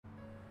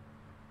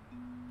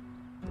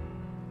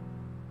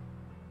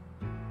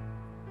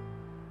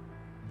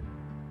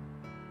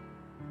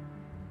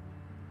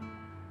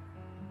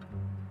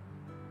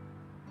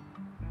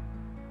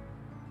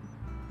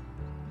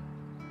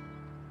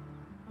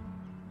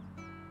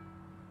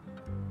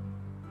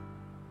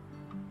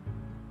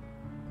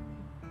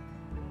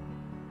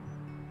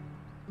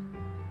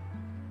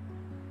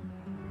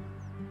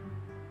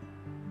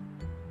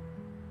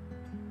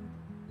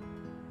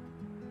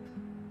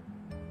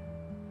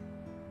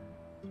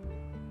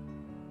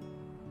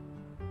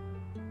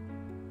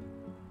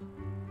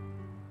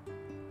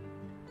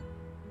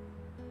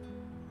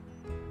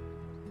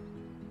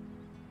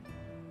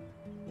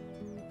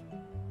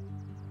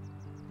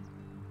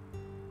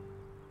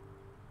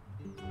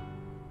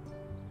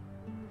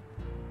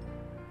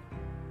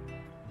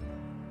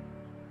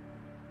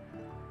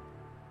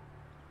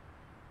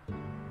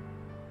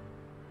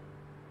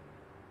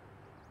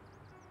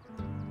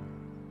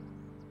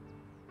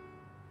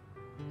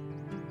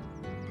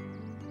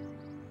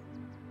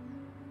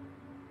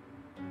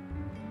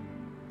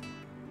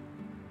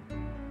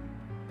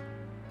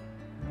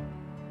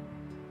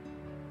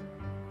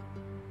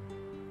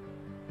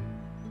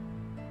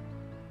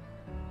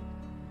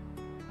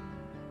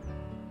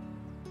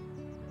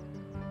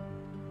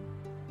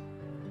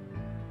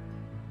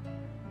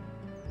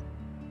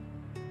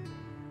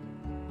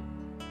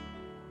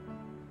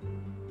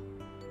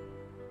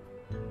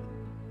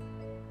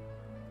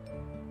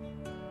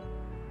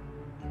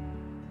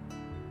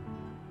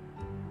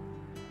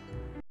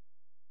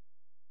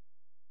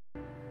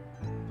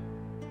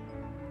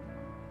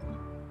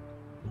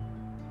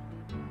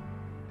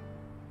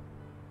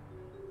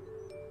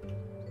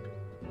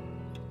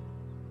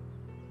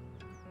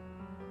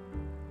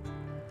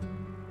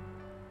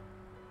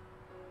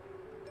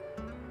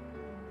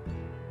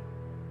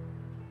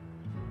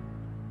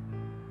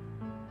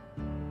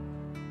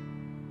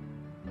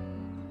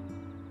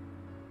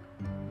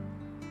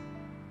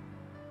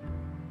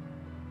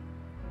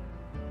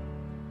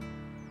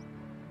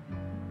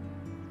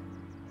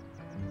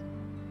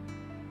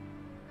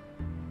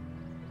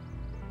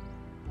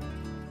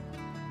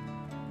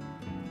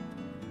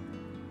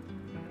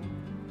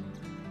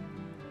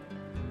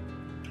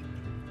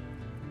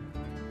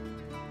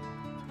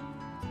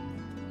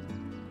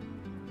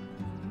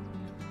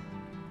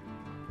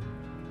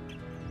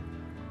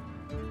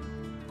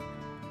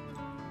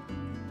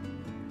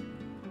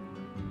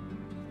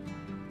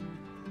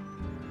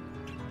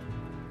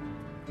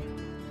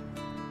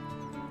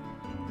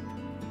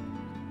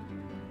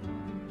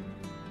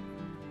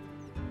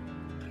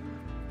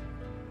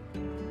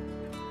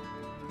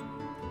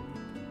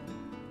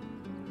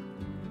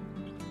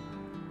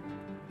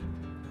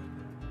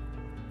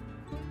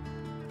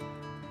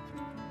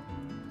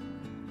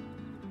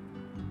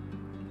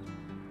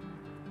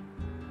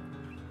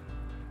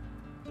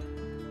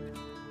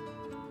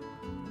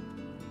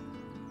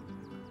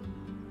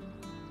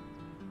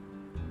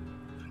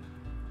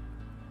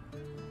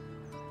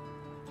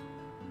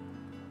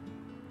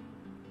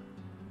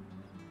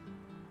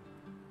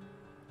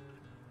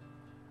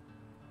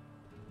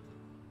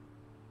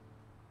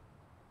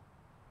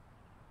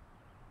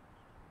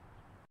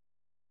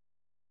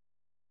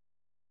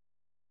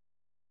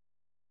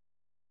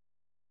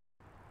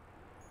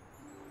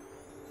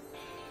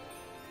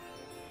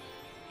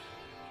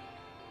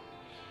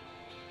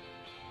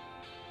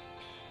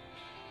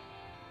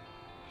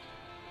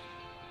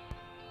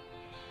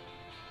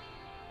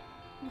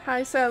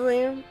Hi,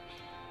 Sally.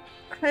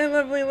 Hi,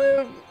 lovely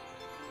Lou.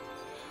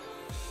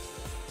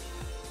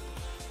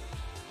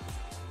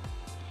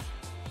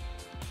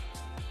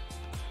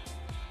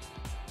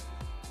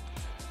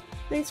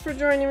 Thanks for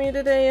joining me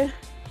today.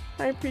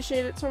 I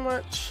appreciate it so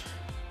much.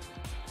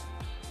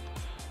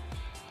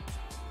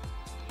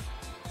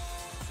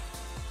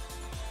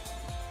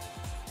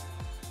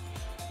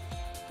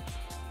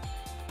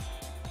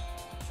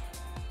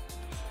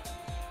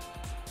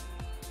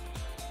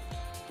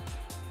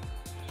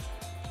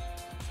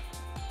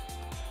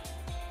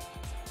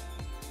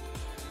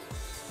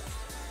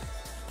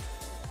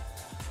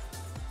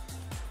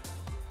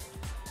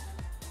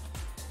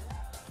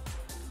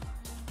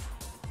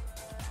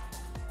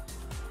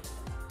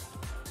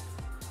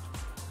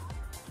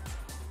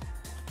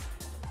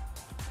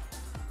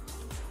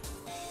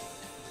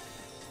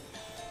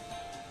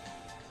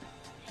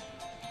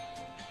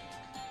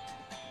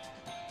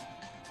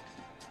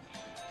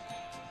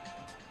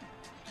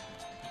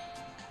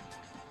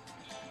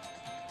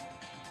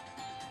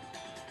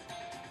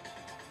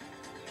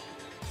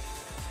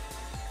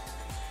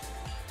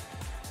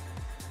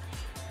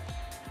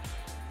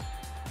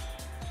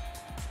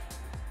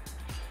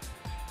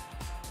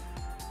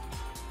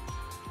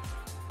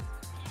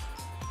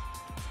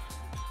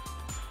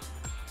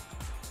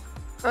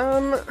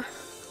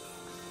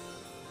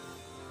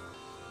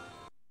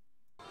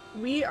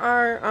 We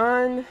are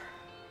on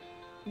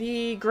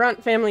the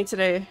Grunt family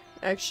today,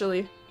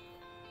 actually.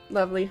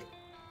 Lovely.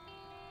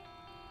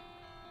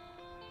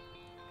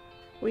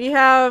 We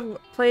have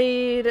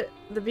played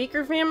the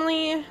Beaker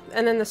family,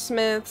 and then the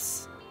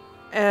Smiths,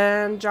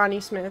 and Johnny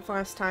Smith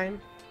last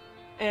time.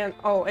 And,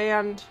 oh,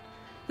 and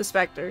the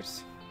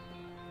Spectres.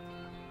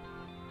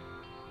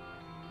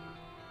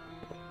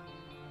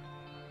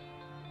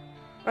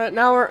 But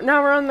now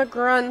we're on the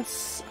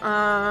Grunts,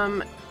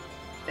 and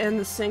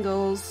the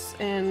Singles,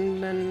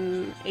 and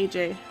then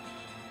Ajay.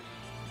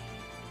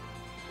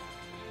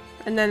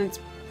 And then it's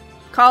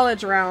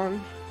college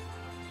round.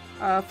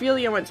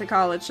 Ophelia went to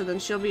college, so then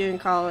she'll be in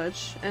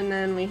college. And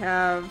then we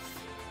have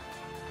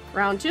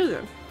round 2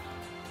 then.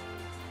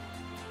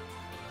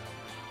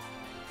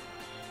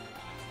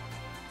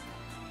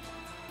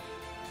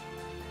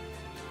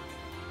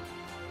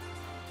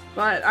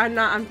 But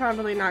I'm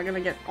probably not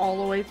gonna get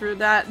all the way through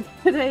that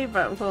today,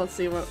 but we'll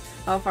see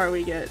how far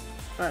we get.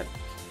 But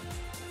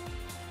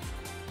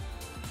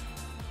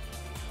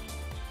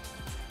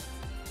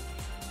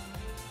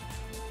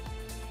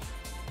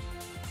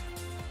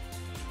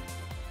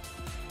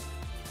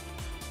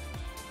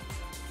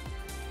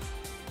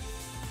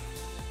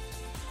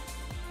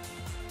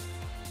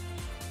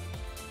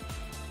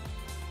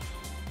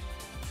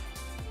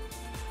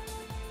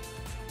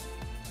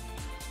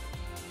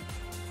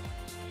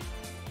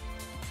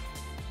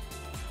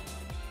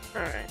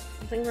alright,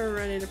 I think we're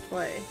ready to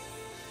play.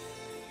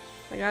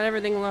 I got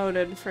everything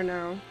loaded for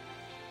now.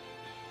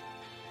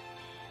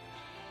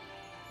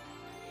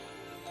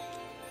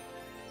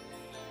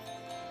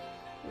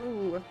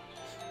 Ooh.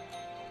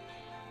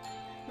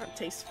 That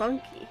tastes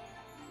funky.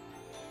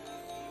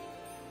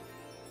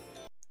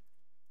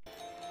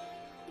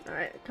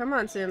 Alright, come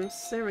on,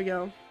 Sims. There we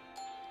go.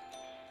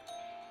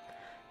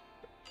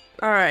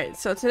 Alright,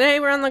 so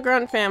today we're on the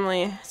Grunt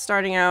family,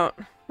 starting out.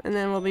 And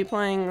then we'll be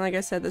playing, like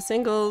I said, the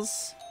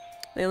singles.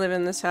 They live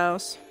in this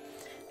house.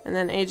 And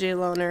then Ajay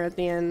Loner at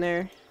the end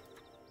there.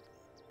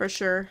 For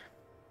sure.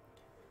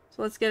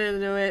 So let's get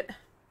into it.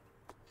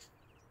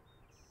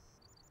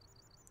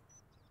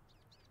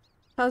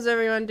 How's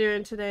everyone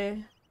doing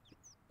today?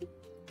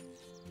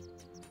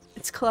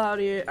 It's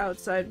cloudy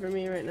outside for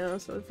me right now,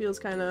 so it feels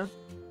kind of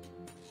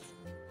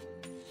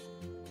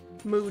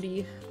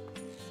moody.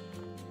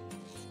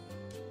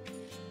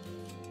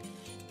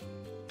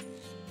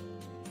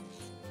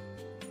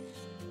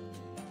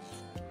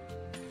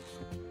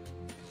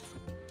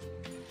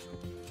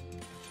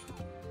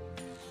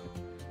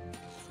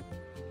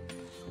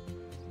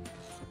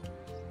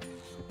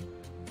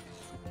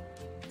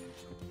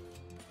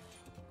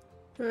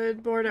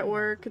 Good, bored at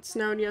work. It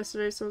snowed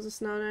yesterday, so it was a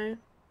snow day.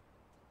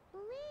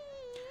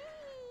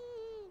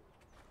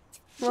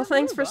 Well,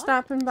 thanks for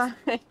stopping by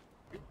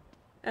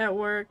at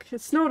work. It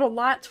snowed a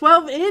lot.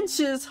 12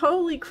 inches!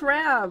 Holy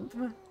crap!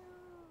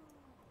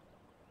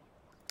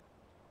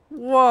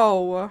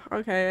 Whoa.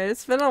 Okay,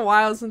 it's been a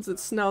while since it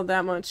snowed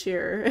that much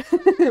here,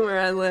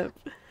 where I live.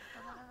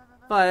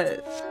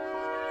 But,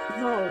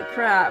 holy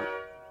crap.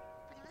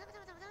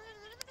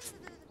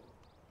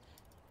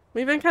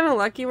 We've been kind of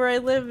lucky where I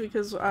live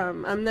because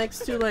I'm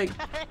next to like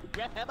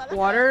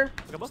water.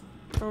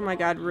 Oh my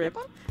god, rip.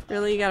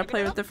 Really, you gotta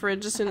play with the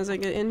fridge as soon as I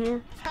get in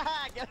here?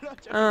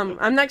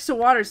 I'm next to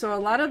water, so a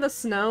lot of the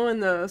snow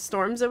and the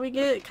storms that we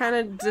get kind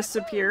of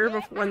disappear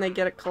when they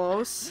get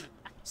close.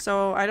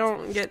 So I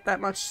don't get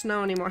that much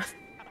snow anymore.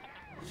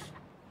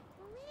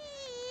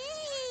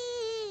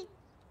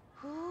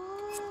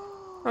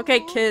 Okay,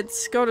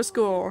 kids, go to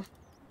school.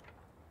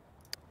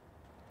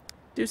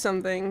 Do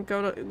something.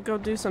 Go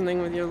do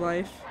something with your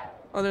life.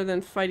 Other than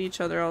fight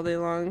each other all day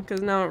long.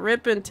 Because no,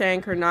 Rip and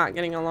Tank are not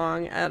getting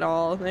along at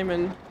all. They've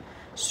been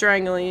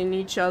strangling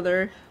each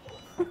other.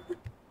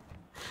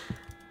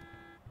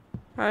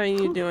 How are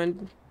you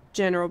doing,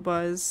 General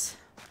Buzz?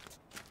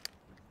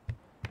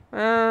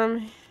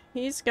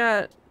 He's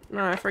got...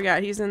 No, I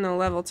forgot. He's in the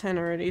level 10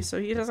 already, so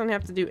he doesn't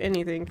have to do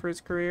anything for his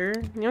career.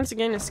 He wants to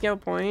gain a skill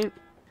point.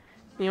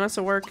 He wants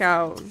to work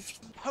out.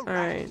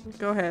 Alright,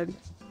 go ahead.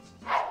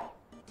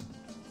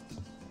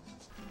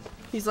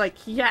 He's like,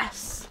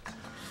 yes!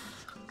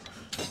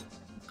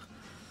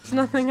 There's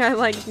nothing I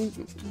like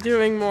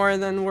doing more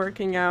than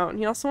working out.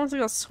 He also wants to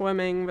go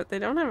swimming, but they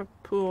don't have a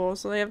pool,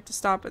 so they have to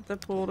stop at the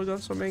pool to go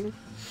swimming.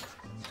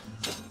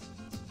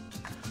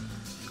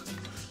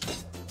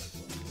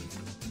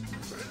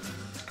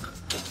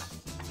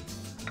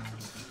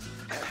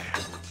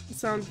 It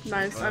sounds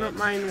nice. I don't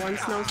mind one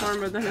snowstorm,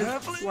 but then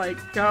it's like,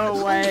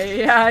 go away.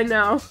 Yeah, I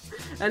know.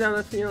 I know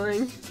the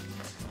feeling.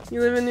 You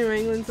live in New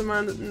England, so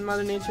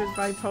Mother Nature is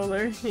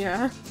bipolar.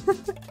 Yeah.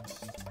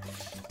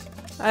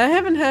 I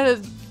haven't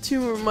had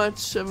too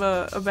much of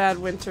a bad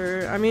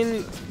winter. I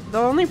mean, the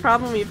only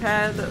problem we've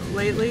had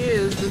lately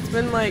is it's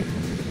been like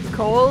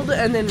cold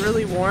and then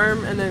really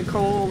warm and then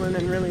cold and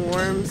then really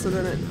warm. So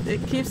then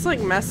it keeps like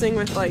messing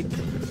with like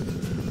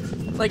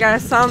I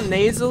sound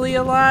nasally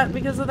a lot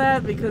because of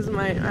that, because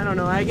I don't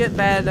know, I get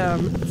bad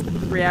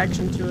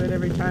reaction to it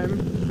every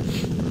time.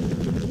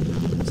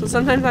 So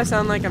sometimes I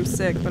sound like I'm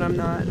sick, but I'm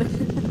not.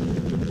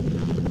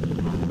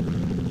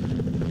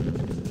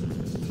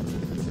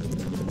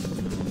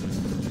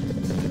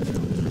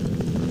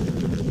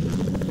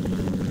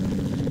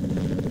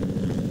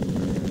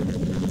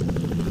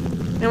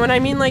 And when I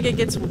mean like it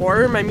gets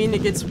warm, I mean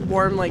it gets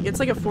warm like it's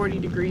like a 40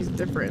 degrees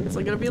difference.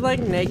 Like it'll be like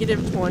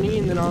negative 20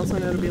 and then all of a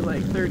sudden it'll be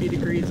like 30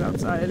 degrees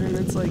outside and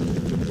it's like,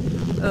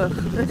 ugh.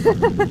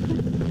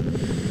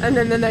 And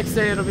then the next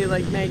day it'll be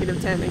like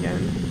negative 10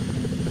 again.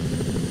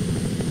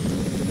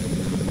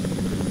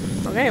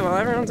 Okay, well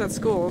everyone's at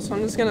school, so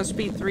I'm just gonna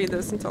speed through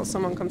this until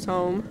someone comes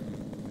home.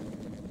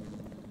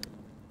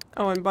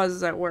 Oh, and Buzz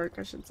is at work,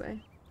 I should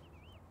say.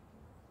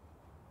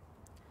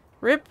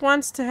 Rip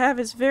wants to have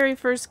his very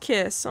first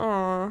kiss.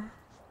 Aw.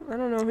 I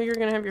don't know who you're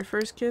gonna have your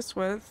first kiss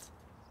with.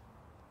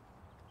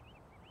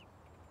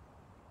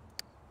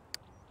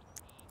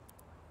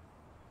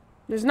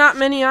 There's not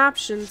many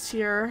options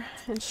here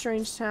in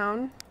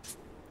Strangetown.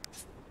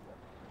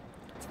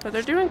 But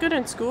they're doing good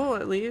in school,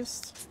 at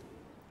least.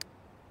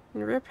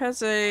 And Rip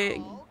has a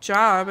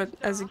job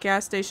as a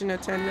gas station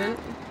attendant.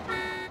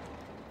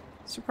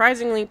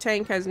 Surprisingly,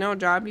 Tank has no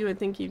job. You would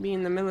think he'd be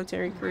in the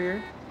military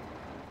career.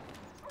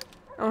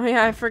 Oh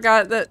yeah, I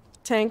forgot that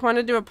Tank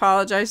wanted to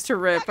apologize to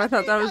Rip. I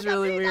thought that was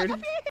really weird.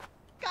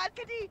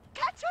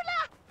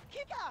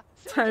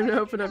 Time to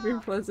open up your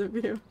Pleasant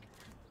View.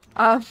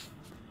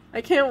 I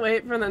can't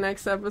wait for the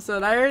next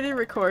episode. I already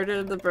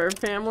recorded the Bird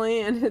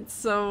family, and it's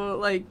so,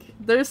 like,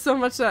 there's so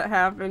much that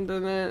happened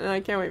in it, and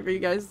I can't wait for you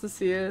guys to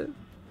see it.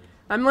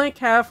 I'm like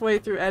halfway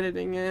through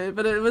editing it,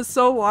 but it was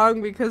so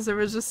long because there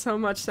was just so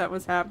much that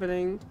was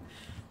happening.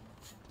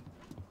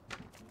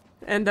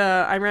 And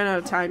I ran out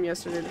of time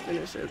yesterday to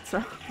finish it,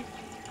 so.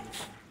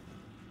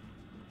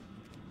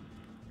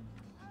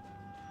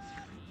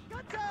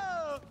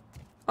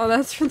 Oh,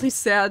 that's really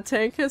sad.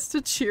 Tank has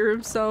to cheer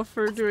himself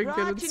for doing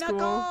good in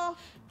school.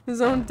 His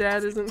own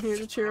dad isn't here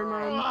to cheer him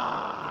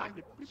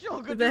on.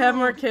 Did they have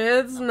more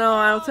kids? No,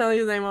 I'll tell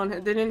you they won't.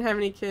 They didn't have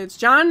any kids.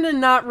 John did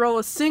not roll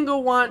a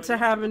single want to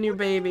have a new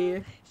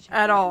baby.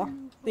 At all.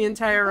 The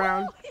entire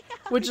round.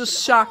 Which is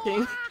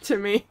shocking to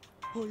me.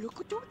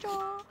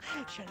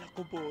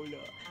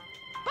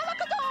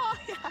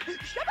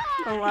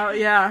 Oh wow,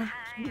 yeah.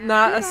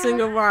 Not a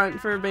single want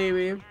for a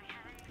baby.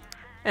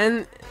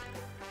 And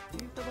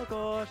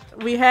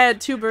we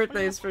had 2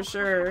 birthdays for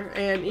sure,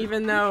 and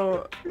even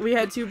though we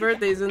had 2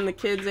 birthdays and the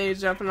kids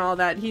aged up and all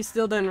that, he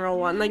still didn't roll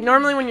one. Like,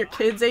 normally when your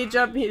kids age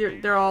up,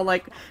 they're all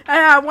like, hey,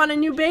 I want a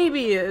new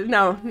baby!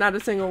 No, not a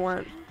single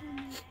one.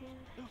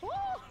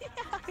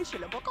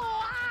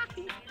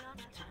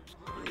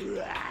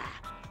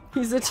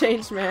 He's a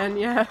changed man,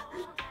 yeah.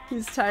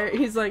 He's tired.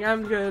 He's like,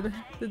 I'm good.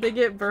 Did they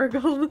get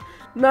burgled?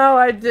 No,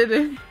 I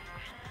didn't.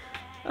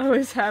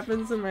 Always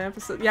happens in my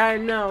episode. Yeah, I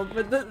know,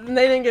 but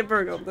they didn't get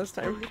burgled this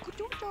time.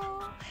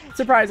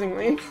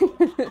 Surprisingly.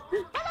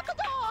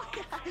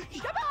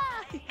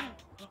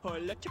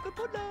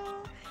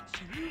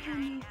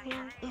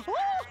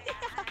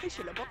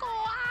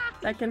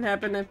 That can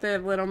happen if they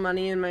have little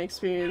money in my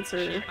experience,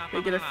 or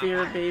they get a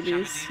fear of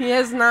babies. He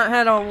has not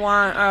had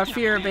a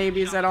fear of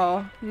babies at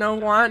all. No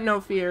want,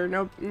 no fear,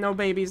 no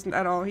babies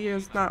at all. He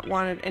has not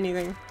wanted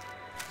anything.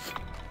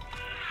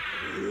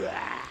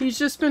 He's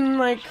just been,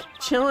 like,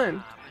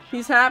 chilling.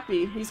 He's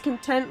happy. He's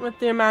content with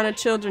the amount of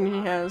children he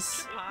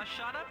has.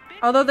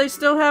 Although they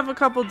still have a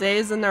couple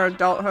days in their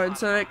adulthood,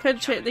 so it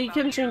could they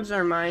can change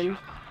their mind.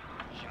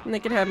 And they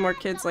could have more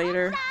kids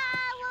later.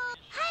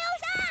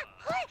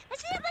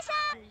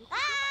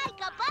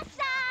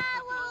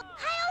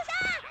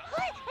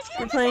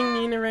 We're playing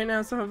Nina right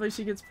now, so hopefully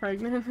she gets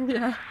pregnant.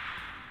 Yeah.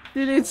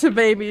 She needs a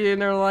baby in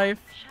her life.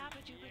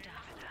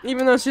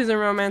 Even though she's a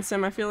romance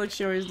sim, I feel like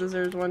she always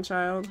deserves one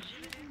child.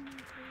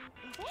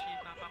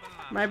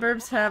 My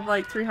burbs have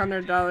like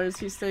 $300.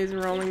 He stays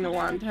rolling the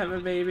wand to have a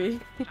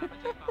baby.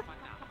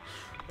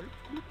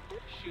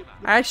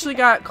 I actually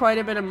got quite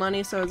a bit of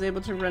money, so I was able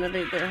to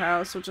renovate their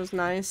house, which was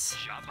nice.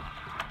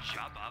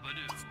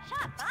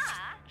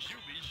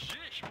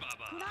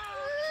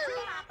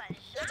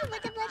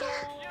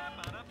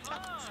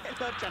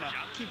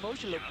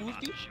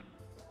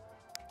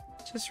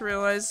 Just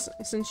realized,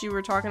 since you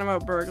were talking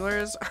about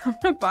burglars, I'm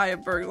gonna buy a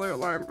burglar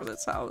alarm for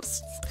this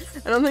house.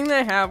 I don't think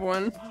they have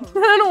one.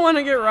 I don't want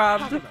to get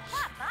robbed.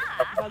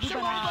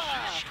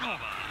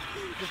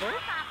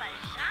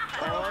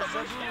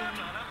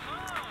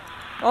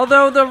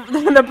 Although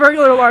the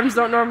burglar alarms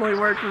don't normally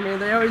work for me,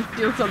 they always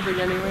steal something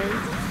anyways.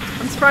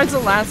 I'm surprised the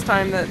last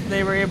time that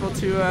they were able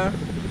to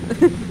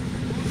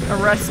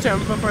arrest him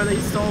before they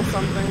stole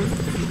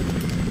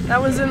something.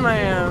 That was in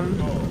my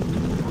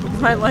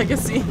my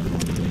legacy.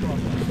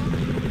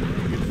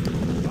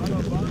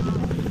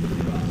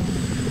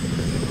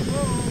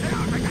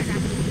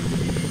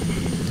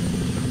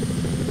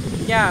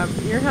 Yeah,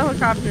 your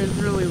helicopter is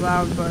really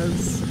loud,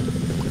 Buzz.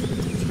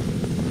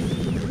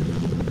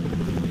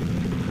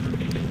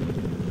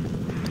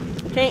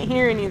 I can't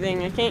hear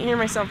anything. I can't hear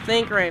myself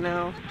think right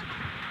now.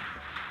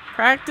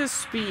 Practice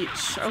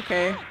speech.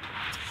 Okay.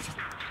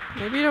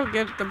 Maybe it'll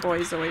get the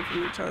boys away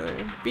from each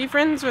other. Be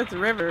friends with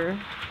River.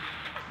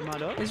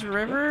 Is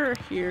River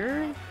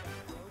here?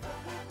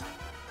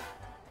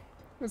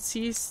 Let's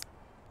see.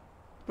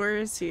 Where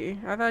is he?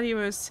 I thought he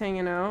was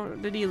hanging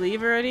out. Did he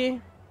leave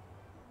already?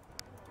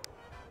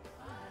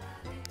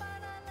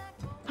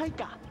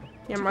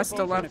 He must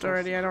have left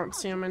already. I don't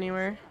see him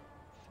anywhere.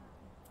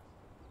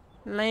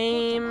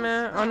 Lame.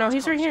 Oh no,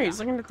 he's right here. He's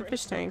looking at the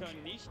fish tank.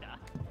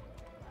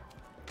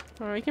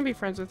 Oh, we can be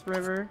friends with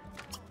River.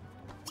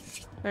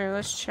 There,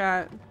 let's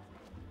chat.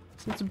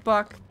 Since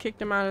Buck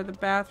kicked him out of the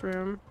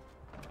bathroom.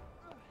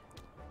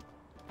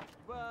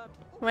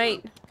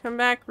 Wait, come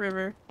back,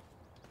 River.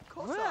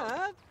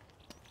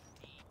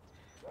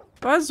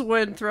 Buzz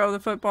would throw the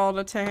football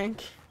to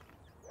Tank.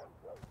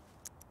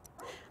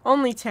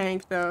 Only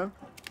Tank, though.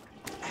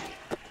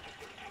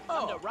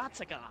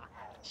 I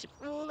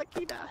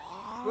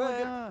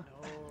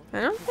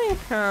don't think,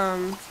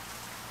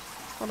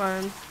 Hold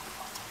on.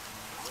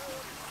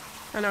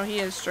 I know he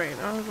is straight.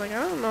 I was like,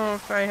 I don't know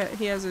if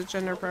he has a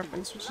gender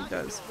preference, which he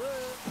does.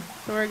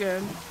 So we're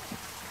good.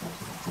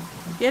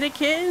 Get a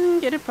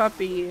kitten, get a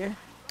puppy.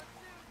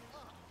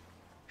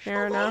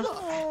 Fair enough.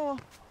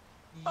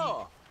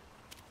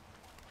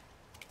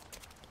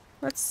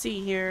 Let's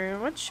see here.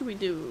 What should we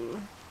do?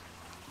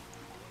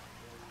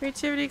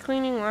 Creativity,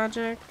 cleaning,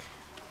 logic.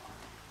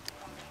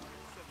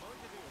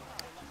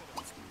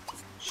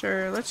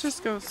 Sure, let's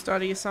just go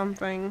study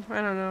something.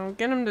 I don't know.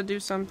 Get him to do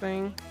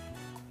something.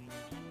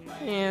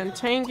 And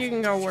Tank, you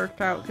can go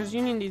work out because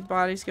you need these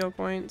body skill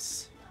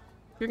points.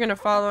 You're gonna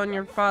follow in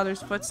your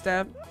father's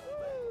footstep.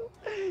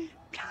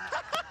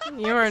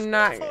 You are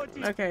not.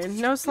 Okay,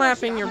 no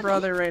slapping your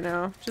brother right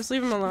now. Just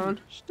leave him alone.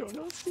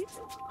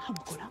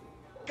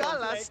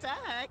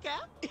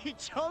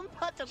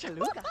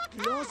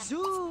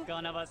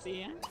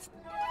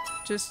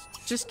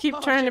 Just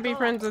keep trying to be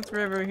friends with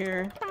River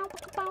here.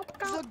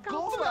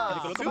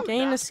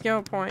 Gain a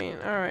skill point.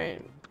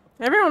 Alright.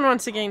 Everyone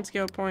wants to gain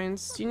skill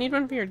points. Do you need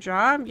one for your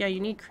job? Yeah, you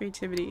need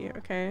creativity.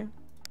 Okay.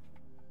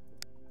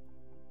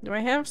 Do I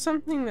have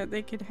something that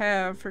they could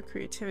have for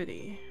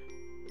creativity?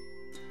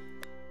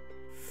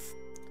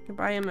 I could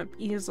buy him an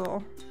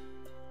easel.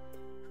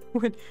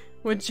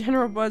 Would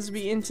General Buzz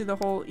be into the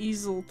whole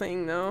easel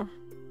thing, though?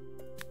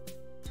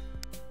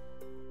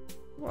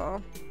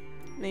 Well,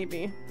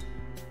 maybe.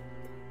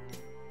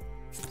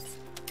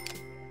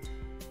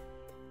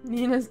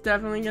 Nina's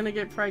definitely gonna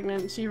get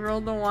pregnant. She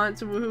rolled the want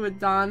to woohoo with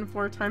Dawn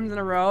 4 times in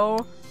a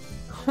row.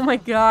 Oh my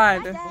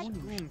god.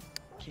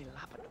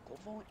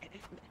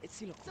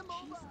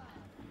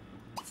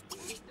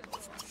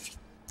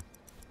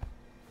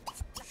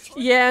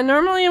 Yeah,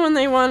 normally when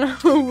they want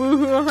to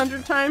woohoo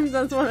 100 times,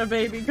 that's when a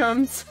baby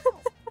comes.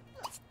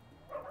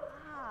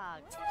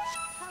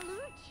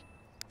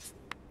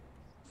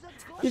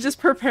 You just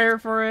prepare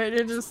for it.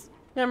 You just,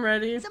 I'm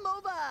ready.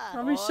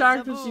 I'll be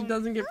shocked if she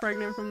doesn't get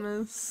pregnant from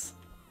this.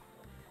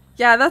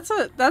 Yeah, that's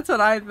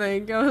what I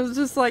think. I was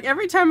just like,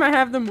 every time I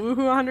have them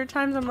woohoo 100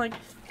 times, I'm like,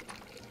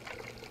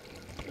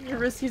 your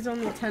risk is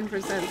only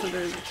 10%, so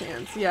there's a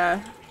chance.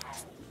 Yeah.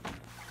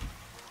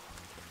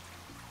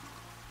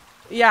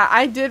 Yeah,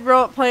 I did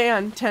play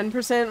on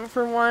 10%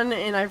 for one,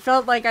 and I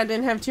felt like I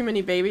didn't have too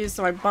many babies,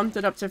 so I bumped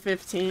it up to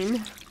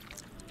 15.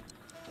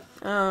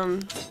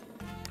 Cause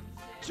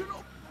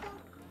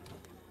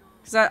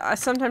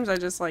sometimes I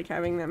just like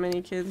having that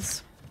many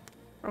kids.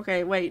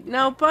 Okay, wait.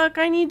 No, Buck,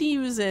 I need to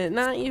use it,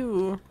 not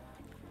you.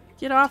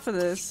 Get off of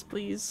this,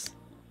 please.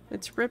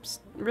 It's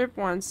Rip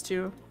wants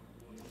to.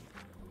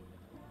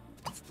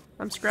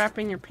 I'm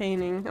scrapping your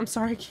painting. I'm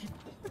sorry, kid.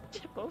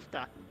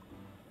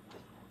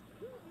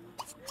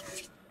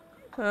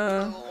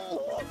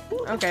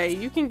 Okay,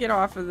 you can get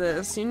off of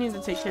this. You need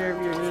to take care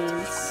of your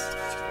needs.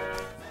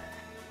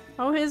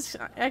 Oh, his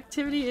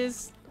activity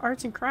is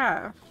arts and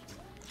craft.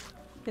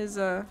 His,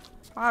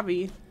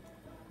 hobby.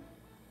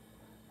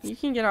 You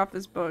can get off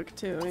this book,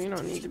 too. You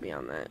don't need to be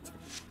on that.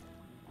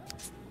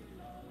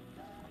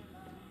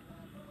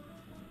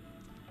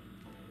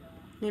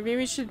 Maybe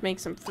we should make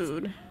some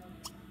food.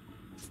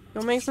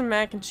 Go make some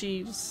mac and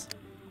cheese.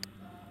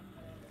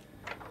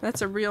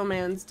 That's a real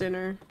man's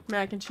dinner.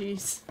 Mac and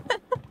cheese.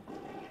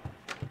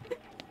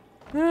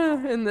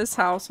 In this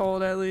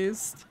household, at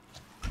least.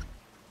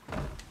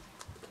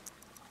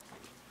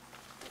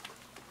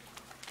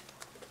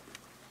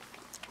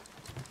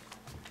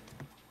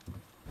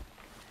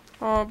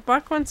 Oh,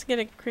 Buck wants to get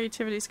a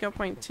creativity skill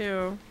point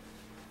too.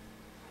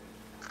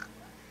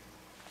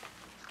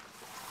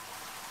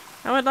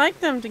 I would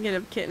like them to get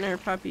a kitten or a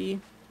puppy.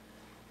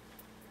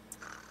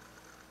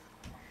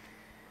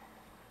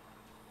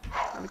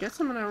 I guess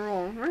I'm gonna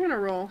roll. We're gonna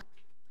roll.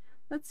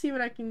 Let's see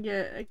what I can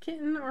get. A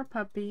kitten or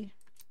puppy.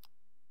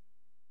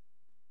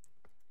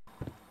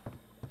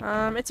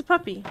 It's a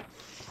puppy.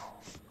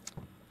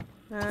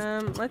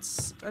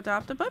 Let's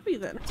adopt a puppy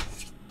then.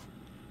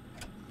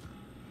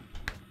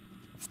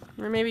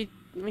 Or maybe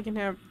we can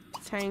have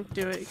Tank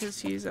do it because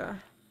he's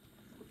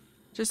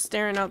just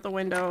staring out the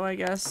window, I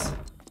guess.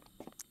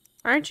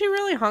 Aren't you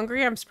really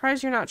hungry? I'm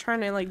surprised you're not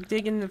trying to like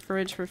dig in the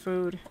fridge for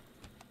food.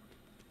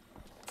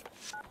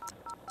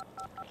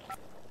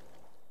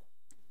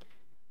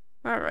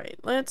 Alright,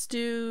 let's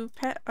do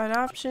pet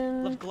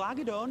adoption. We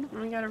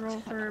gotta roll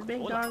for a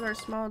big dog or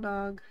small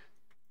dog.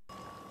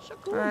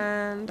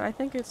 And I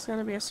think it's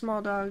gonna be a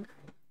small dog.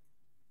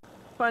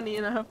 Funny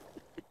enough.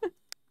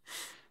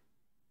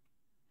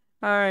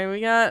 Alright, we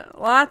got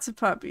lots of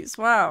puppies.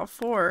 Wow,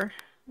 4.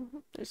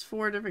 There's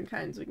 4 different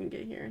kinds we can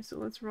get here. So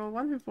let's roll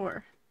 1 through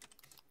 4.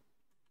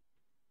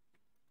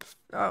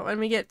 Oh,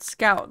 and we get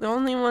Scout. The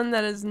only one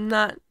that is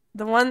not...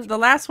 The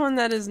last one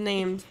that is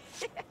named.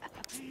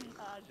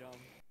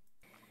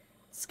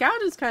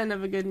 Scout is kind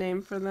of a good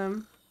name for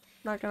them.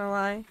 Not gonna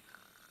lie.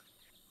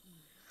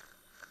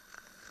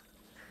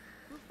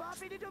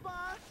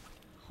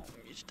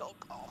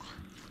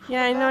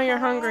 Yeah, I know you're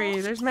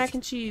hungry. There's mac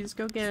and cheese.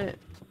 Go get it.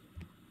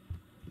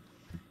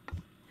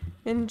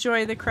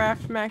 Enjoy the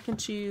Kraft mac and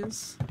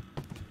cheese.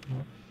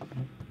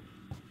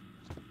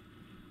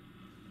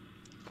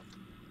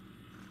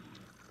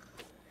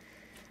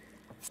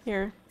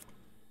 Here.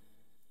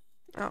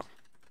 Oh.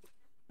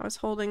 I was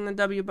holding the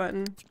W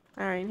button.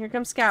 Alright, here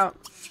comes Scout.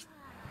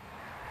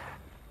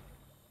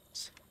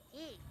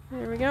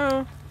 There we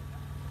go.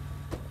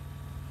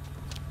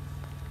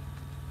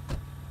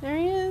 There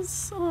he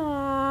is.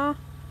 Aww.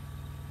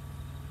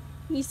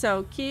 He's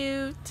so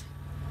cute.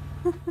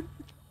 But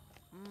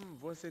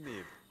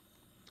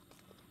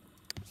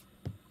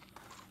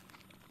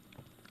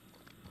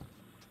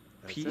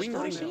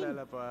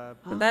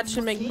that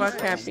should make Buck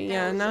happy.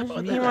 Yeah, now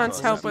he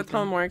wants help with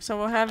homework, so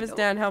we'll have his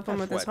dad help him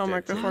with his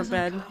homework before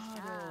bed.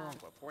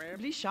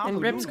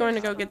 And Rip's going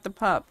to go get the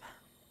pup.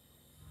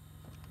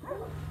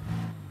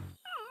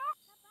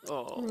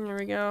 There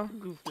we go.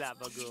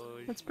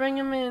 Let's bring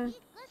him in.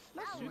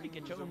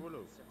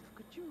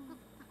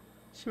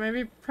 She might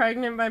be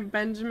pregnant by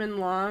Benjamin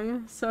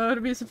Long, so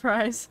to be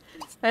surprised.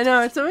 I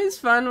know, it's always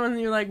fun when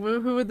you like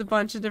woohoo with a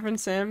bunch of different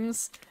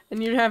Sims,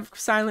 and you have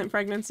silent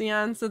pregnancy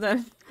on, so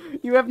then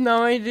you have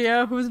no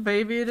idea whose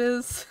baby it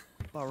is.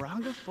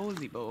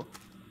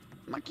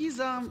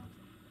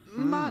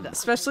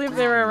 Especially if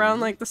they were around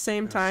like the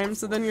same time,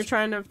 so then you're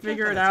trying to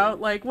figure it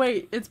out. Like,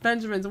 wait, it's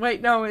Benjamin's.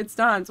 Wait, no, it's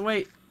Don's.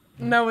 Wait,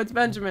 no, it's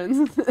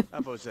Benjamin's.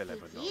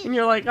 And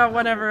you're like, oh,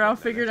 whatever. I'll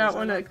figure it out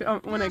when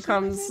it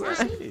comes.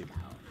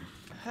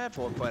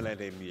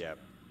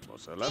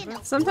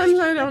 Sometimes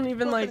I don't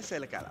even like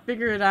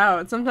figure it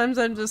out. Sometimes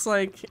I'm just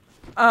like,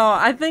 oh,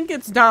 I think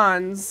it's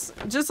Don's.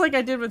 Just like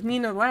I did with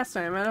Nina last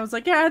time. And I was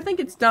like, yeah, I think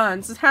it's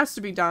Don's. It has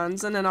to be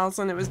Don's. And then all of a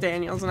sudden it was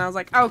Daniel's. And I was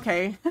like,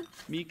 okay.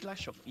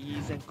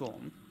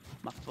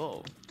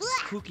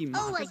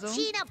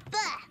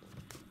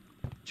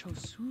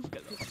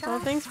 Oh,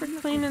 thanks for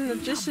cleaning the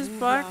dishes,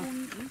 Buck.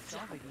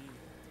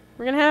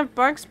 We're gonna have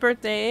Buck's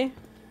birthday.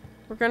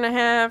 We're gonna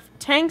have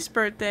Tank's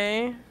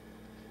birthday.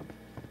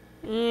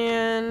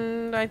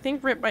 And I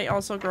think Rip might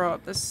also grow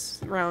up this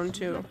round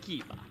too.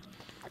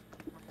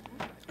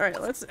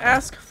 Alright, let's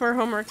ask for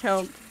homework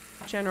help,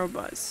 General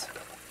Buzz.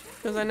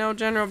 Because I know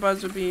General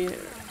Buzz would be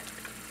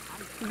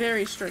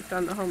very strict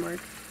on the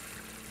homework.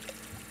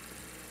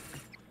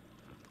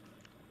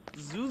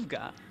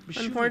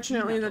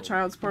 Unfortunately, the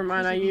child support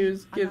mod I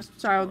use gives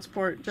child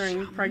support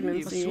during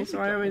pregnancy, so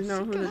I always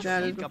know who the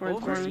dad is before it's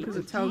born because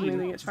it tells me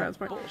they get child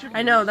support.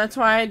 I know, that's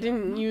why I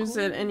didn't use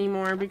it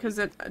anymore, because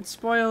it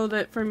spoiled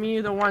it for me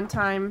the one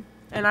time,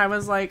 and I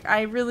was like,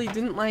 I really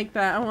didn't like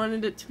that. I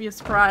wanted it to be a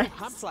surprise.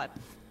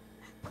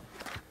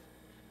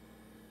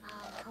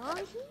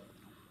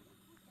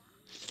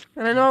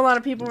 And I know a lot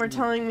of people were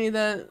telling me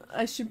that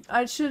I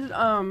should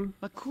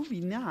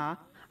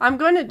I'm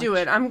going to do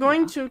it. I'm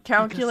going to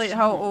calculate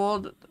how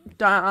old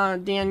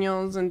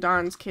Daniel's and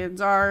Don's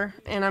kids are,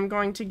 and I'm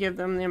going to give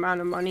them the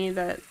amount of money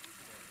that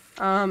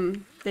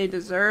they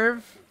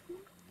deserve.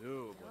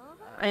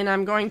 And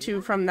I'm going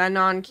to, from then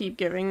on, keep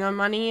giving them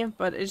money,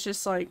 but it's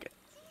just like,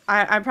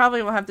 I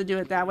probably will have to do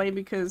it that way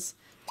because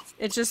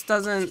it just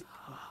doesn't,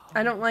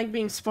 I don't like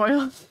being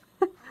spoiled.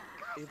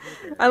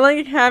 I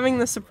like having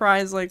the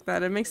surprise like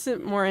that. It makes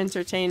it more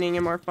entertaining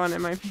and more fun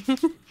in my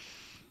opinion.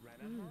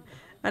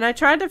 And I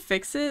tried to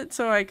fix it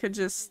so I could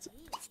just...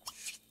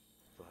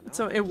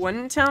 so it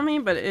wouldn't tell me,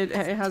 but it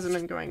hasn't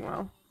been going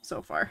well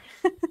so far.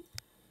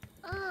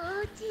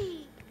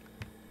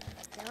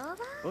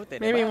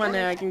 Maybe one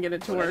day I can get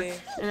it to work.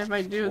 And if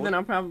I do, then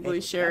I'll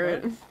probably share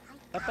it.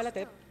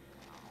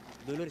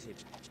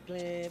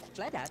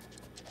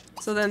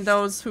 So then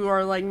those who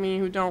are like me,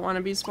 who don't want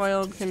to be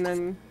spoiled, can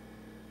then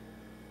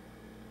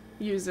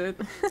use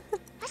it.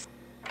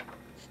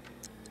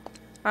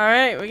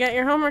 Alright, we got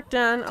your homework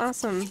done.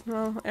 Awesome.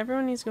 Well,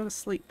 everyone needs to go to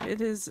sleep.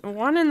 It is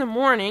 1 in the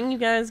morning. You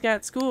guys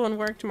got school and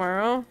work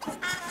tomorrow.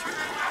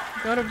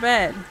 Go to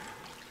bed.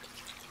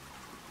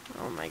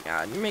 Oh my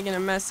god, you're making a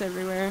mess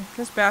everywhere.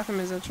 This bathroom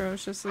is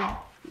atrociously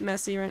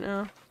messy right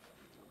now.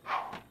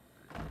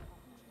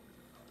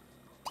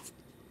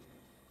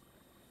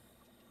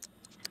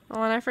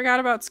 Oh, and I forgot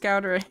about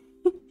Scoutery.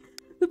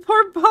 The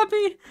poor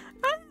puppy!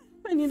 Ah,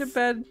 I need a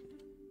bed.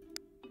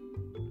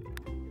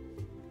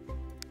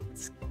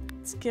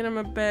 Let's get him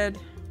a bed.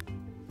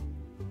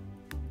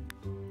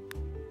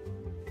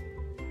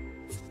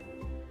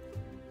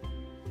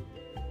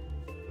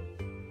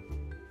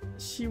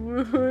 She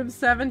wooed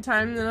 7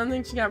 times and I don't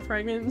think she got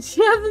pregnant.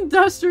 She has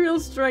industrial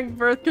strength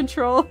birth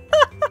control.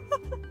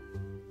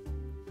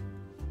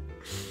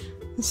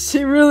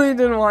 She really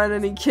didn't want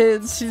any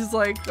kids. She's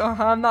like, oh,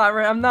 I'm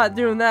not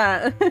doing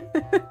that.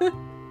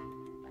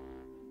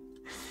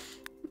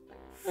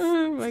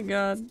 Oh my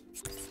god.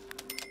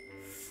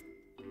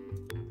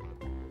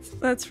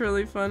 That's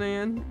really funny,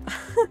 and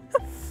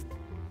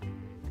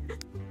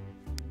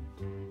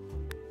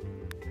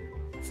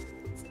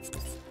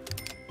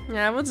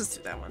yeah, we'll just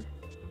do that one.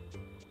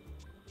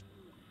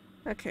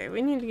 Okay,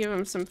 we need to give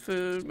him some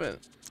food, but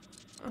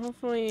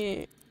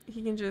hopefully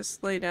he can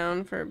just lay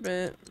down for a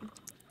bit.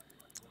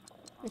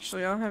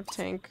 Actually, I'll have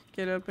Tank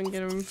get up and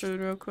get him food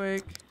real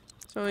quick,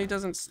 so he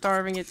doesn't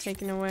starve and get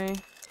taken away.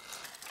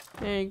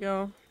 There you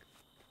go.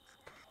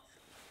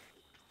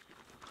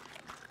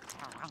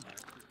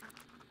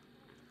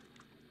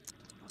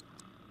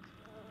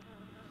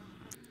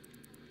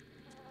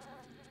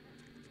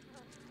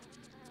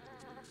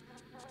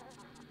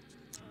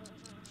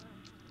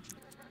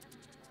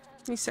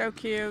 He's so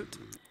cute.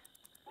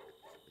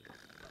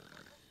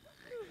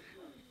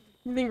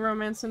 I think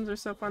romance sims are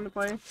so fun to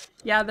play.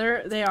 Yeah,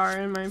 they are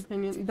in my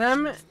opinion.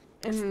 Them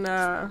and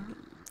I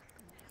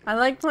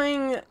like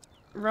playing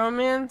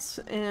romance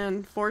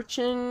and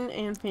fortune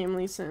and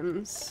family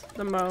sims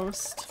the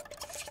most.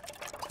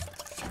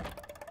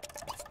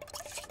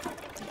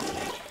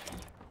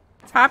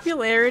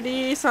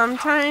 Popularity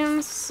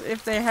sometimes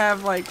if they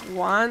have like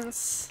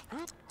wants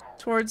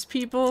towards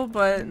people,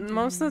 but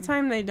most of the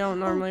time they don't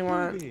normally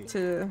want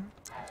to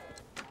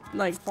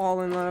like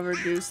fall in love or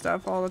do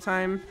stuff all the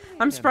time.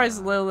 I'm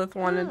surprised Lilith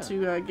wanted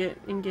to get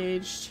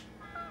engaged.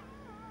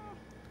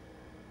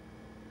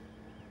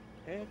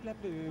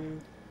 You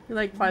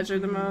like pleasure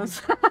the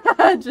most?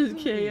 Just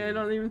kidding, I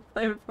don't even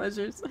play with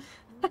pleasures.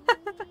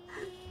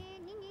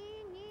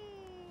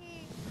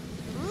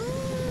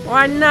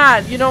 Why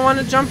not? You don't want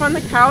to jump on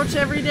the couch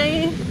every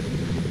day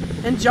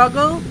and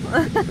juggle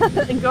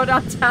and go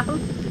downtown?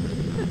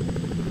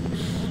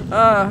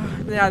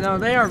 Yeah, no,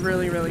 they are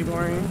really, really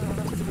boring.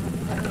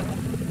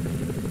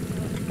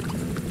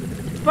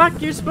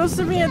 Fuck, you're supposed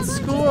to be at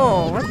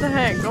school. What the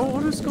heck?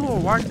 Go to school.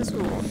 Walk to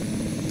school.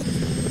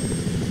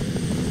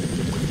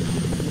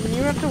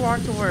 You have to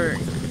walk to work.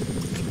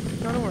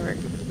 Go to work.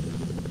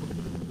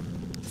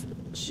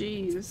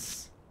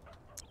 Jeez.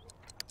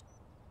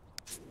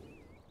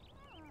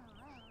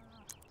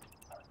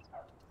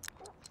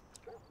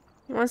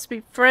 He wants to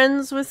be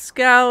friends with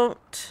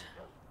Scout.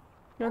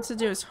 He wants to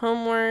do his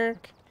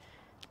homework.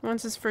 He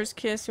wants his first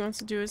kiss. He wants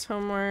to do his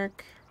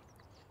homework.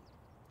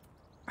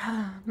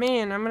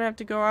 Man, I'm gonna have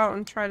to go out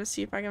and try to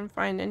see if I can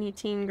find any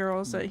teen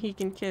girls that he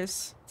can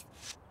kiss.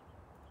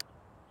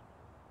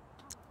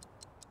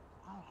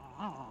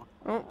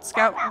 Oh,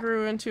 Scout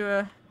grew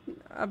into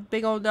a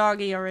big old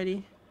doggy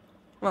already.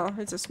 Well,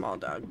 it's a small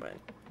dog, but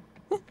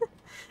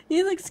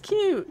he looks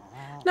cute.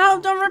 No,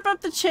 don't rip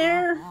up the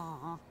chair.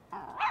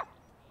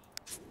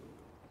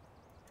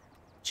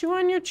 Chew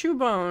on your chew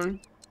bone.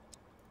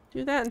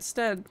 Do that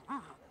instead.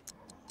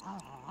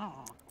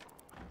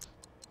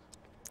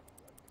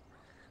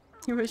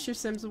 You wish your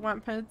Sims would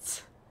want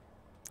pets?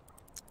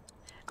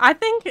 I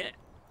think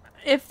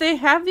if they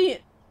have the...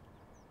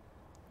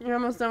 You're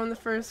almost done with the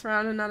first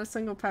round and not a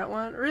single pet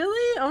one.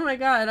 Really? Oh my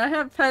god, I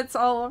have pets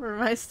all over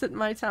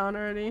my town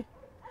already.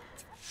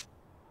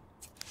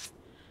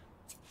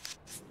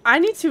 I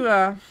need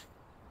to,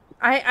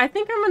 I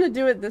think I'm gonna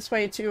do it this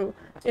way too.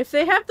 If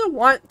they have the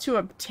want to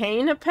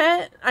obtain a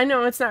pet, I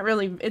know it's not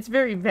really, it's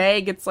very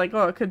vague. It's like,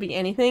 oh, it could be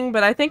anything,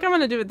 but I think I'm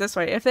gonna do it this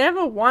way. If they have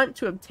a want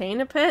to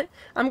obtain a pet,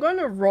 I'm going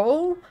to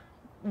roll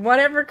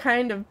whatever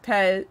kind of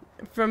pet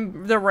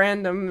from the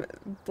random,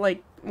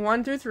 like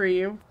 1 through 3,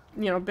 you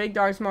know, big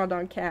dog, small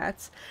dog,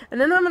 cats. And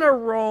then I'm gonna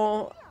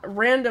roll a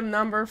random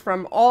number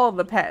from all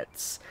the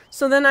pets.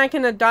 So then I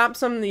can adopt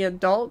some of the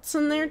adults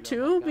in there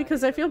too,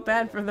 because I feel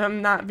bad for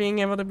them not being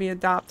able to be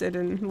adopted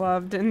and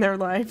loved in their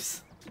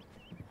lives.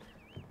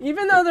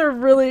 Even though they're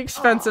really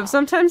expensive,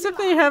 sometimes if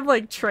they have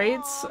like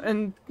traits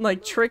and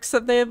like tricks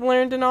that they have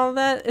learned and all of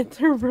that,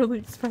 they're really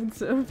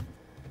expensive.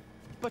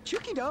 But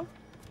Chukido.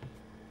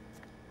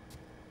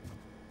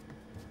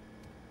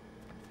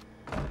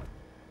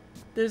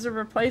 There's a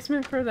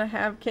replacement for the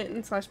have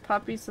kitten slash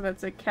puppy, so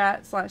that's a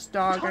cat slash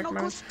dog.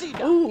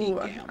 Ooh,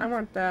 I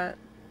want that.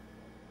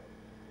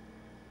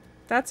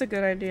 That's a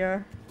good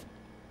idea.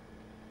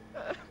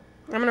 I'm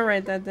gonna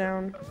write that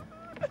down.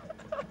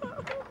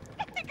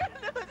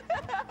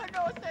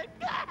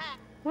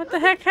 What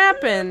the heck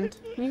happened?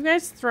 You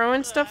guys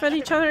throwing stuff at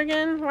each other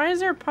again? Why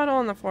is there a puddle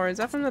on the floor? Is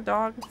that from the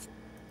dog?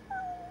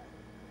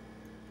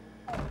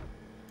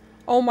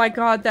 Oh my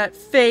god, that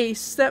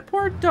face! That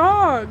poor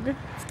dog!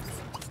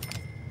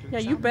 Yeah,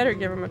 you better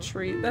give him a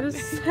treat. That is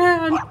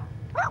sad.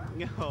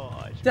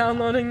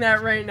 Downloading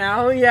that right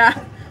now.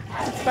 Yeah.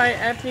 It's by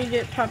Effie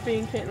Get Puppy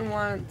and Kitten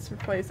Wants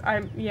Replaced.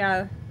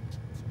 Yeah.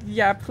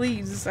 Yeah,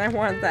 please. I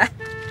want that.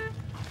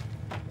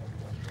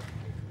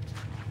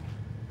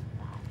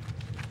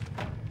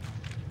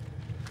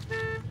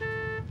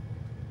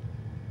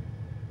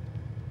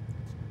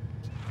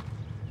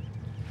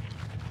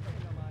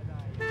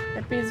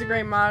 Effie's a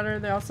great modder.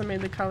 They also made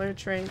the color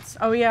traits.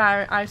 Oh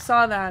yeah, I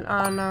saw that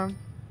on, I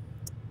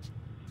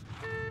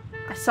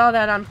saw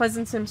that on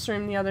Pleasant Sim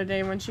stream the other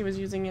day when she was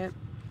using it.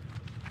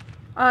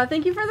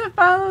 Thank you for the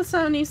follow,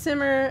 Sony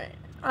Simmer.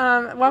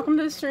 Welcome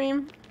to the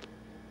stream.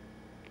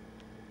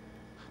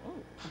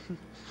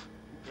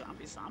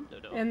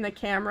 And the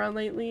camera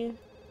lately.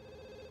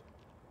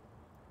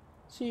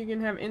 So you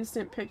can have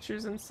instant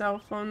pictures and cell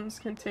phones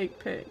can take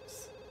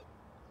pics.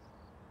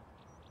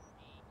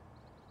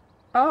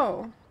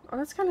 Oh,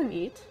 that's kind of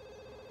neat.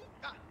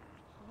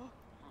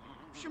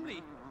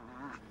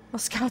 Well,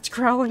 Scout's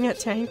growling at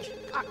Tank.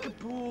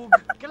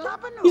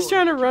 He's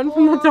trying to run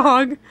from the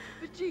dog.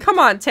 Come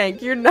on,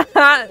 Tank, you're not.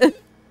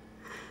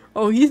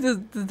 Oh,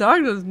 the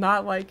dog does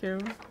not like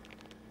him.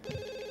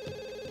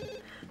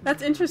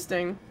 That's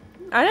interesting.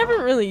 I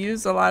haven't really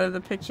used a lot of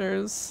the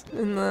pictures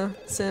in the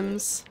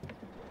Sims.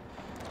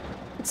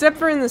 Except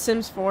for in the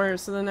Sims 4,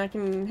 so then I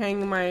can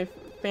hang my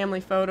family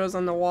photos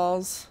on the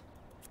walls.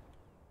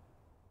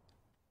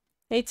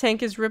 Hey,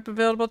 Tank, is Rip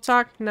available to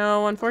talk?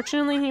 No,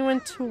 unfortunately he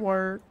went to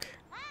work.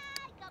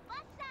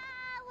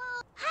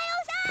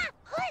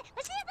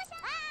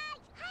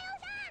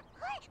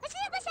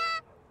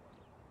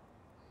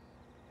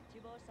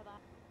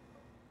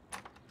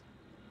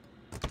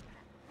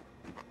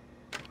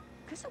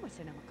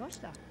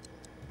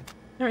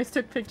 I always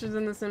took pictures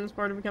in the Sims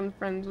 4 to become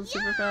friends with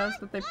super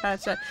fast, but they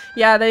patched that.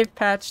 Yeah, they've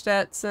patched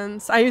that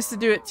since. I used to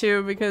do it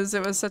too because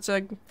it was such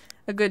a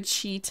good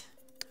cheat.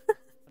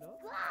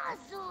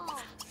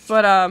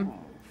 But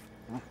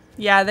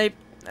yeah,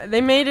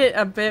 they made it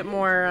a bit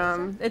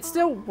more it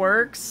still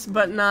works,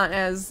 but not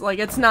as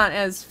it's not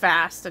as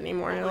fast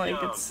anymore. Like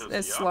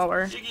it's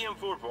slower.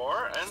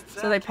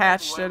 So they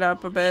patched it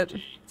up a bit.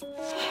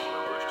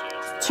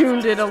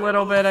 Tuned it a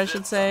little bit, I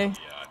should say.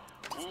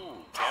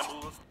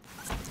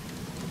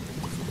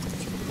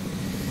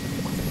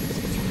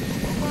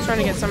 Trying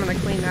to get some of the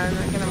clean out and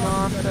not get them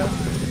off though.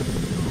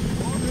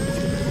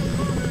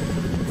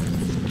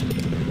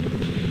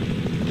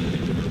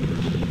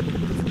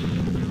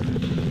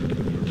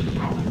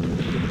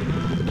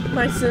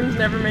 My Sims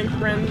never make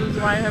friends is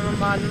why I have a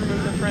mod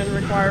remove the friend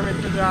requirement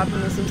for jobs in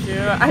The Sims 2.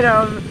 I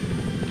know.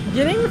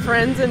 Getting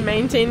friends and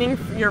maintaining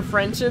your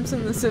friendships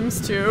in The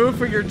Sims 2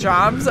 for your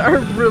jobs are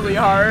really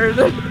hard.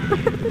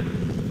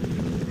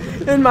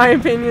 In my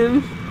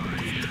opinion.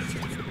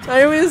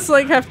 I always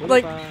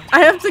I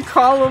have to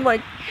call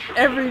them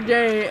every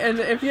day, and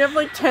if you have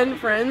 10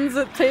 friends,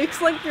 it takes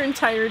your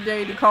entire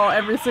day to call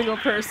every single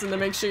person to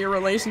make sure your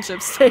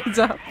relationship stays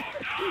up.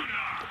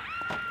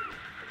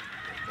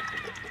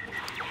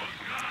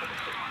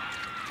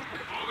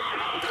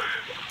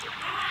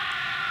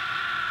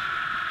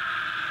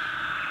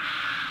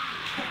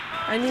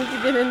 I need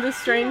to get into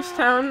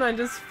Strangetown. I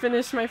just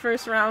finished my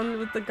first round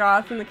with the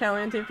Goth and the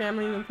Caliente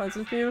families in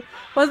Pleasant View.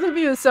 Pleasant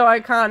View is so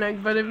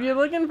iconic, but if you're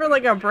looking for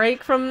a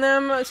break from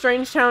them,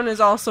 Strangetown is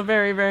also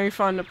very, very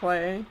fun to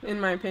play, in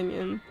my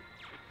opinion.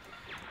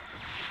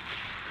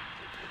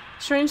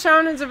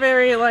 Strangetown is a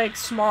very,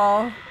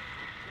 small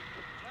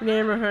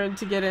neighborhood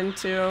to get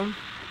into.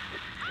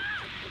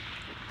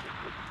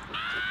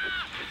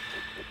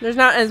 There's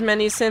not as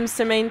many Sims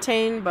to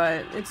maintain,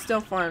 but it's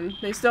still fun.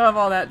 They still have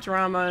all that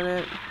drama in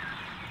it.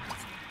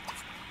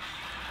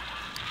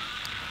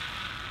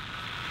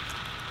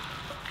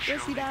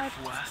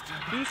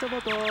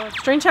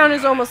 Strangetown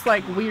is almost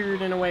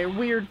weird in a way.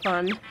 Weird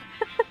fun.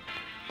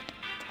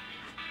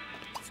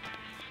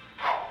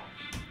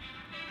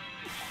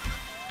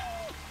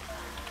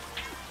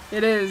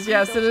 It is,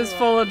 yes, it is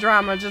full of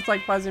drama, just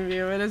like Pleasant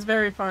View. It is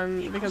very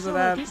fun because of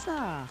that.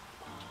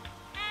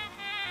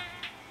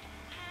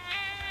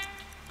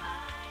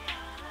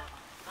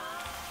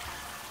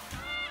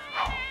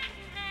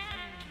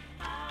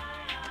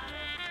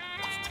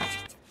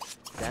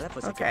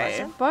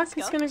 Okay, Buck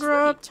is gonna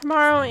grow up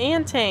tomorrow,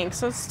 and Tank.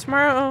 So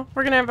tomorrow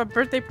we're gonna have a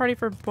birthday party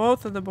for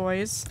both of the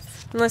boys.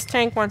 Unless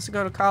Tank wants to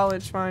go to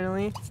college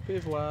finally.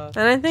 And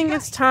I think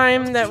it's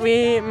time that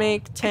we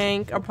make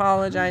Tank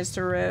apologize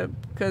to Rip,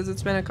 because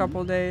it's been a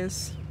couple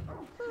days.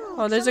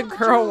 Oh, there's a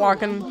girl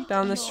walking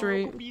down the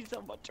street.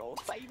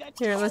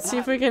 Here, let's see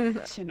if we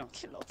can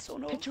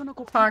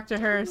talk to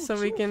her so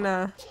we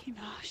can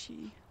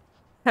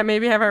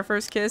maybe have our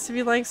first kiss if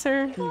he likes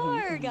her.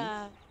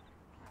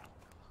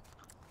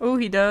 Oh,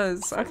 he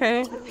does.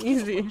 Okay,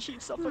 easy.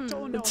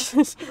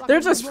 They're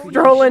just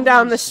strolling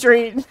down the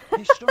street.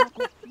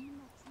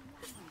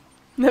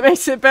 That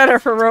makes it better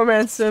for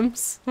romance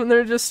sims. When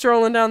they're just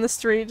strolling down the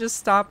street, just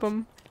stop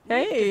them.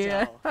 Hey,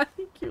 I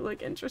think you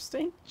look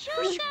interesting.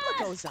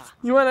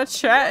 You want to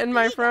chat in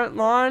my front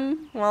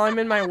lawn while I'm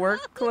in my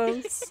work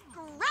clothes?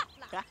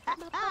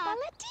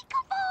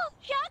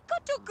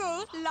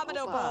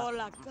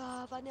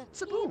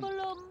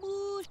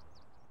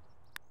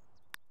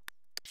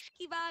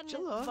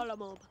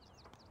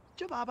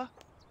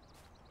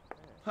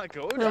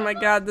 Oh my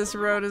god, this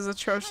road is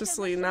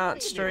atrociously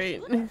not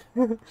straight.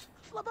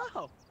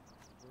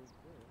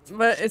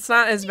 But it's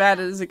not as bad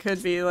as it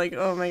could be.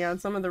 Oh my god,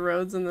 some of the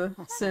roads in the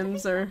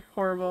Sims are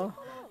horrible.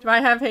 Do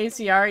I have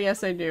ACR?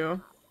 Yes, I do.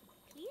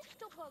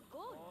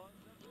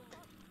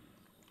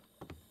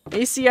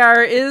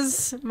 ACR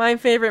is my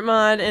favorite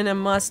mod and a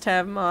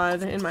must-have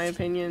mod, in my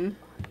opinion,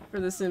 for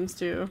The Sims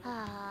 2.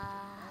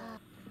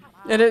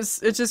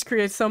 It just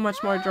creates so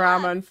much more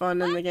drama and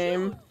fun in the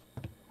game.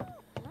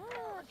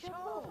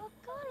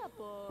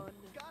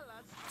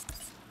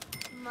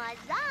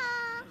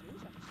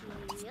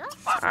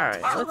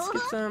 Alright, let's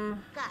get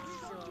some.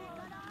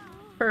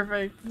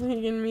 Perfect.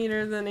 You can meet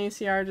her, then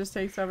ACR just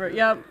takes over.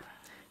 Yep.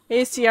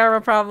 ACR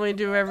will probably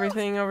do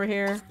everything over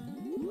here.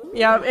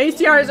 Yep,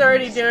 ACR is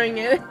already doing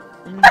it.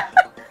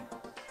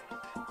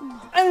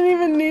 I didn't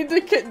even need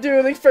to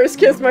do the first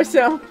kiss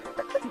myself.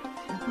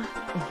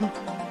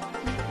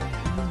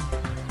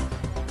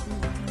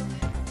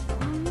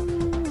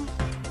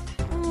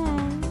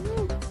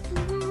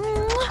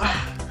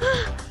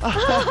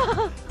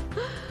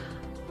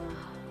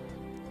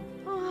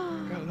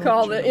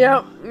 Called it.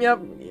 Yep.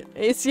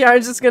 ACR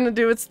is just gonna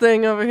do its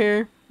thing over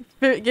here.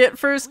 Get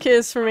first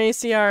kiss from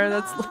ACR.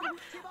 That's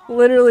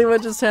Literally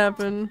what just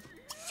happened.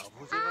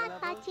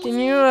 Can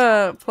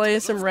you play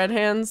some red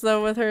hands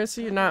though with her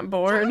so you're not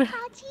bored?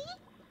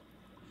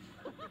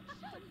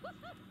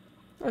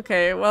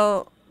 Okay,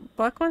 well,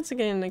 Buck wants to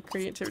get into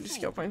creativity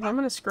skill points. I'm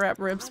gonna scrap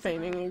Rib's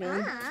painting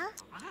again.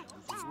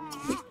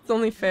 It's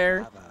only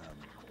fair.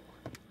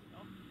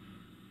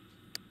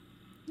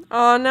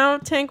 Oh, now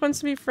Tank wants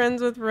to be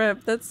friends with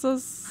Rip. That's so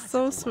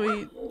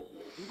sweet.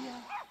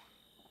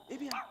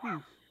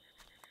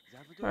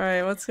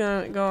 Alright, what's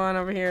gonna go on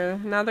over here?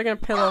 Now they're gonna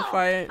pillow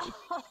fight.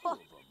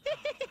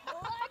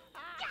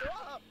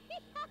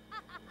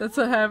 That's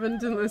what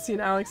happened to Lucy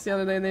and Alex the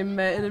other day. They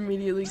met and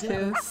immediately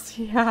kissed.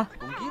 Yeah.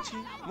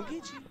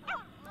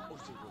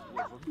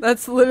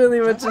 That's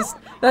literally what just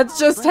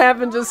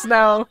happened just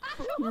now.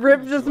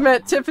 Rip just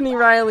met Tiffany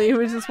Riley, who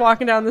was just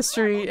walking down the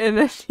street,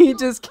 and he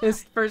just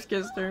first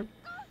kissed her.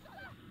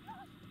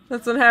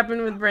 That's what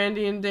happened with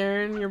Brandy and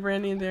Darren. Your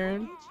Brandy and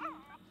Darren.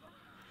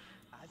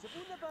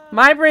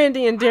 My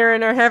Brandy and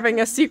Darren are having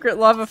a secret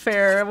love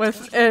affair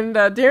with, and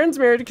Darren's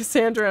married to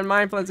Cassandra in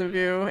my Pleasant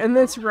View. In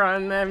this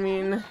run, I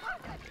mean,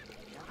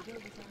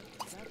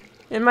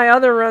 in my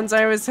other runs,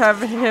 I always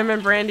have him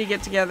and Brandy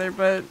get together,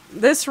 but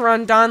this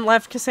run, Dawn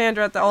left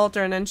Cassandra at the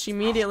altar, and then she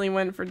immediately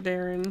went for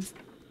Darren.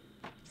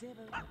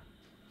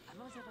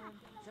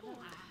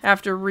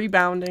 After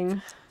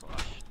rebounding.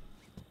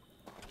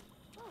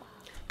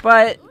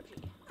 But,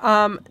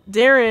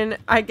 Darren,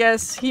 I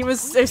guess he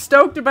was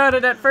stoked about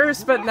it at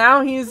first, but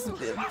now he's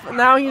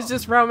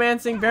just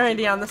romancing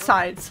Brandy on the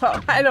side, so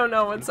I don't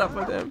know what's up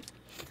with him.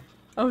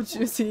 Oh,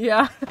 juicy,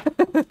 yeah.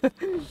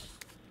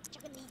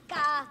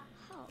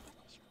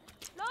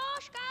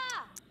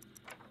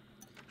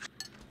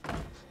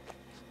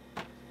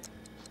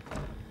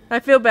 I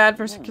feel bad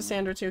for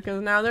Cassandra too,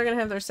 because now they're gonna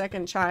have their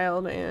second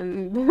child,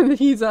 and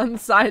he's on the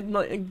side,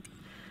 like,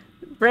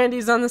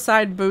 Brandy's on the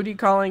side booty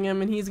calling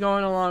him, and he's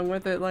going along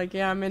with it, like,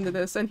 yeah, I'm into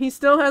this. And he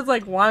still has,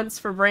 like, wants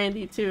for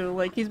Brandy too.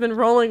 Like, he's been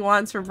rolling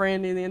wants for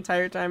Brandy the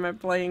entire time I'm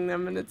playing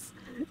them, and it's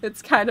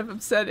kind of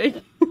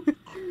upsetting.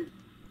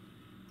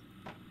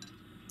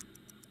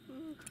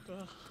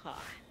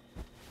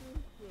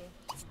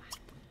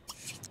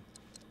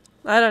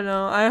 I don't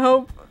know.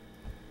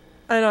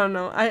 I don't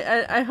know.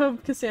 I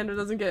hope Cassandra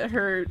doesn't get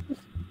hurt.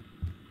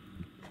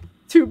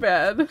 Too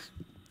bad.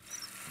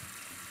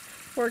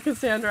 Poor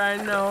Cassandra, I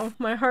know.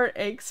 My heart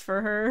aches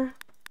for her.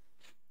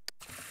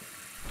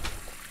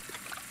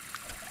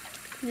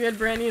 You had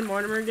Brandy and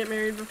Mortimer get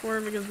married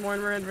before because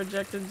Mortimer had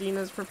rejected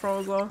Dina's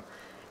proposal.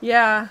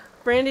 Yeah,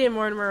 Brandy and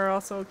Mortimer are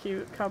also a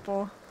cute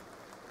couple.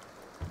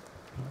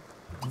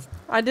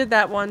 I did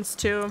that once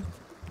too.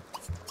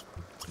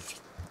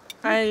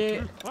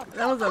 That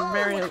was a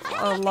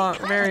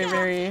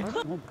very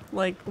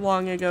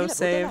long ago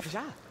save.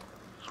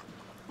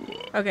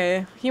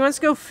 Okay, he wants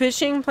to go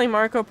fishing, play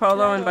Marco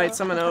Polo, invite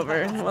someone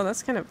over. Well,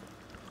 that's kind of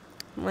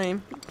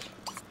lame.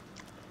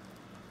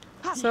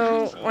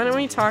 So, why don't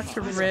we talk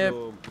to Rip?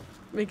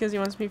 Because he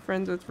wants to be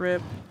friends with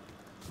Rip.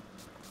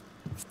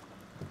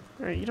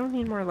 Alright, you don't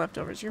need more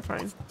leftovers, you're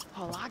fine.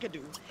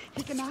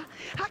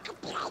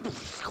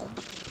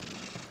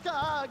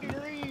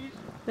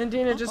 Then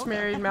Dina just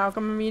married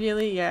Malcolm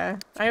immediately? Yeah.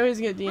 I always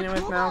get Dina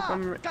with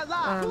Malcolm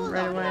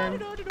right away.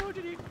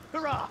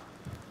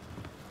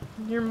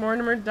 Your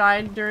Mortimer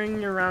died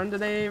during your round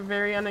today,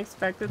 very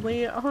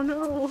unexpectedly. Oh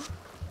no.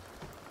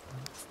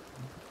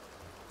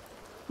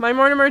 My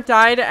Mortimer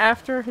died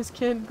after his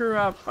kid grew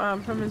up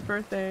from his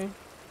birthday.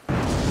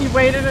 He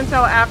waited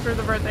until after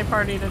the birthday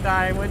party to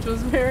die, which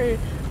was very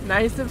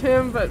nice of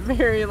him, but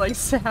very, like,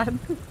 sad.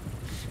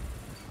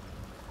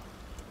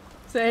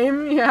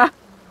 Same, yeah.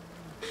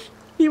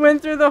 He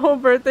went through the whole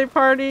birthday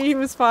party, he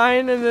was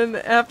fine, and then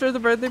after the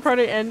birthday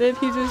party ended,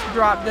 he just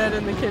dropped dead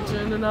in the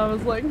kitchen, and I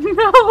was like,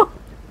 no!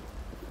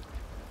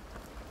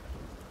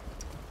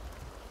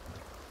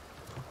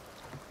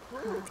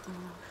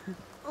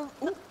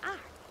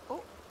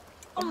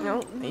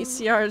 No,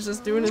 ACR is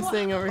just doing his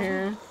thing over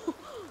here.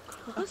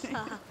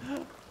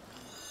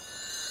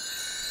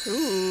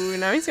 Ooh,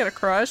 now he's got a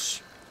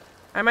crush.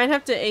 I might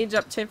have to age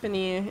up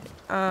Tiffany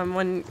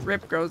when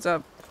Rip grows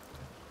up.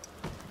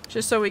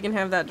 Just so we can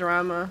have that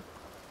drama.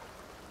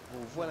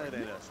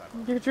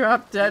 You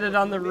dropped dead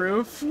on the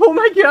roof. Oh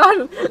my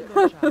god!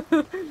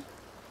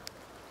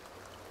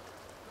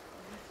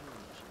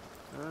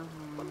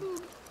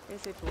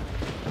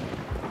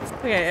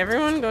 Okay,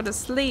 everyone go to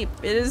sleep.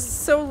 It is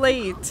so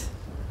late.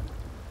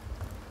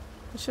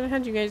 I should have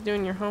had you guys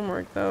doing your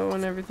homework though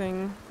and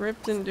everything.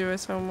 Rip didn't do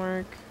his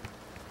homework.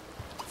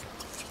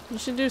 You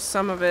should do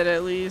some of it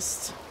at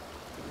least.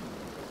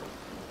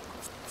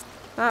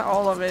 Not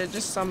all of it,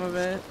 just some of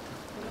it.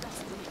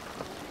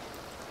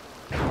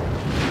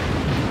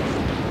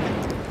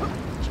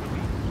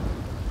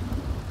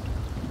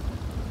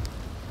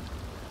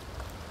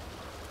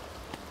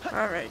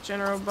 Alright,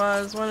 General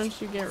Buzz, why don't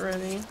you get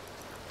ready?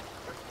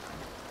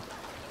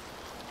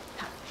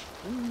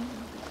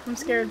 I'm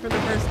scared for the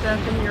first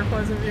death in your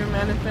Pleasant View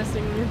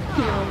manifesting new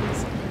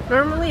feelings.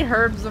 Normally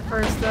Herb's the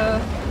first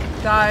to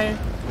die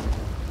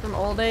from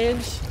old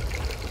age.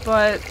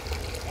 But,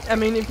 I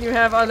mean, if you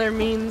have other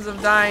means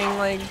of dying,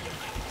 like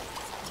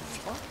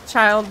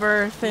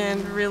childbirth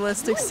and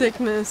realistic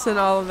sickness and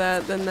all of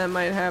that, then that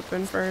might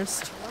happen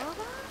first.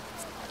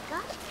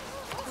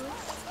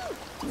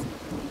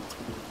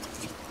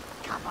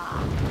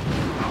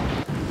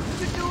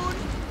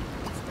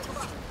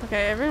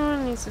 Okay,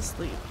 everyone needs to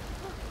sleep.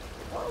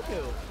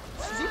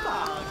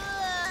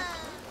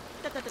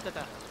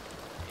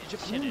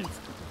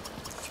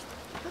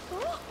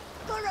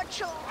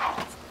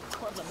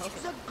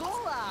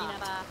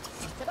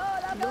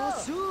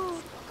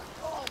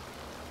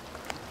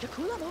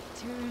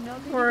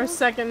 Or a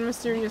second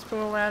mysterious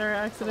pool ladder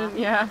accident,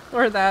 yeah,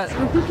 or that.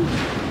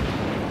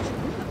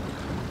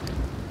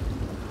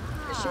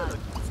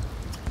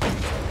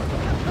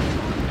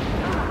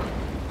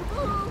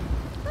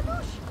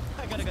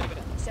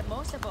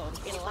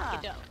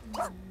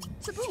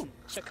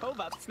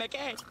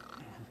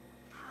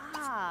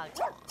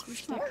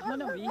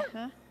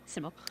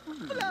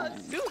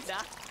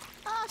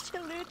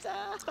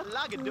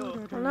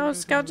 Oh no,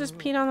 Scout just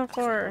peed on the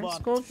floor.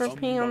 Schooled for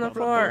peeing on the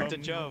floor.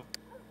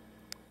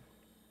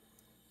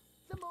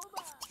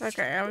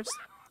 Okay, I was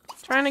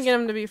trying to get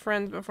them to be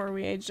friends before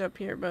we aged up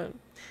here, but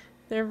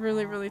they're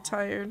really, really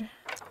tired.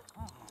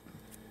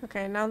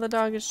 Okay, now the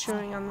dog is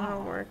chewing on the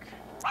homework.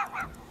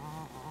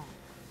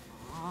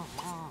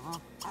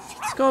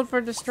 Scold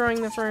for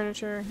destroying the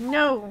furniture.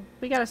 No!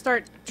 We gotta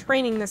start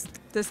training this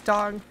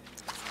dog.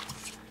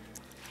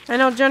 I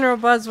know General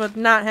Buzz would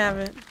not have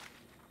it.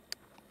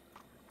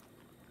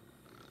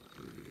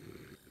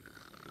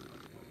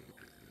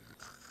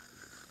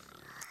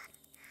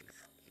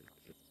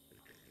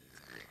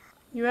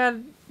 You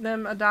had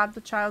them adopt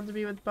the child to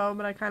be with Bo,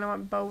 but I kind of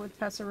want Bo with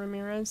Tessa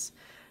Ramirez.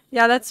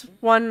 Yeah, that's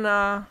one,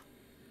 I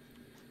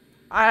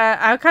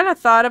kind of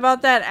thought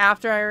about that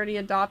after I already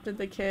adopted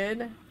the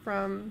kid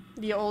from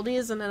the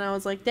oldies, and then I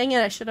was like, dang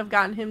it, I should have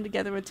gotten him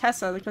together with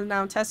Tessa, because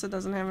now Tessa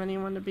doesn't have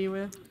anyone to be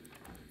with.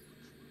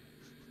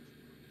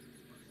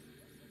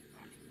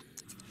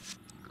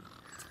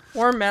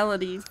 Or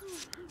Melody.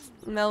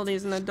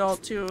 Melody's an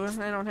adult too.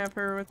 I don't have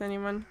her with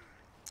anyone.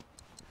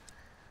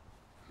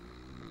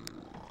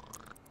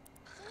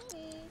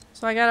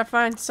 So I gotta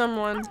find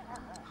someone.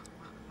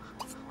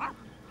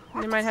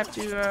 They might have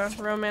to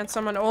romance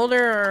someone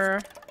older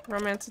or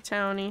romance a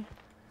townie.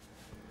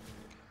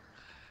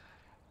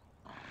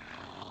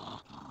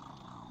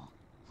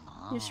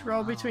 You should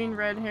roll between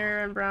red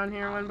hair and brown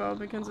hair when Bo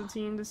becomes a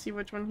teen to see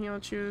which one he'll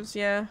choose.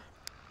 Yeah.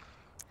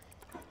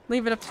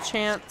 Leave it up to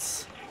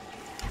chance.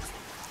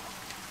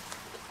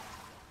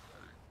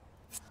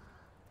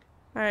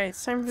 Alright,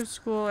 it's time for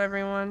school,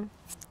 everyone.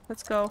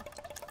 Let's go.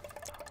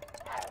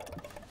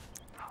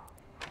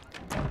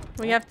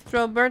 We have to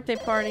throw a birthday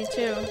party,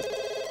 too.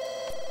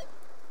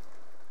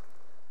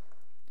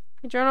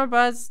 Hey, General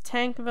Buzz,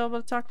 Tank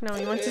available to talk? No,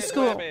 he went to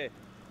school.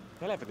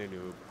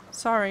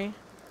 Sorry.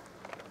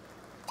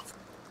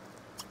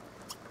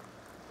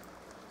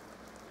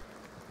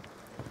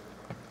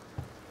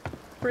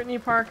 Brittany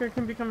Parker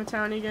can become a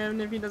townie again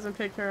if he doesn't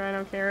pick her, I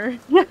don't care.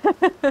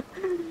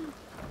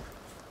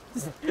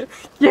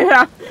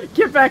 Yeah,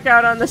 get back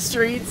out on the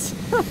streets.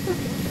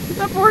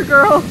 That poor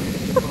girl.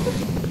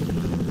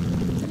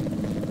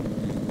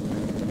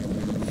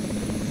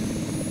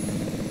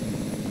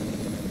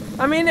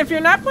 I mean, if you're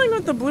not playing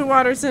with the Blue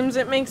Water Sims,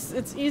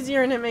 it's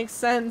easier and it makes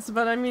sense.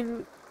 But I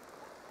mean,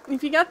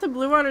 if you got the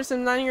Blue Water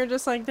Sims, then you're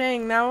just like,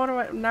 dang, now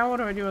what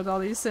do I do with all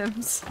these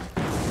Sims?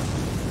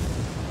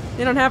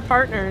 They don't have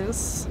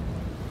partners.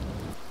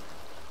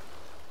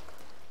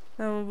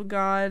 Oh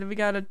god, we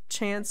got a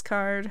chance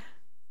card.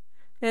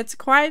 It's a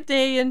quiet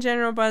day in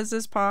General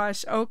Buzz's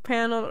posh,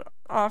 oak-paneled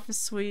office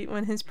suite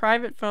when his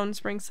private phone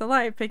springs to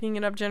life. Picking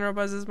it up, General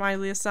Buzz is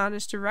mildly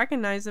astonished to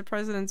recognize the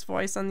president's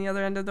voice on the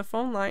other end of the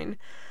phone line.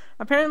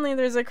 Apparently,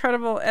 there's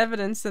credible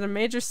evidence that a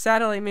major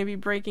satellite may be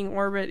breaking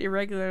orbit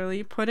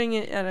irregularly, putting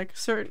it at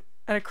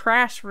a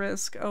crash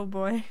risk. Oh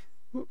boy.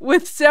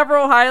 With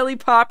several highly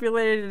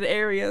populated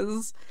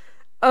areas.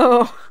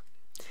 Oh.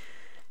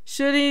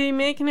 Should he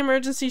make an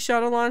emergency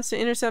shuttle launch to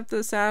intercept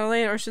the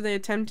satellite, or should they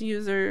attempt to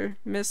use their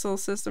missile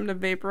system to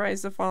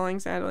vaporize the falling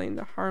satellite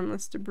into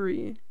harmless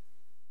debris?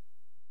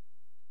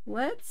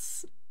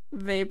 Let's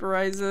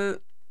vaporize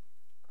it.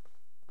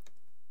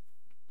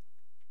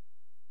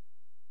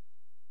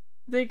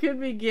 They could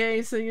be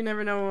gay, so you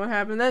never know what will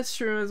happen. That's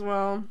true as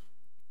well.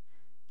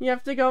 You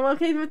have to go,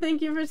 okay, but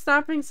thank you for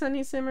stopping,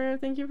 Sunny Simmer.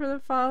 Thank you for the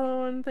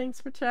follow, and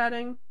thanks for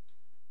chatting.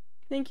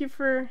 Thank you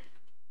for...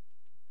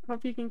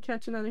 Hope you can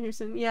catch another here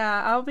soon.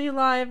 Yeah, I'll be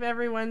live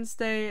every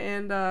Wednesday,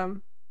 and,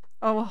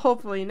 oh,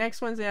 hopefully.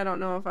 Next Wednesday, I don't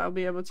know if I'll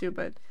be able to,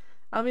 but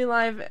I'll be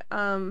live,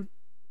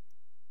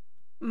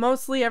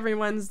 mostly every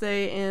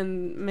Wednesday,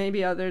 and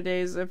maybe other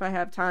days if I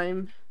have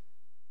time.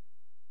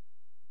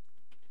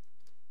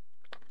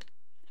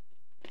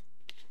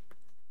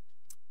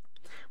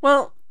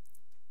 Well,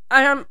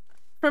 I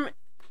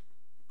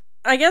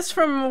guess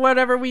from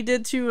whatever we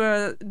did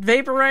to,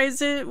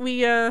 vaporize it,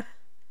 we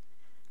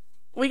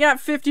got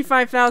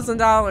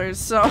 $55,000,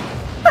 so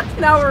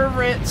now we're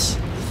rich.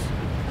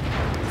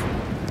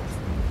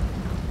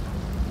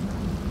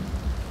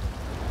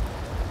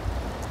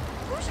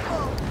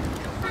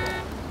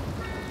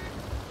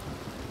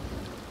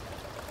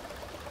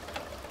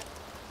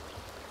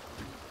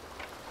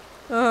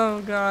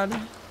 Oh god.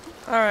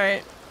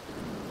 Alright.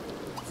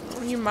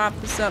 Will you mop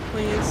this up,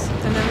 please?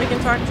 And then we can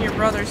talk to your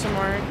brother some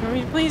more. Can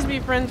we please be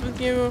friends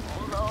with you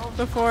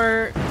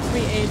before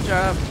we age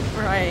up?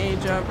 Or I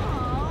age up.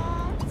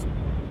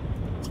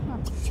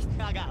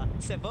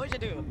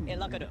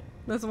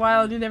 That's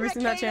wild. You've never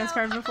seen that chance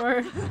card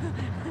before?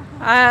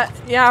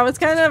 Yeah, I was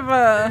kind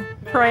of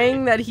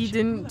praying that he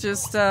didn't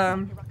just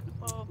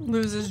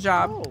lose his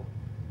job.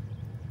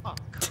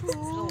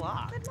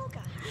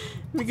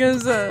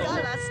 Because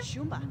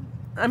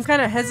I'm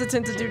kind of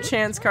hesitant to do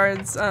chance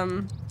cards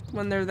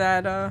when they're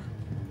that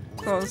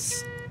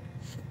close.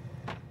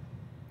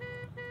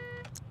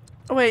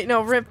 Oh wait,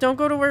 no, Rip, don't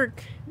go to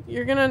work.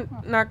 You're gonna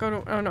not go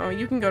to— oh no,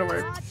 you can go to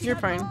work. You're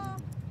fine.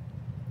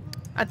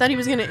 I thought he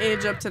was gonna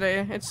age up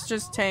today. It's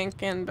just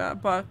Tank and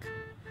Buck.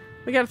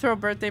 We gotta throw a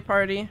birthday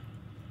party.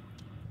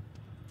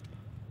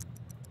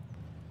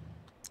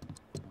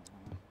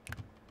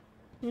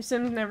 Your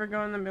Sims never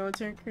go in the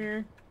military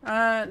career.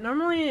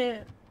 Normally,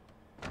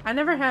 I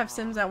never have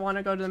Sims that want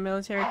to go to the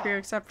military career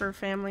except for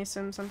family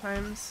Sims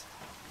sometimes.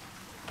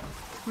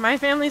 My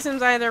family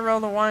Sims either roll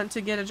the want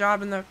to get a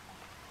job in the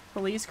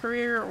police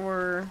career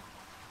or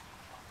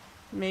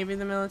maybe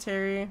the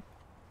military.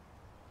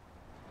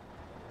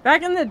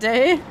 Back in the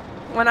day,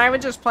 when I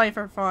would just play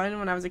for fun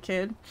when I was a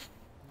kid,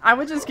 I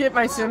would just get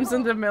my Sims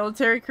into the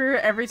military career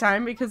every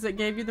time because it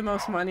gave you the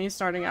most money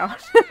starting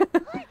out.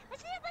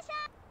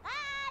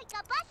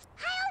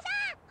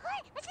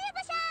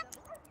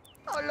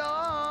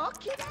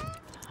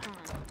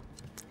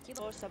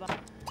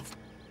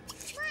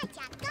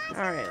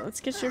 Alright, let's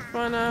get your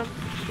phone up.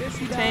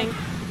 Tank,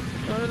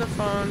 go to the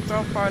phone, throw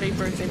a party,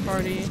 birthday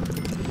party.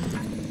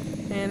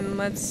 And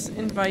let's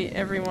invite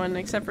everyone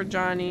except for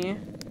Johnny.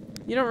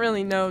 You don't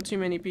really know too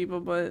many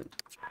people, but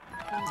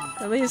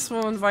at least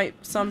we'll invite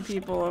some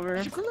people over.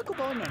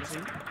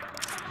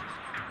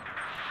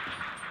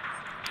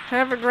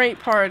 Have a great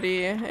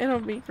party. It'll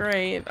be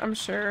great, I'm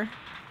sure.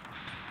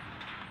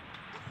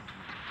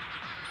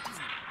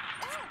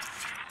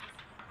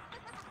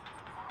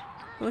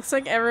 Looks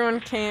like everyone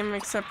came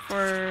except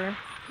for—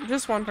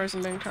 just one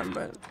person didn't come,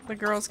 but the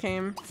girls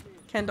came.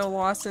 Kendall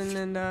Lawson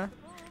and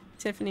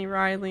Tiffany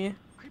Riley.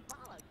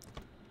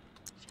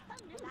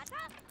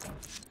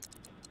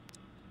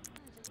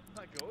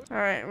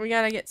 Alright, we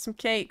gotta get some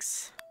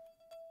cakes.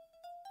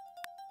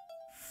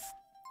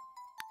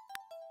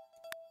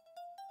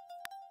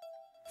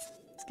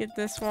 Let's get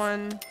this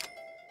one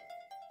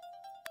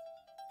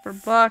for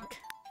Buck.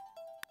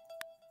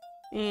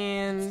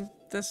 And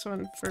this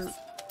one for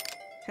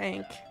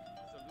Tank.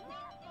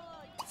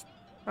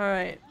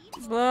 Alright,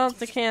 blow out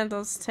the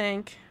candles,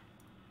 Tank.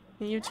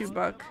 And you too,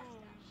 Buck.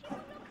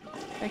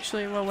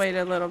 Actually, we'll wait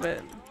a little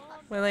bit.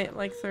 We'll wait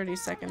like 30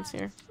 seconds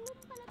here.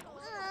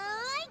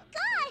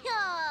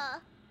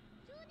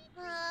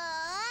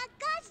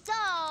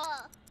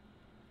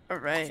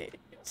 Alright.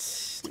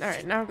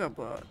 Alright, now go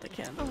blow out the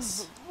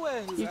candles.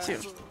 You too.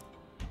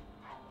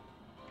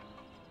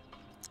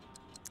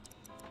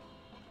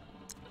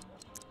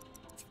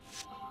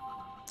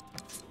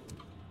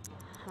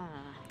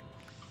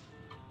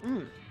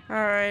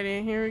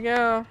 Alrighty, here we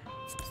go.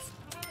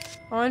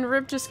 Oh, and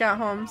Rip just got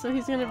home, so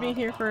he's gonna be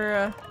here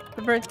for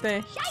the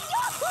birthday.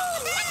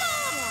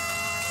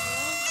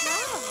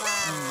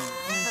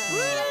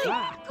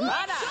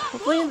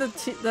 Hopefully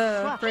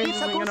the fridge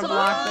isn't gonna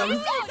block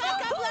them.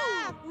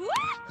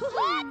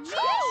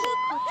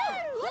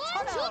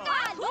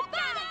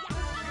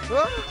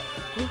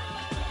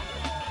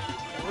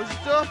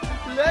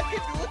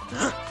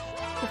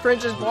 The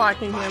fridge is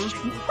blocking him.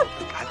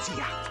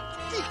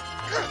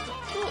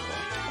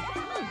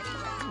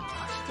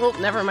 Well,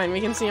 never mind.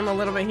 We can see him a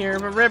little bit here,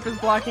 but Rip is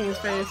blocking his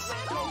face.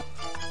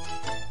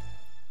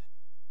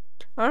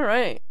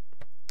 Alright.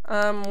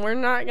 We're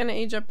not gonna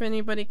age up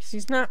anybody because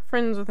he's not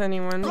friends with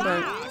anyone,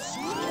 but...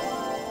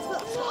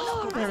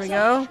 There we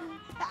go.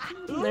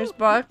 There's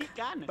Buck.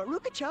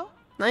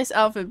 Nice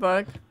outfit,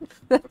 Buck.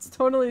 That's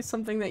totally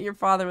something that your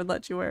father would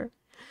let you wear.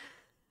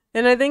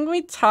 And I think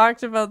we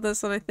talked about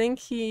this, and I think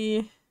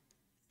he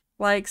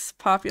likes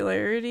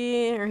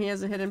popularity, or he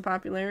has a hidden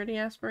popularity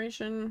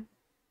aspiration,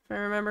 if I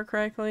remember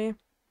correctly.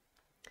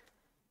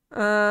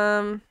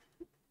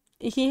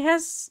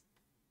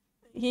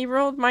 He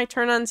rolled my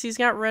turn-ons, he's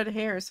got red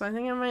hair, so I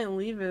think I might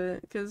leave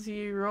it, because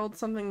he rolled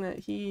something that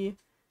he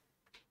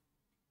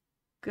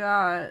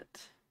got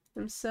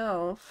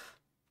himself.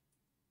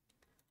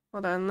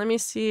 Hold on, let me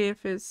see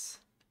if it's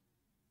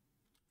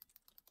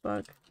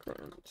Buck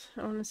Grunt.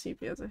 I want to see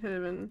if he has a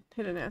hidden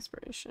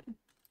aspiration.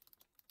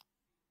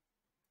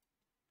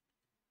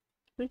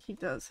 I think he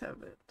does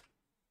have it.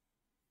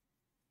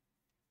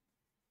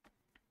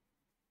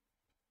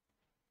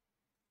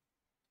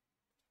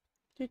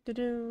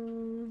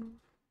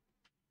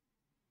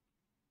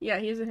 Yeah,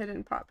 he has a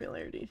hidden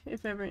popularity,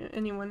 if ever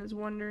anyone is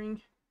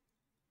wondering.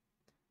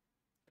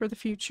 For the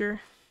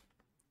future.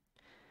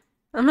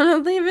 I'm gonna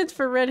leave it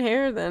for red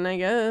hair then, I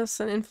guess.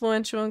 And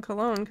influential in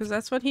cologne, because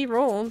that's what he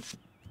rolled.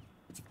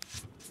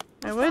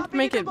 I would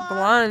make it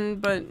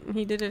blonde, but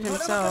he did it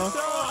himself.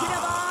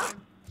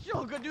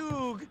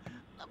 Oogadoog.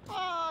 The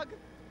pog.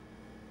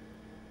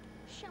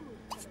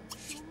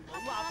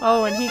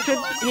 Oh, and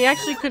he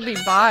actually could be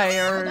bi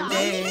or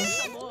gay.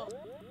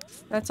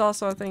 That's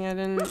also a thing I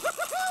didn't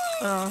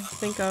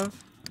think of.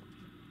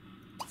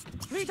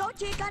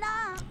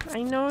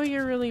 I know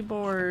you're really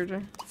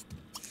bored.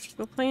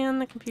 Go play on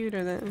the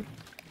computer then.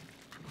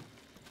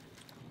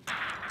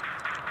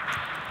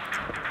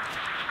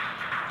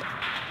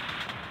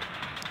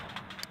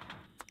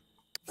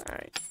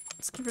 Alright,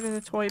 let's give it in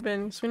the toy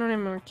bin because we don't have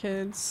more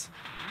kids.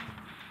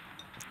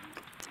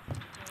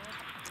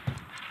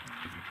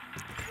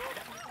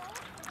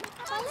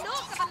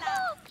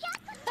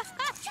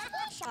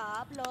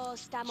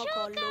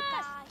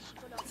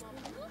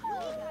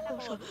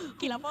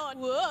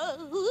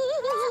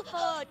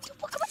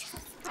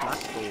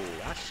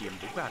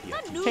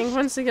 King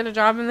wants to get a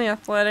job in the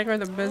athletic or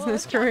the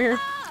business career.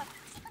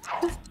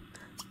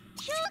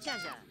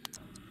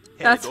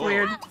 That's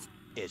weird.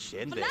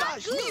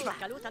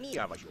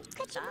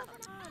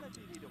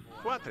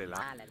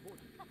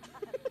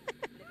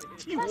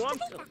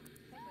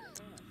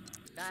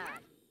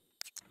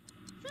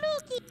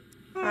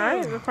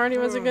 Alright, the party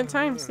was a good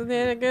time, so they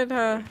had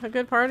a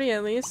good party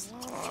at least.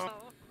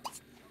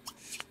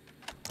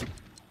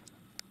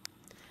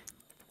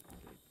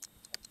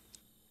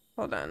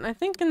 Hold on, I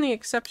think in the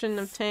exception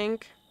of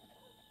Tank.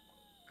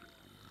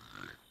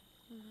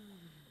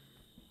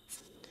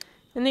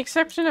 In the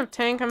exception of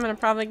Tank, I'm gonna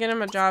probably get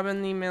him a job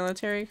in the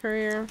military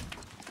career.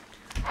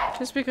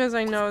 Just because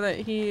I know that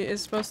he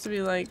is supposed to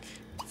be like...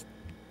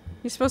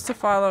 He's supposed to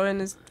follow in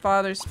his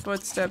father's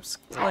footsteps,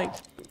 like...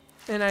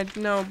 And I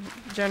know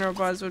General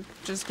Buzz would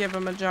just give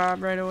him a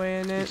job right away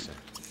in it.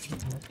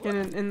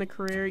 In the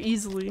career,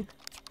 easily.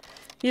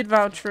 He'd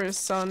vouch for his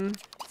son.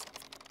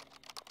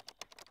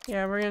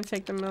 Yeah, we're gonna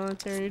take the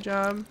military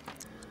job.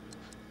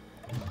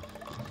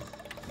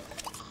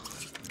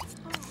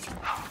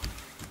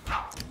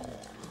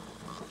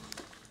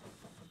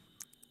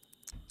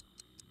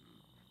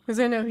 Because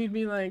I know he'd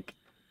be like,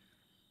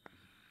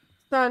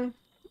 son,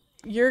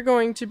 you're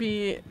going to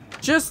be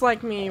just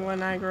like me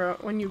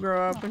when you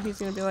grow up. And he's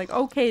gonna be like,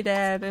 okay,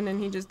 Dad, and then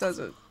he just does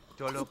it.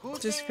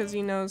 Just because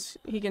he knows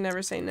he can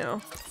never say no.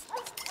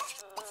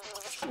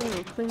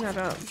 Ooh, clean that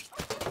up.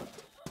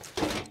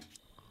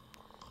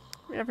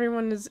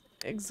 Everyone is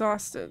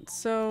exhausted,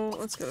 so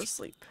let's go to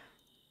sleep.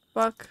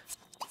 Buck,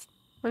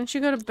 why don't you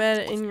go to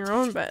bed in your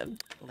own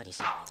bed?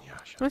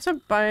 Want to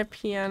buy a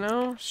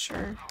piano?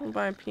 Sure, we'll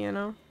buy a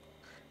piano.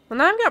 Well,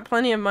 now I've got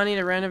plenty of money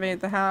to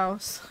renovate the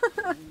house.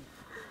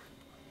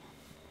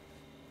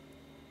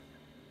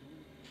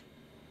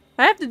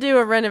 I have to do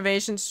a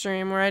renovation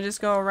stream where I just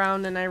go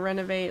around and I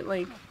renovate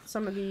like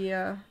some of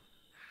the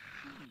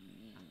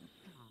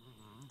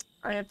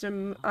I have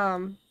to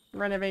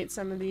renovate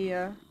some of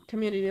the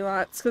community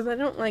lots because I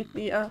don't like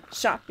the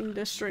shopping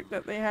district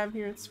that they have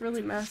here. It's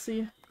really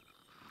messy.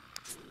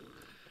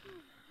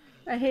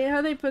 I hate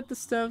how they put the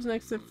stoves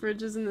next to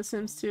fridges in The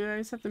Sims 2. I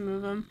just have to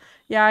move them.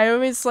 Yeah, I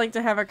always like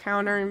to have a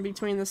counter in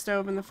between the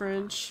stove and the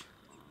fridge.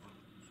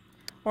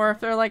 Or if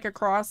they're like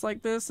across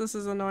like this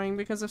is annoying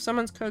because if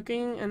someone's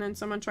cooking and then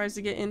someone tries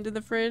to get into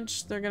the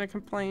fridge, they're gonna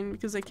complain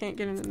because they can't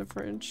get into the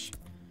fridge.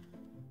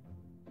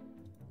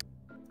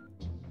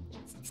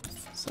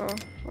 So,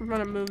 I'm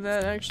gonna move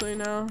that actually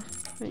now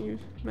that you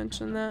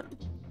mentioned that.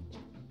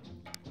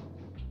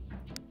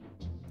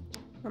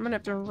 I'm gonna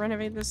have to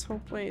renovate this whole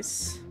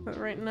place, but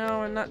right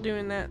now I'm not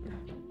doing that.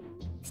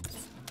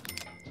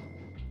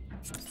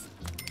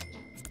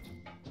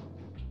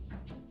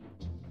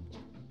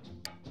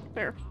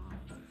 There.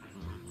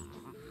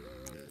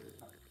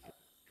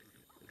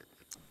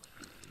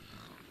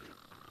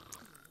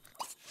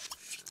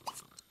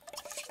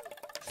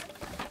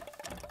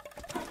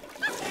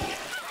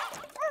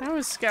 That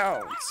was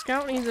Scout.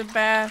 Scout needs a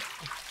bath.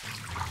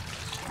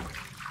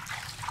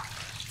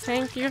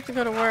 Tank, you have to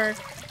go to work.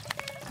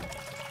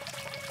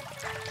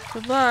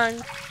 Good luck.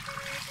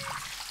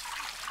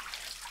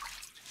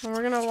 And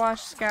we're gonna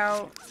wash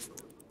Scout.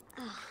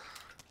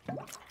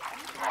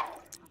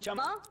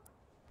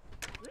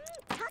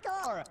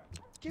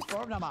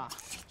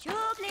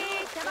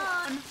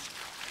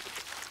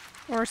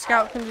 Or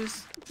Scout can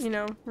just, you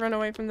know, run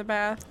away from the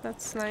bath.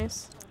 That's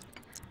nice.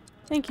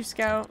 Thank you,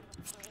 Scout.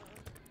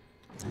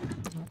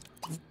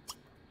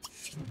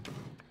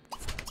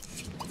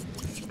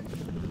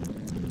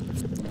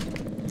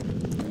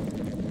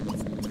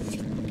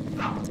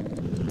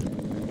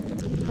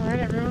 Alright,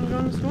 everyone's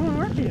going to school and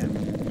work again.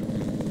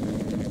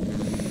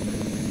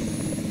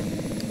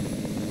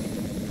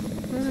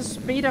 This is a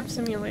speed up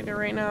simulator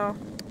right now.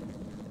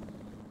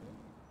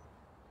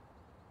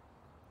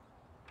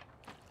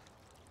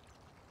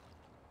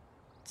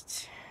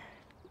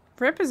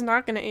 Rip is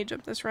not going to age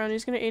up this round.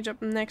 He's going to age up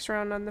the next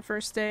round on the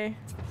first day.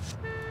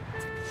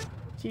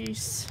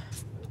 Jeez.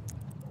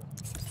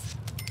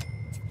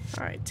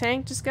 Alright,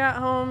 Tank just got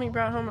home. He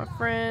brought home a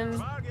friend.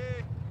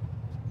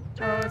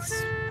 Oh,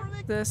 it's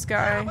this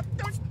guy.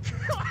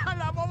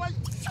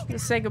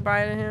 Just say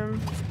goodbye to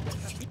him.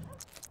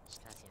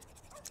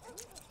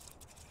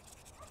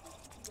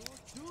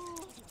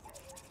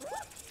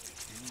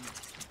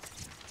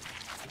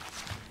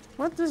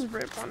 What does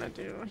Rip want to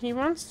do? He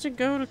wants to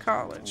go to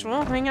college.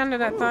 Well, hang on to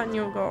that thought and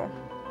you'll go.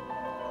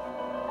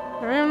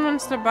 Everyone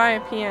wants to buy a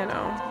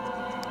piano.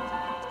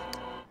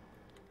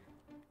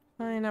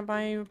 Fine, I'll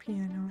buy you a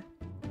piano.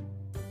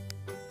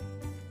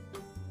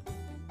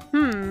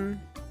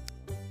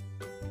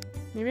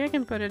 Maybe I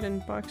can put it in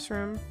Buck's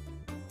room.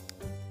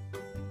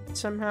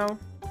 Somehow.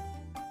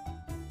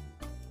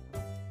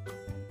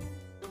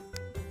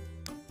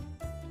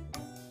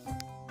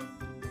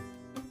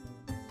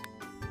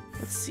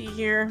 Let's see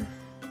here.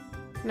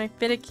 Can I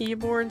fit a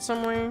keyboard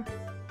somewhere?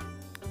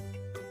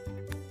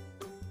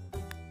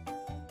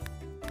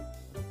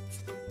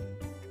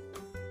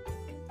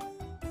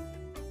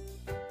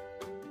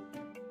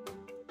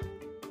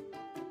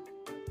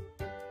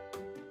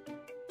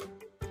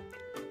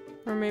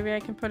 Or maybe I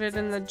can put it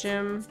in the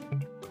gym.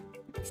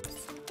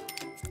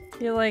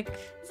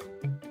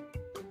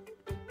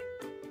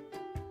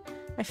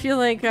 I feel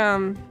like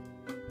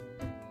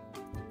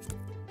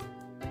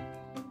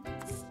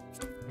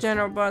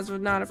General Buzz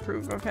would not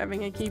approve of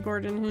having a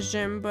keyboard in his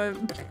gym, but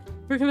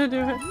we're gonna do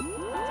it.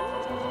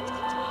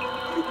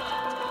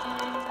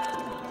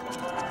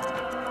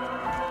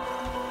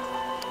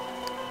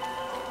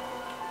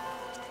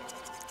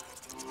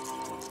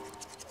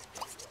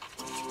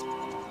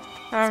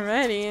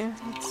 Alrighty,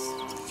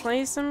 let's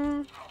play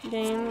some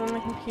games on the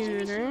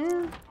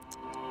computer.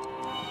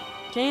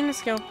 Gain a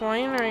skill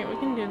point. Alright, we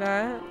can do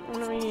that. Why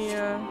don't we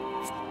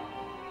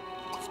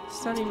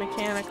study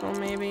mechanical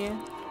maybe?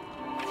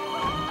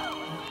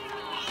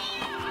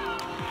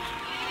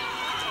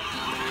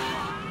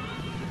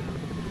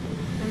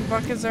 And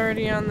Buck is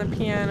already on the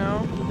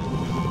piano.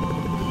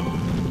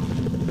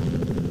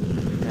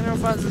 General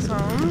Buzz is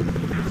home.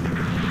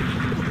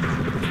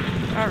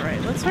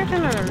 Alright, let's work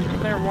on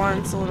their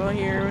wants a little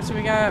here. So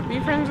we got be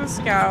friends with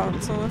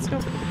Scout, so let's go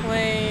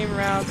play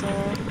Razzle.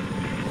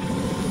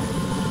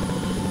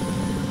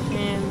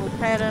 And we'll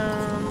pet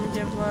him,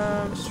 give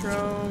love,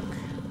 stroke.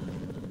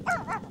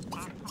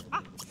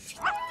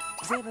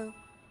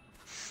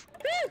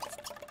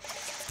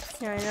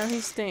 Yeah, I know he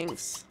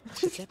stinks.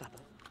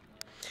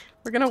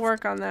 We're gonna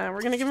work on that.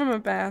 We're gonna give him a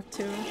bath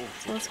too.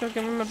 So let's go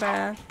give him a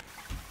bath.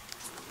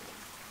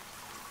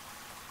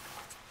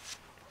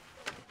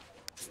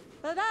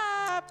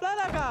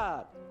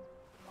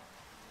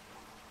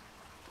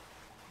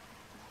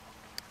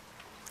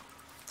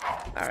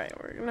 Alright,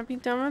 we're gonna be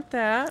done with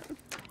that.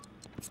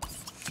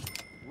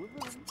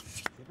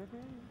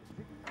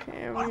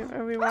 Okay,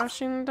 are we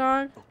washing the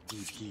dog?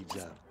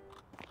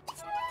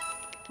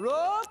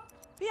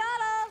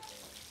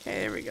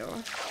 Okay, there we go.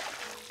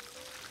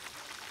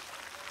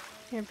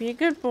 Yeah, be a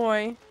good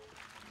boy.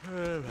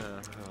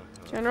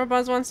 General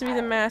Buzz wants to be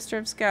the master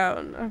of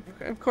Scout.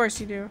 Of course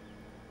you do.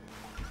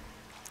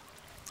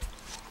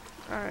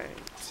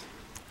 Alright.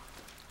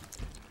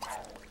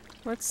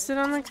 Let's sit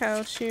on the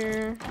couch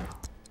here.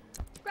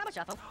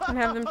 And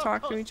have them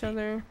talk to each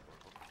other.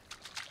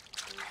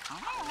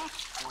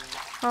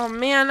 Oh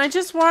man, I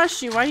just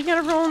washed you. Why you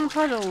gotta roll in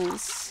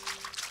puddles?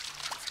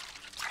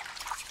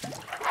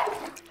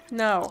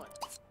 No.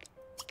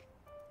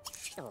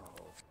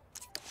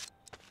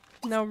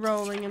 No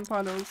rolling in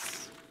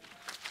puddles.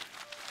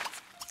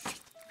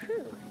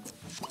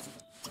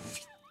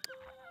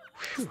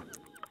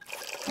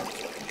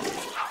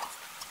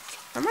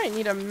 I might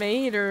need a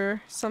maid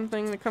or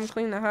something to come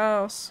clean the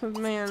house.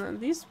 Man,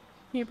 these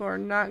people are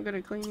not good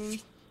at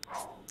cleaning.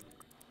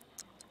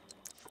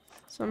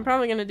 So I'm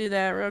probably gonna do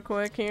that real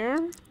quick here.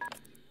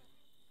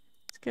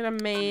 Let's get a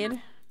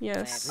maid.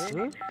 Yes.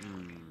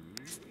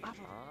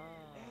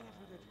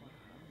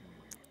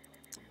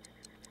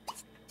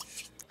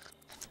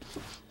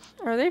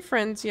 Are they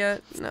friends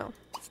yet? No.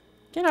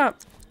 Get up.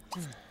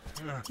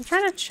 I'm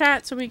trying to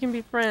chat so we can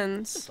be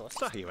friends.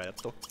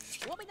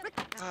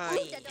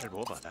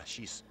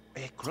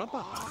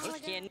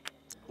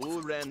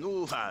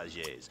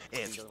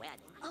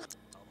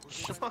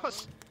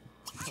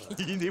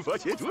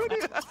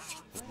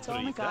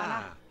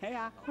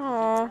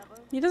 Aw,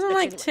 he doesn't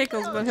like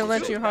tickles, but he'll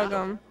let you hug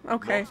him.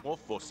 Okay.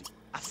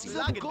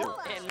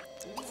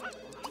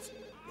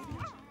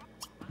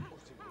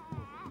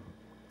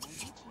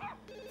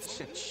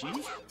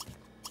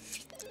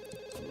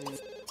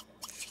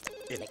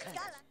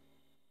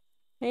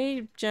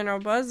 Hey, General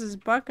Buzz, is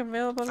Buck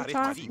available to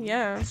talk?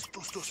 Yeah.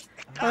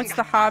 Oh, it's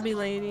the hobby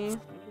lady.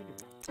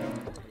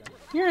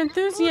 Your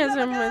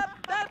enthusiasm with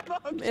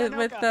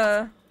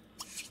the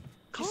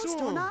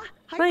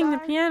playing the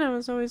piano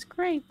is always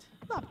great.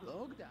 Oh,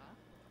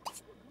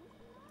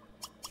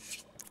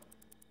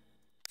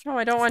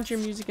 I don't want your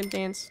music and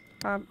dance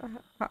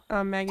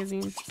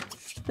magazine.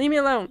 Leave me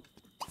alone.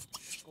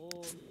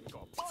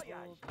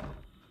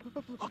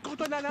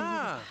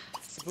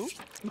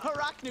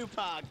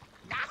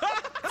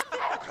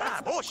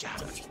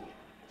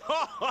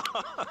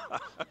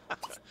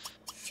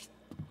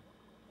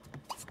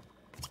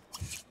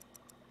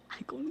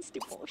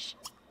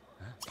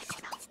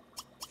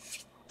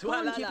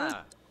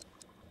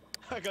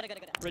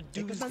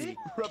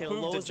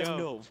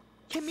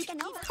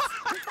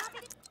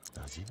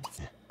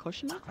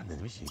 Koshina?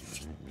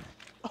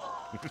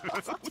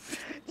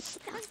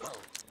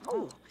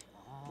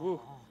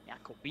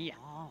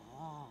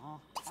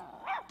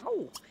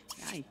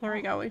 There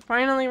we go. We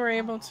finally were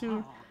able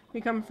to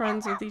become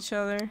friends with each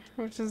other,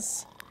 which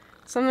is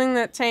something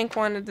that Tank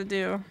wanted to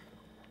do.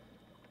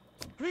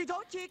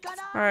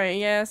 Alright,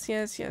 yes,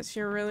 yes, yes.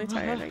 You're really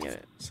tired, I get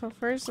it. So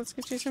first, let's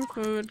get you some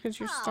food, because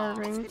you're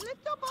starving.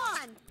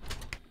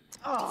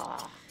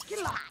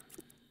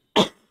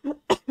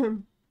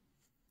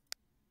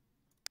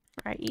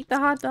 Alright, eat the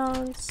hot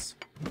dogs.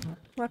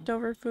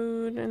 Leftover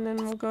food, and then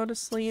we'll go to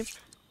sleep.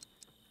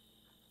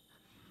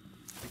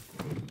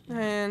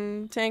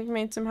 And Tank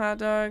made some hot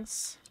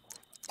dogs.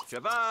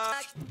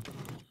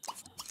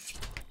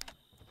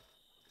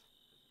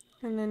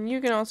 And then you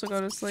can also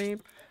go to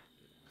sleep.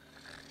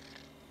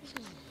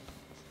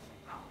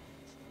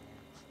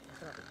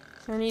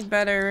 I need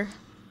better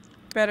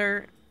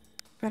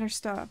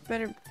stuff.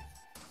 Better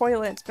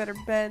toilets, better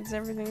beds,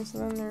 everything, so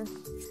then their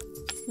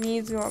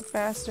needs go up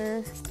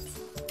faster.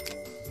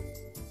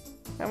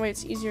 That way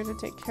it's easier to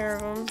take care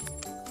of them.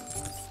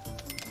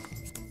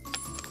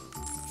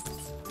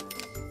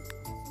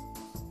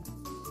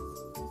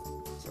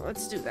 So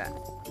let's do that.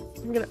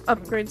 I'm gonna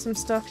upgrade some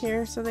stuff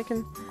here so they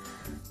can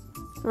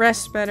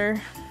rest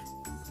better.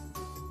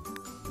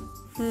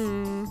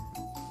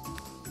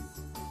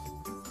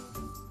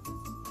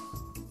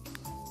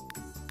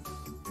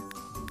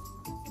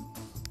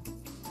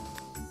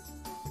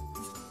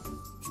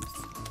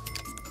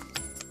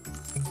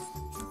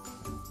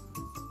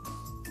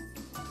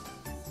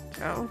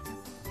 Go.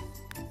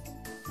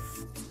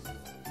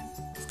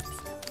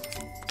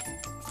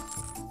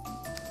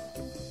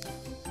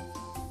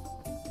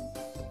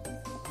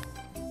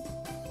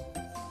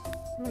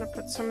 I'm gonna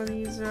put some of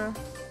these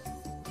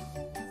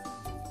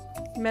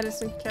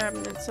medicine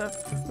cabinets up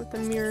with the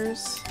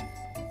mirrors.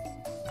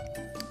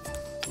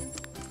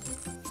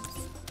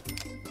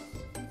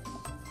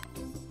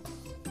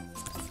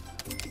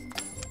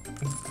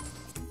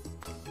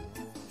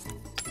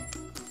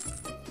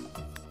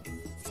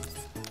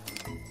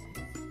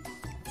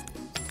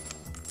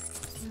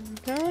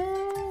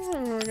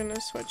 And we're gonna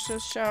switch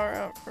this shower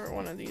out for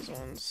one of these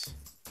ones.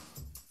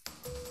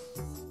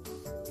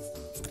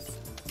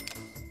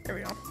 There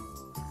we go.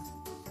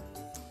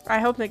 I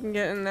hope they can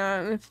get in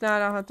that, and if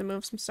not, I'll have to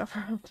move some stuff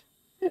around.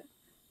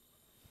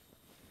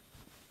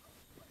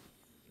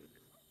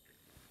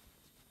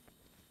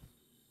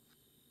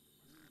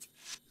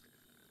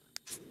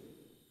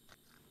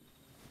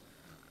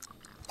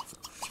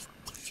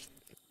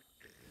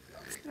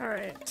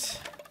 Alright.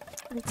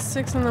 It's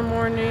 6 in the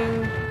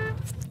morning.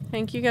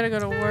 Hank, you gotta go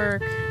to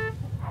work.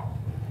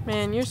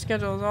 Man, your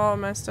schedule is all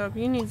messed up.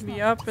 You need to be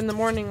up in the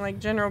morning like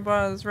General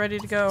Buzz, ready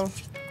to go.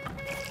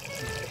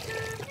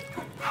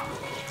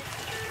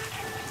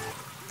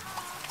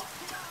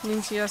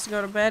 Means he has to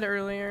go to bed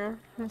earlier.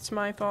 It's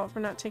my fault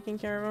for not taking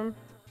care of him.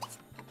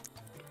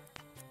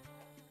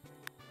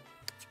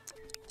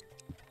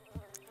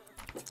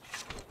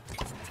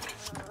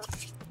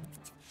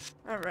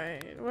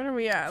 Alright, what are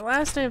we at?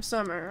 Last day of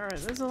summer.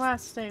 Alright, this is the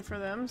last day for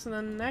them. So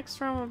then the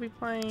next round we'll be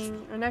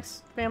playing, or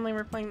next family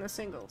we're playing the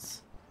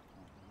singles.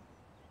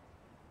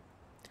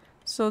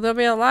 So there'll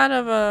be a lot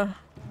of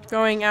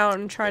going out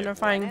and trying to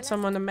find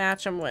someone to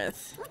match them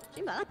with.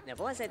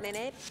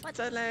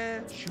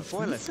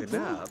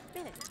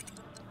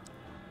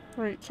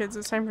 Alright kids,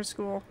 it's time for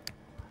school.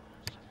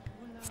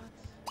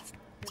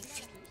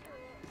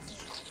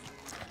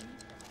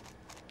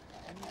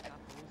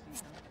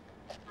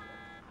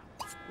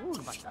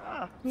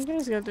 You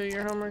guys gotta do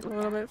your homework a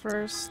little bit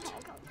first.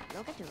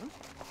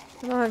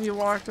 I'll have you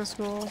walk to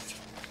school.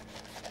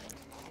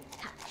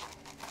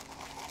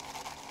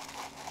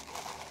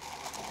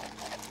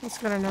 That's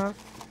good enough.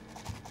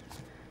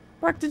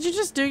 Buck, did you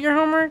just do your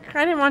homework?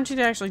 I didn't want you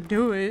to actually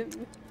do it.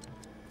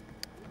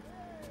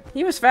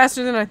 He was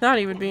faster than I thought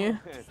he would be.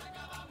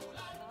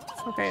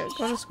 Okay,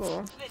 go to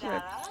school.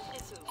 Good.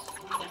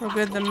 Oh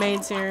good, the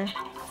maid's here.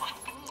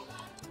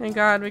 Thank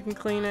God we can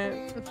clean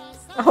it.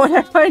 Oh, and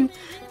I find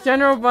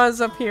General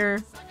Buzz up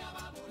here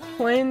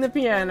playing the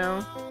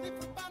piano.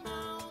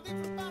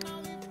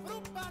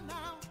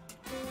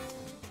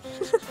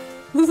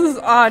 This is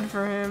odd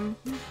for him.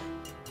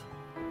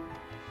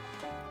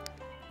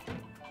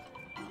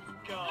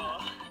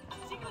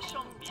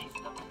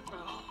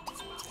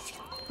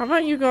 How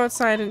about you go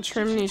outside and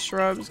trim these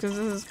shrubs, because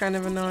this is kind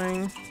of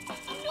annoying.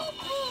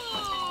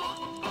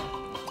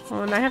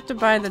 Oh, and I have to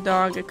buy the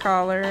dog a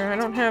collar. I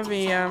don't have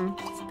a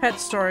pet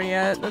store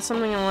yet. That's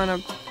something I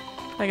want to...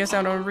 I guess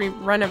I want to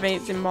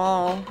renovate the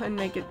mall and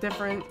make it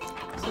different,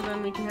 so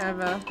then we can have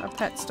a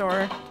pet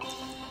store.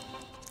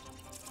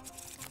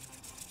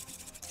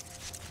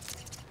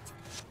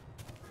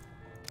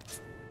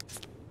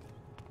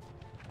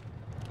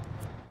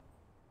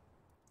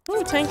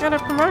 Ooh, Tank got a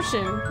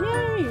promotion!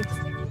 Yay!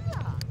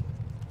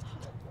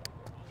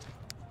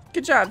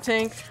 Good job,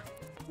 Tank.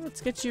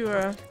 Let's get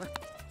you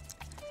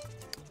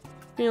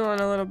feeling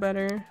a little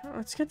better.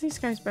 Let's get these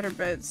guys better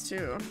beds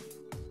too.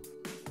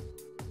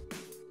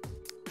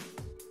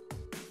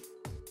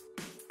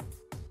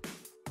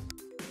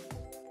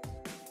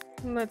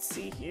 Let's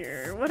see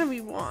here. What do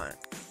we want?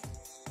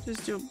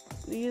 Just do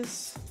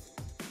these.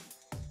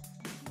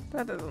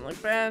 That doesn't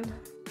look bad.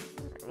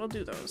 Alright, we'll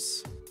do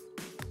those.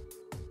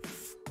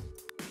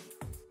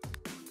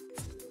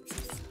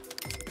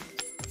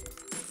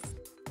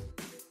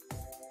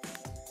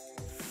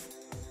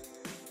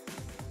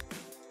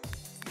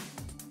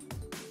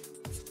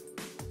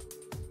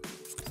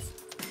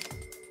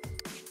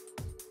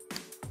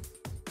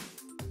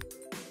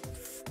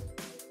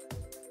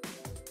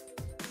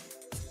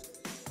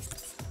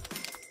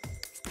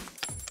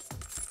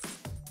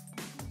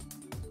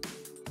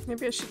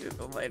 Maybe I should do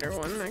the lighter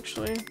one,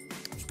 actually.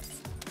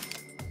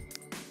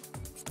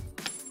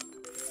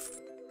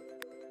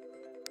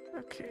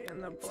 Okay,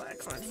 and the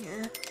black one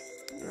here.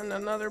 And then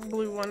another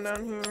blue one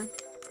down here.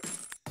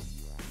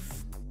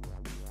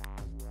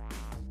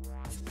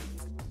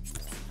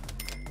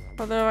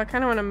 Although, I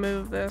kind of want to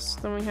move this.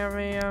 Then we have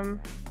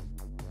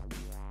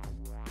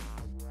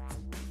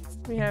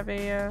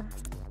a,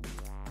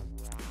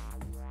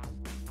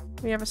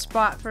 We have a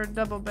spot for a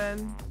double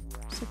bed.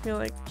 So I feel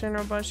like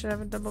General Bus should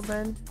have a double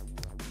bed.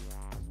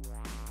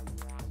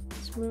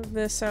 Let's move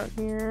this out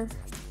here.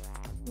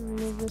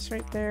 Move this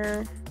right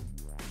there.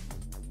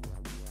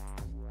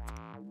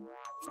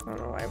 I don't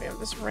know why we have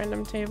this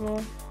random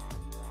table.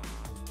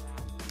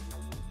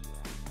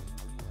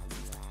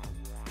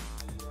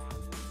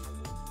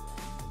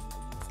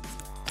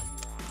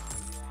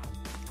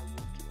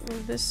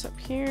 Move this up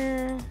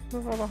here.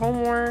 Move all the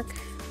homework.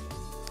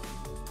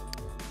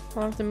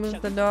 I'll have to move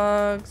the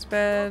dog's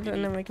bed,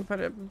 and then we can put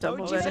a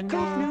double bed in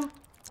here.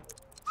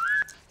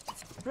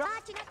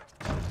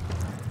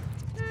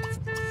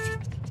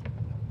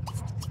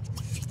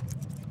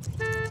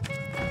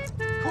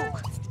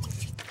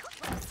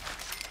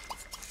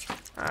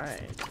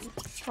 Alright.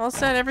 All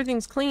set,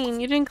 everything's clean.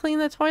 You didn't clean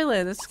the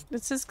toilet.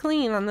 It says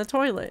clean on the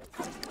toilet.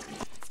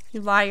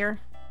 You liar.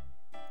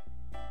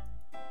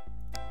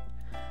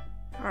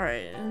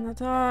 Alright, and the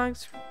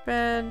dog's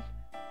bed.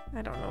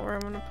 I don't know where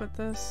I'm gonna put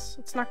this.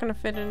 It's not gonna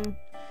fit in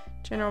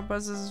General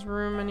Buzz's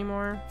room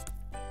anymore.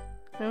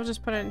 We'll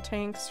just put it in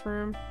Tank's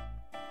room.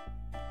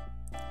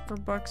 Or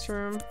Buck's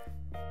room.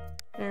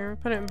 There,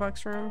 put it in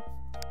Buck's room.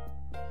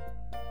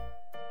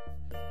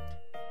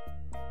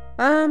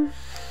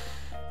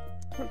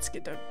 Let's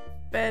get a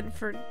bed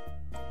for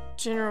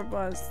General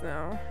Buzz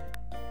now.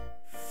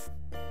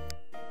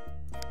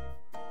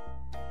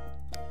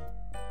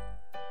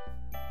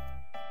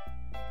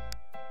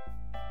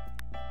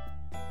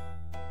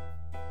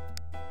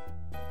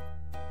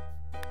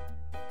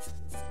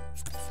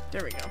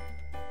 There we go.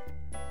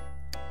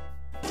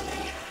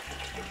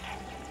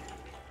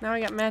 Now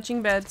we got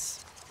matching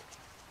beds.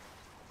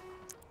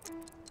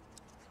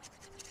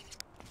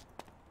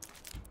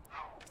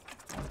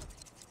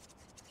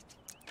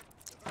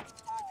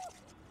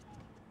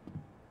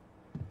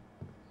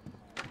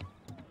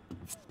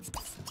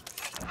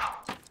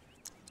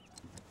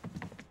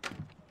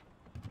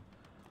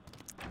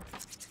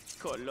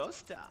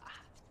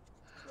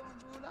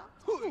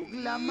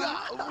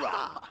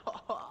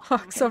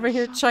 Hawk's over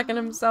here checking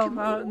himself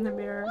out in the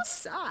mirror.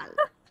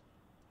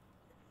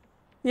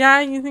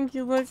 Yeah, you think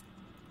you look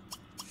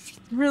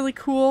really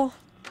cool,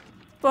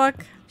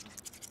 Buck?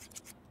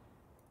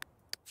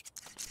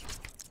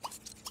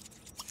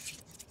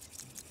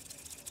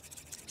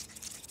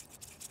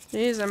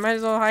 Jeez, I might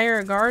as well hire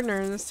a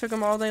gardener. This took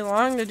him all day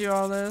long to do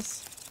all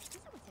this.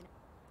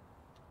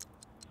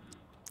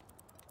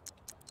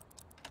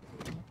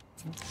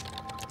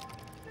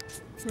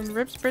 And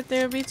Rip's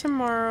birthday will be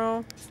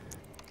tomorrow.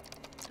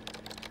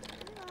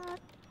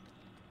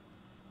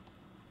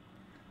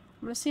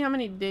 I'm gonna see how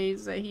many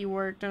days that he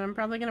worked, and I'm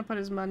probably gonna put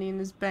his money in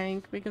his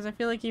bank, because I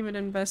feel like he would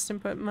invest and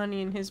put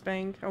money in his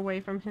bank away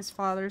from his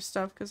father's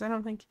stuff, because I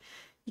don't think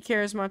he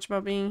cares much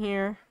about being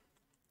here.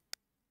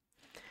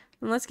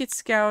 And let's get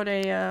Scout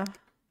a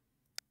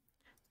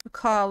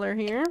collar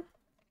here,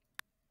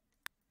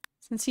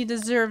 since he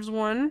deserves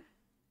one.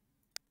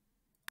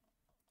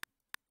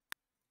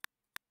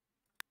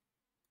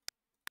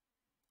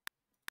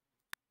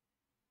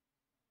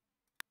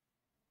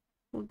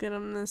 We'll get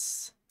him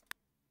this.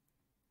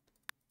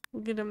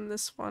 We'll get him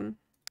this one.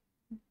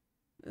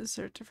 Is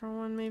there a different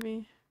one,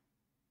 maybe?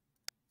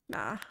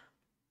 Nah.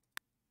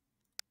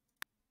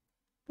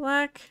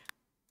 Black.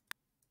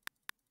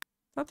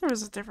 Thought there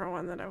was a different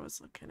one that I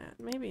was looking at.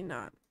 Maybe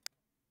not.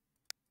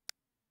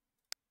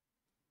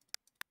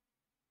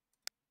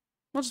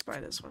 We'll just buy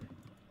this one.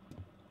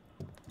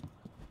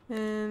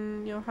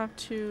 And you'll have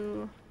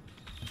to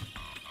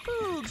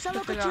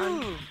put it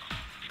on.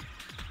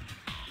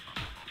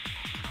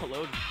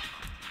 Hello.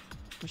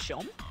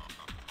 Michelle?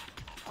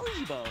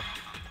 Ojibo.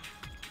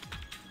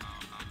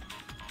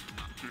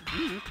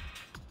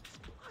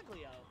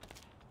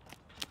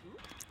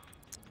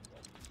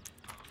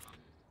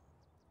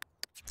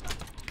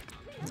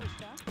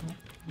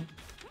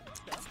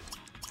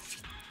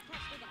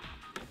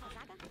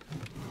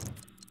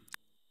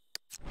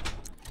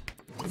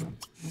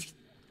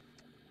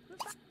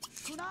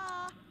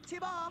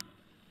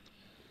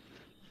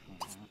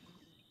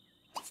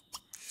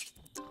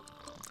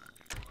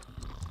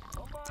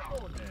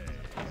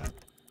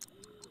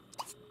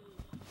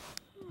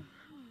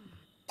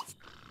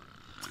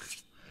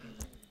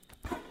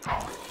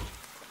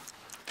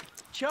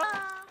 Misha?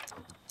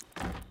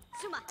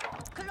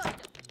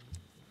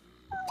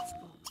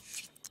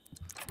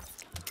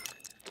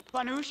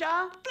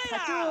 Panusha?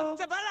 Patu.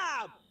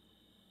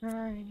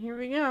 Alright, here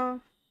we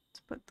go. Let's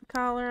put the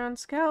collar on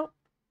Scout.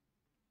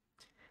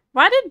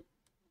 Why did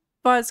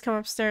Buzz come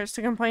upstairs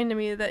to complain to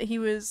me that he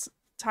was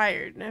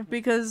tired?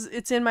 Because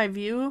it's in my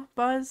view,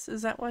 Buzz?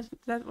 Is that what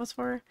that was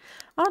for?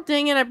 Oh,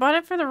 dang it. I bought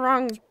it for the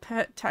wrong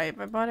pet type.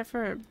 I bought it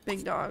for a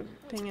big dog.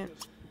 Dang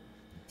it.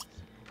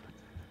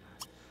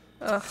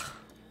 Ugh.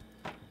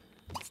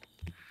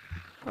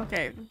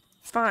 Okay,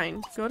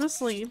 fine. Go to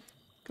sleep.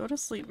 Go to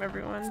sleep,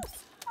 everyone.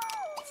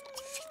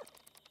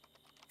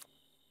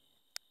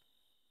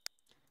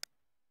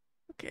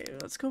 Okay,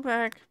 let's go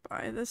back.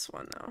 Buy this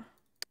one now.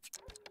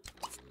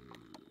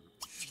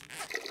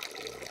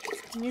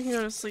 And you can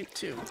go to sleep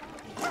too.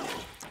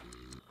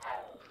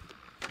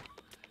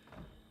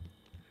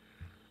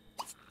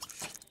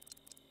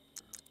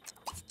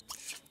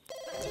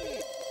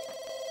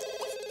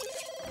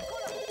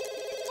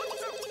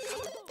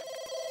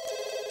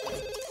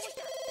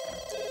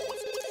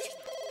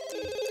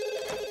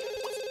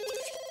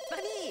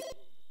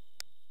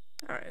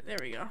 Alright, there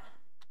we go.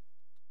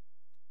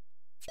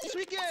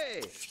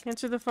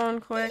 Answer the phone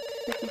quick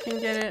if you can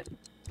get it.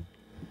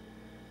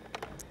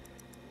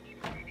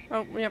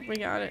 Oh, yep, we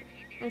got it.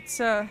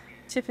 It's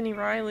Tiffany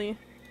Riley.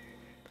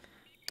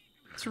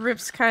 It's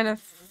Rip's kind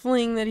of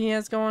fling that he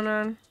has going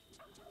on.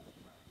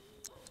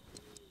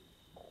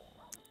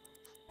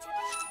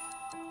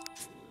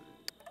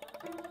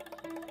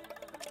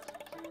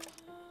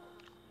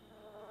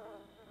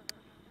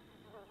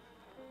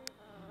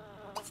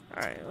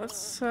 Alright,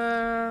 let's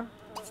go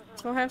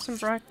have some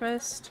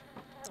breakfast.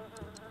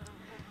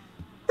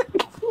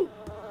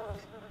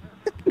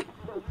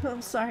 Oh,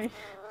 I'm sorry.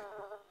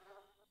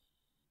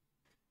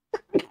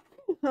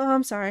 Oh,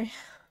 I'm sorry.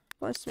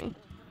 Bless me.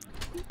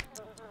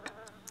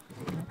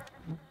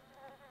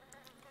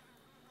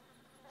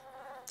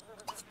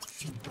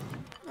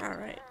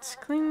 Alright,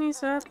 clean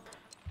these up.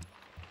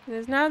 It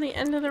is now the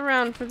end of the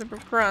round for the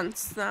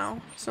grunts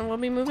now. So we'll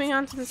be moving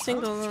on to the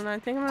singles, and I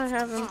think I'm gonna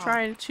have them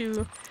try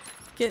to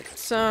get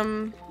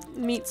some...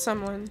 meet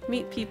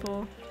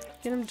people.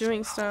 Get them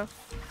doing stuff.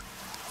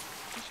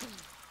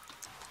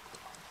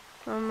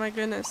 Oh my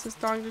goodness, this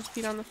dog just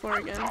peed on the floor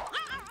again.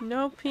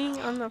 No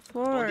peeing on the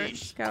floor,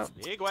 Scout.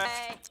 Woo!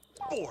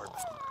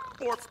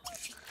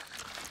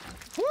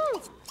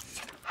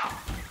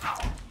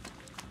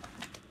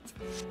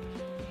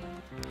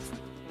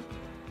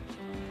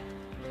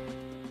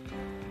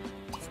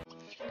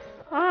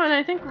 Oh, and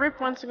I think Rip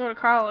wants to go to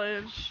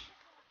college.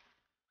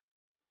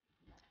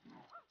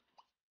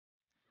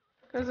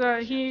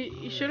 Because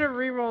he should have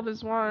re-rolled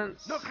his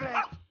once.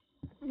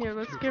 Here,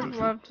 let's give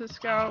love to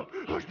Scout.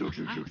 There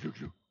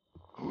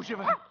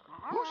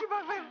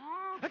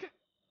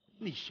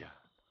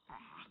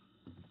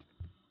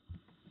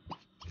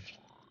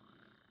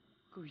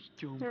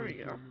we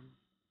go.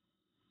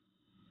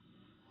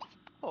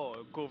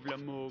 Oh,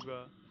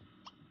 Kovlamoga.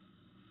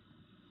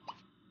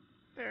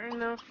 There,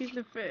 now feed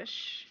the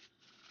fish.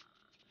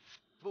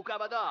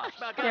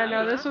 Yeah,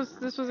 no, this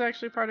was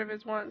actually part of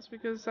his wants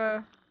because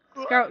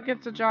Scout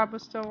gets a job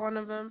was still one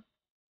of them.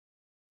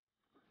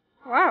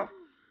 Wow.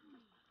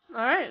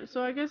 Alright,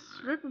 so I guess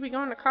Rip will be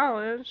going to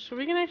college. So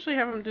we can actually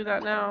have him do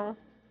that now.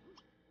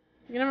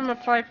 We can have him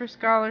apply for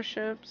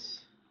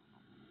scholarships.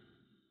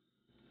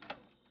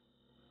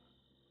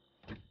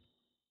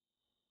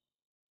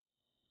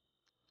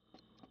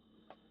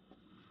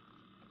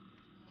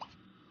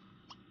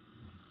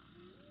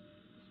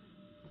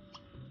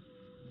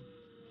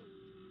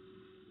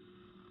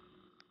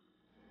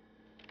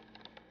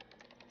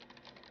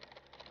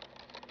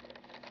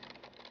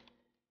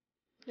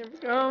 Here we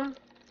go.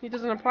 He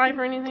doesn't apply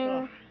for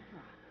anything.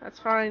 That's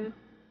fine.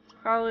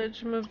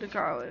 College, move to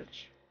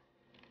college.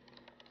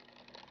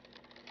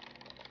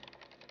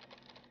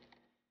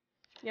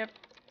 Yep.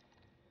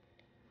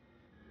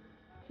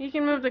 He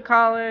can move to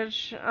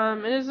college.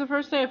 It is the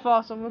first day of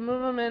fall, so we'll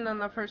move him in on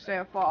the first day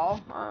of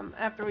fall.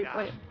 After we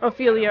play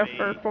Ophelia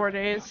for 4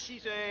 days.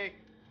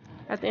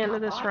 At the end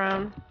of this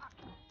round.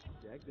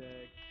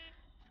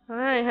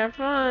 Alright, have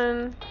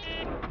fun.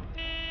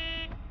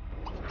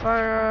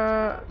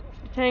 Our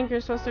tank,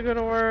 you're supposed to go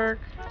to work.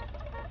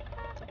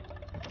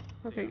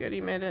 Okay, good,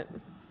 he made it.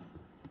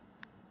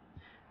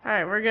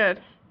 Alright, we're good.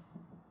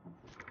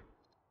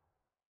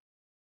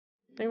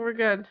 I think we're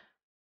good.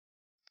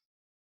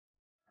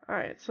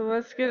 Alright, so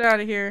let's get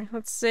out of here.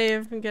 Let's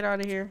save and get out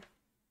of here.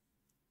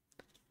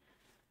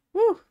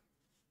 Woo!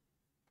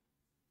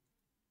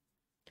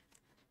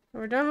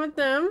 We're done with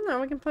them.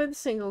 Now we can play the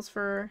singles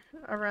for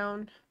a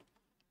round.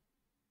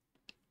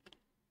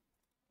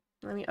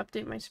 Let me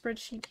update my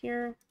spreadsheet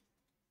here.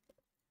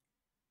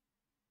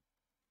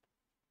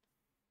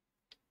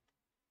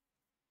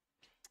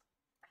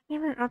 I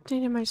never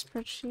updated my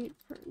spreadsheet.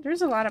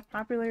 There's a lot of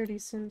popularity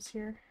sims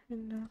here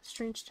in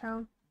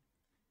Strangetown.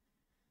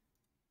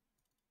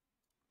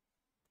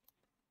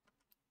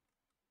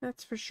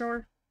 That's for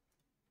sure.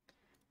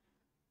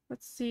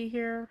 Let's see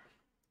here.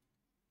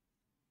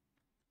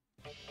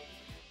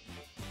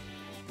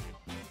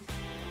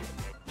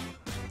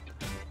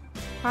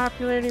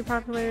 Popularity,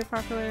 popularity,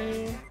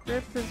 popularity.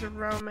 Rip is a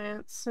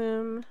romance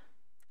sim.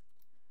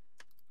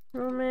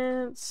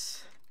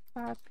 Romance.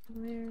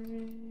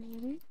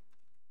 Popularity.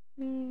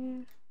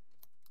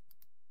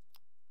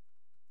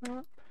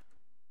 Up.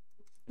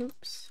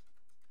 Oops.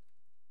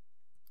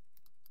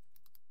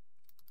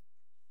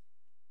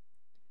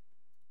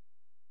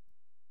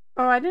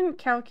 Oh, I didn't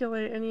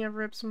calculate any of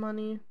Rip's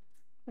money.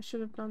 I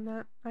should have done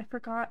that. I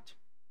forgot.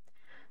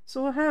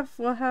 So we'll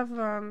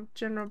have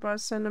General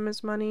Buzz send him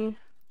his money.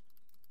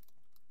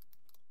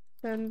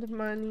 Send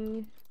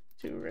money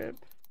to Rip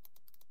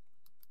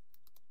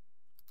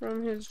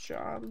from his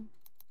job.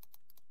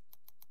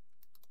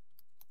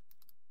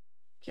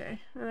 Okay,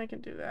 and I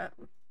can do that.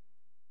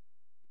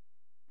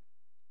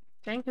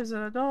 Tank is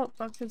an adult,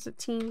 Buck is a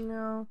teen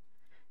now,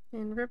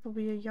 and Rip will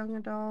be a young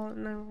adult,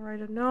 and I will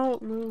write a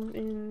note, move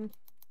in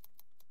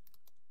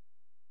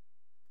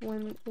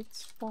when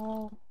it's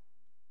fall,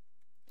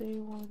 day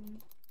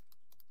 1.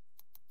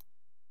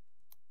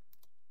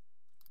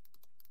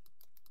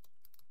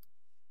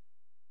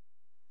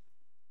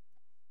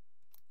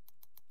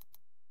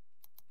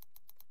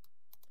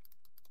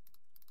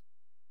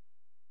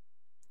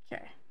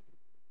 Okay.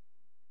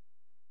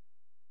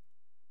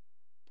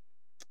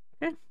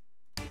 Okay,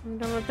 I'm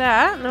done with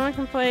that. Now I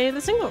can play the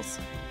singles.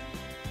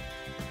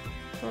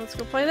 So let's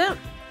go play them.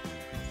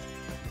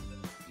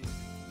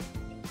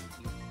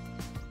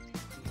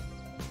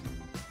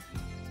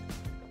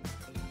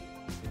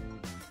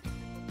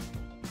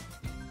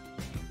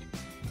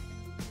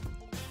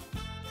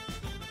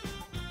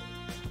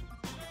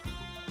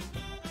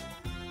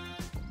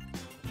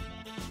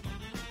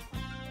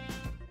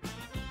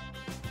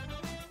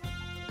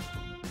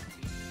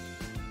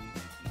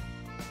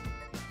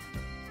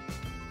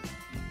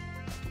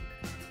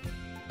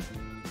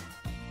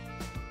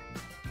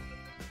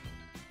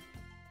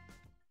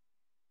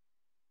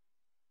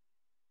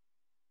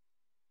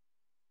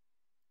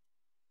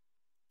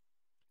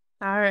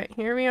 Alright,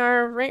 here we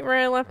are, right where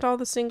I left all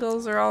the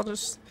singles. They're all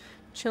just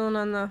chilling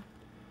on the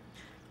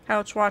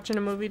couch watching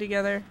a movie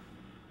together.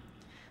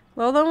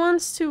 Lola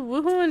wants to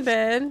woohoo in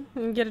bed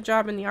and get a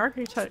job in the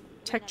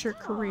architecture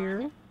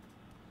career.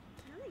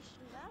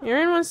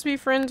 Erin wants to be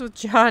friends with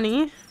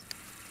Johnny.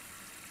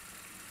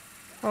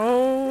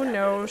 Oh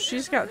no,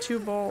 she's got 2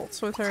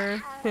 bolts with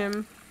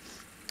him.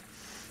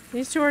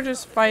 These two are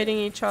just fighting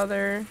each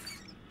other.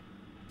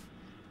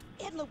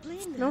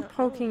 No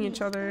poking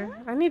each other.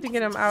 I need to get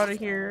them out of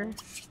here.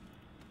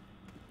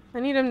 I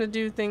need them to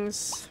do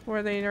things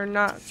where they are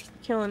not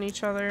killing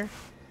each other.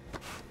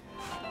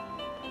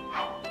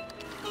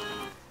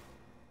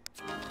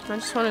 I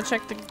just want to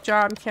check the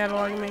job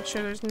catalog and make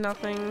sure there's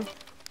nothing.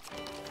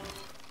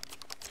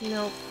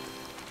 Nope.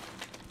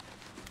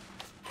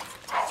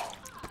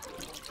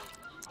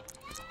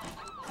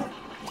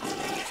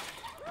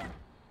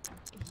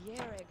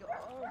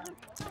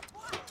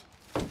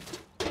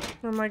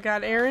 Oh my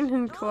god, Erin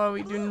and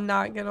Chloe do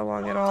not get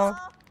along at all.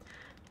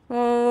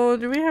 Oh,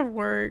 do we have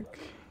work?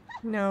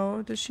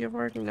 No. Does she have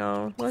work?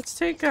 No. Let's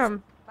take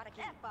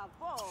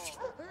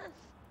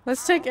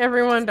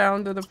everyone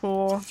down to the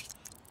pool.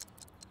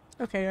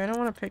 Okay, I don't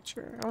want a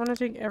picture. I want to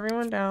take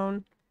everyone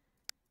down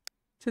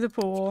to the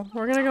pool.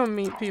 We're gonna go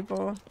meet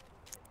people.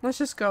 Let's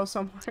just go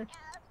somewhere.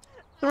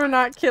 We're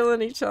not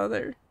killing each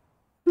other.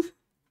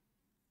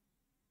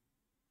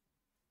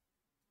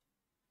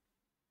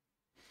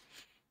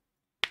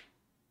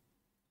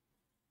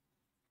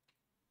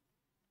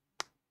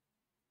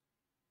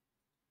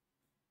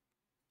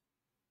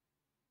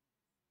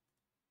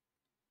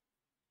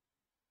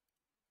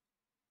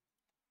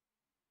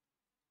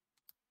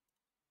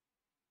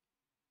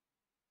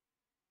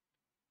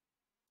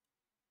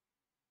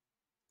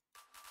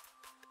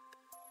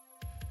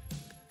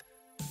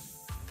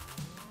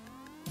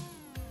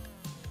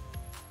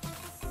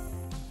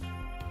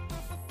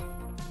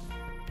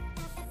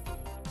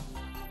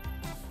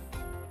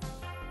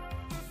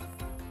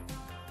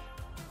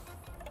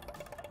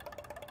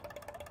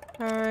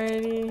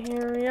 Alrighty,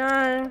 here we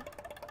are.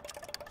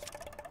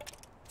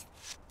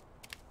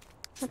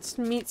 Let's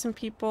meet some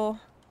people.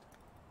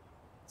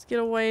 Let's get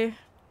away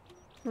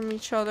from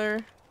each other.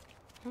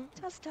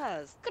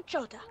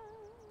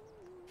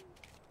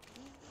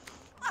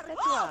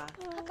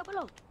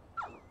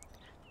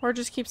 Or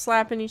just keep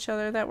slapping each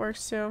other, that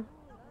works too.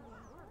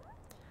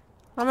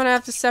 I'm gonna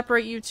have to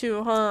separate you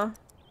two, huh?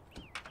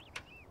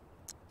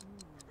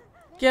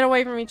 Get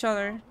away from each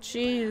other.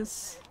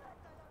 Jeez.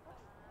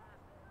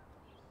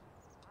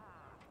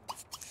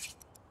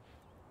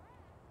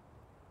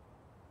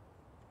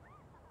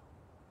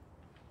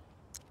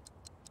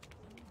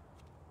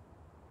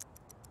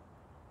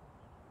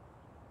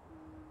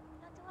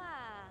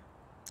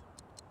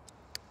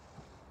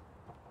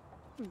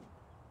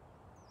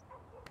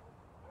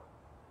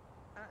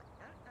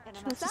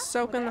 Wants to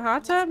soak in the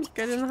hot tub?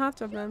 Get in the hot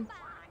tub then.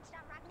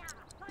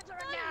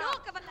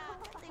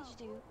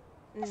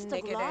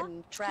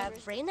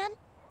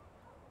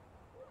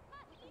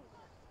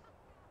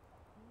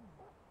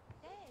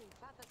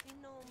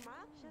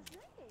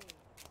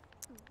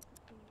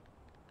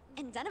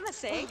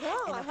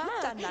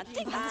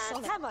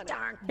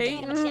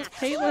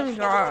 Caitlin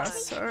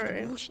Goss.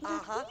 Alright.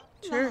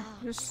 Sure,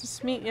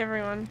 just meet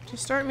everyone.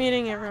 Just start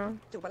meeting everyone.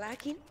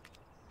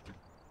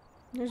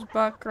 There's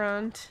Buck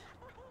Grunt.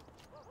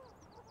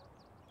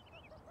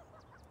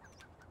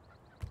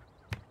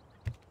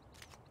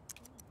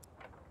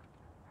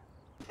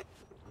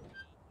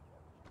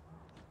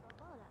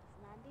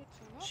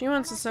 She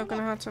wants to soak in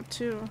a hot tub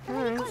too.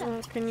 Alright,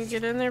 well, can you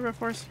get in there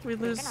before we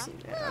lose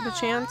the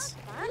chance?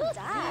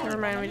 Never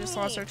mind, we just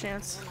lost our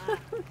chance.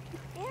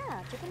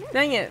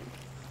 Dang it.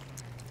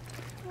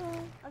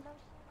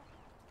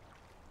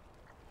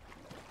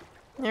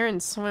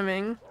 Aaron's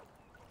swimming.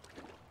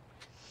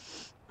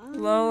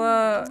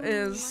 Lola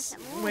is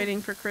waiting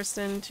for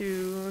Kristen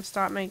to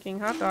stop making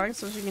hot dogs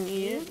so she can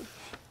eat it.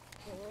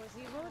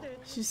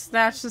 She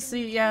snatched the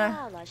seat,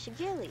 yeah.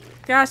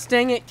 Gosh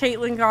dang it,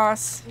 Caitlin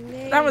Goss.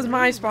 That was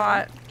my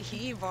spot.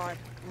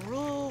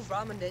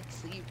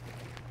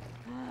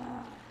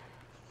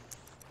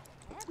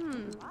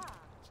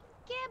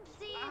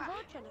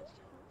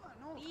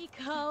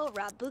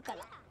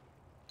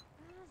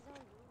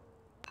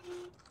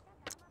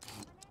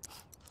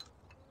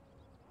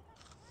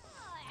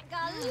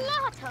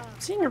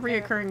 Seeing a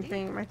reoccurring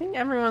theme. I think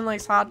everyone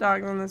likes hot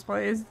dogs in this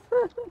place.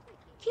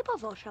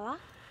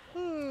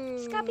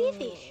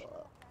 Skabifish.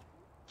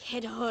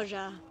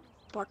 Kedhoja.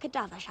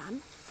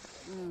 Borkadavashan.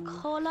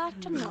 Kola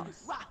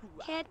Tanos.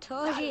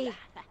 Ketoji.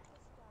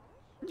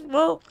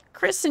 Well,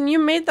 Kristen, you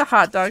made the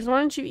hot dogs. Why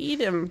don't you eat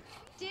them?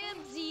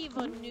 Dibzi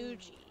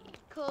Vonuji.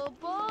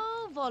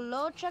 Kobo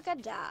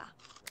Volochakada.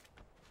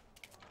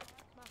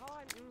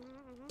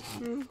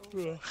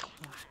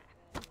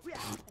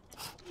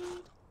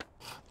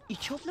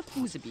 Ichofla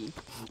Puzabi.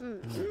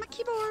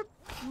 Makibor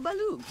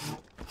Balu.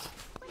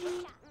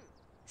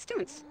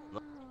 Students.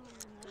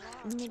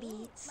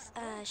 Maybe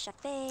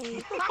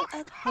Shafe.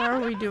 How are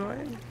we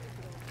doing?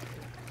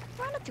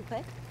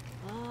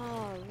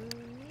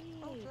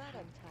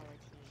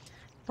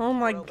 Oh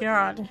my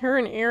god, her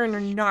and Aaron are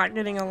not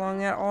getting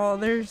along at all.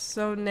 They're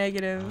so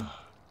negative.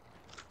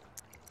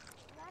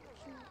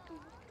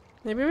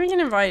 Maybe we can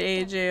invite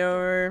AJ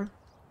over.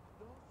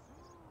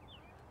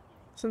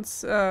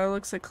 Since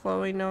looks like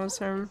Chloe knows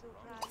him.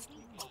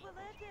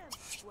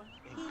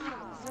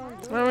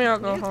 Why don't we all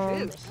go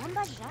home?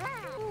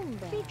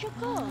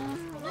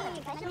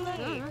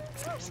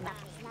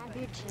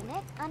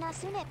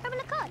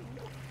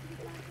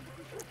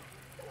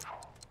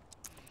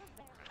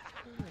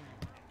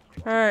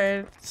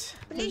 Alright.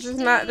 There's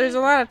a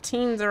lot of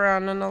teens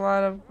around and a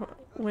lot of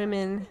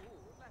women.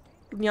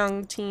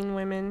 Young teen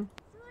women.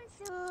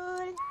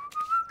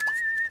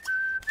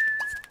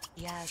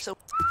 Yeah, so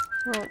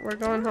Oh, we're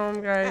going home,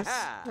 guys.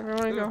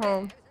 Everyone go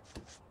home.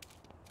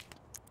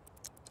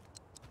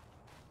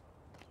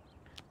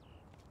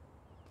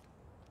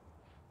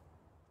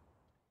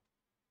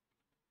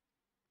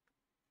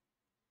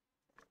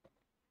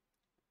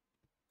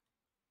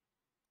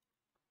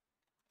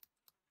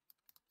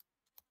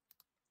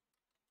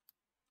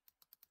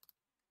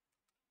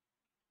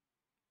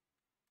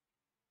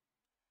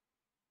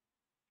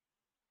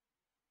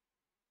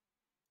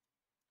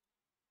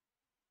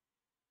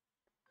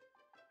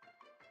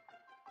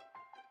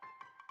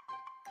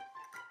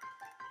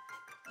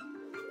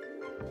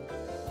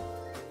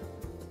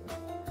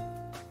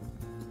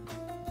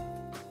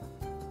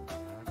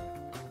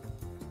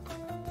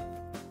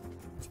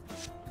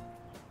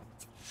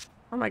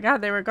 Oh my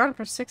god, they were gone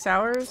for 6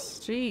 hours?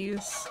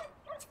 Jeez.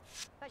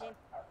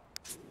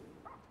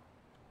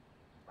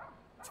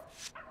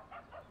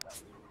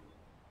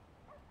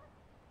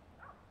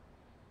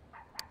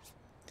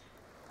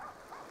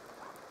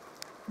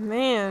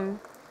 Man.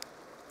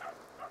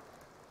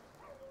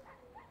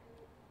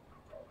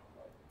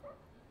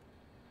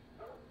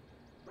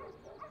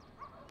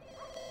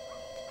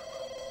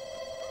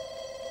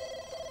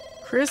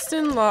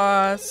 Kristen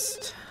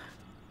lost.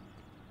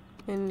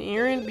 And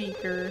Aaron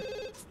Beaker.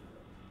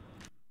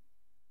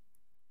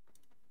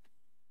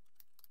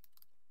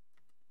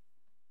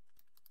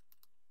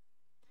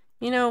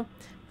 You know,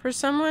 for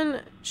someone,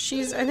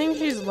 I think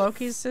she's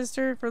Loki's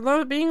sister.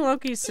 For being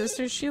Loki's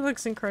sister, she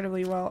looks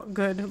incredibly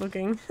good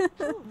looking.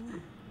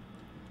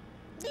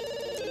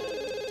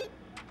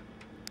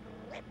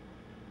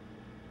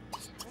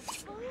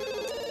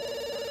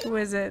 Who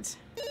is it?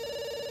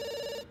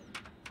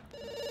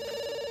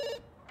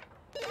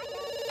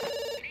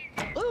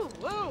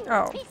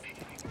 Oh.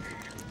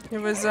 It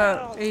was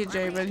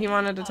AJ, but he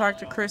wanted to talk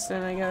to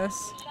Kristen, I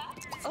guess.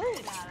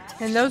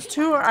 And those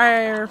two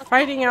are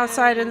fighting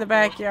outside in the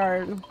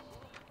backyard.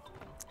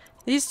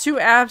 These two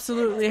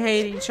absolutely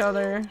hate each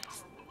other.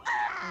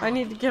 I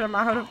need to get them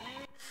out of...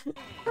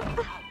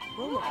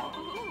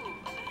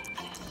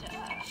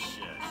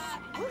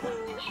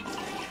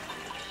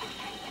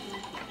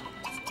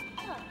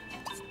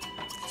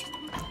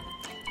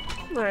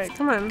 Alright,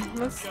 come on.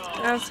 Let's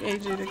ask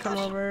AJ to come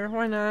over.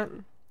 Why not?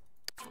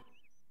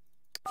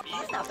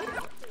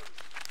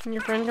 Can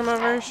your friend come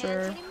over?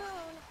 Sure.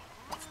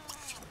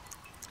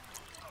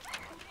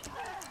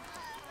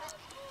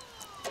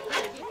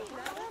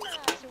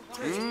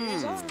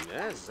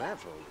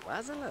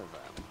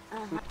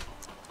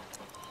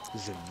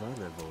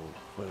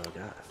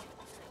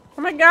 Oh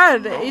my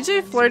god,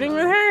 AJ flirting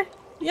with her?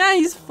 Yeah,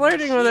 he's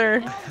flirting with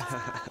her.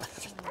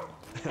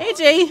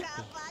 AJ!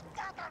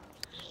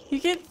 You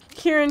get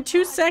here in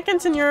 2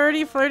 seconds and you're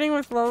already flirting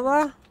with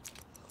Lola?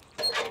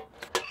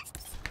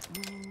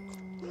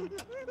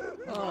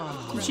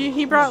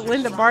 He brought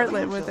Linda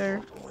Bartlett with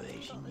her.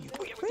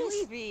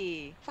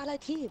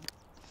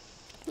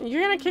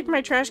 You're gonna kick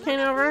my trash can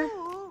over?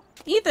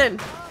 Ethan!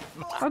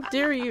 How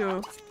dare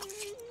you?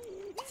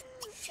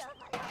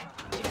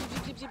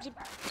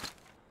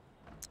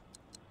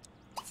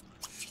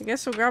 I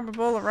guess we'll grab a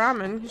bowl of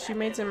ramen. She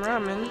made some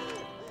ramen.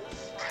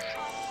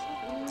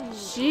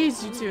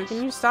 Jeez, you two,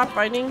 can you stop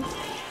fighting?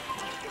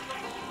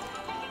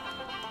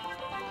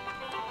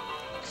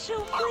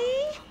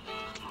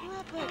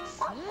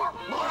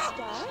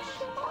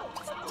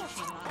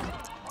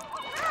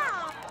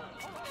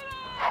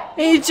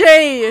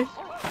 AJ!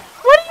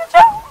 What are you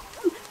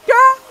doing?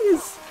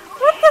 Guys!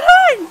 What the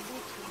heck?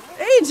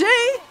 AJ!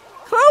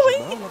 Chloe!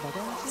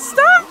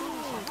 Stop!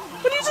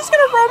 What, are you just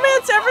gonna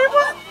romance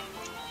everyone?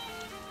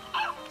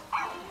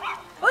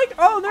 Like,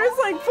 oh, there's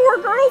like 4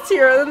 girls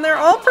here and they're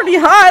all pretty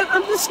hot.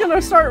 I'm just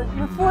gonna start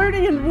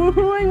flirting and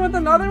woohooing with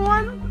another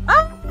one?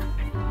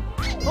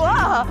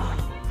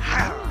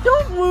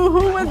 Don't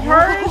woohoo with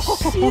her.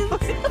 She's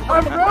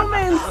a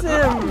romance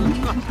sim.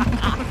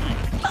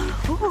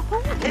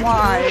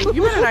 Why?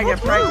 You better not get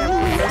pregnant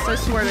from this, I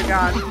swear to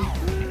God.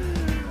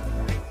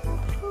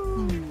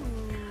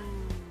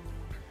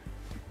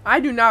 I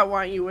do not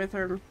want you with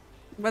her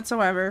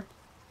whatsoever.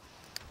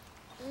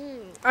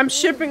 I'm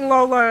shipping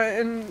Lola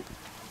and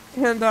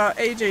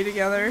AJ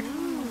together.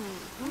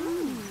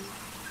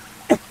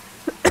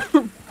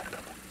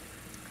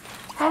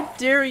 How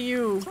dare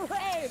you,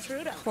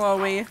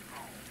 Chloe?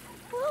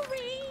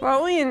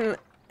 Chloe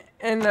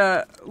and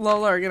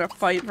Lola are gonna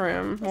fight for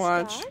him.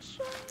 Watch.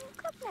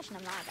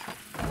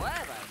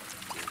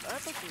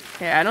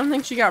 Okay, I don't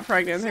think she got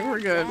pregnant. I think we're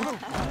good.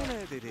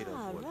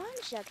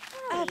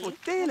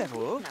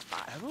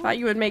 Thought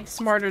you would make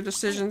smarter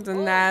decisions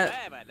than that.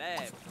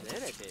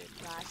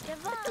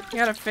 You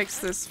gotta fix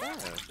this.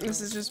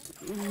 This is just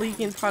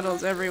leaking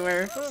puddles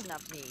everywhere.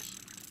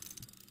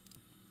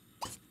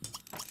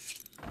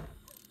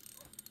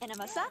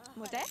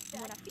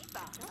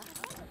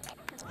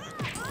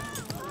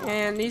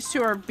 And these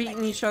two are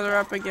beating each other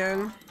up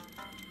again.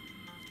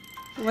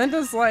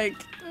 Linda's like,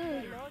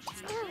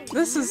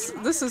 this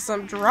is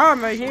some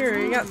drama here.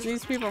 You got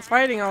these people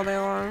fighting all day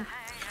long.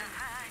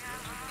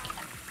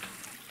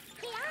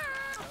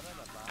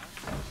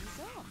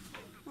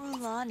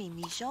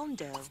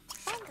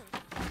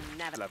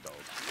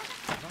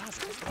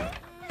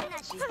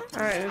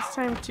 Alright, it's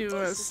time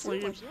to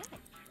sleep.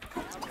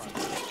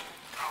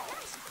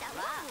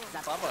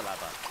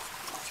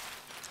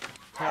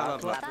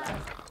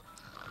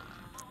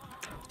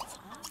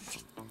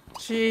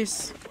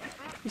 Jeez.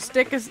 You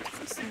stick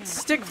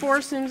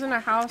 4 Sims in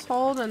a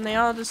household and they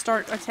all just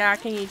start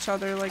attacking each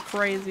other like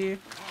crazy.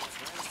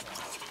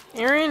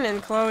 Aaron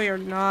and Chloe are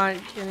not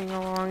getting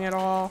along at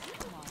all.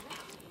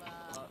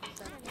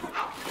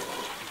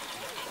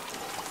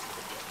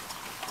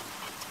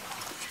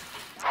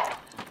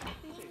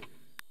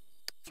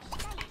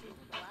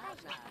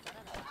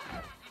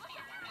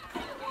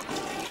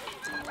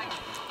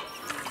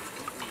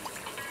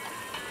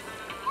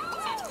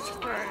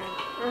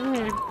 I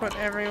need to put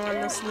everyone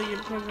to sleep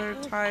because they're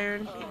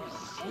tired.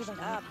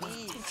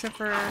 Except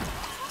for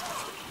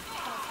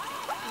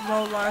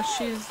Lola,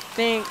 she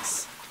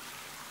stinks.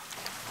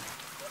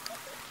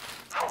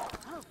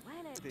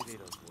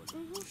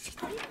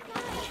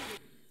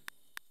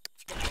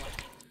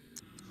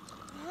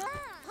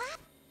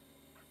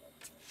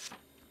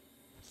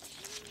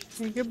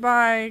 Okay,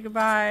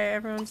 goodbye,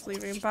 everyone's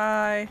leaving,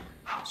 bye.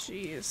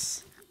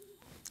 Jeez.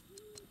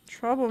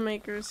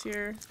 Troublemakers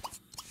here.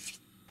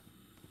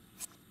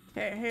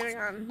 Okay, hang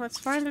on. Let's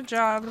find a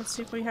job and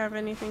see if we have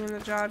anything in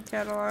the job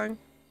catalog.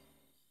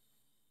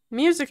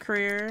 Music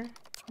career.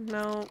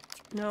 Nope.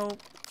 Alright,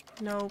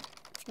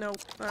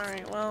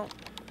 well.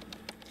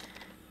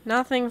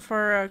 Nothing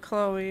for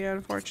Chloe,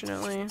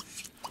 unfortunately.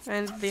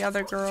 And the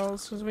other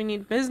girls. Because we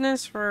need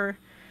business for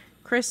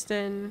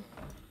Kristen.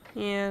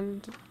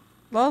 And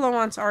Lola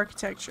wants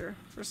architecture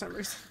for some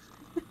reason.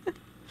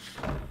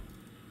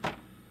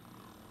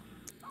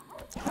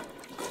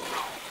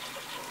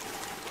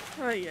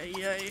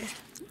 Ay.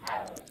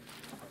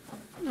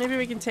 Maybe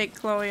we can take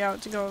Chloe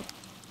out to go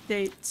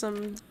date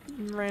some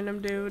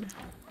random dude.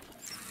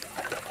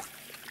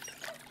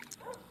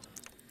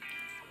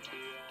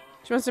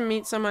 She wants to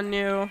meet someone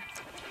new.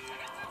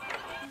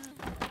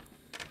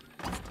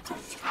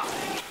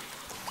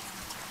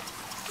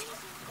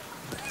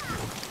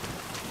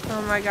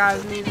 Oh my god,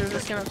 these are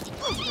just gonna...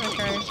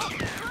 Okay.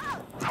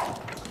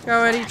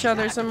 Go at each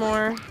other some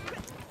more.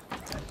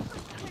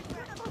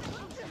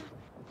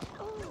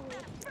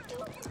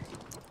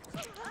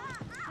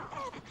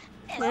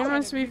 Maybe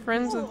wants to be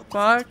friends with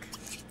Buck.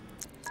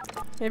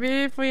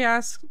 Maybe if we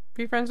ask,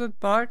 be friends with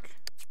Buck.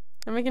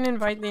 And we can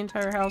invite the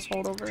entire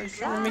household over. And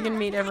then we can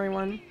meet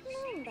everyone.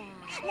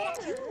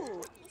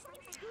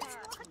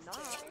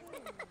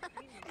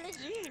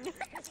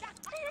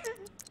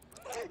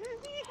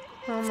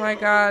 Oh my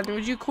god,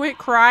 would you quit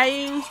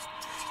crying?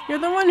 You're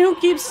the one who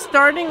keeps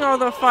starting all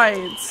the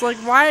fights. Like,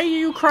 why are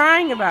you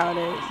crying about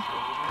it?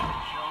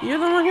 You're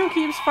the one who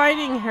keeps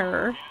fighting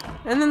her.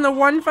 And then the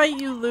one fight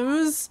you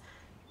lose,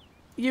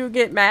 you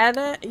get mad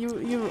at?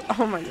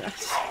 Oh my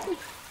gosh.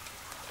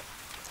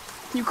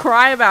 You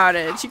cry about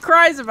it. She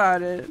cries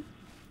about it.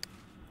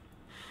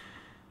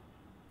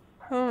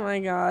 Oh my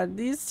god,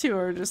 these two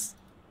are just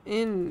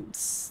in,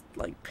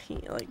 like,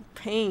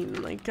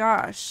 pain. Like,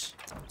 gosh.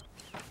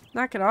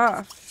 Knock it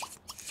off.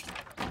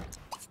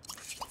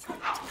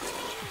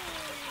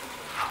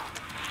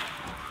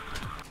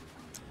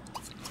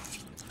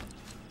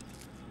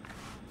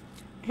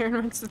 Aaron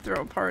wants to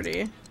throw a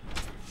party.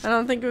 I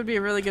don't think it would be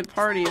a really good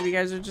party if you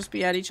guys would just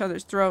be at each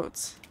other's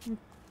throats.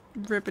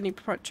 Ripping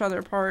each other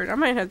apart. I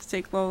might have to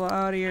take Lola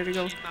out of here to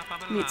go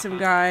meet some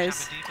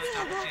guys.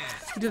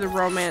 Do the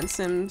romance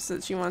sims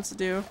that she wants to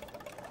do.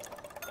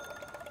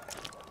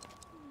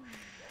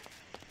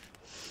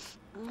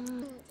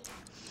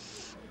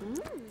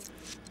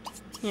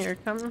 Here,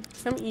 come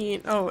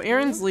eat. Oh,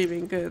 Aaron's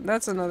leaving. Good.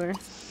 That's another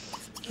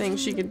thing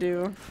she could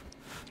do.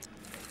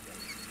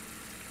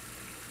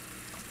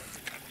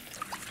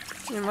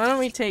 And why don't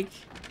we take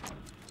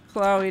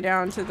Chloe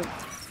down to the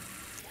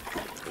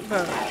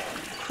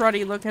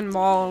cruddy looking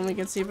mall and we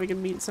can see if we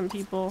can meet some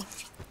people.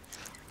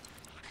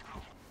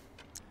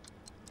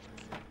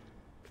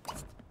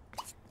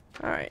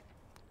 Alright.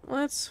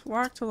 Let's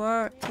walk to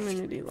lot,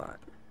 community lot.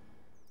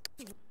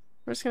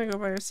 We're just gonna go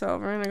by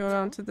ourselves. We're gonna go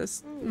down to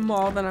this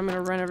mall that I'm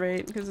gonna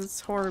renovate because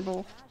it's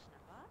horrible.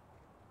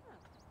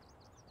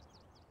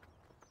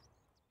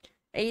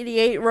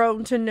 88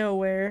 road to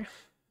nowhere.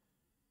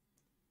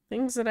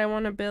 Things that I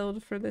want to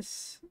build for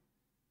this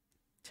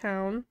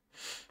town.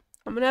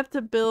 I'm gonna have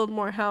to build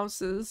more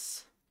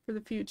houses for the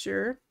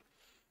future.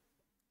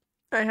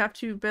 I have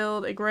to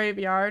build a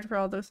graveyard for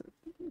all those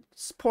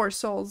poor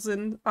souls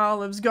in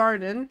Olive's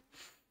garden.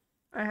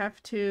 I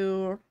have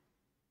to...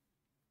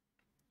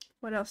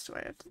 What else do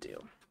I have to do?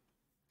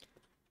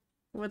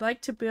 I would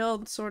like to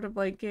build sort of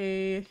like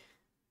a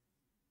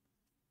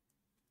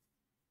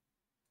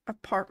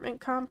apartment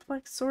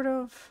complex, sort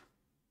of,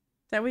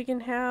 that we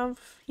can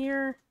have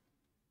here.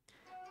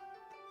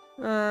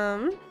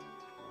 I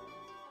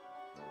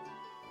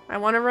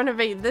want to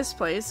renovate this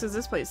place, because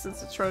this place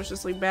is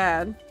atrociously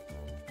bad.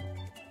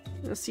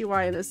 You'll see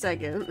why in a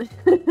second.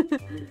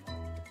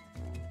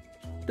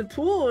 The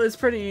pool is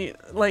pretty,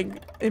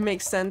 like, it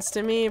makes sense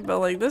to me, but,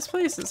 like, this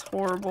place is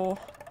horrible.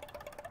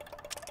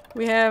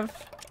 We have...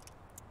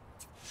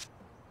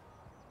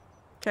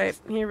 Okay,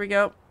 here we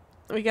go.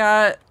 We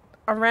got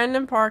a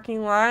random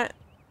parking lot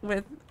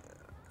with,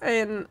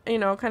 and you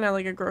know, kind of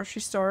like a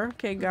grocery store.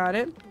 Okay, got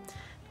it.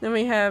 Then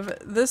we have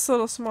this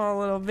small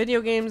little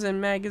video games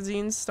and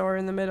magazines store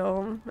in the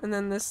middle, and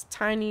then this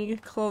tiny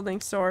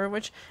clothing store,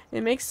 which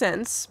it makes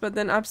sense. But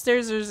then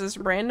upstairs there's this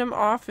random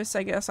office,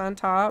 I guess, on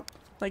top.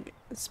 Like,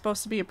 it's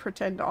supposed to be a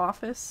pretend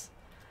office.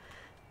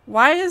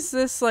 Why is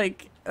this,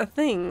 like, a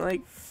thing?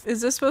 Like,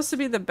 is this supposed to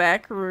be the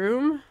back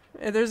room?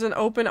 There's an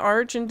open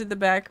arch into the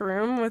back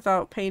room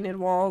without painted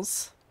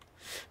walls.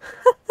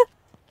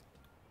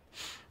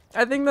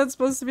 I think that's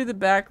supposed to be the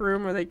back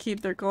room where they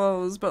keep their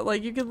clothes, but,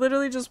 like, you could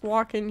literally just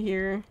walk in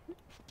here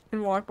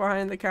and walk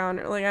behind the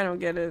counter. Like, I don't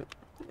get it.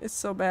 It's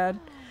so bad.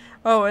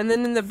 Oh, and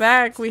then in the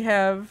back we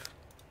have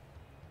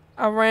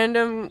a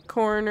random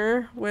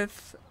corner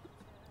with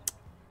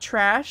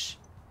trash.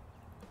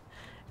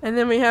 And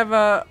then we have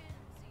a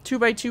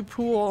 2x2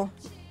 pool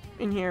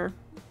in here.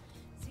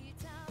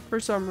 For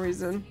some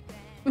reason.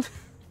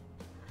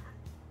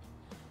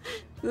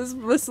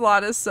 This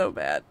lot is so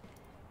bad.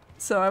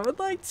 So I would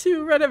like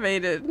to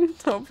renovate it,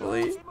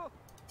 hopefully.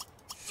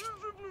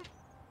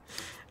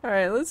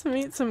 Alright, let's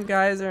meet some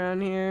guys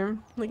around here.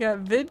 We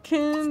got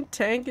Vidkin,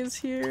 Tank is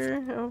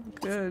here. Oh,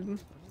 good.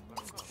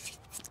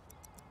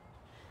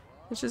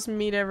 Let's just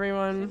meet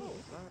everyone.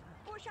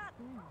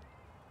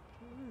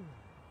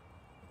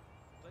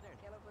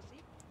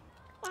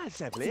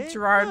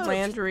 Gerard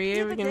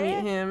Landry, we can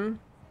meet him.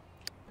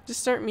 Just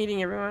start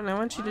meeting everyone. I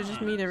want you to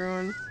just meet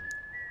everyone.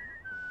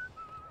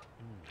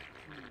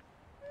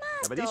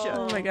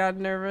 Oh my god,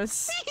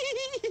 Nervous.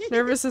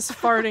 Nervous is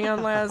farting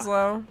on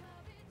Laszlo.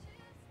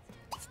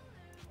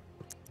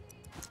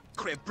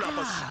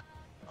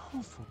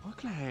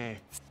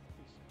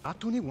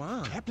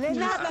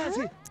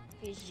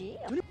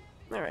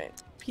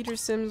 Alright, Peter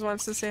Sims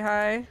wants to say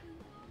hi.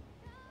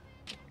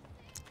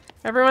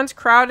 Everyone's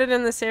crowded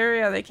in this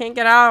area. They can't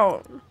get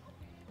out.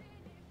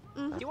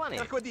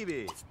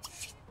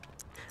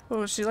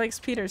 Oh, she likes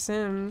Peter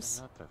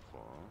Sims.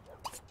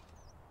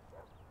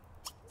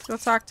 Let's go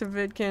talk to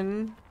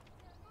Vidkin.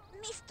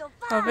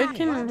 Oh,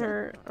 Vidkin and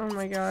her... Oh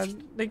my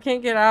god. They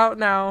can't get out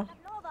now.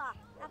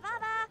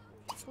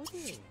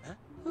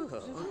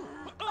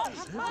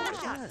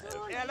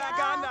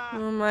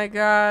 Oh my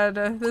god,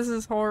 this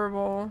is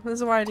horrible. This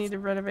is why I need to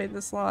renovate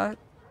this lot.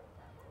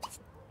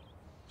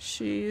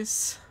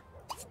 Jeez.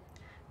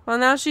 Well,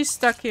 now she's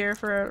stuck here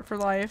for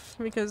life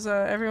because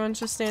everyone's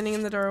just standing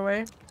in the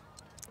doorway.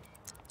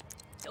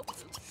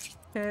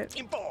 Okay,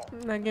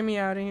 now get me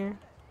out of here.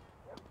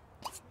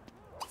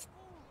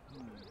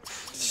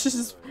 She's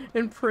just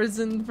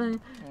imprisoned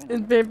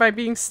by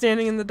being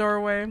standing in the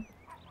doorway.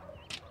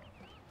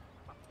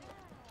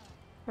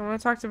 I want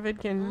to talk to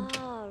Vidkin.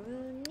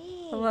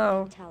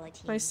 Hello.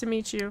 Nice to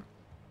meet you.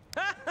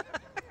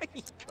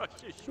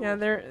 Yeah,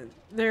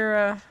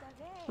 they're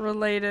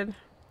related.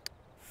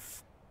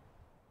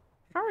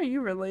 How are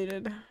you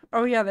related?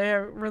 Oh yeah, they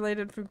are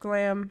related from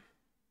Glarn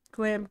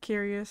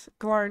Curious,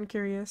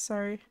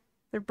 sorry.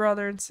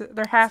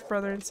 They're half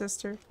brother and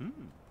sister.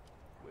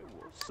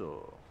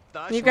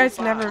 You guys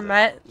never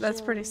met?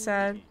 That's pretty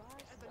sad.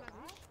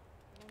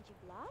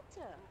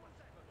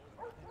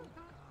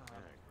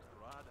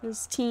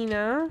 There's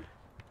Tina.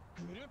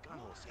 We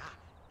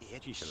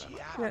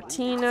got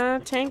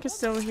Tina. Tank is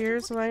still here,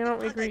 so why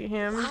don't we greet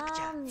him?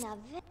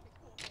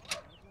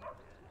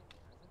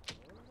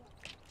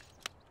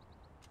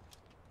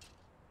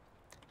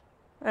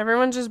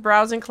 Everyone's just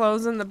browsing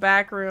clothes in the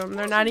back room.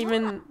 They're not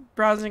even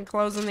browsing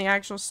clothes in the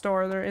actual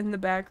store. They're in the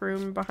back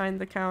room behind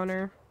the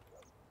counter.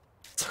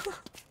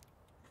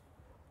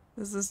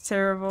 This is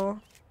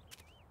terrible.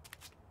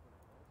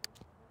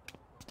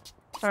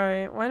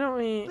 Alright, why don't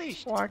we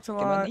walk to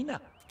lot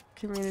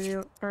community,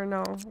 or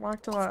no,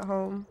 walk to lot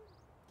home.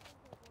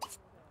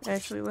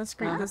 Actually, let's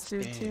greet this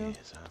dude too.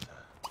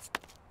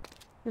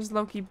 There's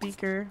Loki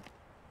Beaker.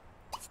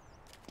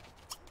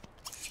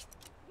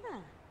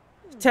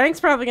 Tank's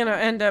probably gonna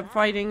end up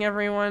fighting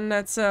everyone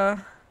that's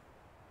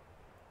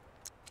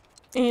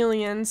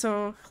alien,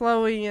 so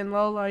Chloe and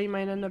Lola you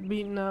might end up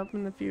beating up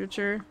in the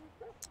future.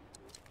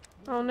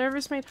 Oh,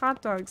 Nervous made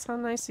hot dogs. How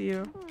nice of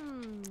you.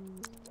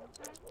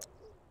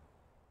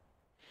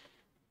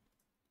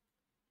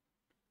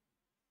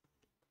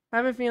 I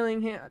have a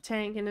feeling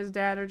Tank and his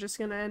dad are just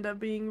gonna end up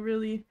being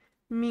really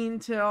mean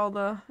to all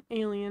the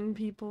alien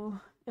people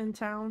in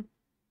town.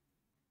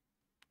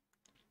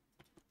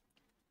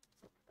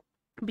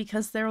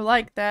 Because they're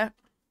like that.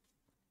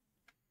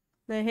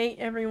 They hate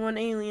everyone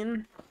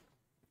alien.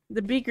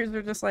 The Beakers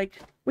are just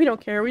like, we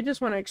don't care, we just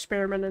want to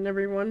experiment on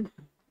everyone.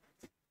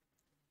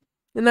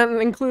 And that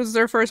includes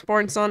their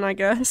firstborn son, I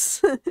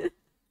guess.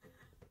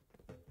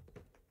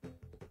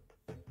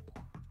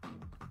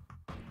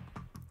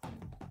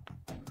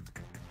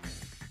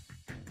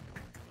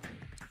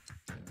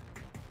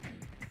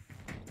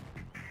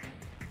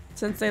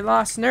 Since they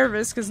lost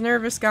Nervous, because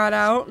Nervous got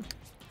out.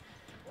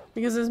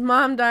 Because his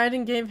mom died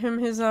and gave him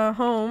his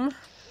home.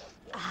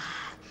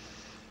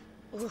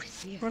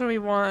 What do we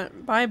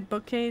want? Buy a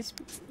bookcase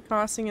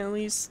costing at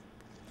least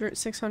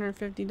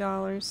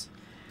 $650.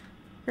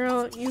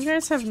 Girl, you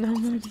guys have no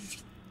money.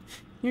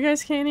 You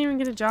guys can't even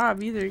get a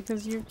job either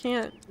because you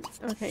can't.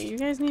 Okay, you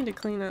guys need to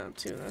clean up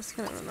too. That's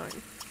kind of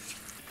annoying.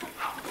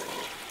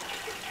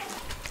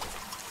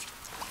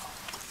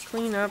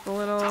 Clean up a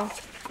little. Well,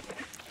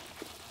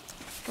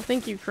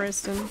 thank you,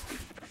 Kristen.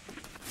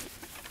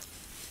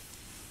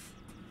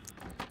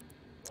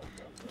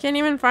 You can't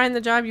even find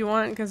the job you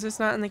want because it's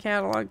not in the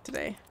catalog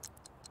today.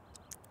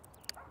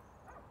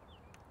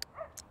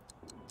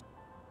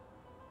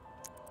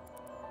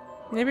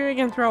 Maybe we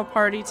can throw a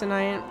party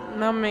tonight.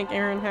 And that'll make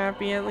Aaron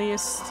happy at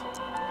least.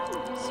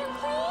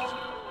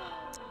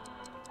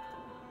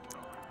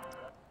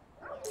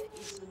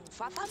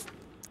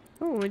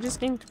 Oh, we just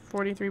gained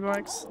 43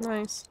 bucks.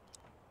 Nice.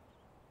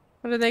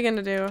 What are they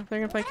gonna do? They're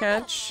gonna play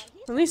catch?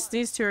 At least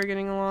these two are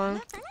getting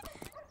along.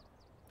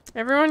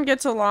 Everyone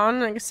gets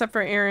along except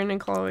for Aaron and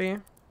Chloe.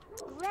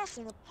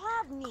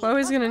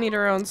 Chloe's gonna need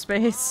her own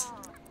space.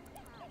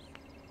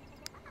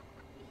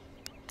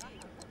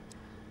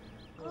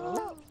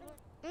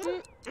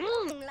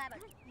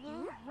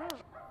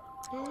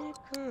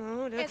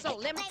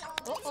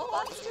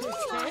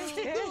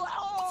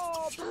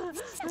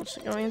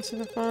 Should go answer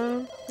the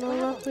phone,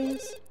 Lola,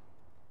 please.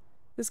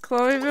 Is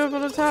Chloe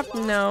available to talk?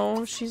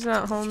 No, she's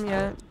not home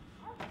yet.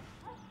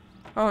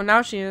 Oh,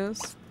 now she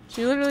is.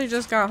 She literally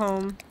just got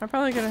home. I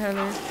probably could have had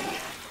her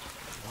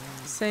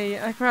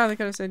say. I probably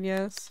could have said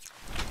yes.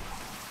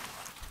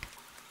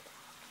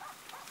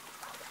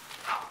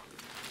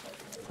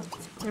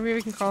 Maybe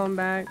we can call him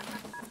back.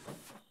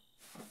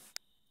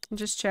 And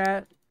just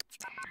chat.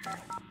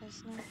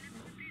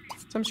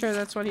 So I'm sure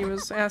that's what he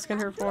was asking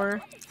her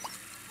for.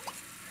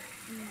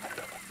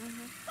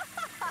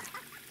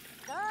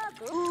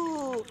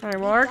 Alright,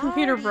 well our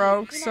computer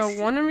broke, so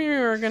one of you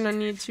are gonna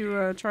need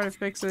to try to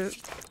fix it.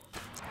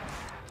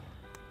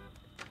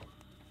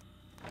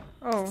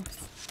 Oh.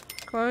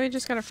 Chloe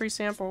just got a free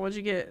sample. What'd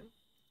you get?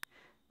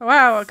 Oh,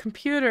 wow, a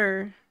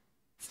computer.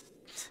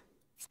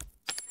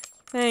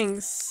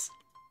 Thanks.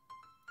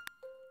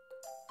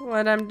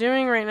 What I'm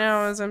doing right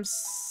now is I'm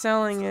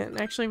selling it.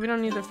 Actually, we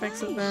don't need to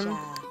fix it then.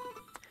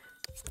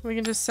 We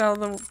can just sell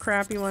the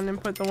crappy one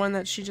and put the one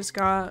that she just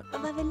got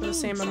for the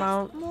same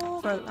amount.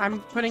 but I'm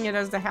putting it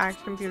as the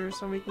hacked computer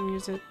so we can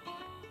use it.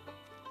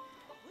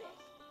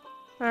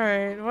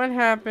 Alright, what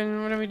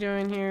happened? What are we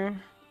doing here?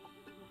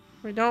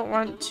 We don't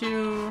want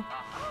to...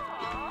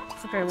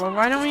 Okay, well,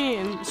 why don't we...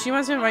 She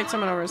wants to invite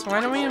someone over, so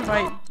why don't we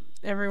invite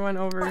everyone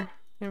over?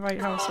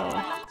 Invite household.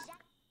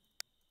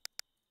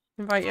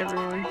 Invite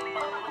everyone.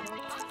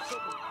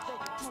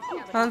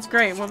 Sounds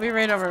great. We'll be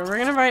right over. We're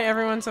gonna invite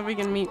everyone so we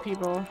can meet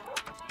people.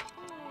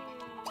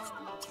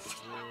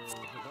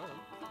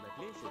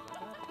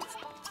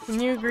 Can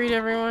you greet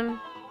everyone?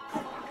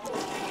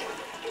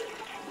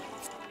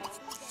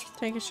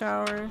 Take a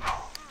shower.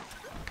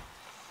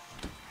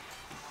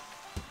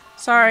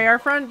 Sorry, our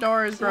front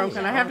door is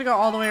broken. I have to go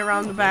all the way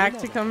around the back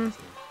to come...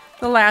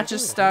 The latch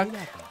is stuck.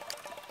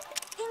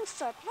 Thanks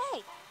for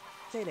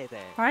play.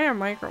 Buy a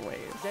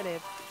microwave.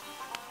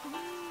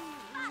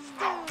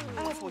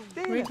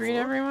 Can we greet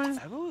everyone?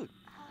 Oh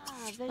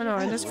no,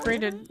 I just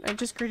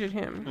greeted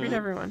him. Greet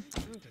everyone.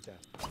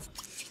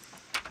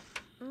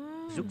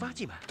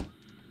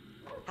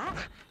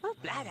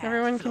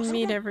 Everyone can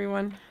meet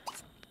everyone.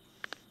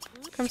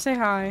 Come say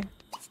hi.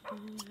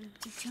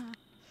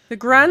 The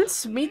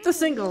grunts, meet the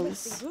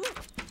singles.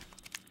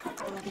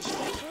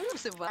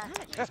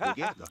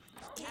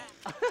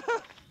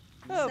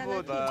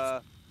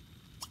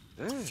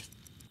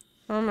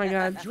 Oh my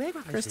god.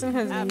 Kristen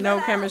has no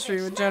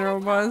chemistry with General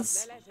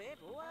Buzz.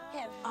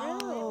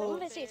 Oh.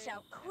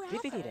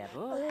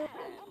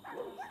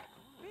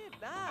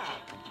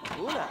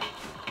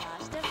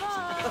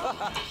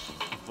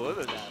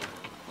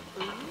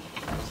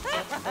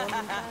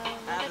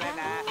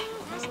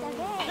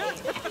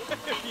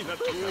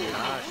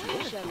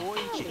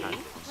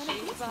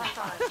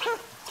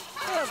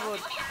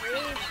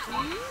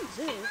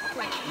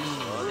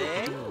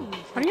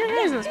 What are your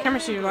guys'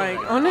 chemistry like?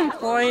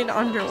 Unemployed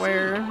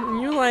underwear.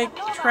 You like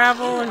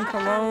travel and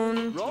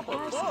cologne.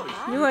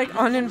 You like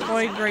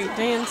unemployed great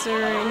dancer.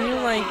 And you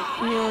like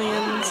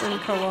millions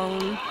and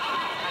cologne.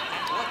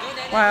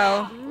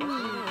 Wow.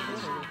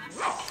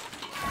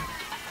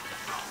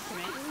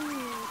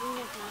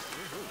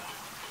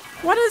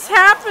 What is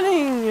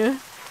happening?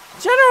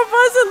 General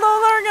Buzz and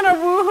Lola are gonna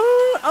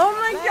woohoo? Oh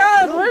my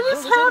god, what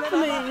is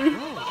happening?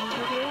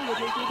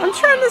 I'm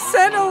trying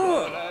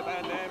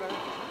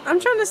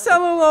to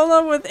settle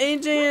Lola with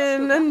Ajay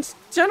and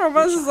General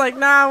Buzz is like,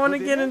 nah, I want to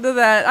get into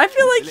that. I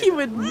feel like he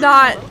would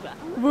not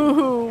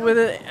woohoo with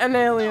an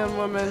alien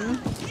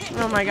woman.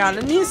 Oh my god,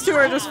 and these two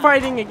are just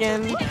fighting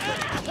again.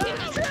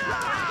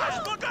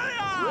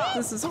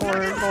 This is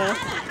horrible.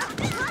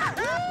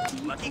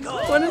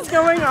 What is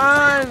going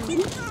on?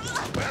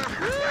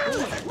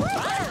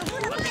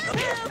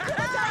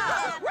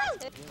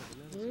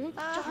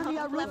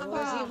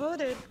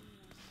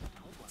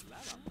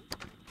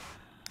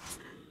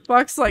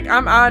 Buck's like,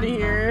 I'm out of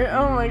here.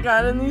 Oh my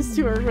god, and these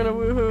two are gonna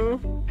woohoo.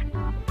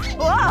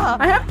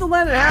 I have to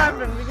let it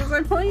happen because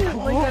I play it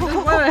like I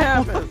just let it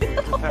happen.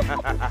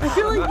 I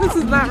feel like this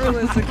is not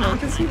realistic though,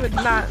 because he would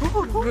not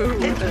woohoo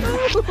with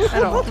it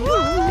at all.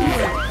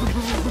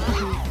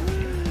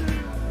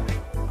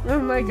 Oh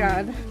my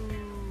god.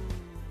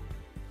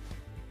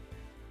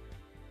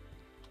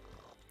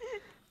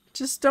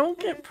 Just don't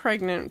get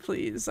pregnant,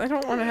 please. I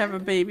don't want to have a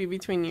baby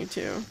between you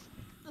two.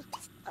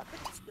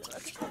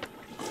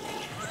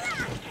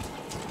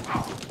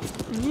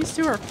 And these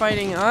two are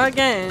fighting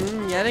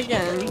again, yet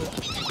again.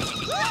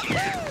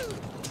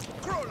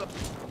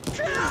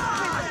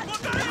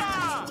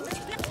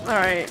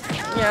 Alright,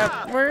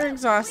 yep, we're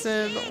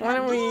exhausted. Why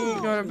don't we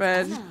go to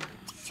bed?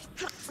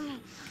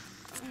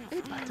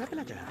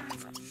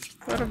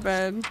 Go to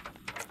bed.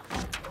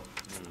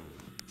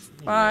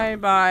 Bye,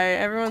 bye.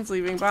 Everyone's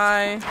leaving.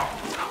 Bye.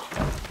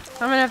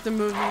 I'm gonna have to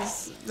move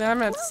these. I'm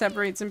gonna have to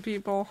separate some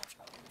people.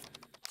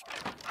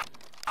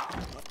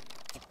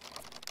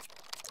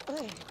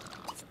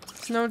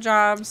 There's no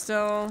job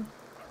still.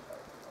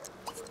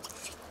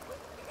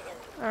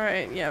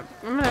 Alright, yep.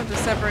 I'm gonna have to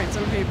separate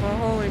some people.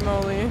 Holy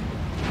moly.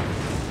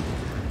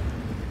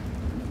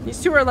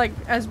 These two are like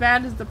as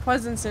bad as the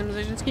Pleasant Sims.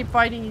 They just keep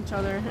fighting each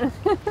other.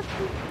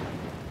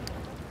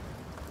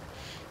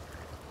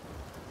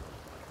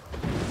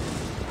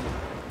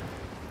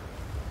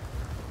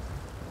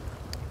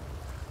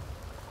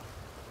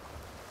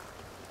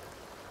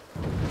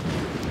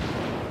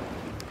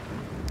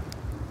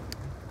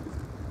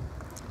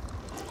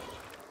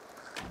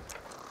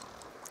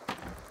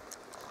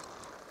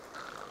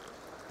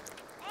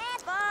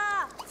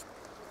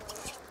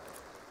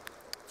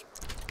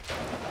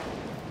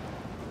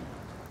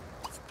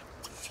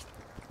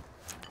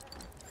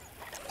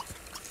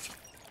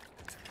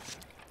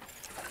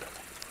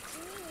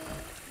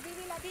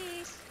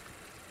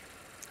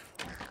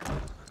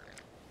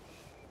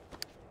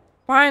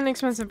 Buy an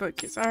expensive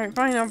bookcase. Alright,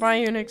 fine, I'll buy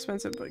you an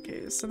expensive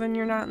bookcase. So then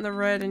you're not in the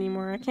red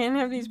anymore. I can't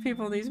have these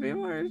people. These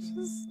people are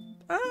just...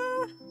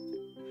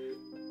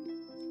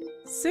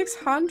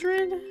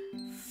 600?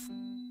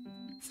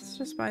 Let's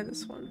just buy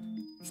this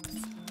one.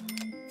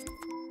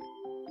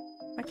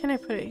 Why can't I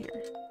put it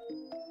here?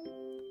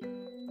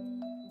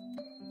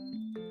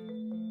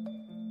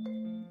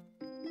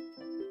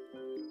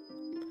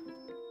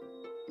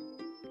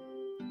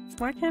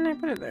 Why can't I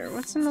put it there?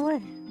 What's in the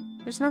way?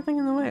 There's nothing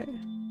in the way.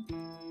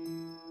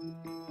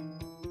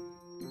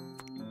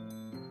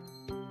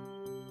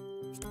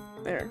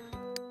 There.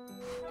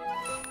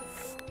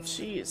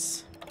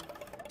 Jeez.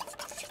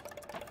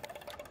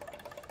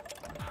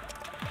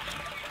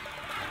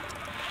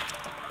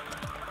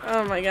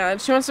 Oh my god,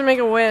 she wants to make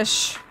a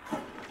wish.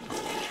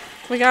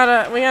 We got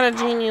a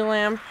genie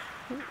lamp.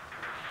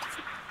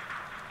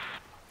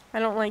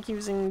 I don't like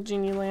using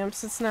genie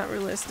lamps, it's not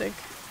realistic.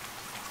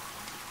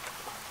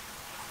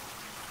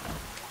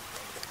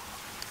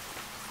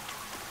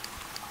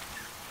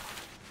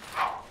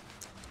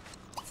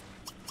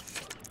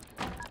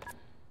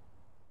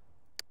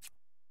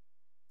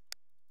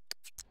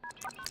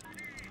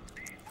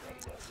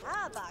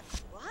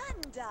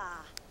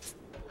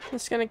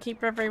 Just gonna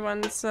keep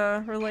everyone's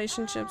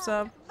relationships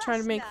up. Try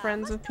to make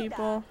friends with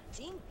people.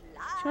 She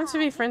wants to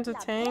be friends with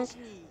Tank.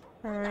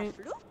 Alright.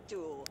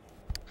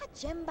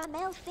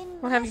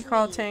 We'll have you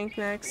call Tank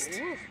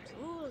next.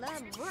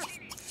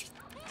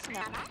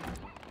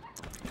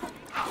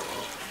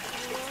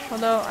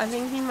 Although, I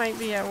think he might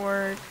be at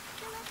work.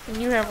 And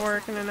you have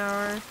work in an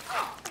hour.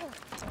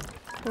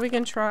 But we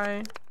can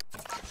try.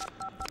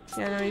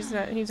 Yeah, no, he's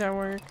at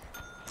work.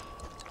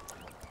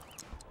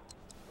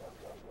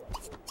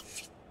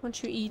 Why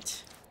don't you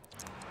eat?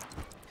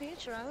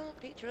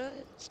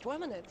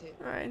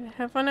 Alright,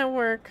 have fun at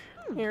work,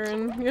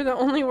 Aaron. You're the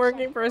only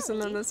working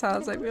person in this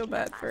house. I feel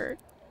bad for her.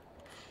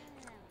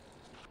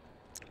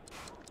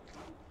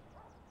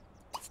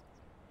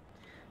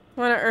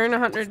 Want to earn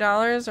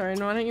 $100? Alright,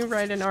 why don't you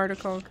write an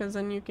article? Because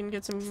then you can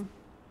get some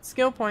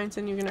skill points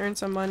and you can earn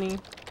some money.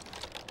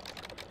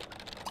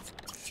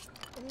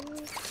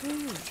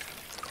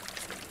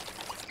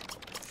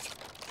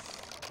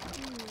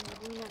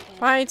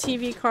 Buy a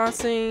TV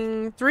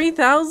costing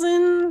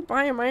 $3,000.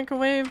 Buy a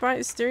microwave. Buy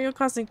a stereo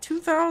costing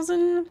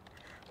 $2,000.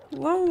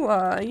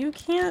 Lola, you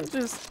can't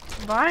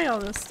just buy all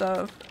this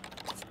stuff.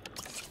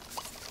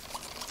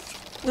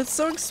 It's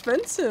so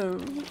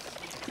expensive.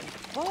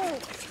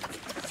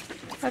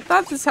 I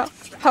thought this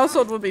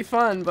household would be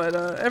fun, but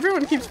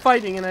everyone keeps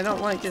fighting and I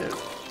don't like it.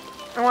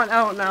 I want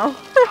out now.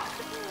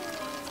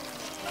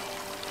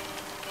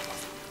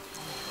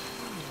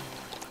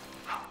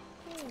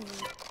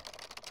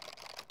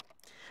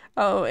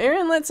 Oh,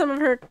 Erin let some of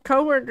her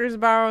co-workers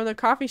borrow the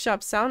coffee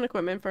shop's sound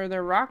equipment for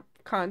their rock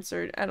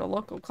concert at a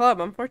local club.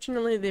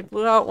 Unfortunately, they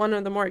blew out one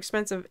of the more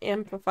expensive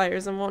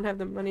amplifiers and won't have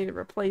the money to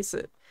replace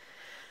it.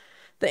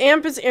 The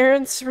amp is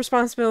Erin's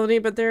responsibility,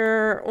 but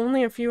there are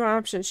only a few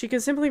options. She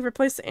can simply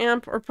replace the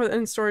amp or put it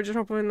in storage and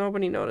hopefully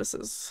nobody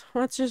notices.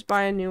 Let's just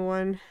buy a new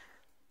one.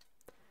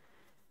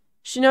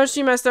 She knows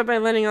she messed up by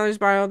letting others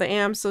borrow the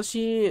amp, so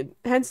she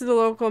heads to the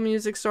local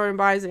music store and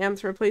buys the amp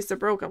to replace the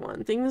broken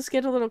one. Things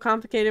get a little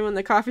complicated when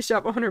the coffee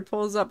shop owner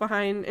pulls up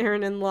behind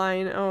Erin in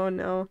line. Oh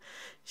no.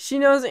 She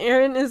knows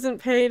Erin isn't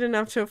paid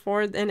enough to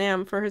afford an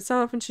amp for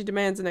herself and she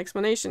demands an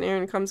explanation.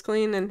 Erin comes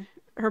clean and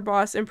her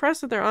boss,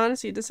 impressed with her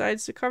honesty,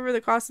 decides to cover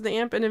the cost of the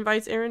amp and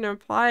invites Erin to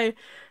apply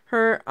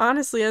her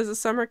honestly as a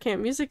summer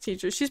camp music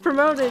teacher. She's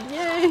promoted!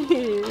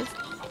 Yay!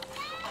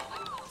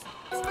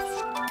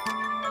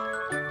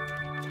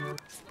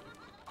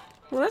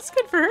 Well, that's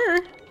good for her.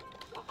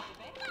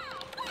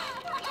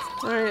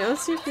 Alright,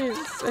 let's see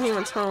if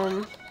anyone's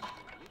home.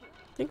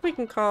 I think we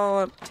can call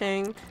up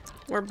Tank,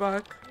 or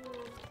Buck,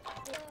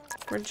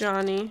 or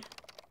Johnny.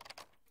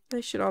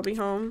 They should all be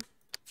home.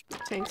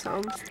 Tank's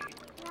home.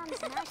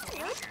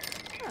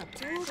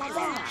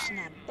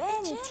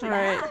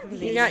 Alright,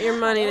 you got your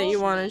money that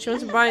you wanted. She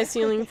wants to buy a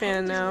ceiling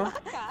fan now.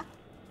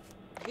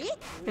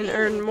 And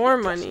earn more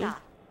money.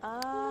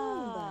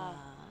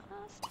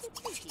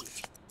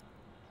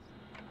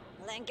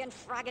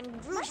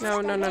 No,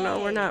 no, no, no,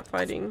 we're not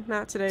fighting.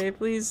 Not today,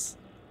 please.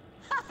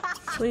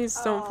 Please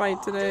don't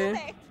fight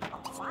today.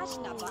 Why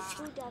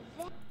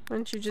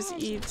don't you just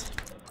eat?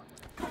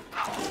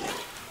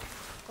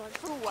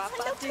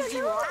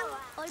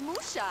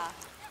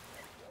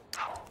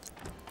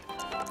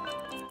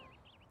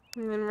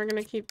 And then we're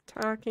gonna keep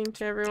talking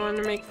to everyone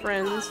to make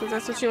friends, because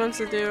that's what she wants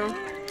to do.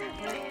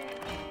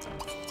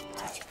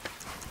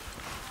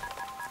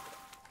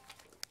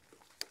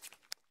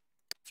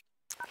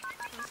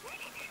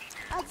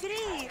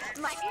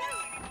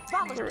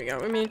 There we go,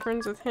 we made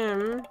friends with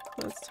him.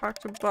 Let's talk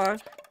to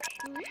Buck.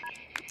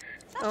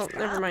 Oh,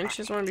 never mind,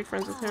 she doesn't want to be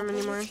friends with him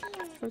anymore. She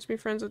wants to be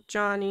friends with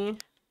Johnny.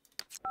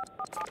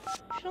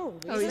 Oh,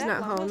 he's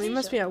not home. He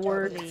must be at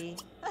work.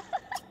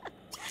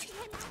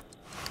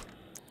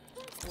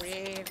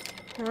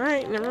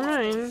 Alright, never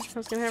mind. I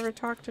was gonna have her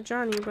talk to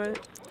Johnny, but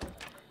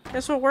I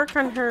guess we'll work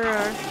on her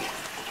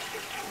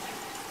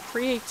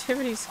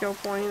creativity skill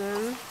point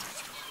then.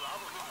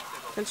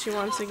 And she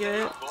wants to get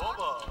it.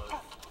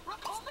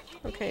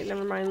 Okay,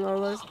 never mind.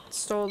 Lola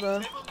stole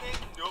the...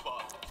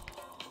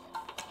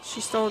 She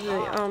stole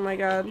the... Oh my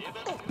god.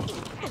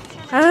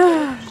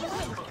 Ah!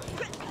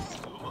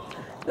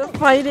 The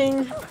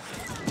fighting!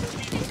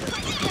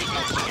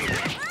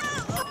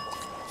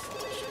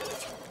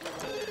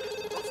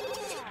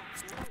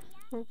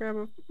 We'll grab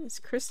a... Is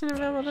Kristen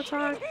available to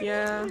talk?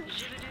 Yeah.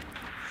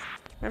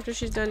 After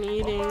she's done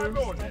eating.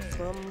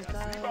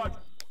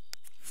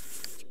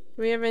 Do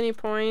we have any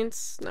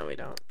points? No, we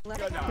don't.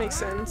 Makes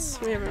sense.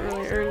 We haven't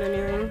really earned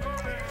anything.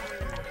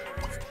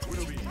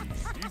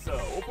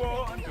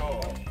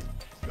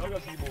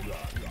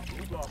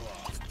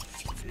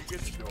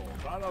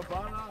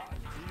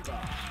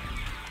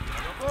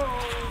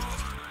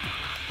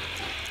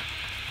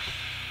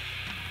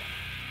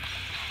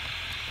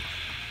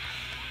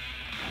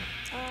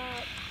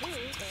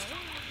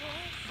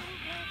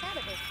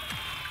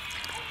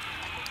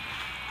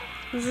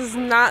 This is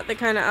not the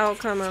kind of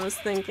outcome I was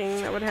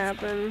thinking that would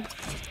happen.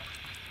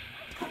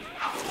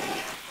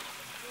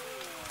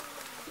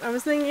 I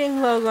was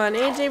thinking Lola and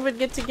AJ would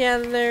get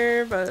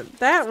together, but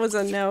that was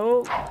a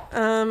no.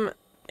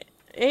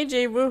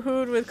 AJ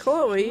woohooed with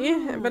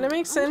Chloe, but it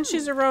makes sense.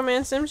 She's a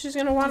romance sim. She's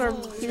gonna want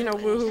to, you know,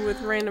 woohoo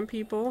with random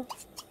people.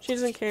 She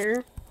doesn't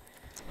care.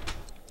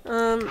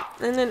 And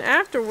then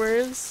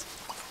afterwards,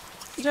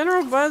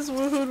 General Buzz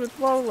woohooed with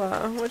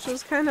Lola, which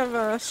was kind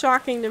of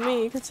shocking to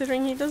me,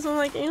 considering he doesn't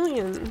like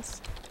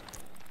aliens.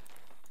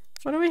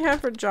 What do we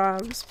have for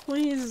jobs?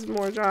 Please,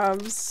 more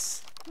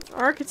jobs.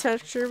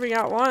 Architecture, we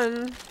got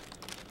one.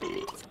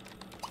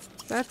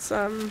 That's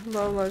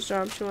Lola's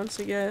job she wants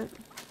to get.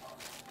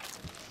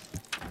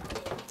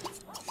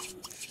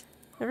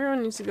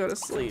 Everyone needs to go to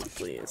sleep,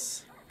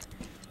 please.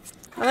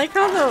 I like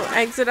how they'll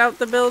exit out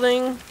the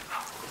building.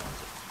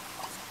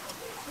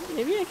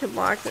 Maybe I could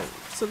lock it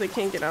so they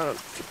can't get out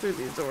through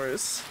these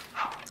doors.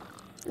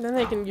 And then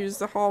they can use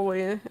the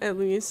hallway at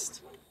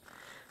least.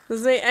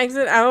 Because they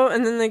exit out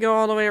and then they go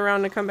all the way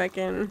around to come back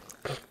in.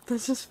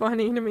 That's just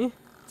funny to me.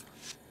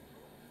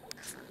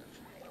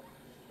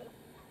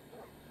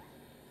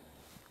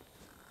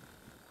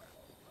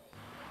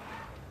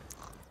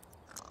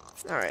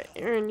 Alright,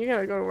 Aaron, you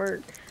gotta go to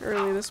work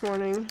early this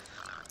morning.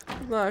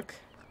 Good luck.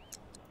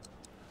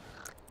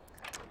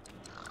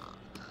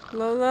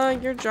 Lola,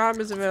 your job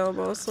is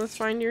available, so let's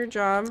find your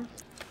job.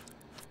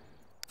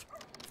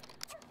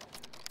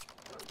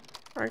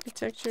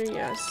 Architecture,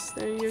 yes.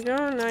 There you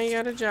go, now you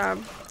got a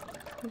job.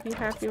 Be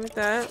happy with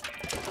that.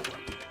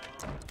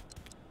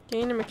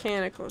 Gain a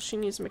mechanical. She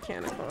needs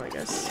mechanical, I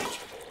guess.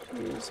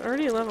 She's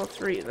already level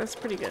 3, that's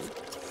pretty good.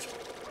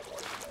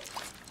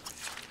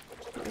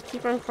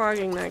 Keep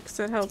unclogging that because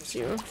that helps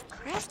you.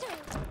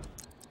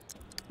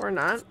 Or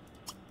not.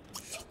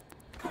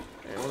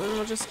 Okay, well then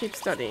we'll just keep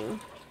studying.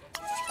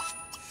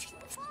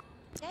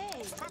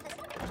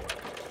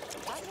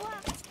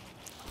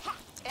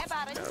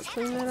 Gotta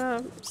clean that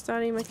up.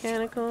 Study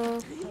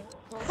mechanical.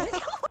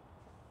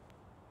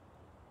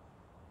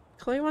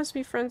 Chloe wants to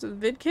be friends with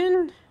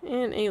Vidkin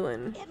and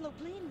Aylin.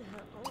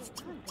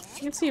 You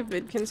can see if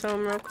Vidkin's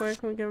home real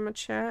quick. We'll give him a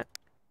chat.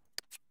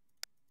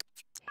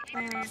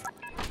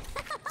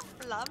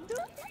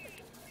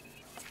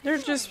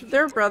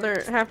 They're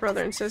brother, half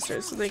brother and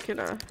sister, so they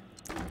could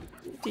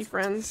be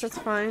friends. That's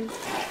fine.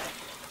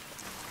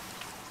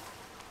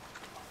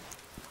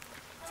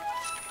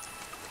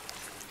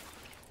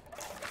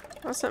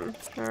 Awesome.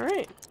 All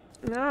right.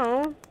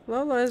 Now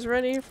Lola is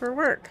ready for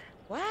work.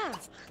 Wow,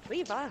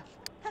 riba.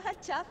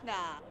 Tough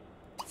now.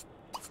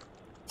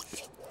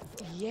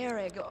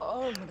 Yereg,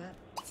 oh,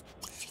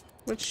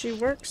 Which she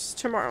works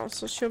tomorrow,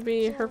 so she'll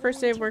be her first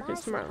day of work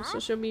is tomorrow, so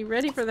she'll be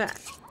ready for that.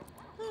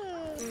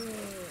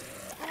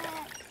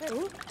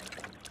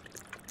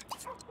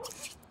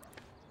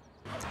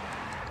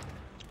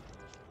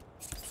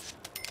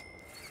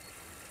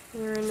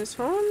 We're in his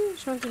home.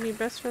 She wants to be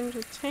best friends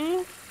with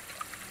Tank.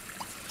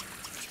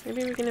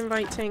 Maybe we can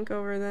invite Tank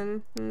over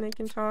then, and they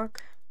can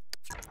talk.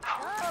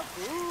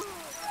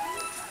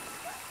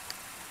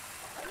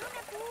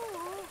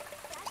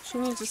 She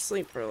needs to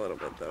sleep for a little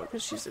bit though,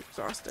 because she's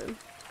exhausted.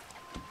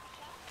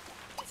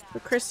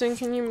 But Kristen,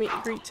 can you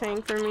greet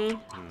Tank for me?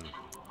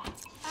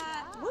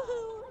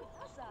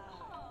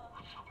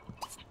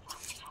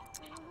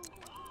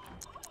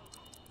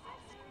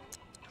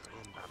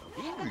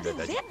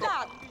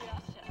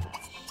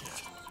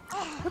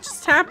 What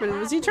just happened?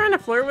 Was he trying to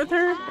flirt with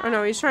her? Oh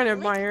no, he's trying to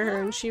admire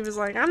her, and she was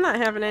like, I'm not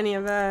having any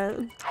of that.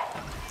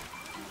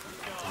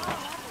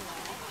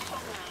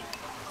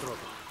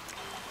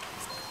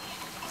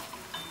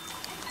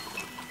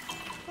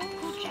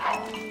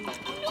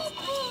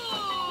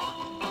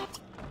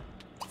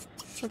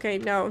 Okay,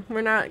 no,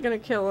 we're not gonna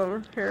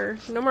kill her.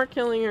 No more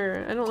killing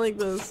her. I don't like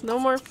this. No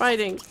more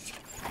fighting.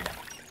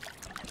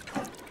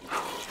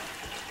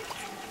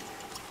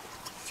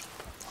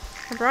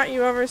 I brought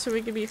you over so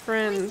we could be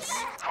friends.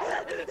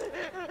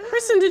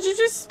 Kristen, did you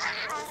just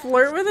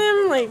flirt with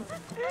him? Like,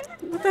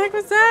 what the heck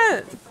was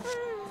that?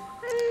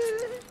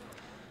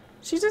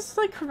 She just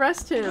like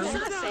caressed him.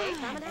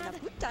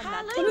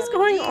 What is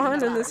going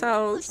on in this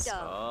house?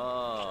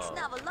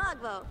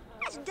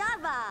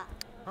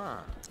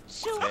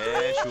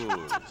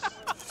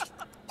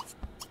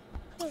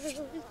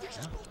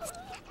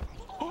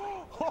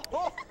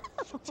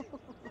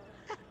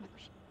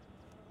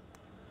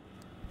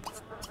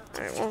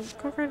 Alright, well,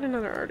 go write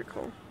another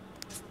article.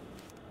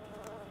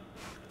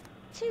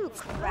 You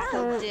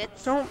crowded it.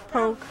 Don't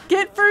poke.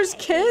 Get first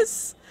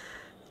kiss?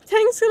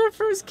 Tank's gonna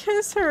first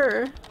kiss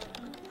her.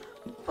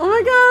 Oh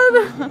my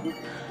god!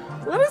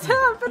 What is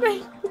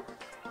happening?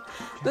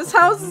 This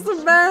house is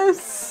a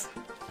mess.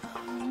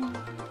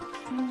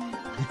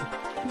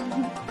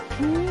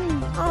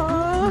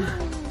 Aww.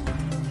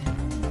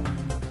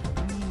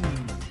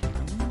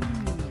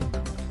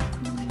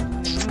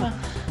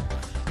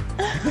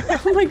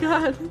 Oh my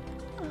god.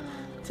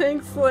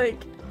 Tank's like,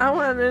 I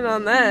want in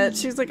on that.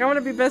 She's like, I want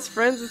to be best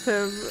friends with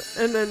him.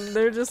 And then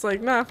they're just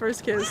like, nah,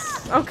 first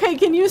kiss. Okay,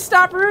 can you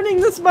stop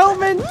ruining this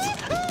moment?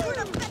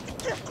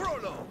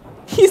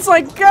 He's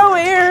like, go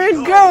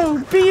Aaron,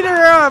 go! Beat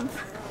her up!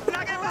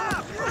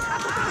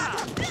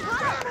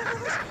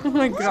 Oh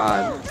my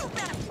god.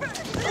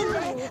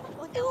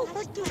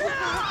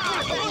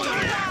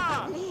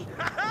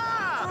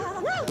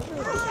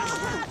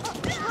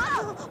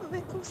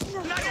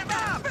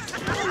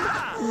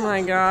 Oh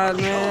my god,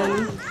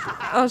 man.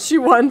 Oh, she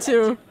won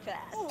too.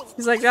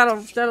 He's like,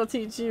 that'll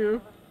teach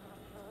you.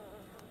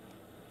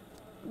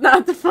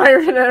 Not the fire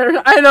in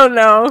her. I don't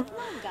know.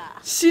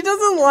 She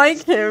doesn't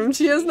like him.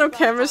 She has no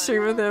chemistry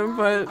with him,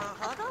 but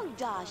I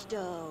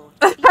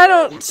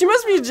don't. She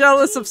must be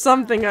jealous of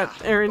something that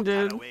Aaron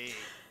did.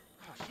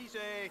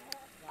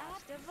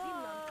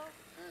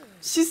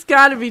 She's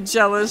gotta be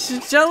jealous.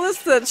 She's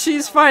jealous that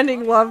she's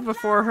finding love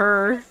before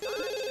her.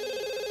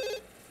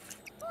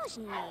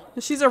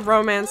 She's a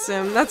romance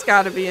sim. That's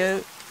gotta be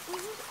it.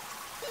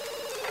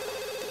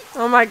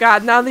 Oh my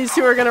god, now these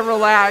two are gonna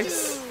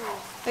relax.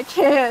 I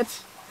can't.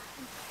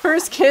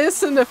 First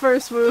kiss and the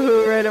first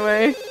woohoo right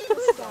away.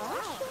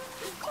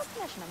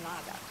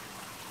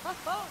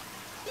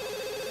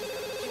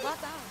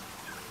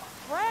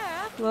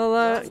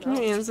 Lola, can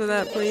you answer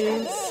that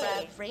please?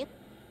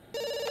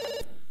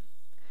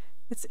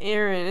 It's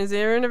Aaron. Is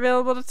Aaron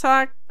available to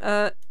talk?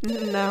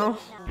 No.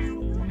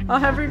 I'll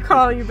have her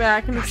call you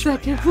back in a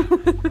second.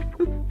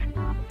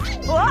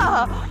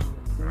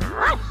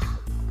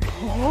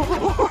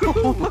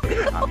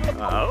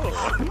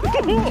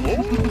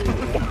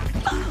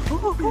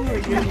 Oh my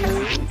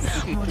goodness.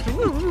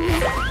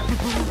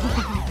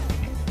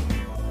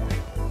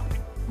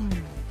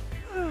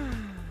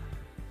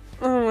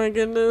 Oh my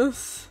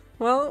goodness.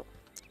 Well,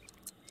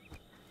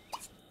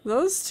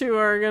 those two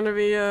are gonna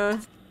be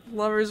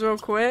lovers real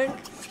quick.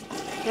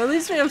 At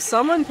least we have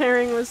someone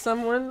pairing with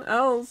someone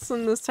else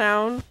in this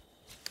town.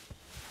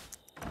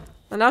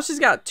 And now she's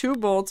got 2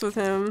 bolts with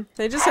him.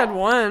 They just had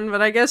 1,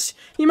 but I guess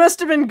he must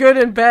have been good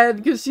in bed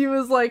because she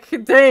was like,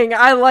 dang,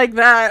 I like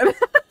that.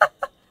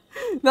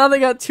 Now they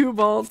got 2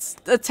 bolts.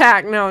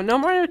 Attack. No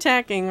more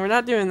attacking. We're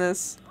not doing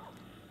this.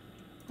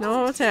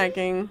 No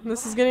attacking.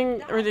 This is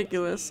getting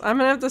ridiculous. I'm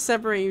gonna have to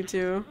separate you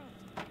two.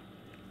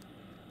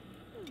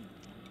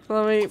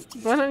 Chloe,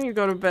 why don't you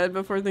go to bed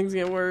before things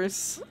get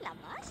worse?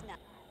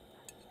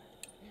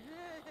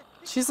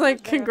 She's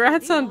like,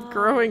 congrats on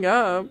growing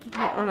up.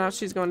 Oh no,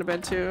 she's going to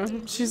bed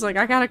too. She's like,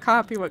 I gotta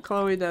copy what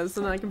Chloe does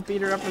so then I can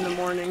beat her up in the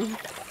morning.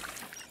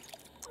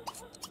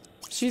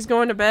 She's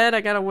going to bed,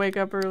 I gotta wake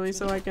up early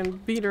so I can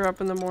beat her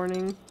up in the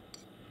morning.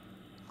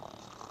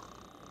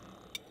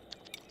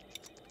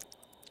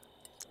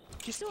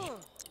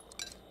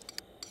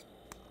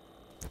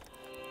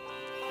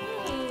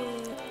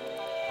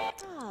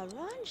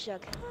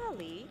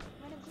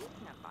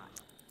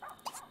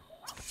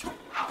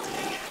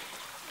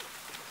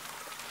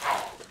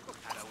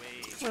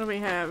 What do we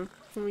have?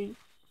 Can we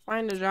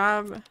find a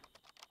job?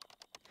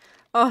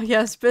 Oh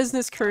yes,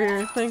 business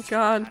career, thank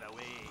god.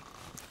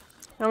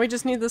 Now we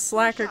just need the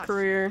slacker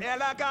career.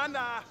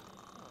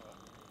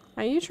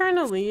 Are you trying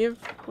to leave?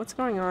 What's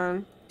going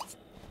on?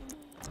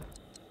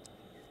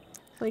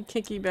 Play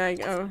kicky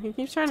bag. Oh, he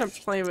keeps trying to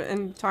play with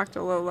and talk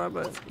to Lola,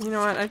 but you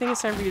know what? I think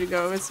it's time for you to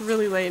go. It's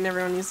really late and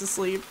everyone needs to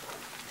sleep.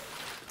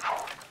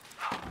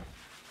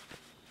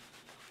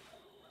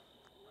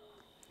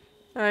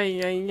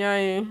 Ay ay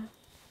ay.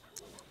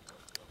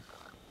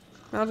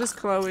 Now just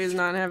Chloe is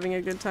not having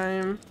a good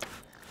time.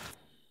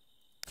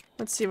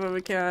 Let's see what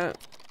we got.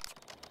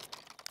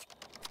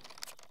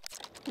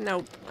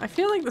 Nope. I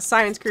feel like the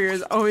science career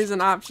is always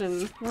an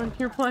option when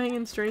you're playing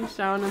in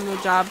Strangetown in the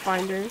job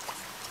finder.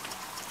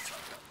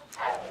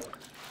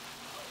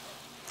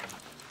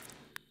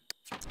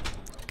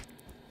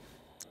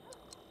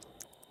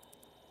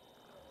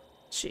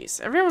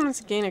 Jeez, everyone wants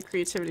to gain a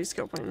creativity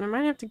skill point. I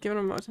might have to give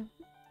them a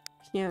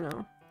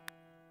piano.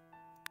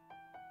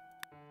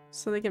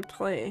 So they can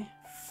play.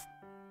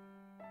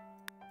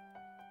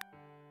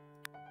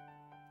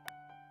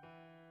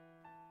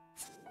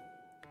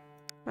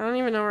 I don't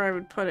even know where I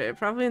would put it.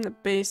 Probably in the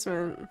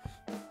basement.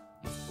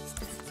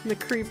 The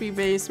creepy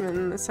basement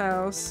in this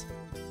house.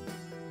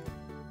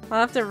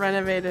 I'll have to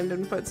renovate it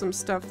and put some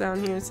stuff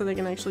down here so they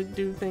can actually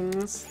do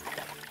things.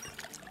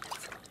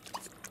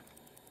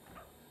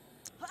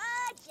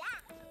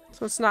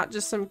 So it's not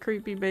just some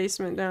creepy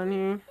basement down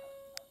here.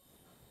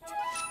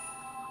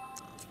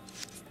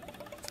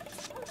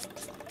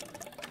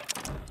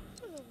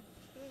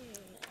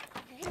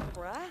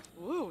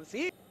 Ooh,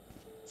 see?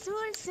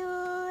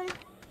 Soon.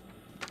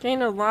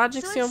 Gain a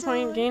logic skill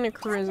point, gain a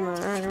charisma.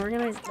 Alright, we're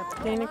gonna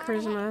gain a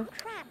charisma.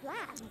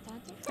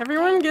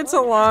 Everyone gets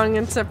along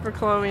except for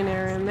Chloe and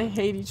Aaron. They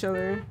hate each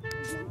other.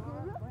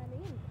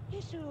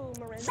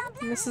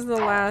 And this is the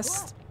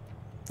last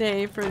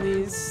day for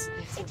these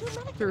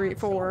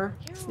four.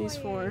 These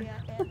four.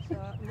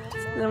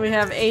 And then we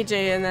have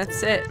AJ and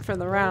that's it for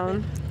the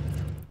round.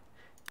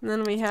 And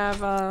then we have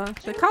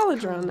the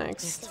college round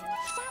next.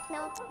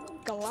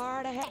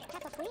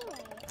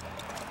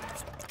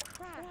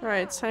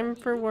 Alright, it's time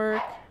for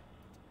work.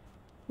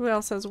 Who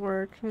else has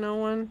work? No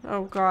one?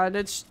 Oh god,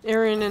 it's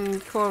Aaron and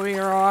Chloe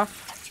are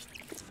off.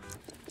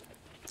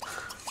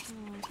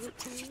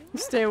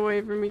 Stay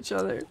away from each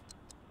other.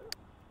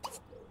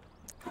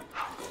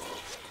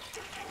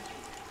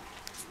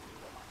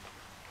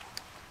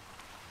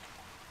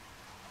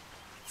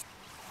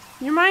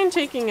 You mind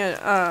taking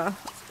a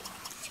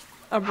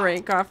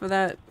break off of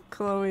that,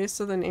 Chloe,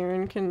 so then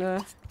Aaron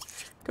can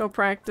go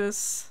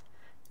practice?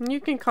 And you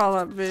can call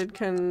up Vid,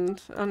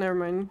 oh never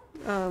mind.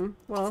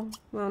 Well,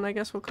 I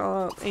guess we'll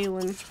call up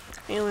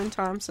Aylin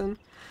Thompson.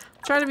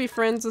 Try to be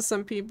friends with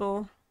some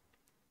people.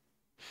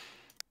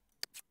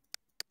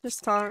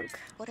 Just talk.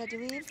 What are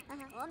you doing?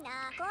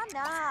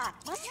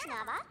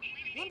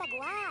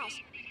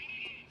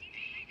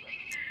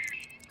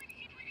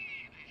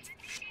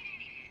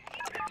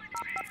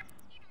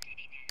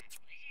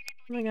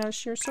 Oh my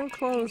gosh, you're so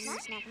close.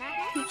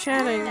 Keep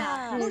chatting.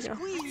 There you go.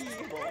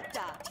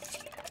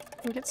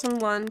 And get some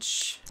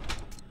lunch.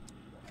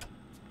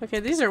 Okay,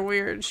 these are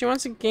weird. She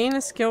wants to gain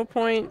a skill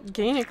point,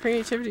 gain a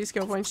creativity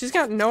skill point. She's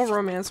got no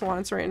romance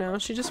wants right now.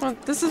 She just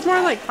wants— this is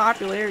more like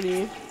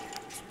popularity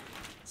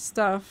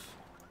stuff.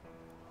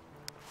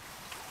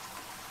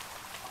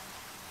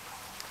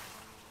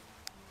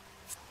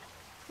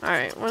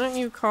 Alright, why don't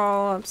you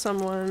call up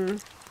someone?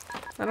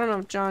 I don't know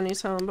if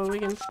Johnny's home, but we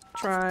can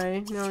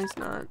try. No, he's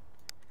not.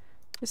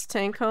 Is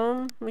Tank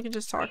home? We can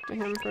just talk to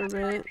him for a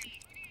bit.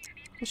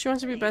 She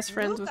wants to be best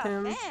friends with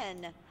him.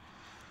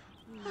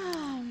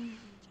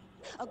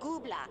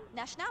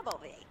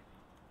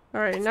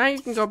 Alright, now you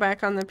can go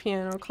back on the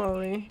piano,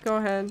 Chloe. Go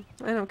ahead.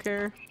 I don't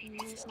care.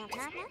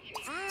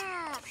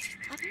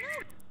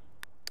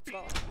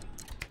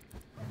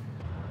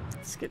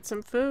 Let's get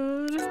some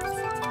food.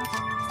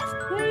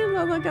 Yay,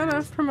 Lola got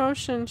a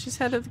promotion. She's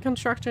head of the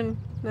construction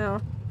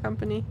now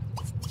company.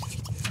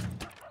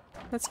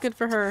 That's good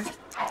for her.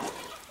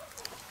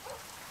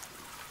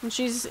 And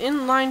she's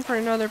in line for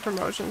another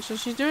promotion, so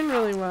she's doing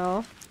really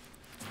well.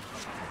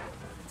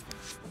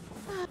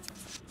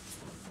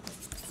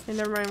 Okay,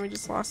 never mind, we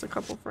just lost a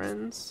couple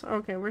friends.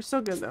 Okay, we're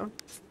still good though.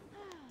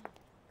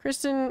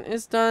 Kristen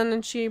is done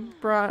and she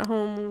brought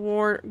home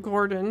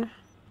Gordon.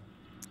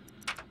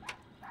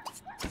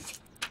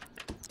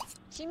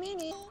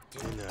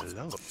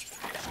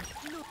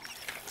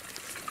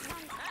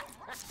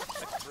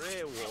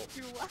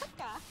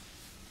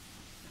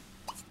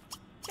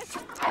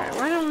 Alright,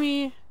 why don't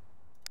we...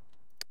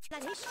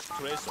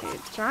 Okay,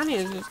 Johnny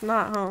is just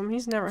not home.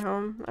 He's never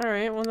home.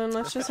 Alright, well then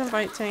let's just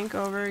invite Tank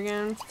over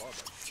again.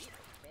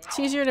 It's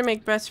easier to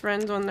make best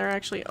friends when they're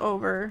actually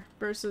over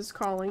versus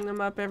calling them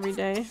up every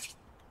day.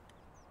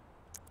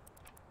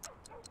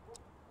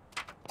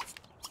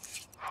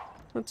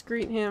 Let's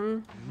greet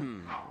him.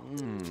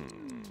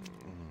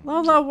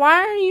 Lola,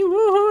 why are you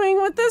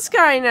woohooing with this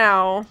guy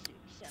now?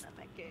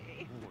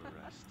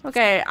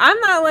 Okay, I'm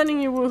not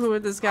letting you woohoo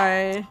with this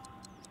guy.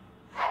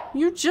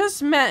 You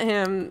just met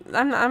him.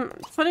 I'm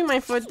putting my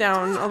foot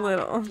down a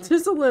little.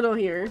 Just a little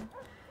here.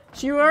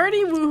 She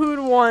already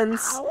woohooed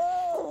once.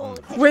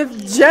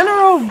 With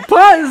General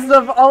Buzz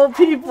of all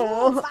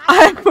people.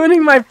 I'm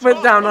putting my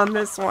foot down on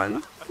this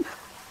one.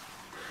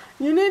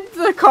 You need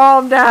to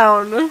calm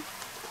down.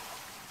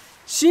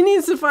 She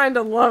needs to find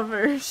a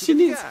lover. She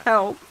needs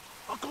help.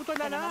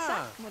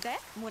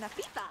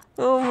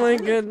 Oh my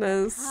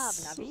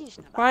goodness.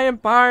 Buy a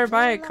bar,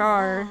 buy a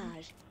car.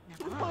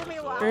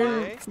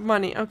 Earn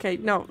money. Okay,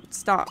 no,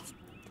 stop.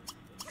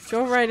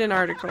 Go write an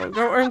article.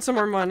 Go earn some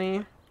more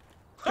money.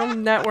 Go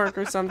network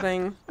or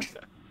something.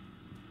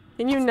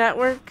 Can you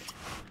network?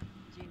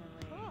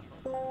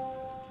 I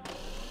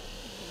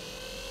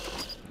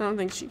don't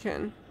think she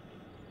can.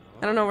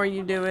 I don't know where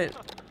you do it.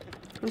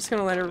 I'm just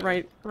gonna let her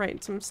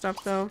write some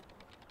stuff though.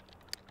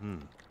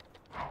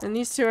 And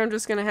these two I'm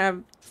just gonna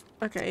have...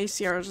 Okay,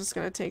 ACR is just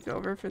gonna take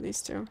over for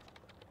these two.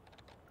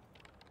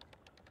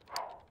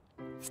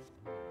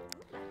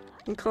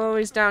 And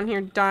Chloe's down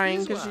here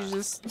dying because she's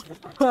just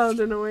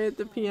pounding away at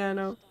the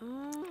piano.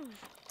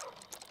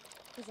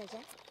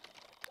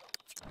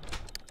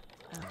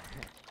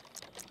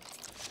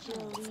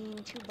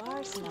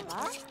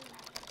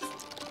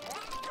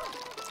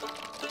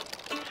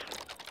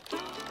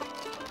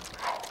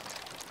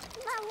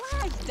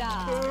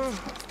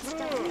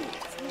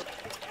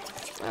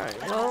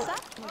 Alright, well,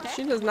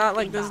 she does not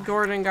like this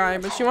Gordon guy,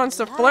 but she wants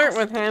to flirt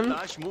with him.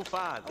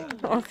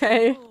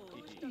 Okay.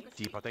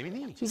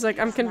 She's like,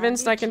 I'm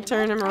convinced I can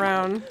turn him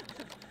around.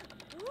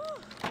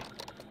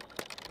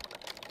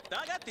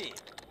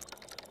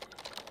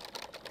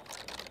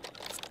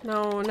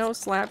 No, no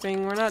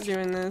slapping. We're not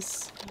doing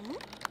this.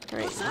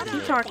 Right,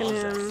 keep talking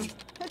to him.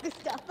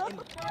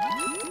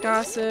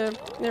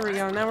 Gossip. There we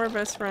go. Now we're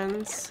best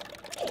friends.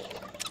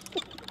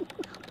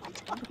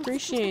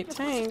 Appreciate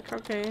Tank.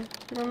 Okay,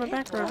 give him a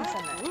back rub.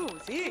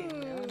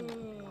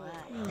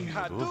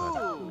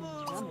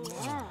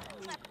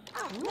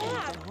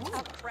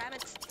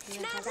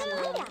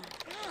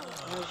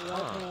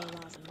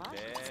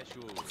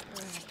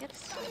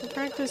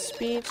 Practice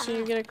speech so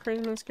you get a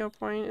charisma skill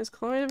point. Is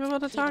Chloe able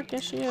to talk?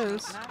 Yes, she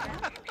is.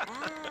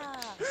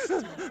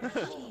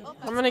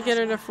 I'm gonna get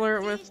her to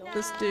flirt with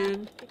this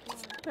dude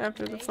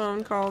after the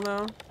phone call,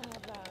 though.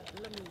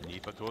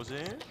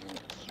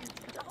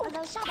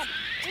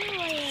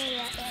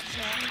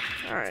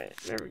 Alright,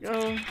 there we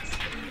go.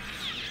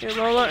 Okay,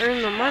 Lola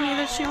earned the money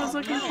that she was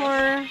looking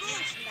for.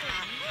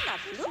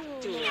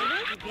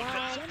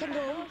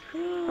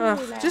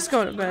 Ugh, just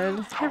go to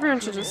bed. Everyone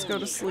should just go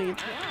to sleep.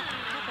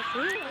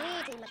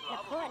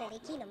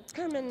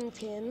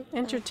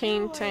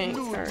 Entertain Tank.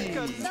 Alright,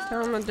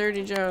 tell him a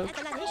dirty joke.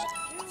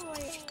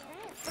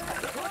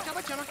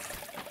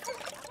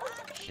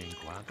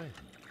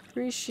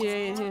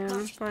 Appreciate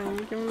him. Fine,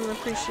 give him the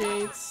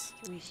appreciates.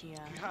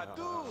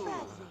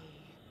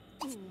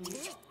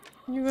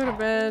 You go to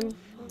bed.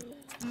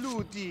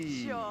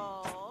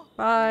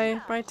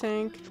 Bye. Bye,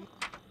 Tank.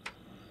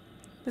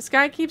 This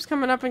guy keeps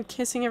coming up and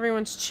kissing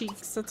everyone's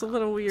cheeks. That's a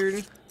little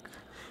weird.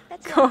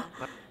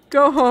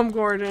 Go home,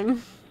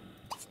 Gordon.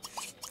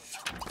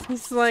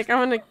 He's like, I'm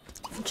gonna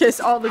kiss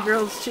all the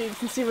girls'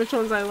 cheeks and see which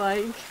ones I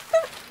like.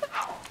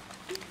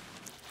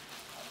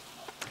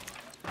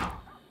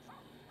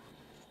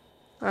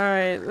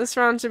 Alright, this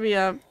round should be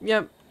up.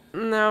 Yep.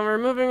 Now we're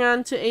moving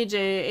on to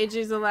AJ.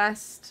 AJ's the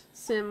last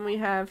sim we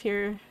have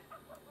here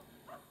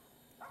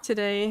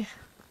today.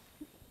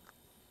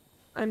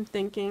 I'm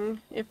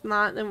thinking. If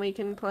not, then we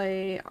can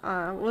play,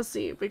 we'll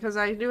see. Because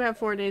I do have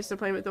 4 days to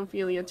play with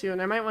Ophelia too,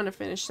 and I might want to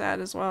finish that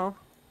as well.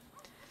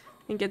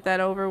 And get that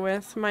over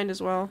with. Might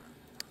as well.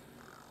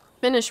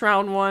 Finish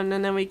round 1,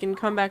 and then we can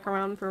come back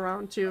around for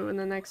round 2 in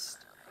the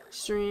next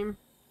stream.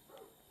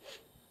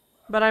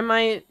 But I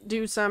might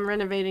do some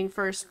renovating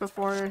first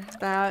before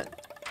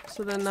that.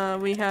 So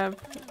then we have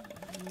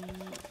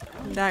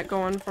that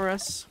going for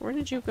us. Where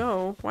did you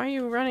go? Why are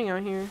you running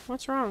out here?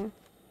 What's wrong?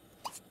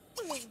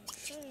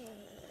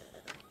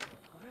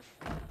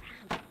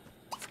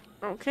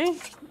 Okay.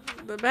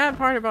 The bad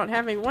part about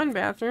having one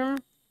bathroom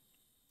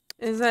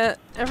is that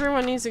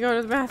everyone needs to go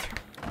to the bathroom.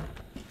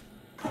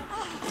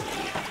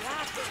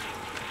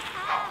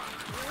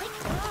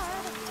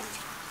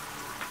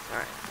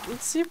 Alright,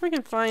 let's see if we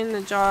can find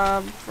the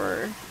job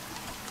for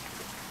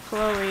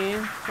Chloe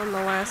from the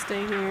last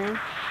day here.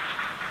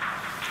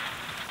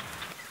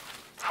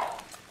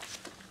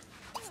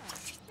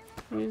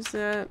 Use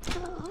that.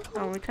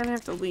 Oh, we kind of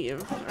have to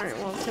leave. Alright,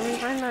 well, can we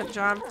find that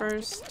job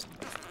first?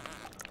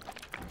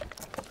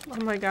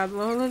 Oh my god,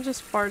 Lola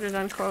just farted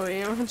on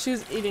Chloe when she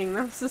was eating.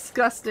 That's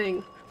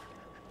disgusting.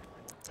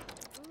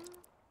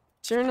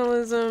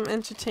 Journalism,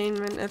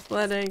 entertainment,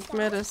 athletic,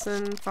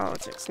 medicine,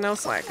 politics. No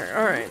slacker.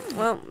 Alright,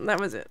 well, that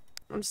was it.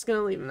 I'm just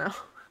gonna leave now.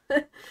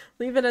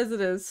 Leave it as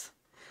it is.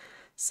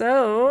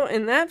 So,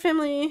 in that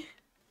family,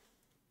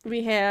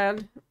 we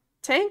had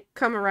Tank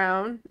come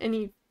around, and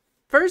he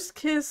first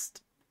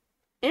kissed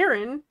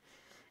Aaron,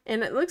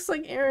 and it looks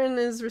like Aaron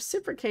is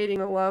reciprocating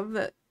the love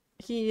that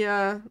he,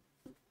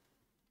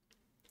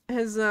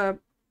 has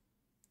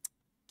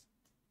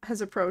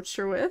approached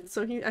her with.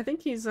 So I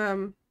think he's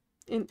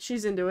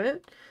she's into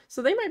it.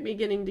 So they might be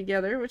getting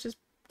together, which is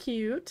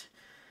cute.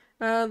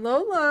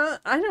 Lola,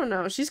 I don't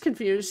know. She's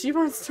confused. She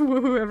wants to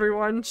woohoo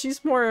everyone.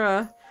 She's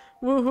more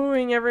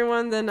woohooing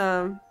everyone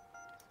than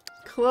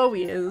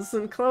Chloe is,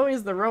 and Chloe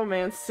is the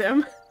romance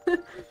sim.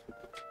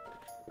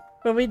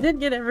 But we did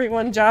get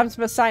everyone jobs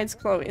besides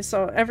Chloe,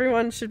 so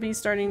everyone should be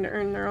starting to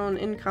earn their own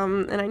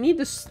income. And I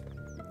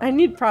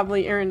need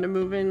probably Aaron to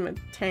move in with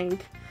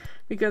Tank,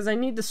 because I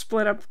need to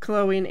split up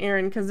Chloe and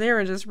Aaron, because they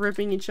are just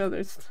ripping each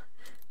other's...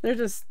 They're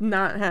just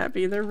not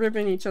happy. They're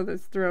ripping each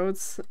other's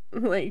throats,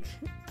 like,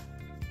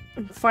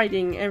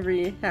 fighting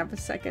every half a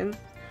second.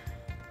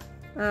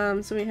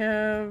 So we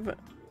have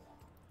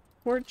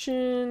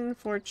Fortune,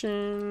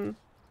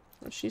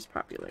 well, she's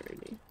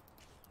popularity.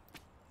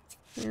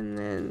 And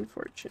then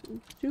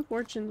Fortune. 2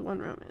 fortunes, 1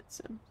 romance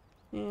sim.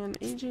 And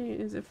AJ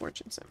is a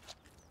fortune sim.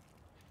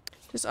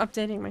 Just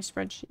updating my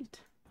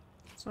spreadsheet,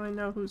 so I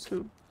know who's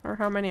who, or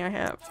how many I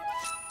have.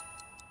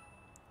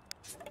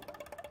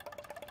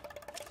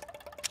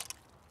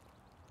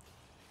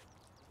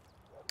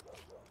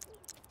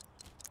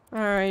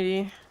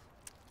 Alrighty.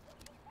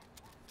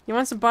 He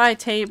wants to buy a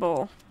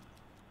table.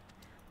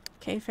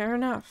 Okay, fair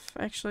enough,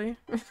 actually.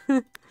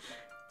 I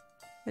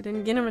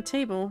didn't get him a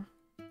table.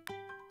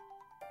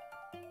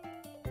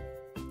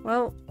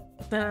 Well,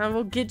 then I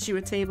will get you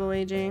a table,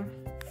 AJ.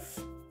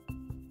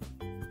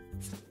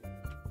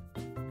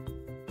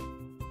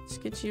 Let's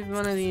get you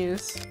one of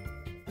these.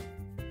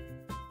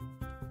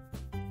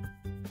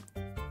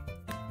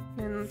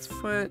 And let's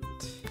put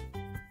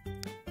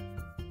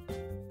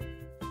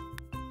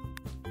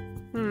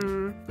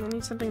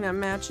need something that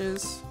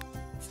matches.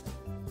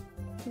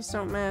 These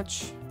don't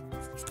match.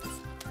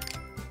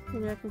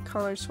 Maybe I can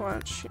color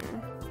swatch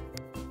here.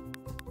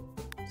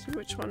 See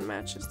which one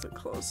matches the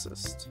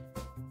closest.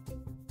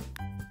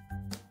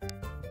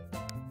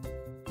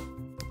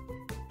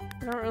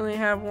 I don't really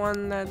have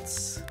one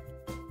that's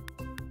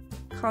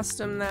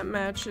custom that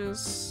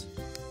matches.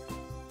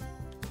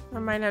 I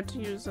might have to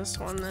use this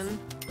one then.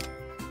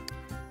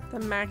 The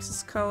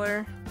Max's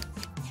color.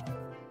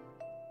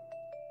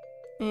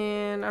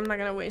 And I'm not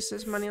gonna waste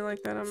his money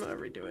like that, I'm gonna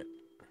redo it.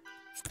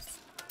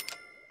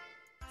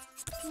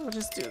 We'll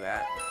just do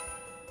that.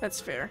 That's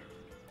fair.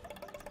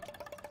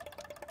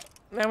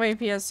 That way if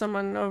he has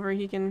someone over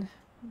he can...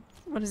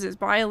 What is this?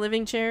 Buy a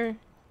living chair?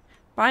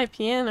 Buy a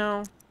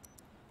piano?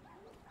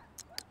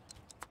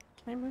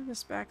 Can I move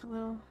this back a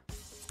little?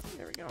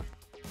 There we go.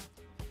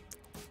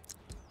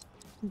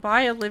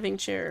 Buy a living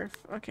chair.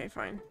 Okay,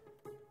 fine.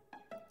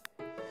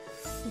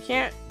 You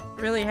can't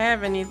really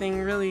have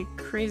anything really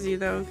crazy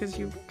though, because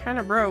you kind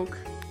of broke.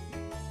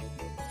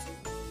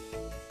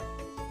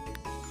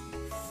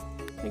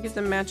 I get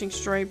the matching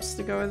stripes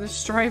to go with the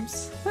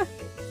stripes.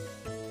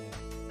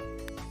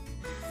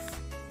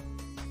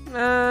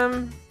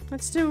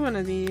 Let's do one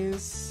of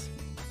these.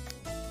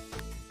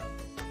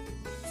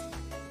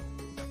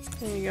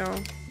 There you go.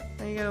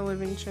 Now you got a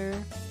living chair.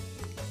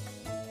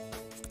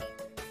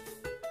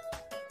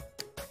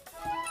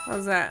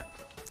 How's that?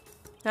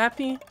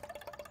 Happy?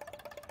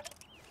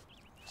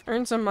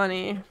 Earn some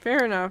money.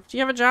 Fair enough. Do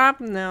you have a job?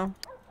 No.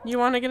 You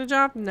want to get a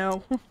job?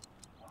 No.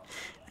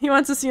 He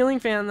wants a ceiling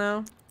fan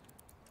though.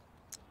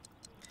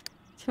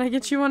 Can I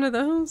get you one of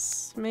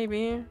those?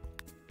 Maybe.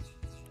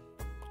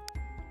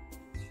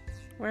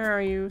 Where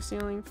are you,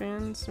 ceiling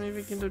fans? Maybe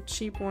we can do a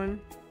cheap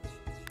one.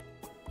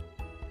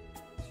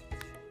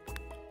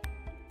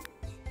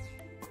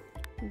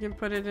 You can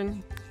put it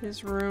in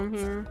his room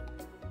here.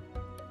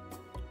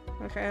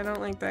 Okay, I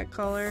don't like that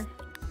color.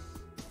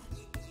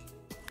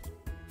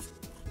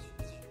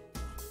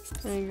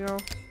 There you go.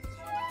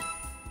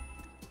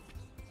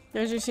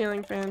 There's your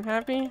ceiling fan.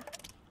 Happy?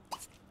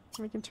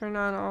 We can turn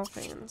on all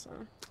fans.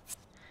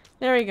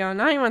 There we go.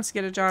 Now he wants to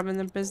get a job in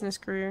the business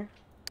career.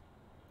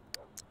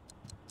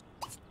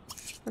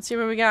 Let's see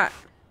what we got.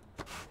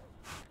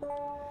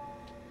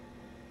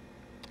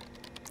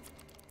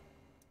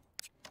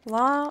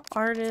 Law,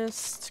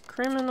 artist,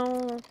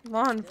 criminal,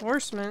 law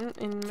enforcement,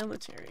 and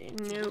military.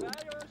 No.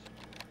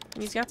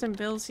 And he's got some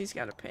bills he's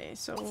got to pay,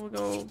 so we'll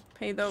go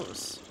pay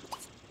those.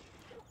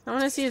 I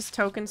want to see his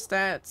token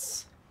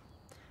stats.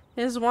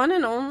 His one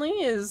and only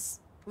is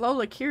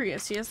Lola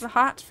Curious. He has the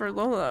hots for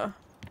Lola.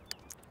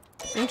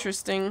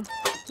 Interesting.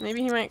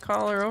 Maybe he might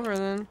call her over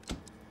then.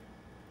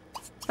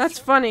 That's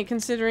funny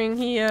considering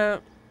he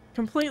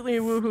completely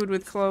woohooed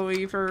with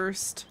Chloe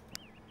first.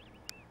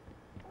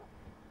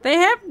 They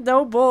have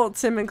no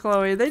bolts, him and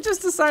Chloe. They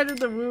just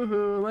decided to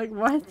woohoo. Like,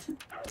 what?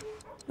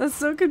 That's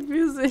so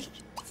confusing.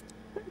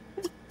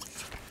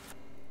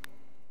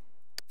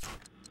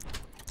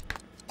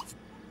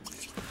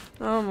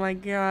 Oh my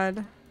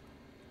god.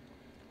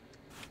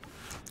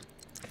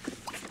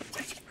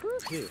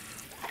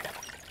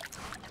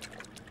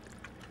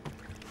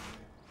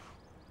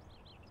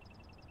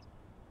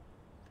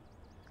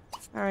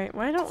 Alright,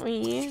 why don't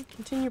we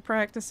continue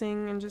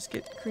practicing and just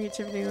get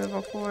creativity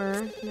level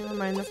 4. Never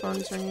mind, the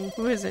phone's ringing.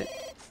 Who is it?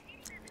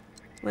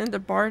 Linda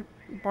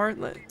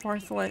Bartlett.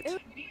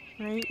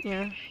 Right?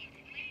 Yeah.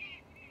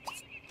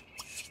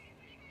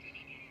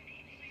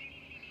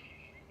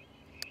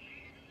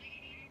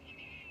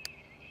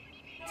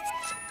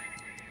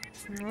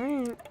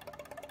 Alright.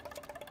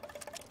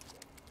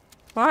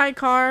 Buy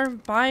car,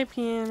 buy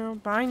piano,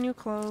 buy new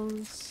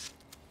clothes.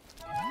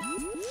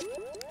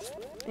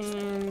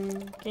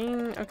 And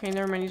gain... Okay,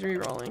 never mind, he's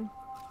re-rolling.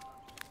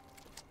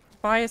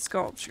 Buy a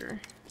sculpture.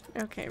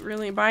 Okay,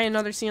 really? Buy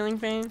another ceiling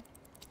fan?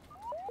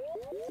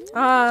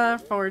 Ah,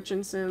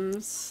 fortune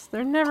sims.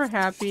 They're never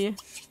happy.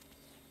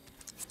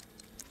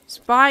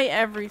 Just buy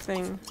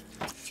everything.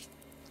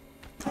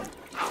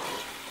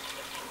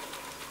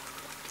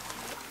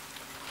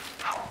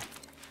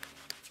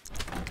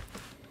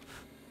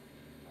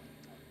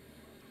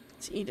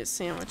 Let's eat his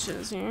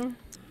sandwiches here.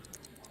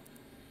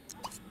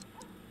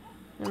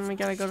 And we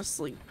gotta go to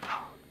sleep.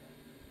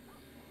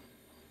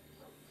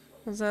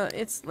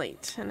 It's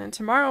late. And then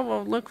tomorrow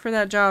we'll look for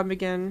that job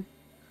again.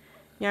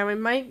 Yeah, we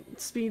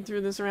might speed through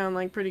this around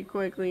like pretty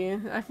quickly.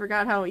 I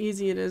forgot how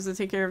easy it is to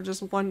take care of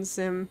just one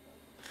sim.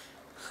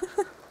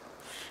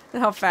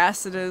 And how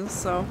fast it is,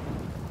 so.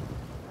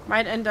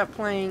 Might end up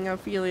playing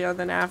Ophelia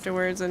then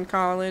afterwards in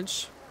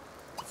college.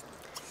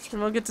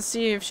 And we'll get to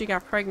see if she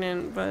got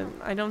pregnant, but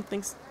I don't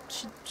think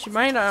she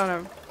might not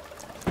have.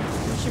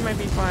 She might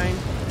be fine.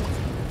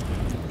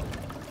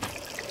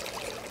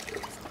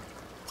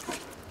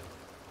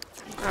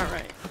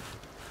 Alright.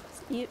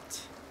 Let's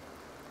eat.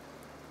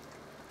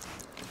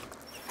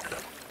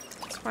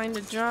 Let's find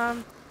a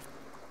job.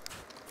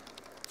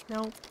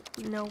 Nope.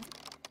 Nope.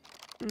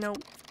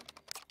 Nope.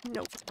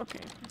 Nope.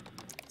 Okay.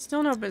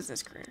 Still no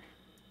business career.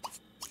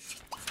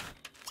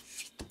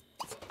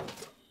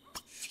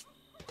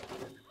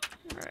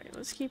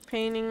 Let's keep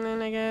painting then,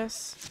 I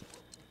guess.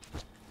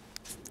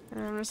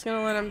 And I'm just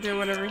gonna let him do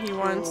whatever he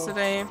wants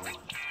today.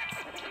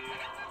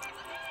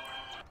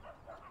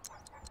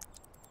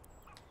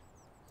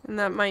 And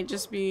that might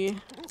just be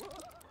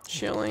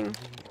chilling.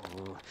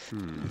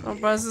 Oh,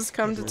 Buzz has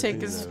come to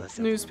take his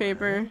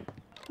newspaper.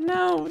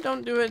 No,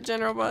 don't do it,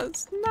 General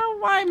Buzz. No,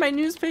 why my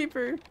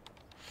newspaper?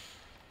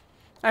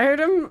 I heard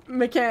him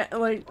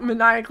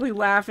maniacally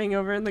laughing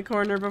over in the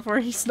corner before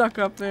he snuck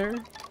up there.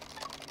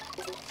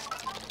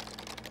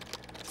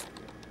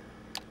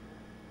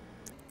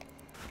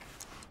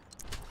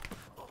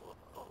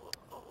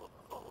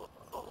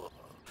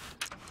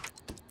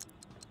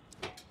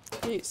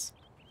 Jeez.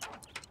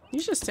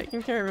 He's just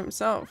taking care of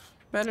himself.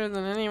 Better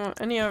than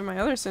any of my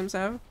other Sims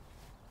have.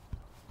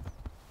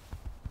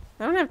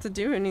 I don't have to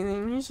do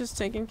anything. He's just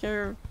taking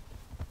care of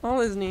all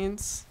his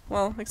needs.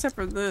 Well, except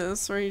for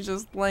this, where he's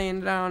just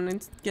laying down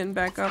and getting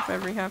back up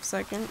every half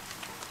second.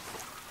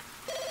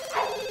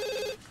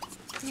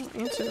 Oh,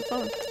 answer the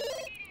phone.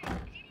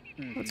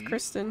 What's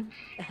Kristen?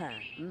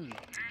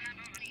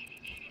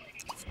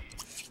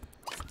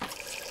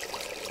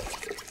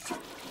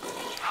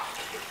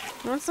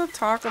 Let's not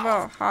talk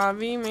about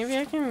hobby. Maybe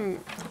I can...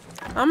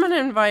 I'm gonna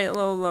invite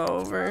Lola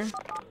over.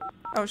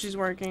 Oh, she's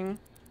working.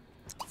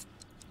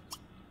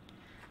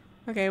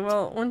 Okay,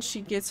 well, once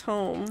she gets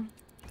home...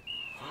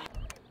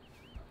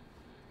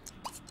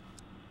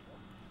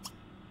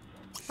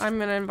 I'm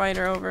gonna invite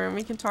her over and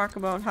we can talk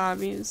about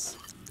hobbies.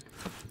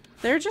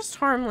 They're just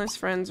harmless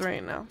friends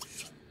right now.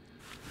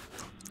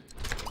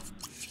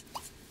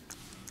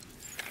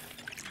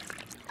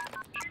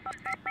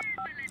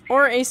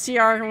 Or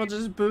ACR will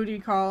just booty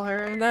call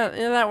her.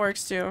 That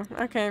works too.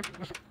 Okay.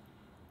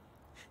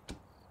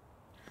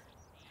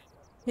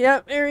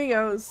 Yep, there he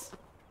goes.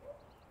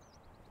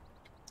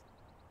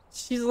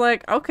 She's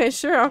like, okay,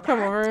 sure, I'll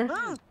come over.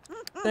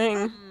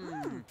 Dang.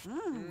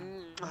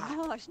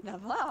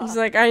 He's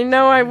like, I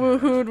know I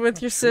woohooed with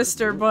your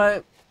sister,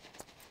 but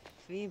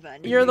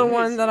you're the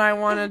one that I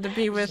wanted to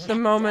be with the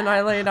moment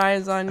I laid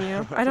eyes on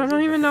you. I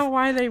don't even know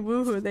why they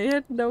woohooed. They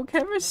had no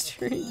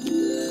chemistry.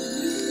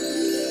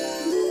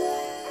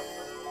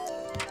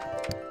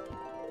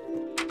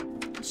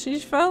 She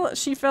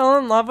fell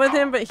in love with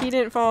him, but he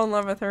didn't fall in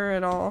love with her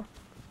at all.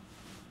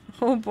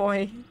 Oh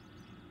boy.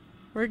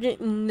 We're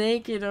getting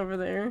naked over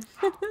there.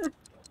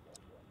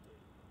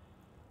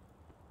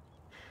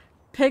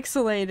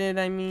 Pixelated,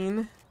 I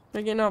mean.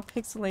 We're getting all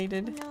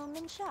pixelated.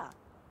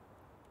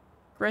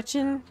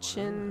 Gretchen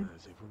Chin.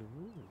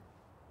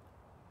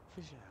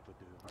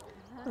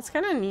 It's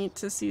kind of neat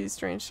to see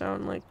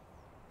Strangetown, like,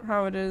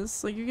 how it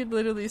is. Like, you could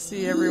literally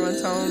see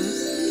everyone's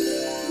homes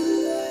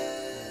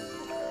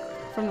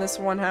from this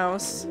one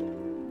house.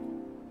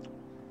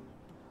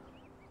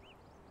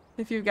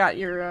 If you've got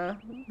your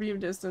view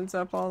distance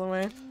up all the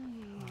way.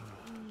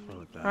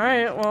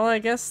 Alright, well I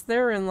guess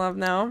they're in love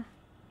now.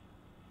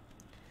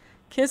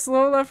 Kiss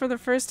Lola for the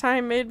first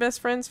time, made best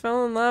friends,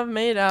 fell in love,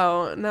 made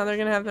out. Now they're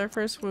gonna have their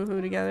first woohoo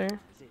together.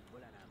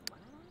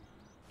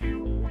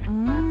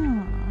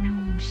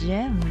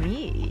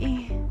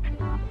 Jamie.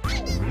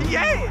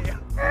 Yeah!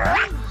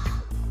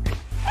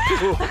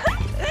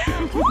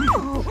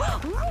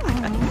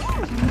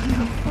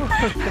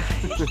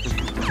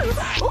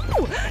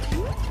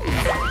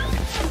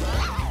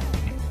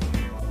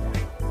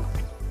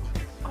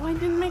 Oh, I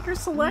didn't make her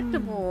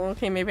selectable.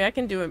 Okay, maybe I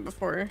can do it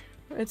before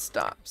it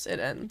stops. It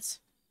ends.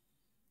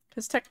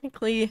 Because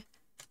technically,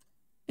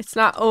 it's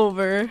not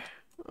over.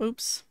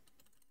 Oops.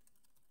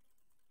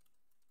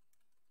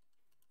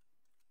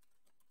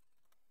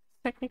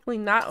 Technically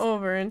not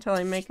over until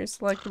I make her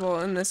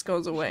selectable and this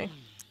goes away.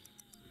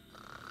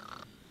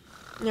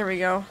 There we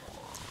go.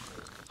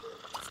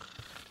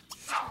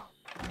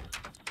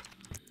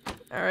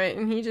 Alright,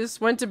 and he just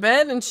went to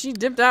bed and she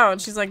dipped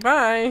out. She's like,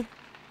 bye.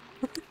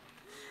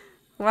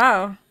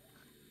 Wow.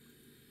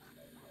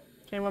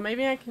 Okay, well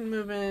maybe I can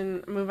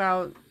move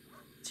out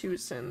 2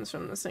 Sims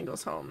from the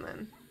singles home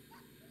then.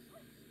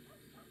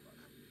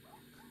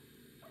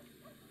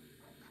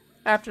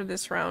 After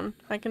this round.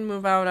 I can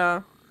move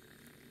out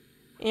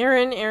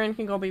Aaron. Aaron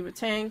can go be with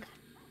Tank.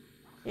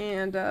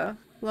 And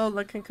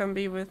Lola can come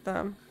be with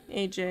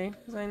AJ.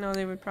 Because I know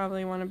they would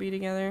probably want to be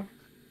together.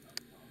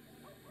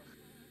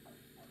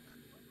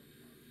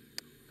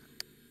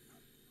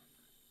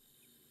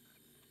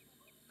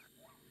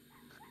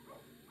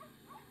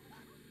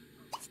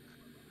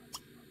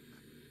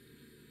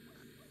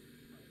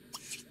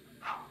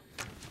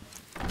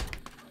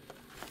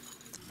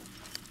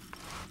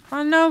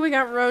 Oh no, we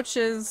got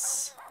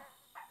roaches.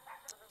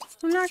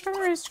 I'm not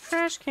gonna raise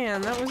trash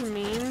can. That was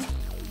mean.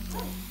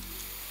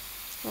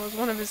 That was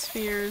one of his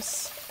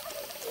fears.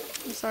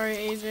 I'm sorry,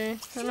 AJ.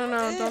 I don't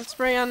know. Don't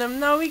spray on him.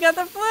 No, we got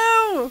the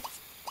flu!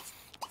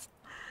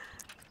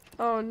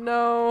 Oh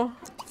no.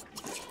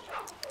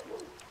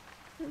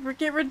 We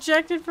get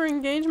rejected for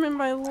engagement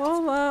by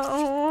Lola.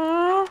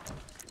 Oh.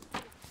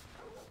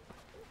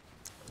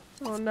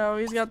 Oh no,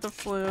 he's got the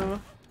flu.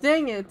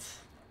 Dang it.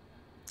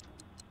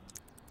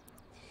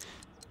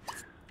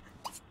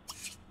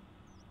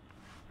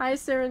 Hi,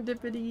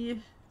 Serendipity.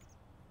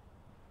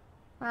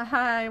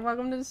 Hi,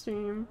 welcome to the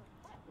stream.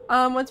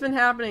 What's been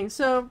happening?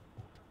 So,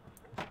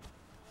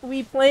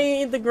 we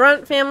played the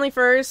Grunt family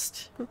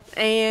first,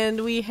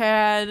 and we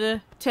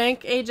had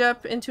Tank age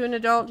up into an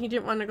adult. He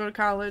didn't want to go to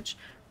college.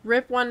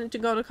 Rip wanted to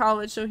go to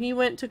college, so he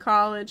went to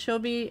college. He'll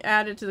be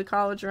added to the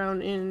college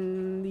round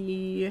in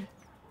the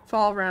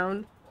fall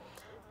round.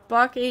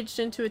 Buck aged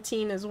into a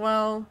teen as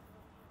well.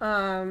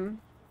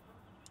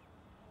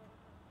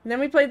 And then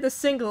we played the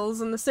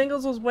singles, and the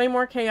singles was way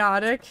more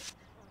chaotic.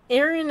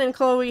 Aaron and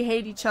Chloe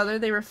hate each other.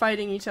 They were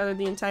fighting each other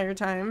the entire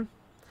time.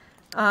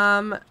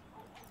 And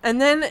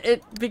then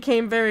it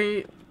became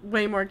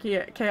way more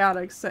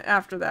chaotic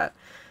after that.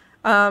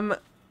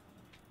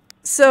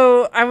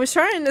 So I was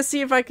trying to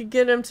see if I could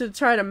get him to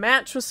try to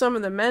match with some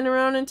of the men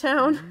around in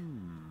town.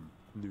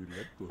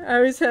 I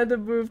always had to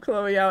move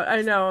Chloe out.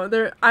 I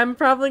know. I'm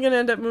probably going to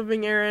end up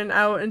moving Aaron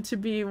out and to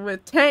be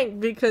with Tank,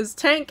 because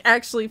Tank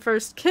actually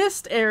first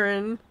kissed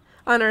Aaron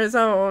on his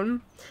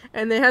own.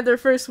 And they had their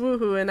first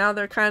woohoo, and now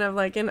they're kind of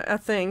like in a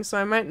thing. So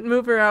I might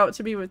move her out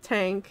to be with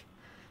Tank.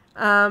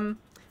 General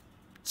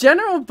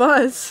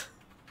Buzz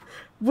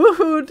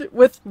woohooed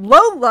with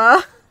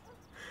Lola,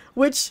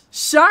 which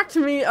shocked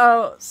me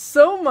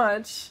so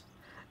much.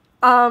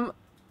 I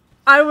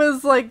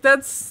was like,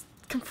 that's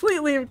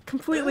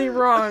completely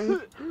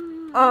wrong.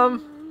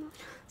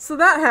 So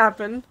that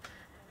happened.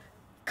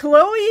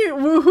 Chloe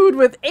woohooed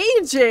with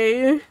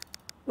AJ.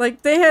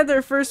 Like, they had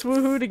their first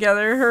woohoo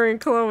together, her and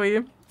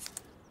Chloe.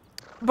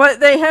 But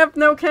they have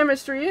no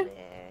chemistry.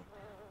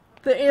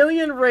 The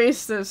alien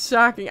race is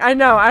shocking. I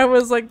know, I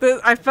was like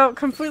this. I felt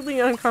completely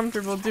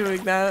uncomfortable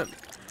doing that.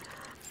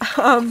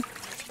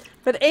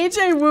 But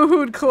AJ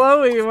woohooed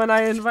Chloe when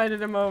I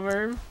invited him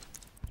over.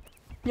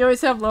 You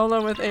always have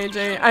Lola with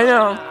AJ. I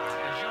know.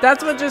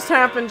 That's what just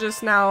happened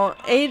just now.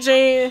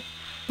 AJ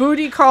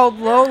booty called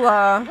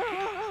Lola,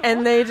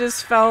 and they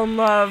just fell in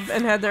love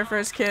and had their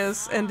first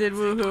kiss and did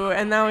woohoo,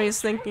 and now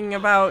he's thinking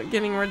about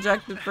getting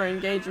rejected for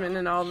engagement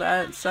and all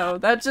that. So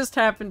that just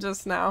happened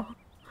just now.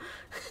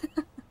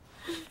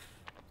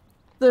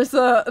 There's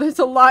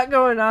a lot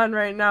going on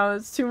right now.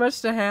 It's too much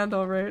to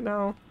handle right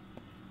now.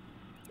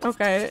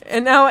 Okay,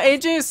 and now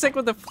AJ is sick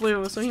with the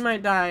flu, so he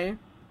might die.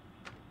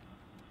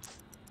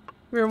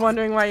 We were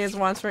wondering why he has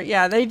wants for it.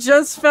 Yeah, they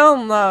just fell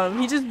in love.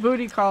 He just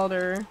booty called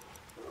her.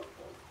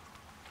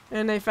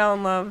 And they fell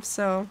in love,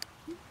 so.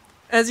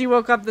 As he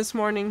woke up this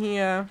morning, he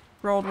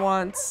rolled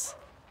once.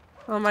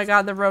 Oh my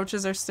god, the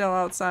roaches are still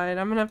outside.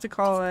 I'm gonna have to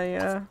call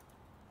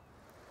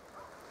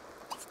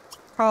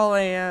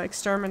a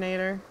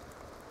exterminator.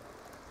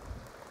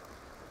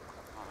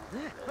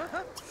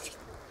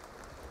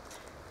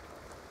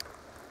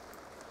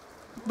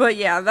 But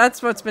yeah,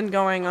 that's what's been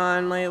going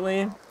on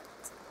lately.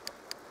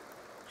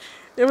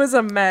 It was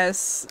a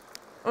mess.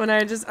 When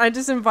I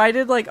just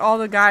invited like all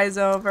the guys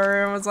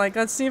over and was like,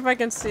 let's see if I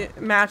can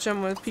match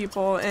them with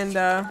people,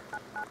 and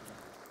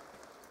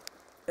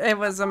it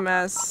was a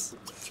mess.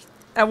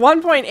 At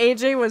one point,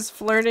 AJ was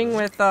flirting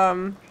with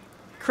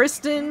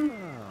Kristen,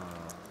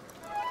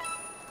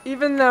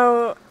 even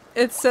though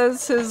it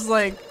says his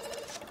like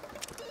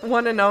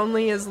one and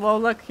only is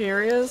Lola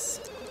Curious,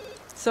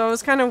 so it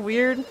was kind of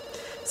weird.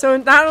 So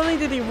not only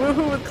did he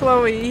woohoo with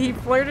Chloe, he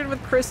flirted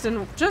with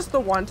Kristen just the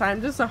one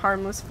time, just a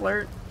harmless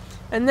flirt.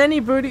 And then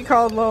he booty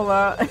called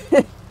Lola.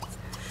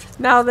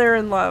 Now they're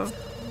in love.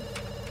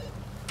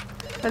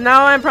 And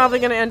now I'm probably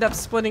going to end up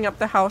splitting up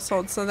the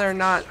household so they're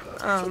not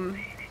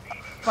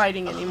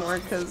fighting anymore,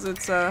 because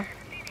it's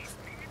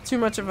too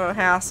much of a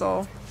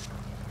hassle.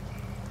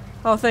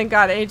 Oh, thank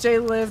God.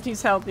 AJ lived.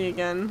 He's healthy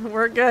again.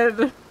 We're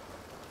good.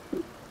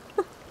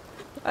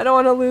 I don't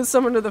want to lose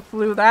someone to the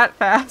flu that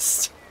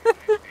fast.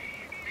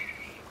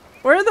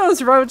 Where are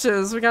those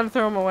roaches? We gotta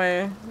throw them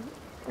away.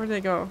 Where'd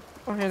they go?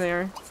 Oh, here they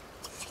are.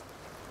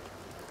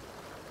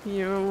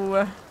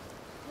 You.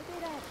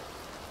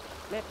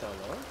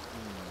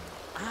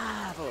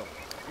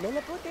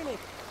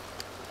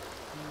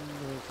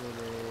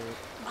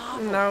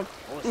 No.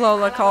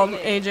 Lola called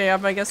AJ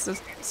up, I guess, to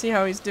see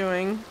how he's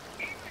doing.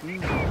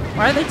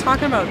 Why are they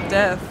talking about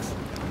death?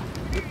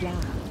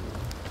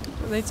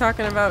 Are they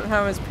talking about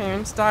how his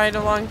parents died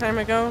a long time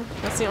ago?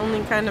 That's the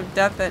only kind of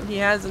death that he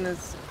has in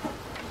his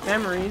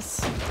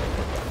memories.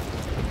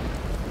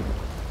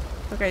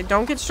 Okay,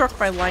 don't get struck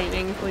by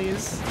lightning,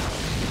 please.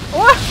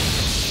 Oh!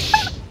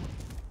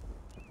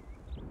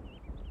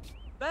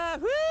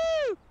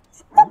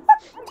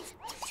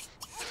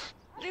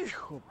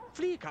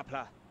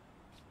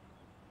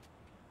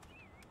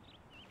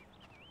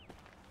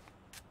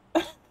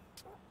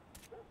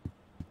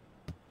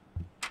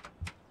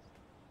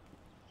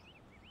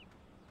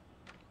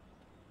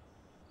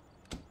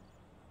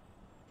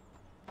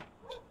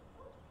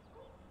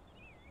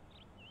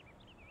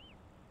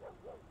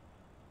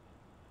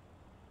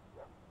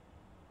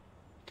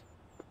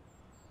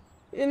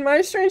 In my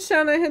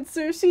Strangetown, I had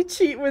Cersei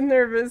cheat with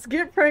Nervous,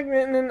 get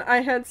pregnant, and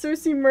I had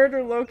Cersei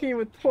murder Loki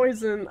with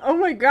poison. Oh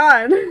my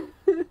god!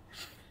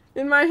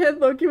 In my head,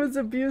 Loki was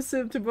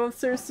abusive to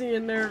both Cersei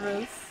and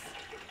Nervous.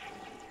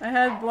 I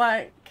had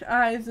Black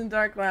eyes and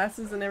dark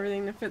glasses and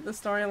everything to fit the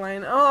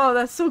storyline. Oh,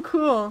 that's so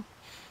cool.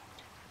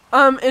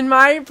 In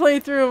my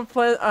playthrough of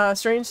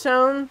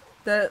Strangetown,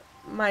 that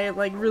my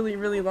like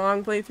really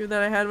long playthrough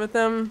that I had with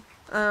them,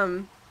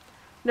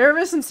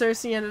 Nervous and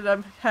Cersei ended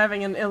up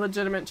having an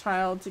illegitimate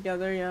child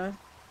together. Yeah,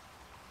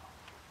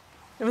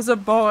 it was a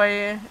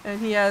boy, and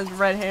he has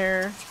red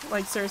hair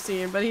like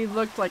Cersei, but he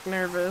looked like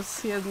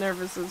Nervous. He had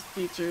Nervous's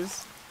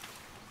features.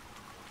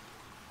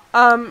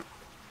 In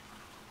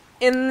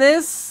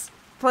this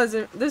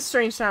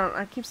Strangetown,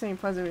 I keep saying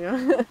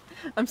Pleasantview.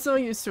 I'm so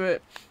used to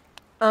it.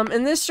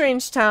 In this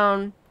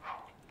Strangetown,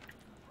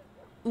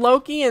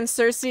 Loki and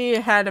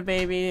Cersei had a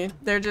baby.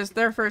 They're just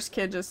their first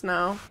kid just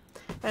now,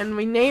 and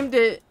we named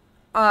it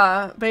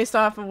based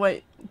off of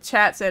what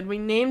chat said. We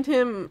named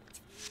him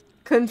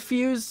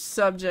Confused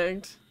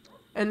Subject,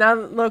 and now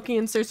Loki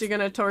and Cersei are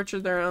gonna torture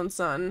their own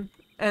son.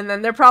 And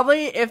then they're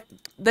probably, if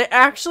they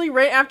actually,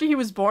 right after he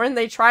was born,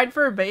 they tried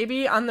for a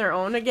baby on their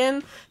own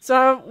again.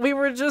 So we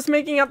were just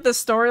making up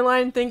this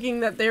storyline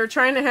thinking that they were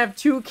trying to have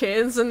 2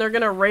 kids and they're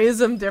gonna raise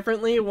them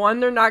differently. One,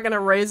 they're not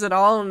gonna raise at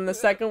all, and the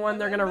second one,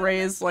 they're gonna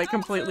raise, like,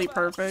 completely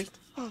perfect.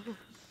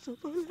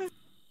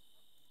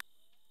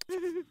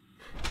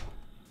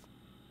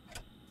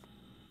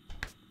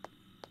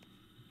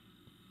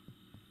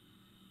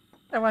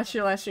 I watched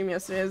your last stream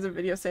yesterday as a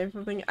video saved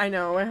something. I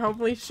know, I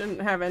hopefully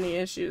shouldn't have any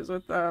issues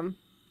with,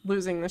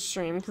 losing the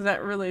stream, because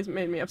that really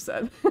made me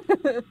upset.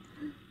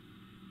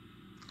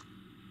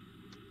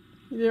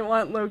 You didn't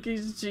want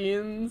Loki's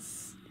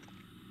genes.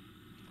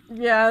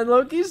 Yeah,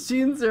 Loki's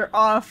genes are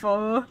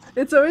awful.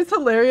 It's always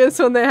hilarious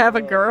when they have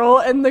a girl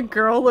and the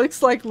girl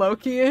looks like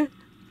Loki.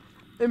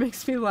 It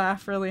makes me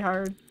laugh really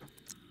hard.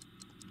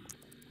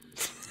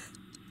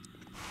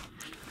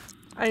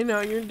 I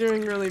know, you're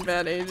doing really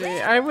bad,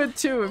 AJ. I would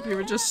too if you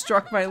were just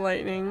struck by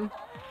lightning.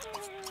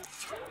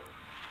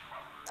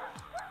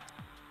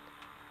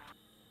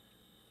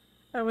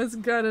 I was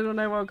gutted when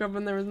I woke up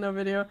and there was no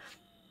video.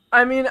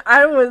 I mean,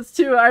 I was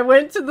too. I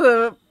went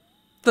to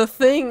the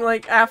thing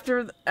like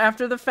after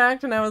the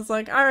fact, and I was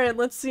like, all right,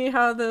 let's see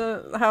how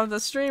the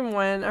stream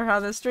went or how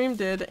the stream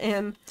did.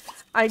 And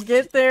I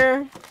get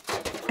there,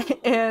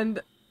 and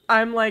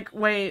I'm like,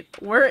 wait,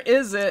 where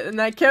is it?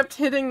 And I kept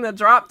hitting the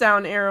drop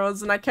down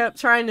arrows, and I kept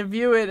trying to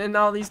view it in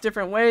all these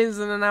different ways,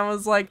 and then I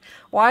was like,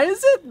 why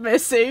is it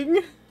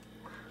missing?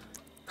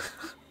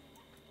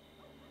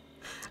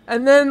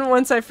 And then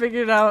once I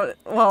figured out,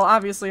 well,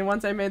 obviously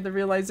once I made the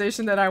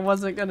realization that I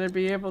wasn't going to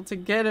be able to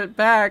get it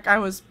back, I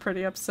was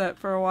pretty upset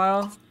for a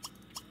while.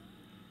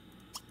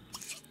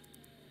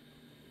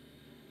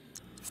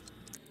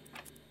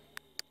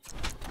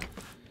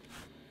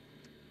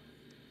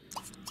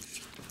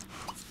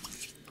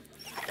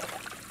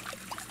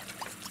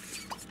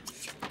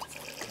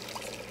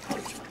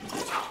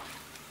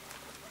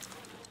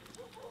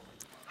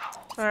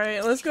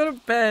 Alright, let's go to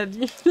bed.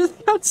 You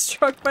just got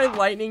struck by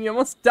lightning. You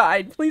almost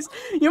died. Please.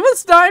 You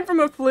almost died from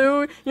a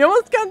flu. You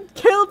almost got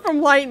killed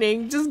from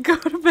lightning. Just go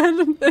to bed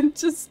and then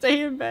just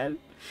stay in bed.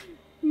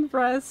 And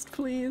rest,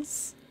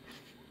 please.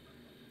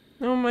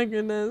 Oh my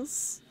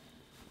goodness.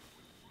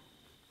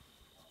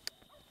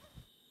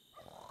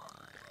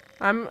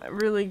 I'm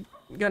really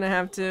gonna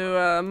have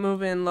to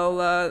move in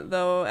Lola,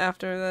 though,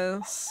 after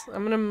this.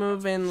 I'm gonna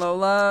move in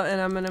Lola, and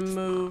I'm gonna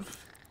move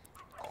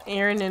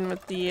Aaron in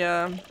with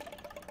the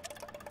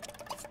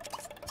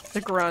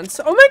grunts.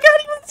 Oh my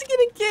god, he wants to get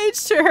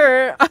engaged to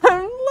her!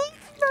 I'm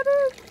laughing at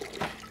it!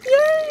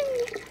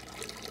 Yay!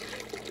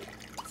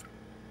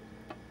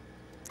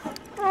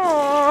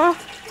 Aww.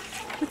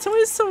 It's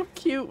always so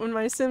cute when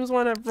my Sims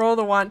want to roll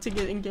the want to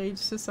get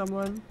engaged to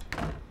someone.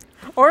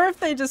 Or if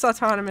they just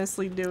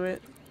autonomously do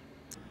it.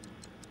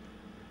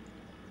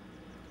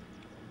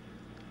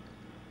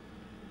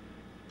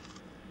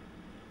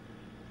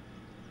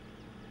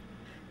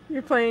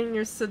 You're playing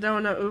your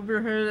Sedona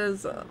Uberhood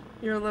as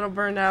you're a little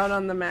burned out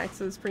on the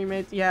Max's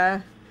premates.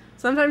 Yeah.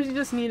 Sometimes you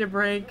just need a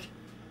break.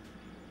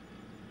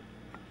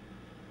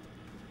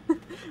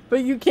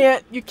 But you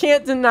can't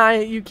deny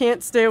it. You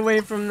can't stay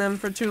away from them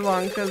for too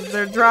long because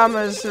their drama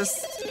is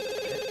just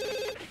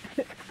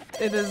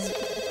it is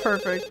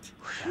perfect.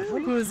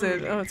 Who is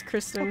it? Oh, it's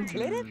Kristen.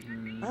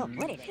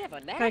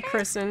 Hi,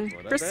 Kristen.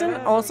 Kristen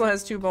also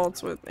has 2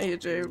 bolts with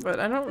AJ, but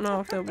I don't know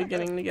if they'll be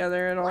getting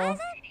together at all.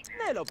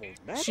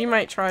 She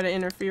might try to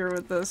interfere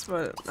with this,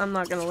 but I'm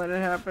not gonna let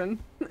it happen.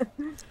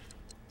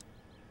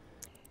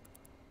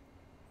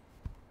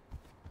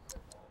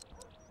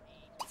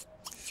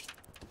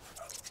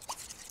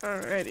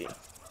 Alrighty.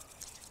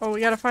 Oh,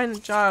 we gotta find a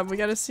job. We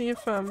gotta see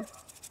if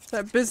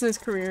that business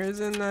career is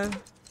in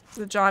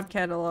the job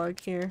catalog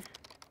here.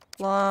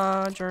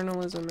 Law,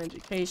 journalism,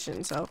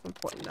 education,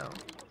 self-employed. No.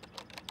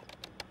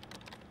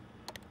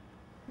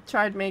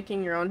 Tried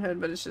making your own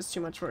hood, but it's just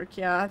too much work.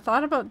 Yeah, I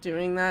thought about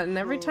doing that, and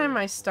every time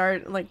I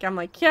start, like, I'm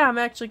like, yeah, I'm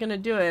actually gonna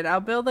do it. I'll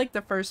build like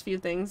the first few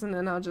things, and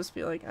then I'll just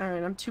be like, all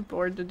right, I'm too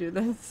bored to do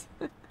this.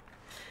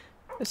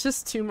 It's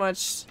just too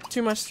much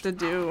to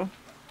do.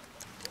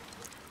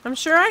 I'm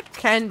sure I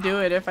can do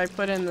it if I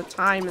put in the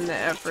time and the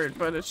effort,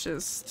 but it's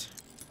just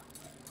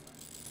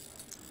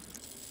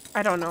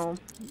I don't know.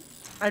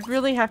 I'd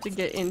really have to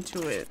get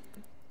into it.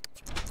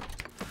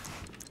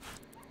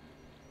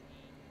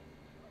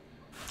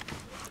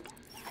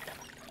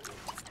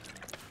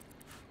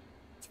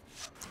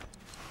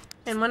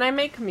 And when I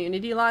make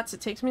community lots,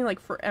 it takes me like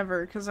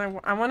forever because I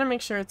want to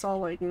make sure it's all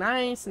like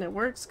nice and it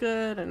works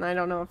good, and I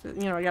don't know if it,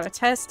 you know, I gotta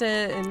test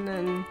it, and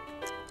then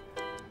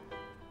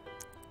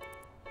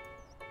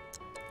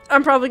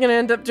I'm probably gonna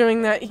end up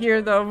doing that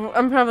here though.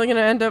 I'm probably gonna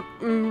end up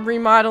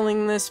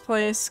remodeling this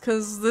place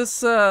because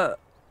this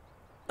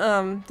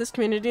this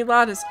community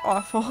lot is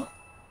awful.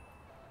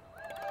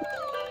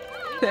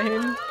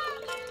 Same.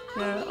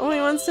 Yeah. Oh, he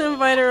wants to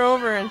invite her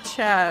over and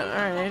chat.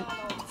 Alright.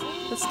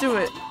 Let's do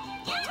it.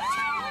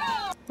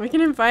 We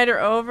can invite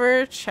her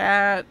over,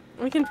 chat.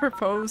 We can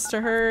propose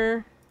to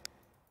her.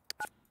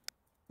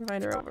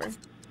 Invite her over.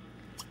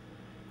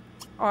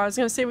 Oh, I was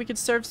gonna say we could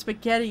serve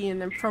spaghetti and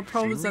then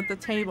propose at the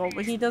table,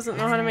 but he doesn't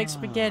know how to make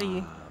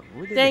spaghetti.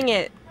 Dang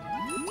it!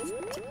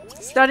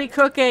 Study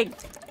cooking!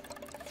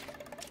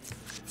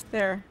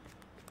 There.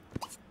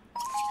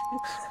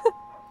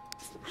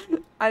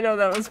 I know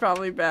that was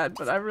probably bad,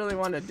 but I really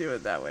want to do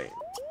it that way.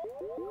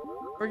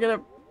 We're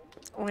gonna...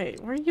 Wait,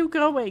 where are you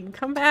going?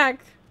 Come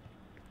back!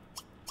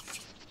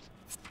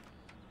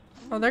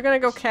 Oh, they're gonna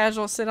go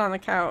casual sit on the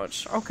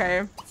couch.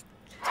 Okay.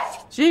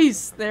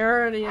 Jeez,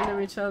 they're already into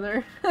each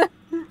other.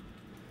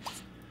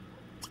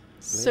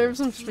 Serve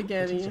some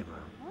spaghetti.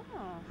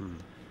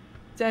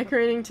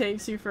 Decorating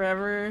takes you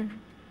forever.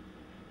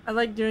 I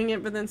like doing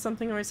it, but then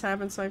something always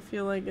happens, so I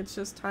feel like it's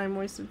just time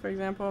wasted. For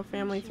example, a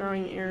family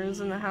throwing errors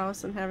in the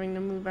house and having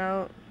to move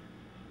out.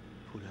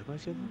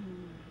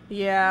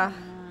 Yeah.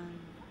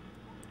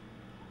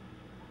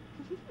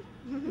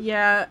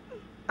 Yeah,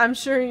 I'm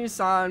sure you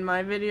saw in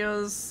my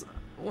videos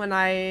when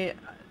I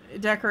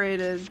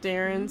decorated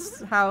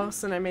Darren's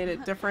house and I made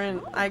it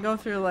different. I go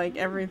through like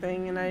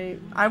everything, and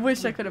I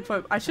wish I could have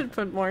put, I should have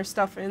put more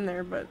stuff in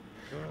there, but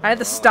I had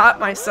to stop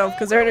myself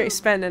because I already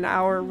spent an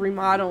hour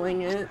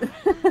remodeling it.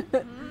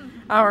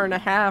 Hour and a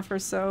half or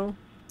so.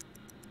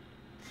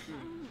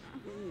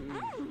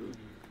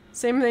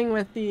 Same thing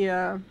with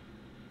the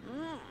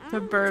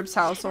Burbs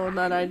household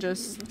that I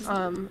just,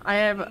 I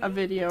have a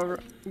video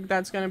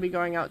that's going to be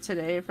going out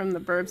today from the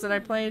Burbs that I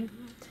played.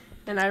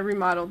 And I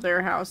remodeled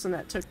their house, and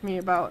that took me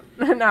about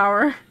an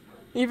hour.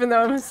 Even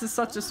though it was just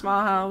such a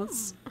small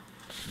house.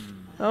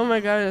 Oh my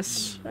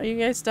gosh. Are you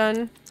guys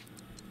done?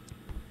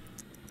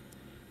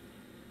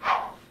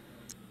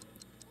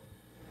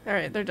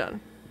 Alright, they're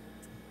done.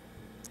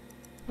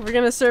 We're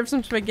gonna serve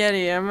some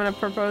spaghetti. I'm gonna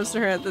propose to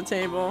her at the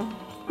table.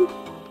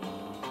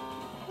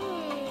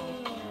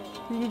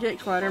 You can get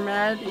clutter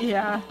mad?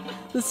 Yeah.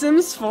 The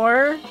Sims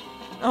 4?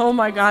 Oh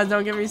my god,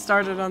 don't get me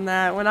started on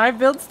that. When I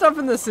built stuff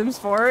in The Sims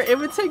 4, it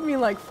would take me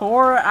like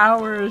 4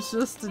 hours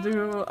just to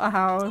do a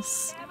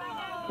house.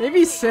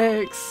 Maybe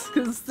 6,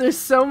 because there's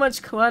so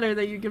much clutter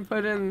that you can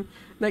put in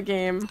the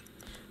game.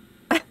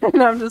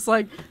 And I'm just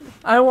like,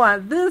 I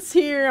want this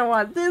here, I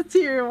want this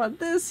here, I want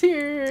this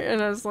here.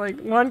 And I was like,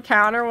 one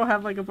counter will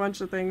have like a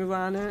bunch of things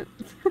on it.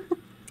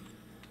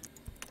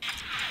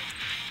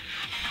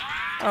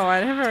 Oh, I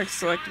have our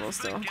selectable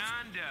still.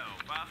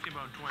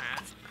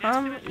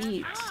 Come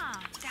eat.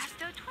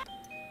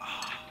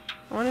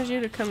 I wanted you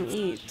to come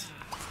eat.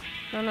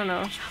 No, no,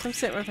 no. Come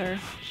sit with her.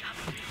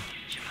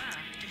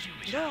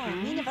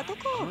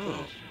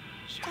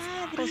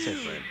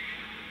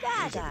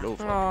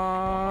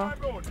 Aww.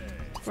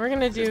 We're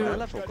gonna do...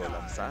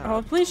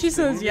 Oh, please, she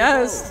says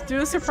yes. Do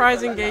a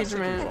surprise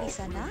engagement.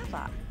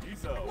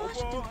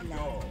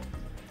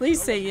 Please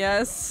say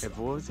yes.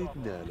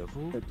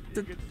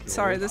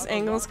 Sorry, this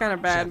angle is kind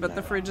of bad, but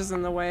the fridge is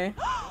in the way.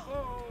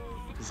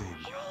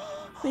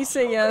 Please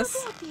say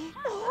yes.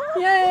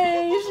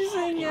 Yay! She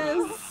said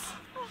yes.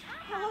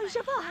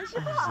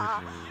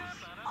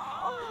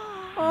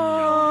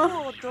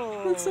 Oh,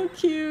 that's so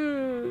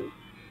cute.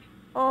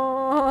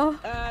 Oh.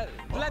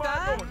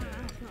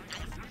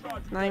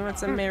 Now he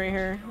wants to marry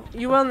her.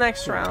 You will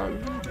next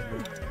round.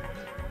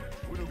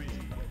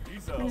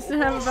 We used to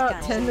have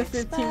about 10 to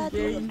 15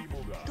 gig.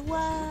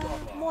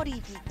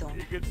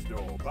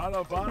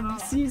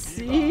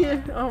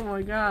 CC? Oh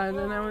my god,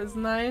 and that was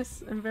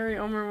nice and very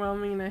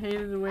overwhelming, and I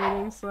hated the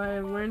waiting, so I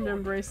have learned to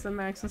embrace the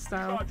Maxis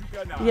style.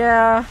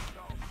 Yeah.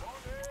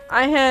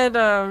 I had,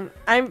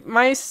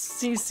 my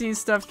CC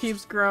stuff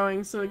keeps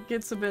growing, so it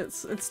gets a bit,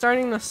 it's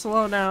starting to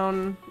slow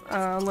down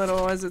a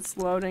little as it's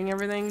loading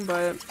everything,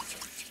 but,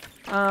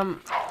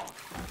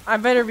 I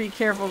better be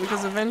careful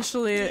because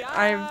eventually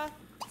I've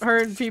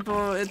heard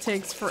people, it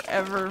takes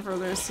forever for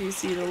their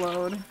CC to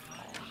load.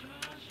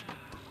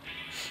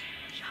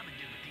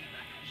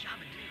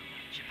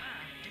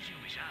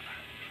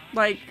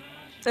 Like,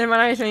 and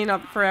when I say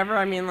not forever,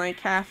 I mean like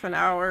half an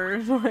hour,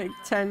 like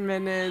 10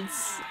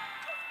 minutes.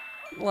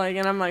 Like,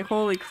 and I'm like,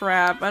 holy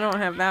crap, I don't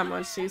have that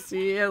much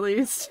CC, at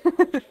least.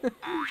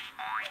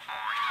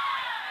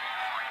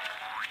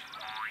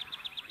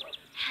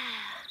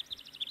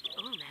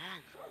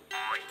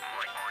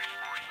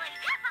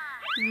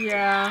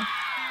 Yeah.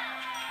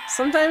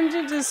 sometimes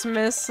you just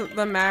miss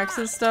the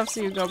maxes stuff,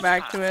 so you go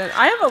back to it.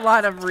 I have a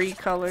lot of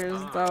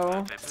recolors,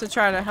 though, to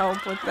try to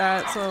help with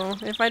that, so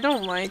if I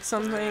don't like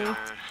something,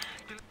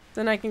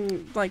 then I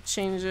can, like,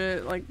 change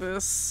it like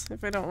this.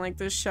 If I don't like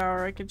this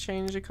shower, I could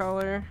change the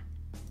color.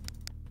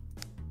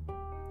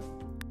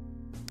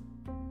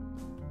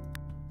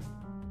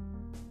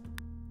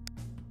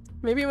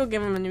 Maybe we'll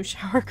give him a new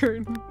shower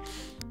curtain.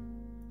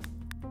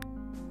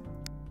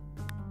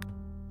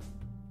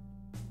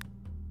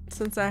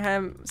 Since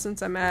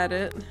I'm at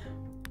it,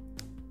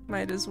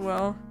 might as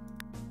well.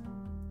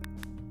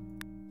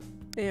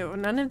 Ew,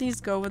 none of these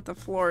go with the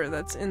floor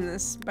that's in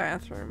this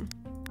bathroom.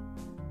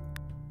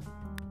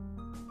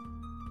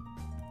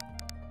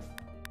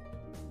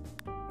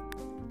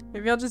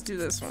 Maybe I'll just do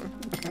this one.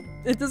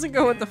 It doesn't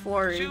go with the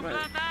floor, but...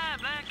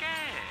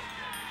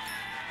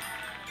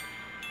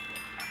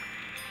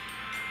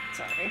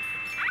 Sorry.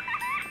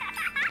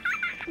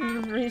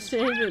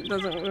 Restage, it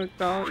doesn't work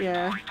though,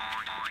 yeah.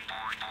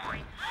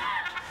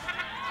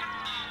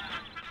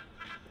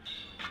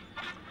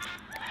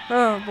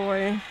 Oh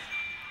boy.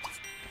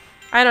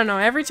 I don't know,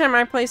 every time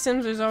I play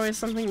Sims there's always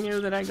something new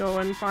that I go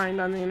and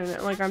find on the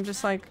internet. Like I'm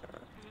just like,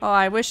 oh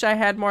I wish I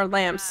had more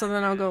lamps, so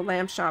then I'll go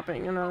lamp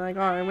shopping. And I'm like,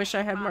 oh I wish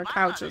I had more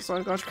couches, so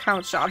I'll go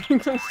couch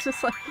shopping. It's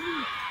just like...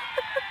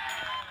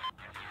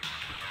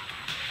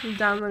 I'm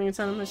downloading a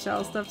ton of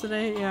Michelle's stuff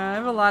today. Yeah, I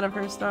have a lot of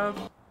her stuff.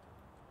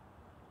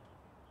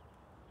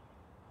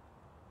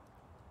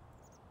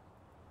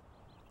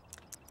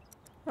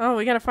 Oh,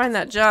 we gotta find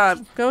that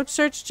job. Go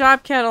search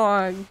job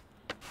catalog.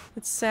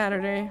 It's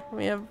Saturday.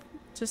 We have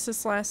just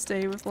this last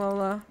day with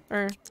Lola,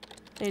 or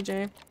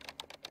Ajay.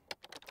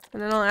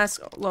 And then I'll ask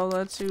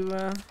Lola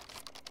to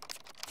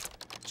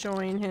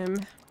join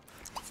him.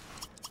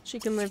 She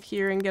can live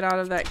here and get out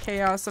of that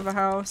chaos of a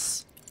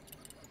house.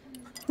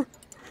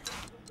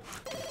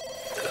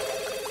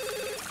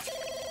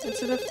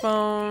 Into the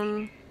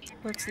phone.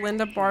 That's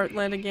Linda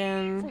Bartlett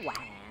again.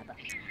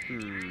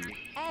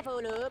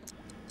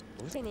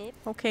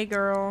 Okay,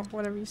 girl.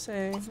 Whatever you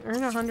say.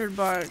 Earn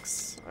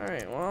 $100.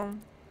 Alright, well.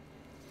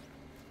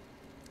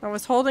 I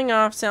was holding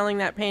off selling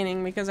that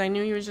painting because I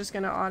knew he was just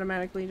gonna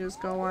automatically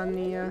just go on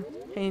the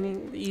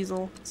painting, the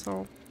easel.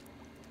 So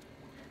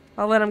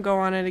I'll let him go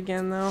on it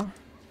again, though.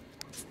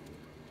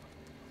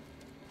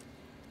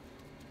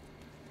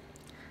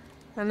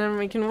 And then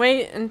we can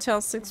wait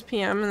until 6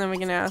 p.m. and then we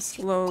can ask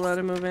Lola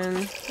to move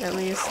in, at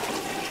least.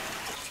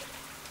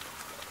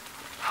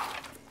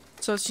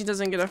 So she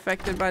doesn't get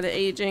affected by the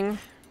aging.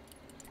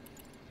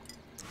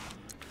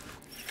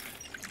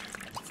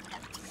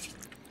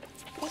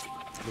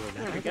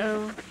 There we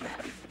go.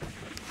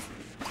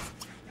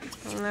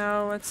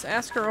 Now let's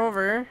ask her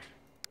over.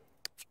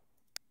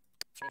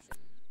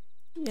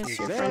 Yes,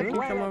 your friend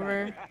can come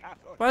over.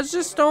 Buzz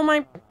just stole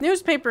my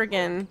newspaper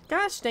again.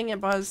 Gosh dang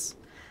it, Buzz.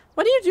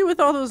 What do you do with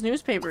all those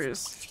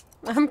newspapers?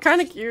 I'm kind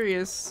of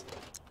curious.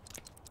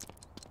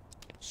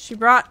 She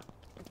brought...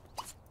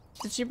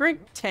 Did she bring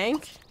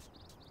Tank?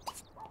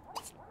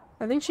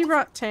 I think she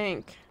brought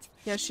Tank.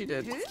 Yes, she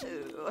did.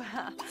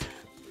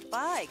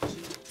 Aww.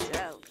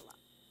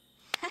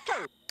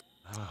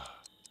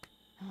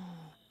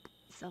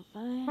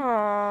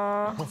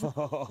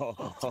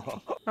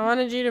 I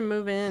wanted you to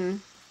move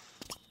in.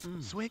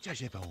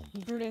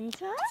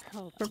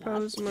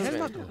 Propose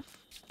moving.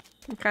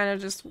 I'm kind of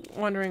just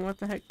wondering what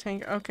the heck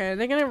Tank... Okay, are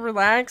they gonna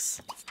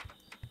relax?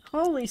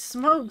 Holy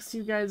smokes,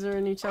 you guys are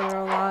in each other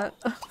a lot.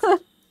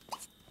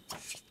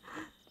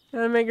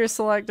 Gotta make her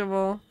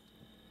selectable.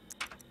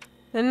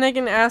 Then they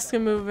can ask to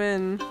move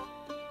in.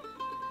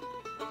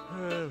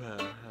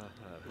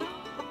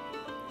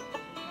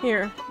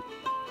 Here.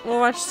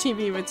 We'll watch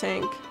TV with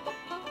Tank.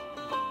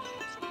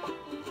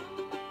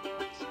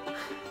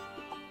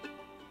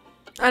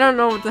 I don't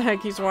know what the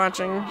heck he's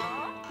watching.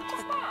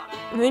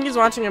 I think he's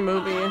watching a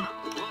movie.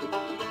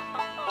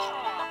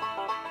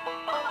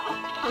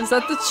 Is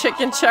that the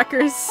chicken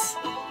checkers?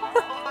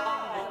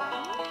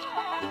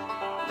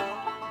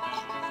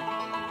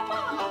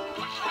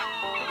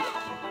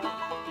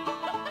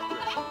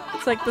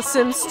 It's like The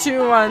Sims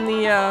 2 on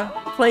the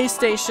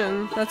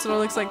PlayStation. That's what it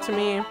looks like to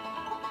me.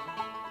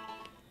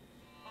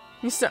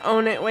 Used to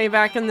own it way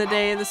back in the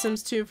day, The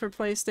Sims 2 for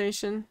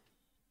PlayStation.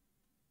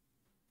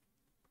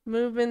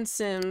 Move in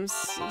Sims.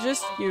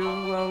 Just you,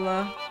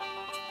 Lola.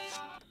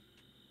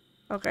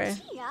 Okay.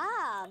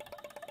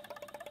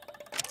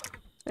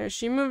 There,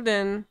 she moved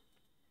in.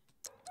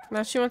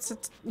 Now she wants to.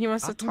 He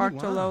wants to talk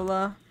to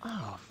Lola.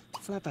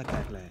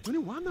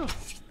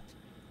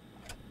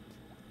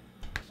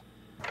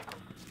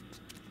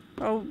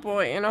 Oh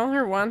boy, and all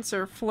her wants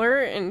are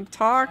flirt and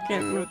talk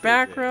and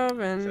back rub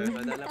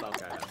and...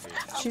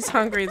 She's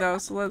hungry though,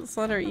 so let's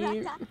let her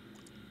eat.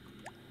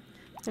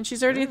 And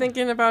she's already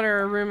thinking about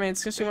her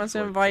roommates because she wants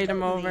to invite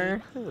them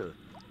over.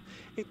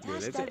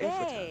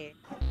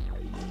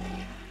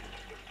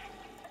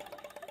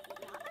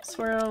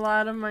 Swear a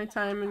lot of my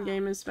time in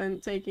game is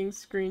spent taking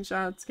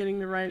screenshots, getting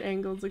the right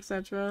angles,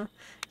 etc.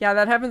 Yeah,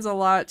 that happens a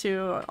lot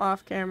too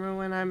off camera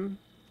when I'm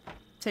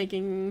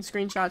taking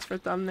screenshots for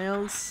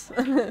thumbnails.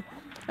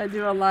 I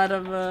do a lot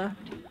of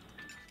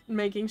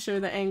making sure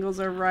the angles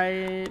are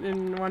right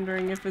and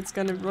wondering if it's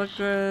gonna look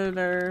good,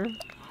 or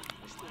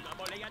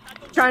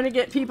trying to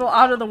get people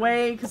out of the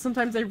way because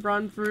sometimes they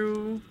run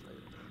through.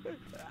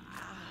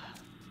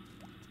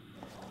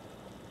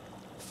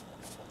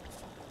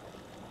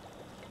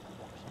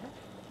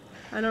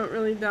 I don't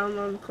really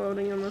download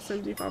clothing unless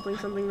I'm defaulting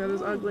something that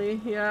is ugly.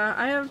 Yeah,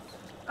 I have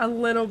a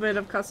little bit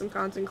of custom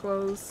content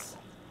clothes,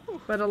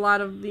 but a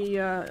lot of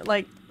the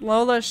like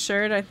Lola's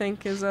shirt I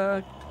think is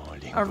a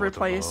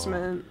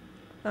replacement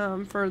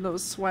for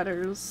those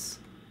sweaters.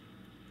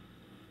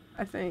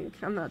 I think.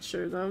 I'm not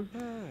sure though.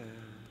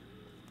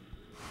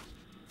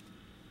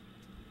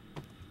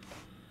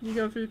 You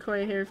go through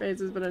koi hair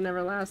phases, but it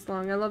never lasts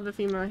long. I love the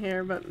female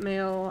hair, but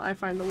male I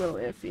find a little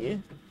iffy.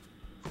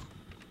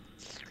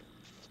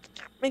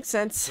 Makes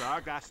sense. Did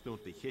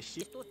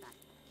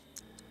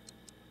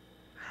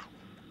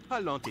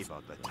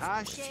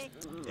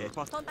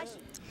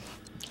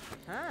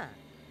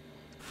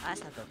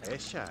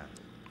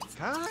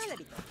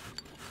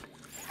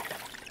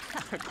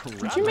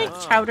you make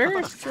chowder?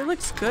 It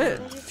looks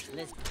good.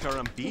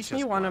 Makes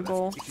me want a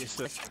bowl.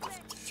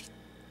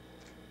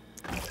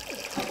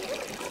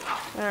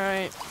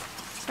 Alright.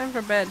 Time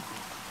for bed.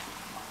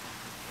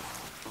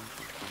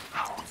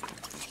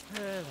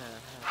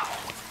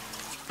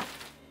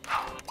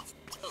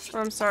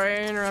 I'm sorry,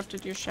 I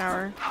interrupted your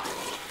shower.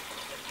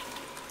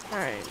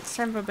 Alright, it's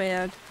time for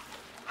bed.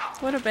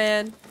 What a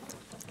bed.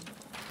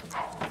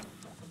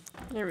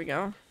 There we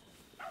go.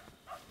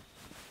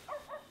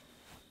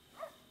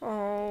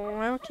 Oh,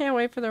 I can't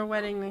wait for their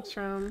wedding next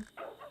round.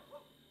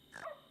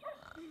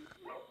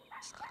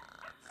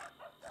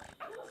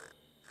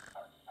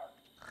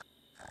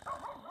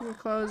 Your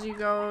clothes, you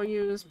go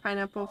use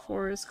Pineapple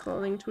Forest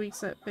clothing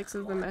tweaks that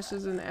fixes the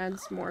meshes and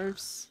adds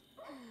morphs.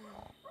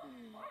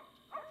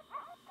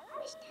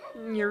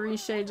 Your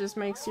reshade just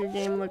makes your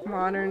game look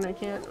modern. I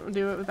can't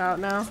do it without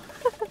now.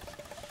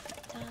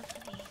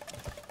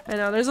 I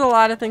know, there's a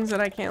lot of things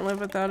that I can't live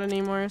without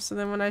anymore, so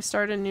then when I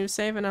start a new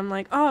save and I'm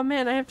like, oh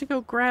man, I have to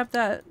go grab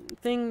that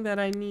thing that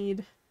I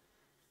need,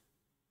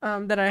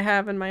 that I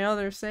have in my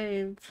other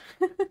save.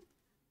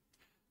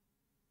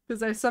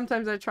 Because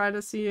sometimes I try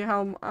to see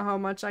how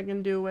much I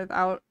can do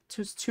without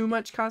too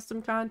much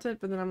custom content,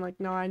 but then I'm like,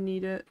 no, I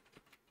need it.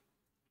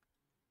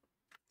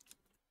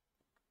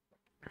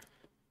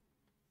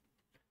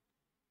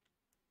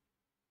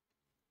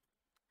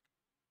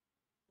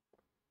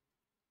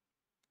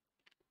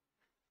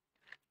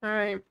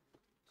 Alright.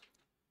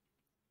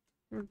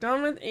 We're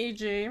done with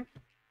Ajay.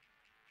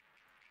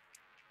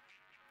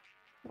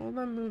 All of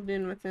them moved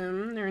in with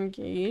him. They're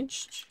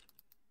engaged.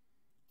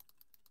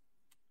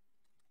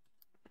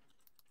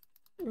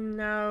 And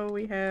now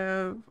we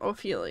have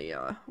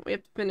Ophelia. We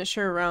have to finish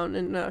her around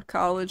in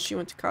college. She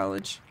went to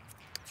college.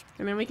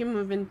 I mean, we can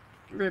move in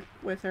Rip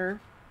with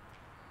her.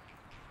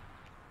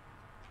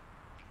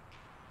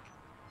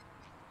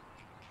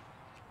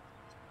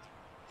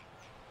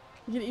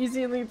 You can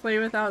easily play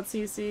without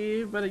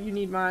CC, but you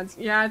need mods.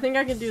 Yeah, I think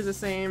I can do the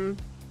same.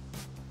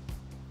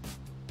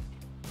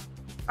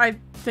 I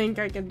think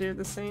I can do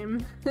the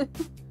same.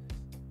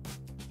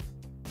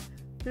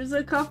 There's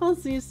a couple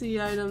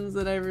CC items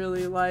that I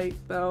really like,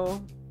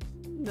 though,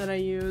 that I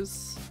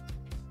use.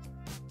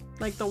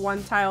 Like the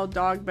one-tile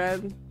dog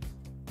bed.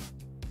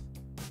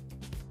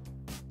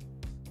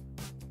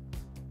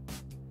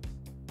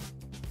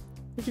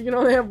 If you can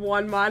only have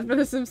one mod for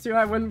The Sims 2,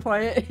 I wouldn't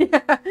play it.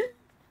 Yeah.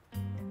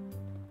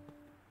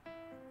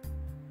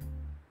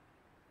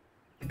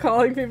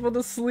 Calling people to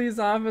sleaze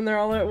off and they're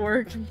all at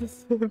work in The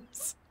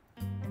Sims.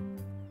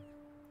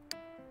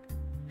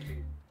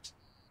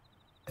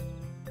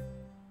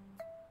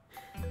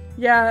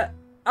 Yeah,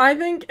 I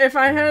think if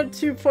I had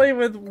to play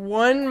with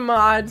one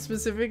mod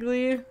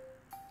specifically,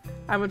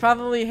 I would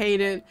probably hate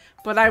it,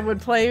 but I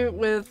would play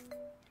with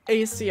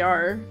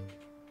ACR.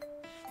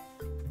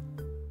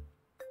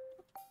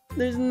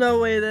 There's no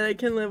way that I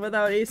can live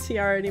without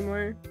ACR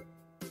anymore.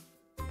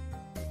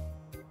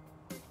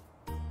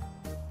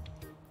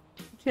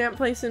 Can't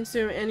play Sims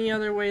 2 any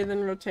other way than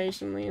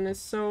rotationally, and it's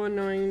so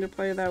annoying to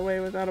play that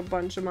way without a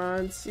bunch of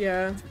mods.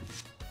 Yeah.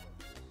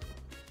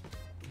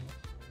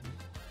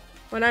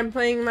 When I'm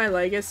playing my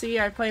Legacy,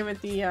 I play with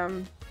the,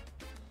 Oh,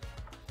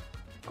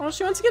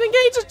 she wants to get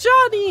engaged with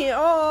Johnny!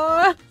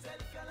 Aww!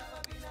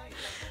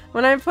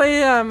 When I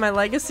play, my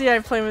Legacy, I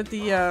play with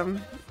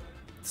the,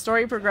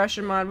 story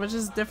progression mod, which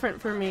is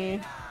different for me.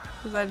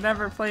 Because I've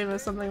never played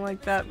with something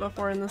like that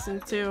before in The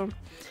Sims 2.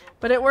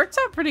 But it works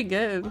out pretty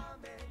good.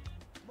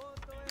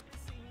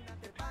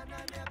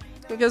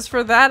 Because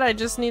for that, I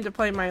just need to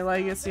play my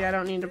Legacy. I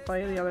don't need to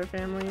play the other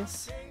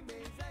families.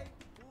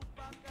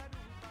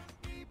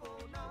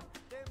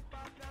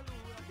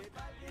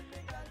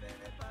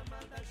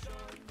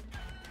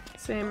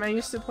 Same, I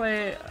used to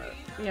play,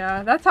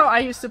 yeah, that's how I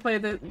used to play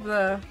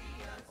the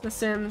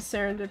Sims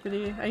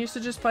Serendipity. I used to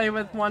just play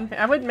with one,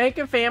 I would make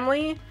a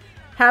family,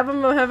 have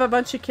them have a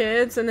bunch of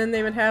kids, and then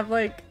they would have,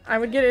 like, I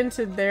would get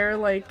into their,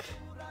 like,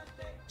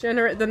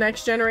 the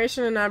next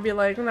generation, and I'd be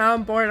like, now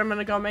I'm bored, I'm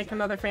gonna go make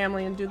another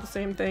family and do the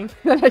same thing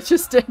that I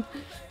just did.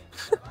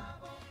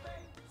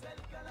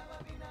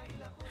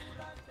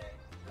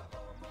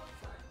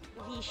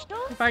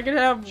 If I could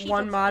have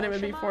one mod, it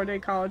would be 4-day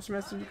college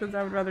semester because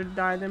I would rather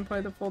die than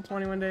play the full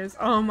 21 days.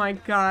 Oh my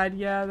god,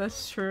 yeah,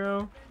 that's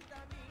true.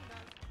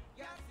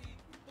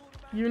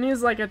 Uni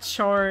is like a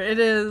chore. It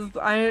is.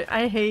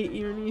 I hate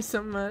uni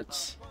so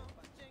much.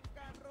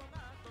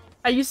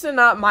 I used to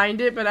not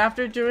mind it, but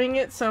after doing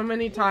it so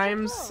many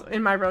times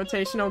in my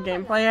rotational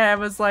gameplay, I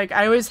was like,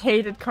 I always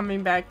hated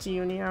coming back to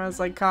uni. I was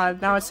like,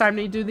 God, now it's time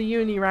to do the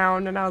uni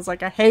round, and I was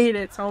like, I hate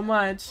it so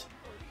much.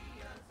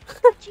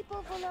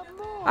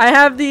 I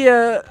have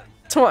the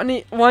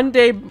 21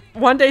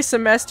 day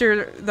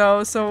semester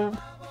though, so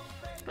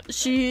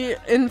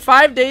in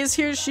 5 days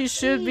here she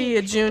should be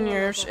a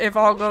junior if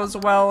all goes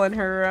well in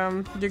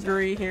her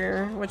degree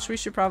here, which we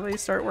should probably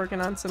start working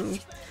on some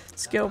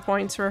skill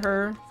points for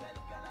her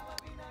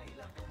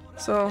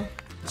so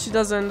she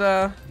doesn't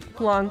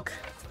flunk.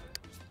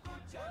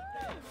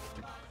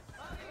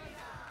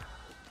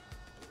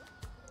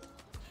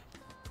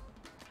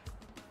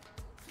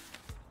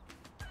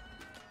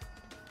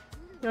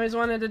 I always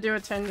wanted to do a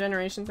 10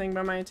 generation thing,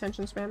 but my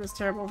attention span is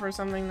terrible for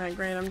something that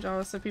great. I'm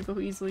jealous of people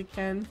who easily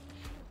can.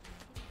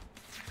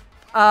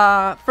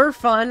 For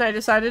fun, I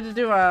decided to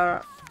do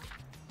a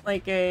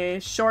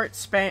short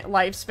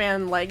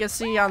lifespan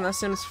legacy on The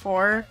Sims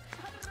 4.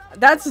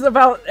 That's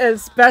about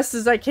as best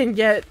as I can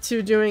get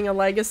to doing a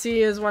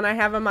legacy, is when I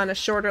have them on a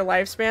shorter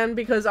lifespan,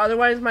 because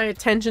otherwise my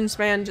attention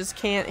span just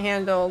can't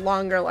handle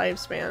longer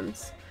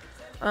lifespans.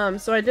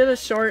 So I did a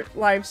short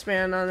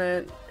lifespan on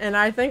it, and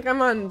I think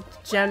I'm on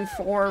Gen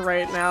 4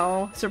 right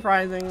now,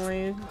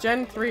 surprisingly.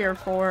 Gen 3 or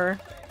 4.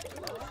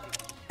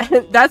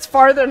 That's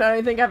farther than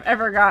I think I've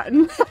ever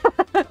gotten.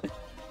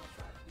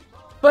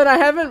 But I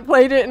haven't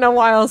played it in a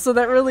while, so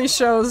that really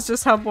shows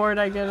just how bored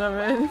I get of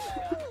it.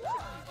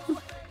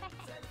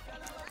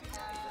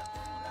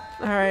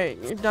 Alright,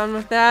 you're done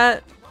with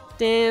that.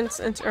 Dance,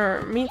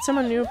 or meet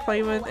someone new,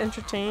 play with,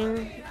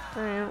 entertain.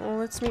 Alright, well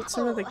let's meet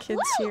some of the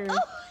kids here.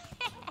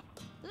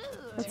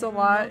 That's a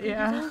lot,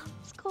 yeah.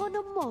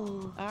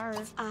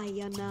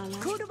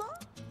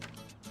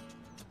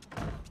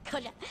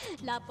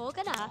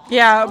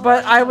 Yeah,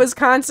 but I was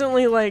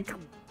constantly like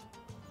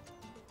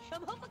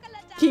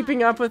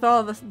keeping up with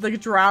all the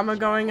drama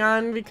going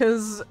on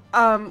because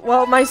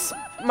well,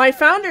 my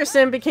founder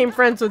Sim became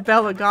friends with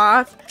Bella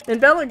Goth, and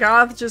Bella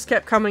Goth just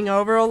kept coming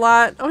over a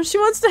lot. Oh, she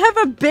wants to have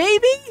a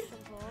baby?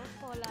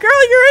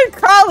 Girl, you're in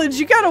college,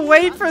 you gotta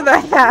wait for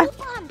that.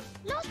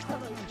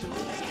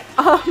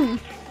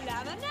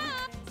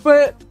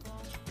 But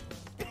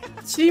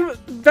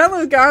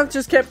Bella Goth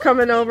just kept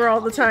coming over all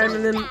the time,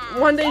 and then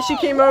one day she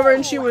came over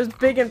and she was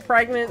big and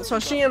pregnant, so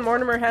she and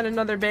Mortimer had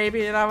another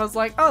baby, and I was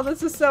like, oh,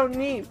 this is so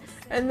neat.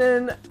 And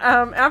then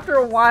after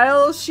a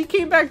while she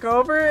came back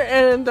over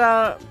and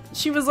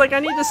she was like, I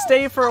need to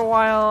stay for a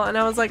while, and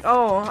I was like,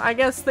 oh, I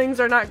guess things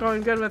are not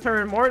going good with her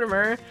and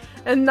Mortimer.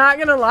 And not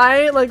gonna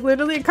lie, like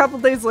literally a couple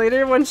days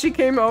later when she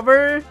came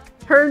over,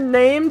 her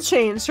name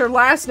changed, her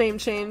last name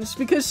changed,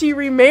 because she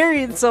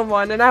remarried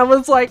someone, and I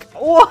was like,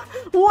 what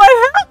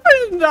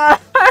happened? I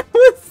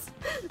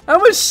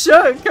was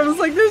shook. I was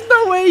like, there's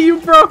no way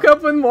you broke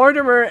up with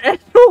Mortimer and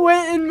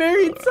went and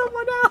married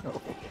someone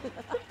else.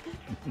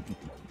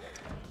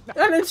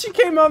 And then she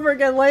came over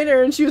again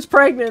later and she was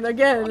pregnant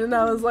again, and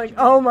I was like,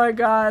 oh my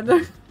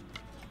god.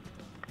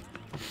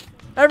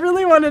 I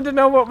really wanted to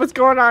know what was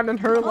going on in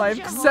her life,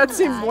 because that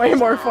seemed way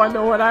more fun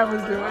than what I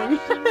was doing.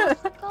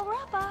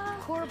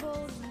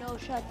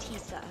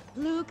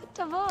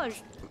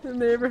 The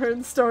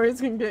neighborhood stories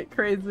can get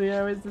crazy. I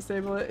always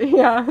disable it.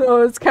 Yeah, it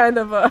was kind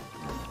of a...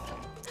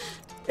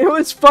 It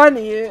was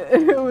funny.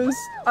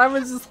 I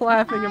was just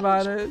laughing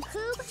about it.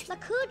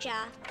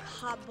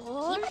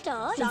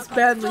 It's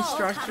badly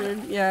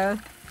structured, yeah.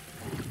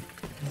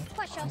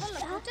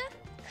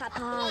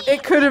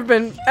 It could have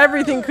been...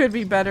 Everything could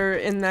be better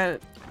in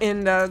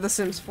The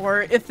Sims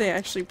 4 if they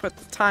actually put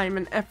the time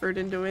and effort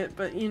into it,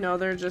 but you know,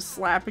 they're just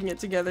slapping it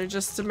together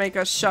just to make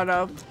us shut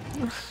up.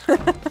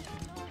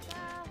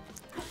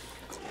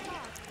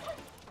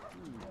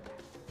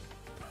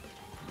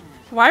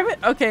 Why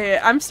would- okay,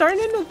 I'm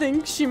starting to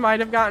think she might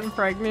have gotten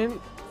pregnant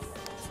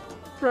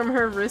from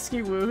her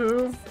risky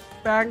woohoo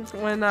back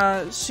when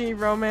she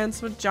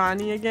romanced with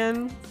Johnny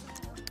again.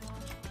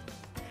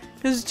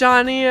 Cause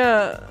Johnny,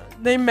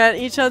 they met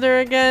each other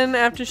again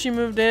after she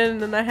moved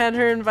in, and I had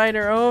her invite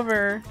her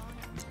over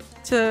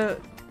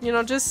to, you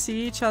know, just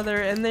see each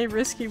other, and they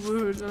risky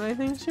wooed, and I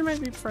think she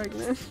might be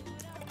pregnant.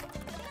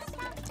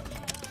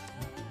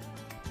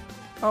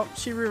 Oh,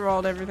 she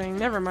rerolled everything.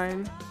 Never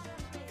mind.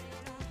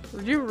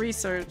 Do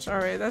research.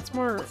 Alright, that's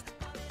more...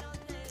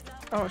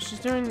 Oh, she's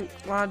doing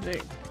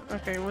logic.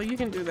 Okay, well you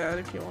can do that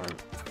if you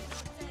want.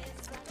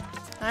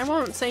 I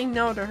won't say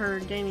no to her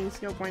gaining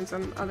skill points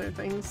on other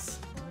things.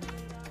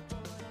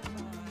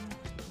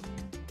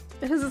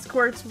 It has its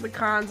quirks, but the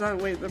cons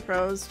outweigh the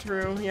pros.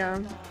 True, yeah.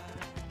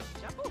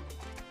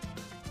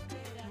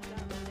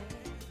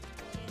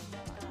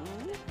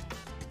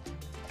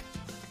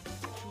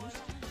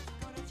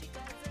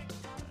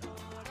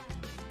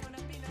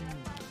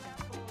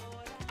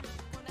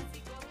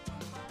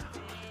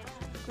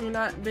 You're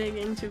not big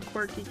into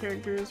quirky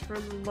characters for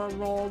the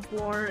role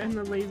lore and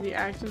the lazy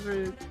actions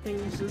where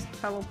things just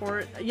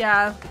teleport.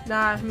 Yeah,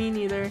 nah, me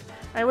neither.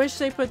 I wish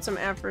they put some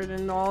effort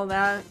into all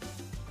that.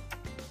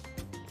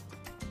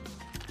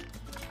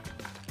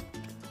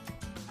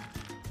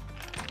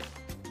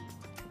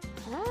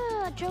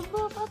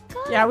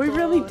 Yeah, we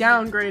really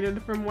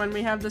downgraded from when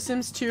we have The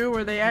Sims 2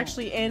 where they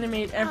actually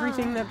animate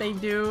everything that they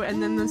do,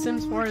 and then The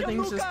Sims 4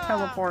 things just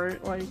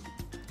teleport, like...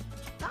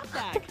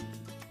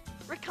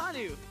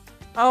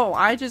 Oh,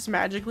 I just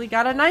magically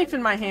got a knife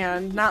in my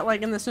hand, not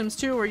like in The Sims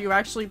 2 where you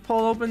actually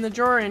pull open the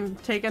drawer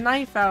and take a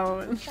knife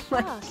out.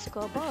 Like...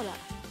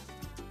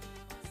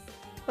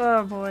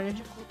 Oh boy.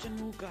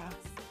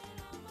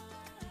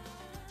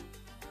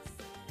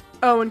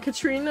 Oh, and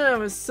Katrina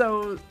was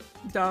so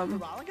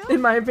dumb, in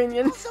my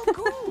opinion.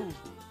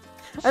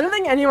 I don't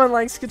think anyone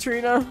likes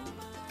Katrina.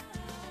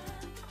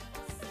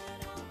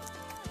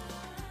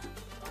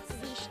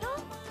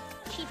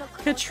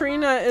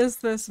 Katrina is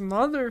this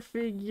mother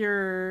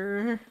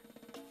figure,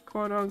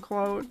 quote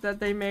unquote, that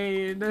they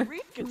made.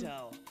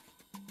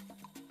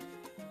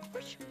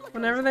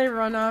 Whenever they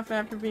run off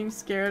after being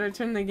scared, I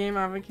turn the game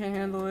off, I can't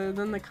handle it.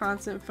 Then the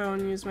constant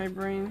phone use my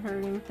brain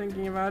hurting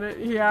thinking about it.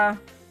 Yeah.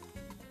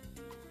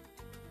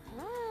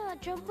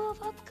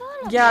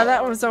 Yeah,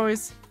 that was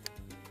always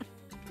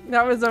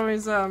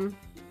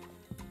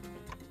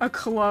a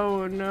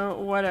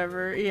clone,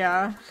 whatever,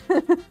 yeah.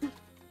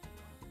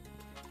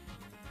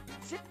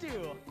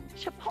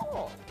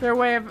 Their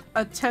way of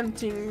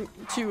attempting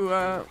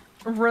to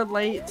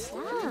relate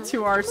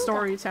to our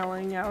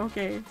storytelling, yeah,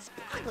 okay.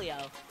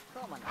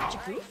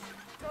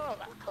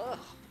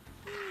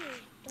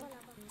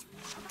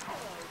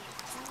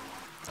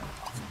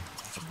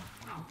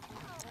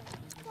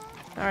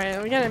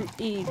 Alright, we gotta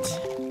eat.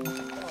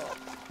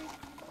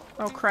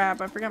 Oh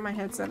crap, I forgot my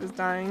headset is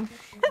dying.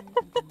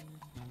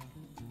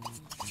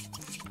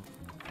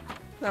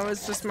 That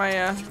was just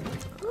my,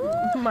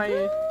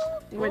 my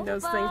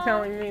Windows thing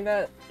telling me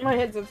that my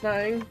headset's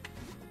dying.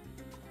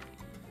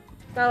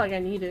 It's not like I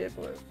need it,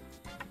 but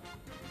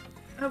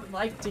I would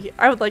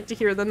like to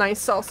hear the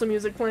nice salsa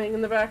music playing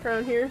in the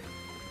background here.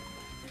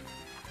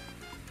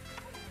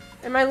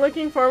 Am I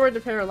looking forward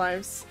to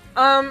Paralives?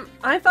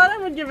 I thought I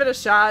would give it a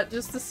shot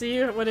just to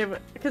see what it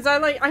would, because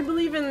I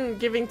believe in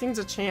giving things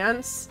a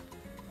chance.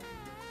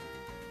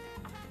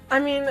 I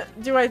mean,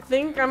 do I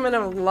think I'm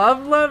gonna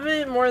love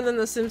it more than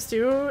The Sims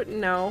 2?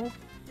 No.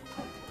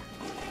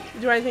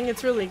 Do I think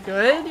it's really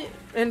good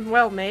and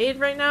well made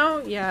right now?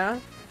 Yeah.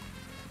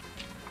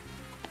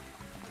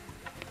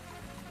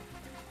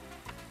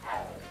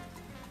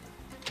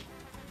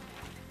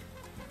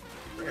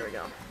 There we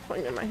go.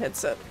 Plugging in my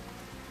headset.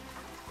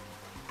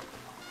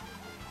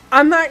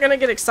 I'm not gonna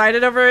get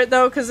excited over it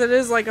though, because it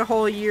is like a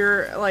whole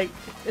year, like,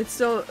 it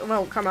still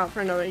won't come out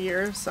for another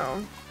year,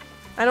 so.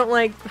 I don't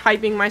like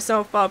hyping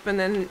myself up and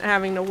then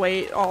having to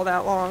wait all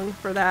that long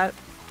for that.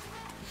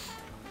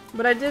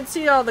 But I did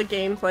see all the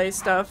gameplay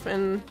stuff,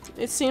 and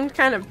it seemed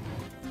kind of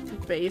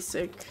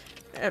basic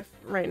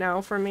right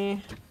now for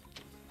me.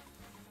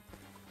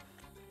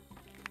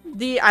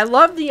 I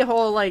love the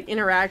whole, like,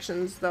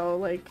 interactions though,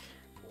 like.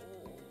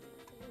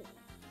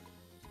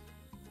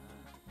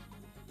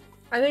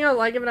 I think I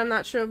like it, but I'm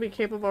not sure it'll be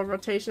capable of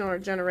rotational or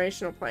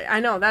generational play. I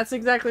know, that's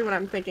exactly what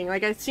I'm thinking.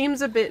 Like, it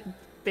seems a bit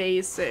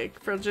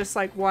basic for just,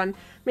 like,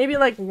 maybe,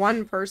 like,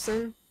 one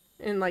person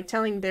and, like,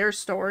 telling their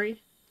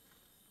story.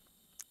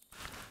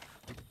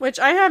 Which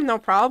I have no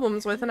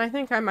problems with, and I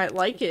think I might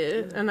like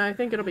it, and I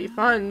think it'll be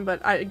fun,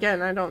 but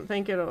again, I don't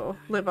think it'll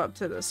live up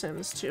to The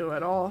Sims 2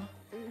 at all.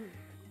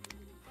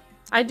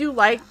 I do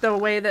like the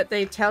way that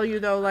they tell you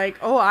though, like,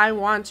 oh, I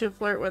want to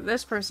flirt with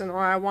this person, or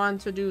I want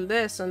to do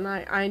this, and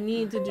I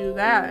need to do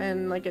that,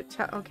 and like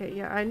okay,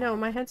 yeah, I know,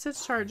 my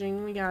headset's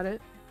charging, we got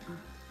it.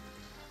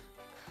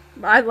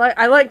 But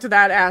I liked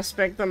that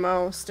aspect the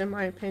most, in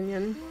my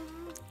opinion.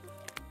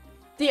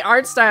 The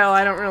art style,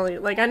 I don't really,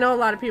 like, I know a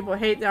lot of people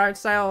hate the art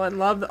style and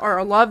love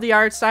the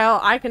art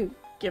style. I don't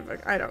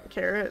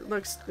care, it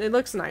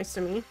looks nice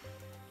to me.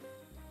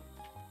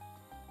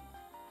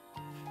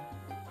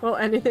 Well,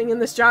 anything in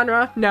this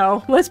genre?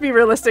 No. Let's be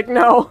realistic,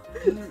 no.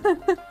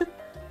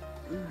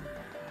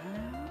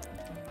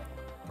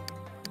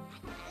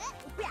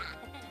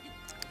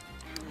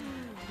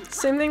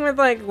 Same thing with,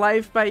 like,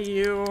 Life by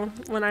You.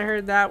 When I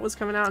heard that was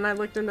coming out and I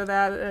looked into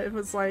that, it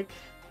was like...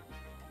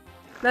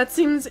 it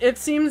seems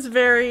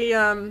very,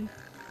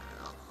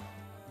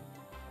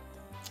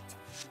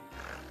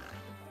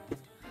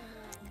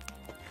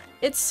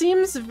 it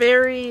seems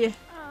very...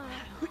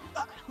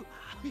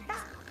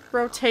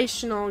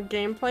 rotational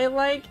gameplay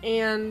like,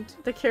 and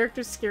the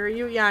characters scare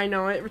you. Yeah, I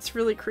know, it's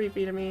really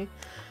creepy to me.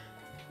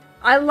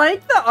 I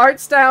like the art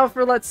style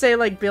for, let's say,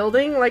 like,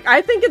 building. Like,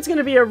 I think it's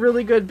gonna be a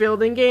really good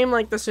building game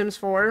like The Sims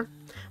 4.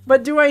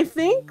 But do I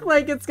think,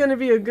 like, it's gonna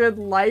be a good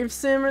life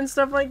sim and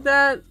stuff like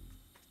that?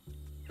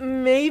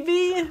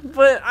 Maybe,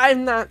 but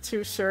I'm not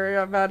too sure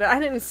about it.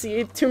 I didn't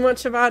see too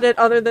much about it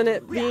other than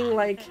it being,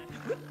 like...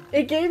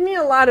 It gave me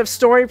a lot of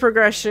story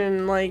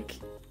progression, like...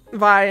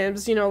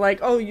 vibes, you know, like,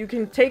 oh, you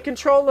can take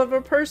control of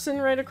a person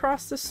right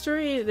across the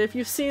street if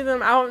you see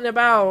them out and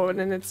about,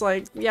 and it's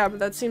like, yeah, but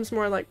that seems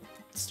more like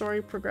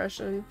story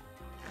progression.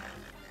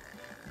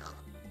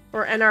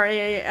 Or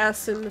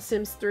NRAS in The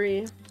Sims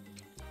 3.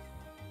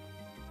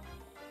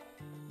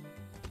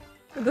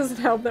 It doesn't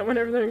help that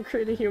whenever they're in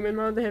Create a Human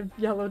mode, they have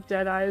yellow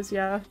dead eyes.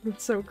 Yeah,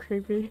 it's so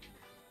creepy.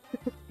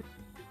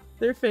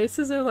 Their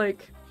faces are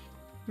like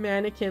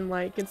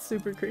mannequin-like. It's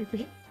super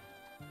creepy.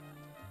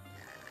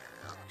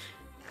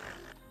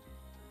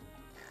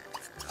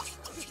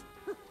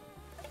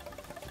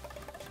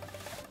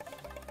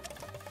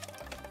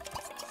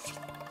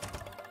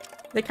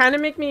 They kind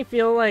of make me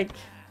feel like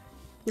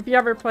if you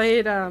ever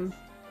played, they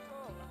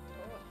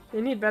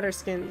need better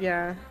skin.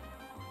 Yeah,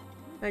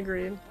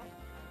 agreed.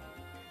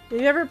 Have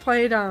you ever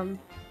played,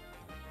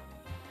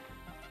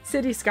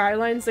 City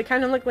Skylines? They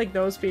kind of look like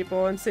those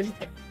people in City...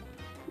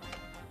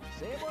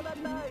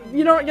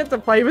 You don't get to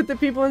play with the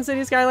people in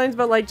City Skylines,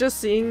 but like just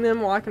seeing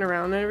them walking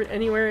around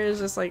anywhere is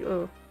just like,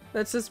 oh,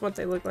 that's just what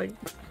they look like.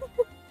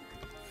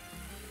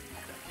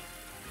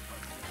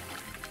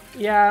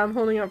 Yeah, I'm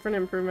holding up for an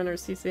improvement or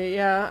CC.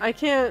 Yeah, I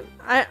can't...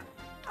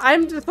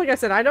 I'm just, like I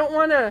said, I don't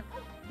want to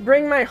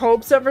bring my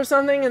hopes up for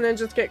something and then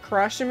just get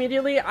crushed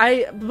immediately.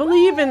 I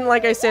believe in,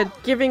 like I said,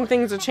 giving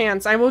things a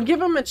chance. I will give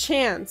them a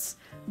chance,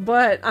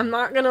 but I'm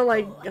not gonna,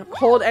 like,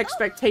 hold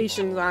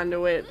expectations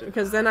onto it,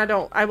 because then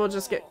I will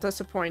just get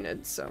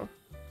disappointed, so.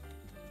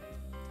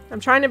 I'm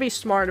trying to be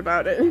smart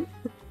about it.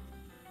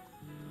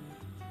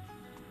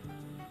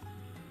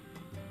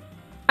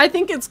 I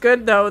think it's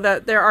good, though,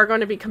 that there are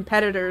going to be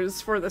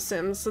competitors for The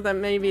Sims, so that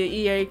maybe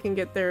EA can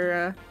get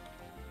their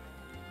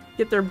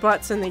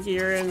butts in the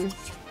gear and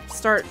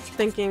start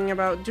thinking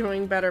about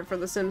doing better for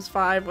The Sims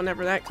 5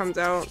 whenever that comes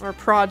out, or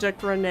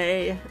Project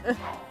Renee.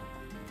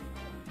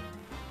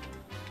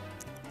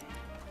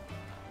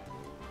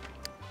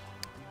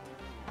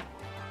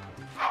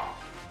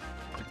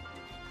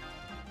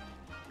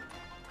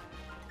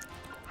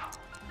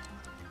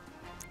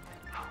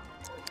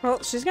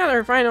 Well, she's got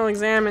her final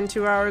exam in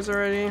 2 hours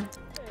already.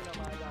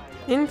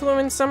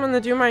 Influence someone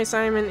to do my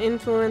assignment,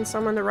 influence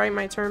someone to write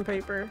my term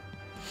paper.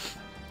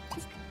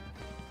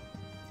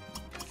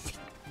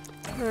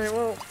 Alright,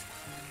 well,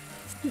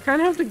 you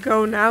kind of have to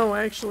go now,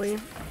 actually.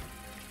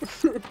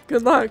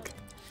 Good luck.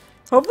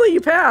 Hopefully you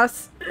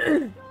pass.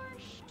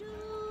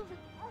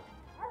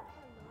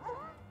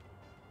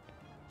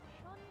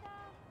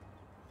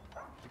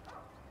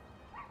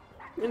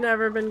 I've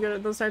never been good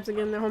at those types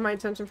again. They hold my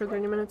attention for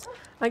 30 minutes.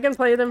 I can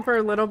play them for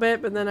a little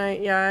bit, but then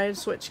I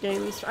switch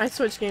games. I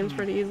switch games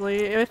pretty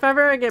easily. If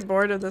ever I get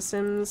bored of The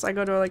Sims, I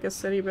go to like a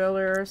city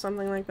builder or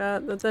something like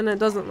that. But then it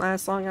doesn't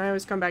last long. I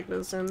always come back to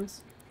The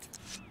Sims.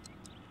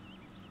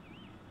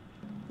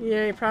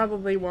 Yeah, you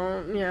probably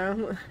won't. Yeah,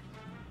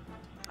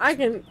 I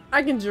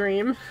can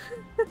dream.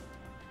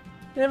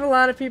 They have a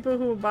lot of people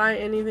who will buy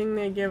anything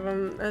they give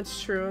them.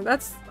 That's true.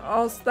 That's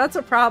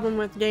a problem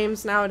with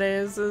games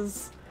nowadays.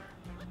 Is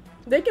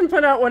they can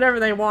put out whatever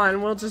they want,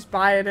 and we'll just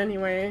buy it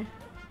anyway.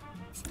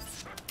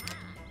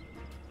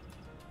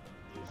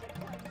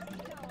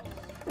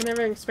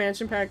 Whenever an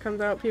expansion pack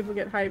comes out, people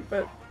get hyped,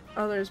 but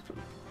others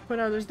put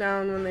others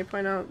down when they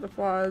point out the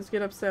flaws,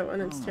 get upset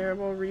when it's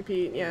terrible,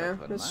 repeat. Yeah,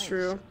 that's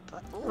true.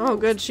 Oh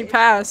good, she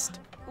passed.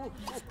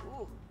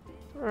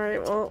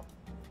 Alright, well.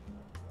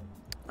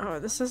 Oh,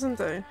 this isn't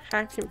a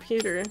hacked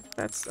computer.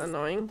 That's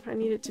annoying. I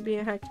need it to be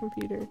a hacked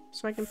computer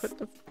so I can put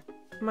the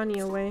money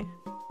away.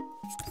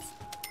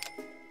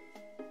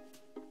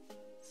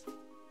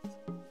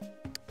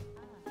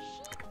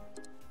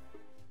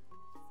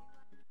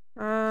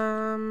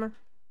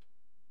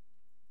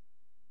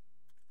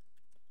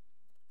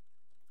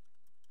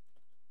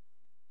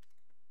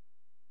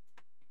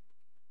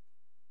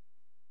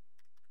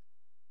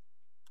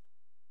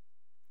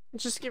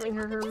 Just giving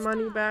her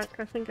money back.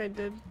 I think I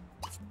did.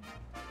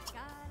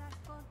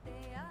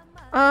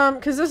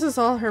 Cause this is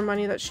all her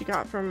money that she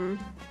got from...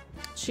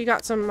 She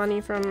got some money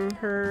from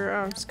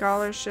her,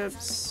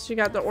 scholarships. She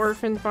got the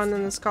orphan fund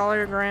and the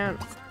scholar grant.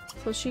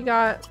 So she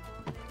got...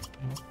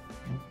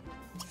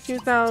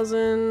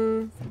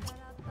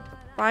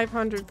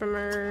 2,500 from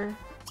her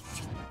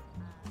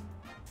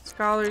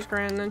scholars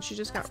grant, and then she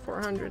just got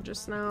 400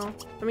 just now.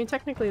 I mean,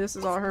 technically this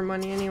is all her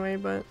money anyway,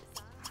 but...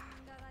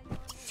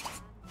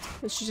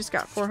 And she just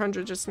got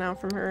 400 just now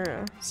from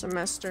her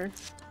semester.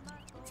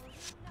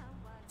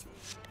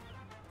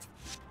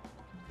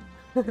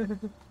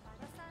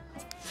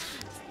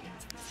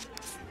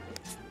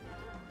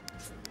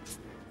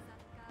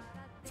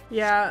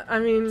 Yeah, I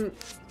mean,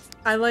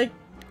 I like...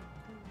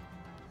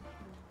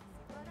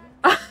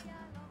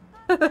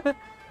 That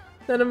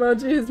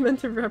emoji is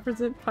meant to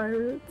represent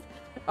pirates.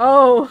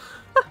 Oh!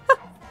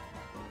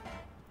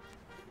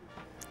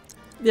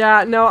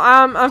 Yeah, no,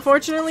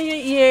 unfortunately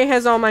EA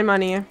has all my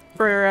money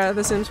for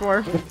The Sims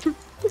 4.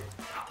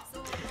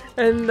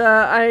 And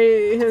I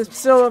am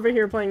still over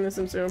here playing The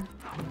Sims 2.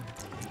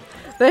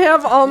 They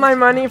have all my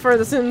money for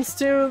The Sims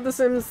 2, The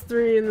Sims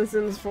 3, and The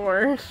Sims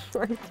 4.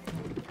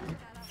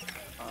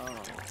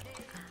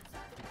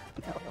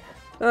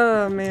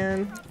 Oh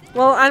man.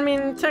 Well, I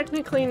mean,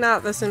 technically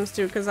not The Sims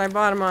 2 because I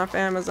bought them off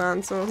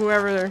Amazon, so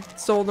whoever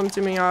sold them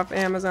to me off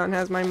Amazon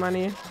has my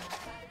money.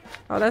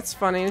 Oh, that's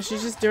funny.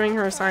 She's just doing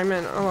her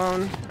assignment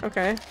alone.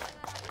 Okay.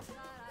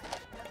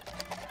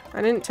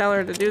 I didn't tell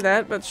her to do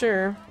that, but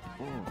sure.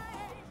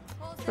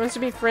 She wants to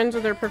be friends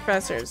with her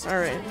professors.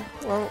 Alright.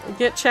 Well,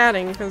 get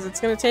chatting because it's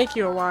gonna take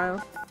you a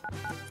while.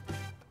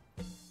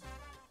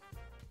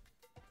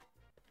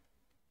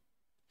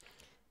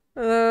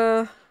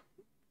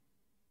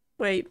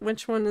 Wait,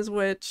 which one is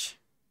which?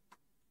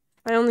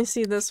 I only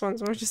see this one,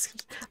 so we're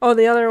just... Oh,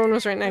 the other one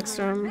was right next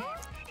to him.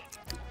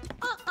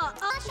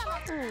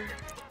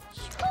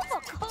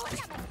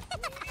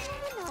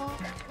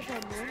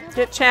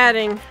 Get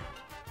chatting.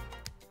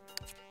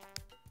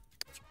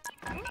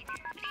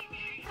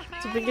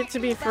 So we get to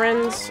be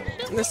friends.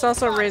 This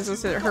also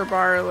raises her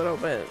bar a little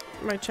bit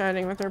by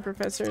chatting with her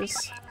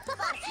professors.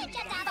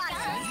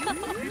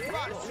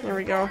 There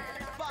we go.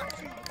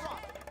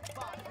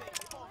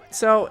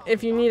 So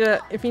if you need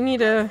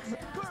a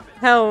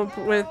help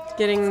with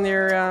getting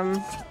their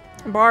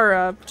bar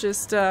up,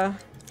 just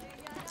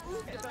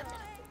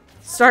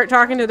start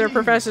talking to their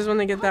professors when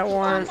they get that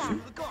want.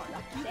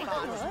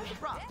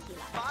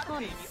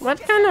 What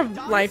kind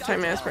of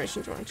lifetime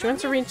aspirations do you want? She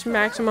wants to reach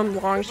maximum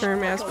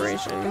long-term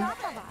aspiration.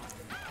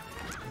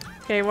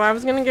 Okay, well I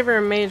was gonna give her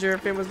a major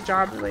if it was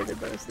job related,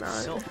 but it's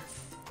not.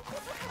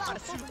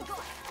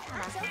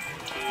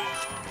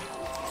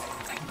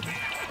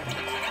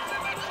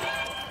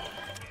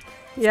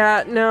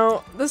 Yeah,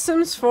 no, The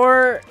Sims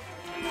 4,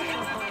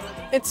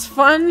 it's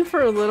fun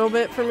for a little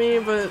bit for me,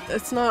 but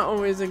it's not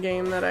always a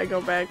game that I go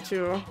back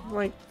to,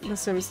 like The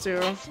Sims 2.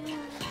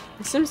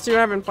 The Sims 2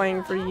 I've been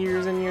playing for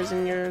years and years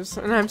and years,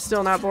 and I'm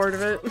still not bored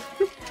of it.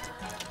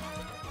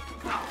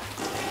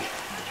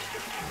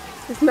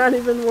 It's not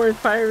even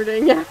worth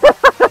pirating.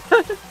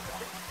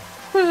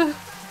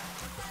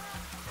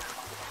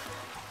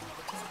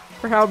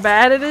 For how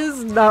bad it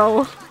is?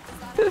 No.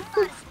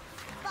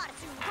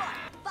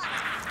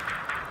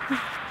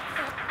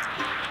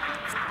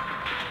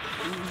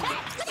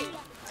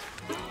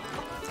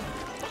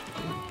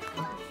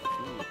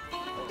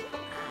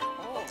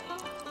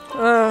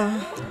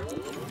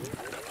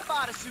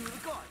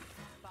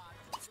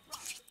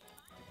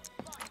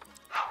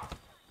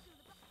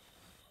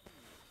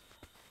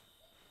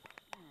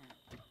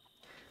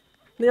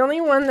 The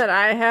only one that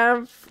I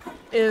have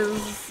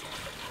is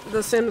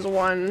The Sims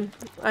 1.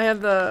 I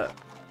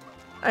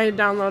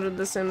downloaded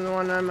The Sims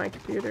 1 on my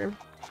computer,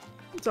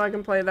 so I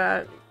can play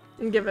that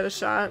and give it a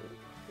shot.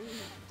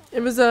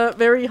 It was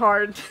very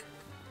hard.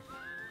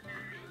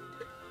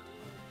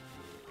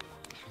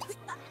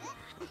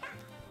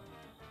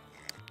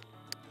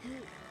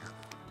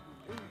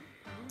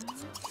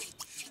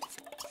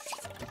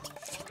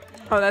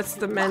 Oh, that's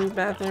the men's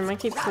bathroom. I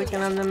keep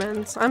clicking on the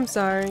men's. I'm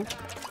sorry.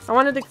 I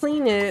wanted to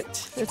clean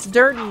it. It's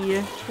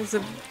dirty.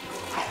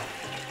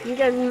 You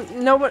guys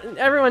know,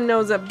 everyone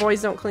knows that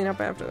boys don't clean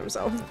up after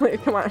themselves.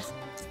 Wait, come on.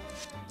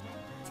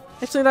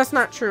 Actually, that's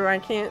not true. I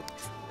can't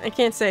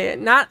say it.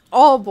 Not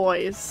all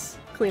boys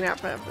clean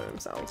up after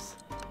themselves.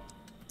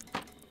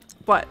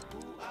 But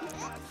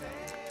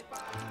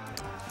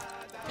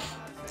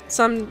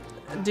some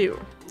do.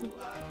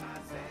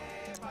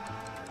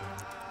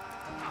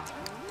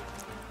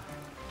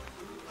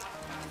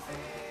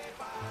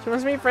 She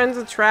wants to be friends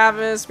with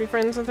Travis, be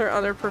friends with her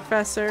other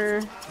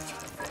professor.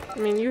 I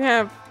mean, you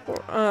have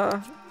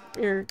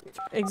your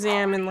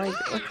exam in like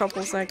a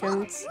couple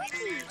seconds.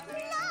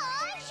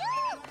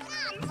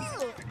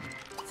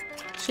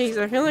 Jeez,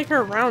 I feel like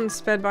her round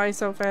sped by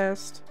so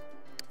fast.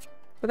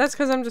 But that's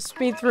because I'm just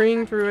speed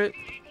through it.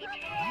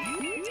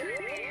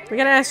 We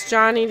gotta ask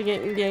Johnny to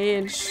get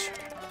engaged.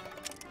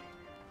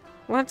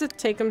 We'll have to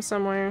take him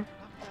somewhere.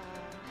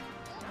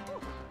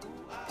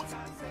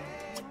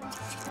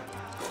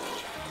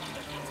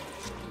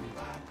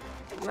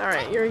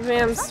 Alright, your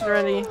exam's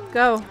ready.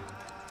 Go.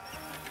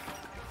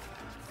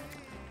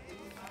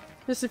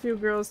 Just a few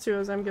girls too,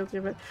 as I'm guilty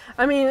of it.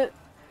 I mean,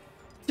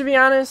 to be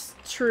honest,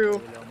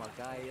 true.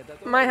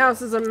 My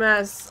house is a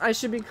mess. I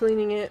should be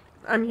cleaning it.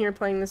 I'm here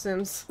playing The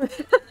Sims.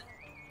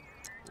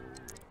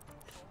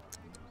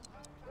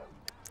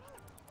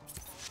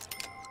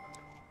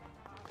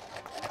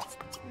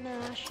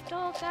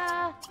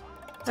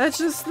 That's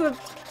just the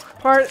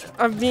part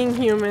of being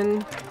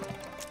human.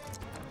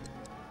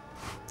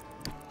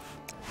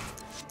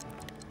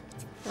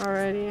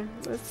 Alrighty,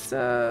 let's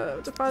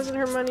deposit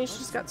her money.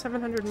 She's got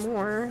 700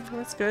 more.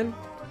 That's good.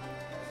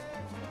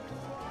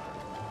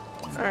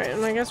 Alright,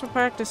 and I guess we'll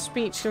practice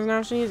speech because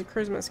now she needs a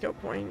charisma skill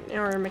point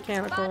or a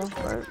mechanical.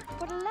 But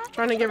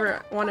trying to give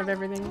her one of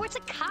everything.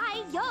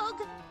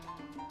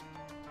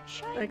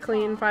 I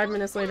clean. 5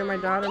 minutes later, my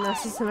daughter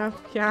messes it up.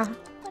 Yeah,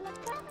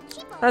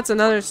 that's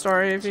another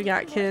story if you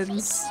got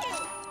kids.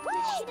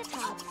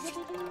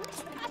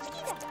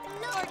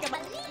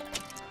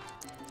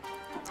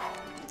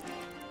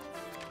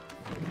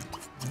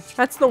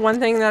 That's the one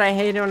thing that I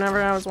hated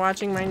whenever I was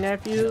watching my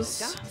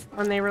nephews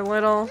when they were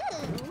little.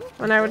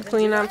 when I would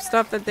clean up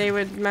stuff that they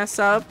would mess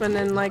up, and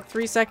then like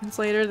 3 seconds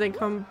later they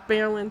come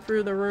barreling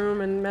through the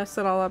room and mess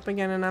it all up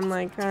again, and I'm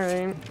like,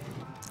 alright.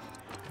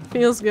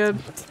 Feels good.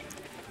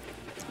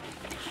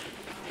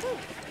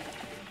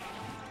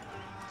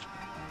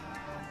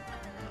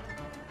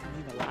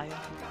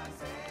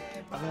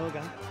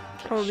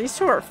 Oh, these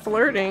two are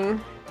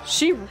flirting.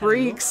 She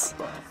reeks.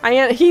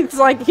 He's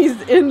like, he's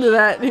into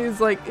that.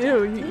 He's like,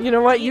 ew, you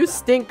know what? You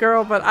stink,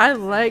 girl, but I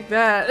like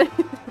that.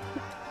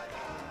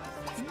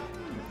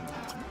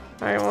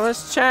 Alright, well,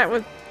 let's chat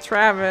with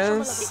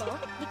Travis.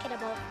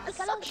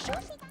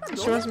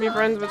 She wants to be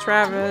friends with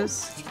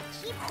Travis.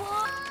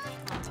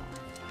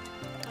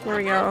 Here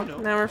we go.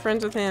 Now we're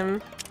friends with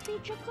him.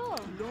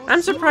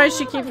 I'm surprised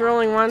she keeps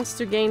rolling once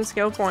to gain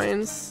skill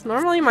points.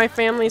 Normally my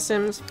family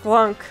sims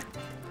flunk.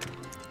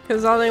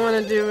 Because all they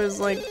want to do is,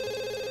 like,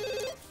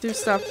 do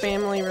stuff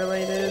family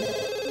related.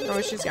 Oh,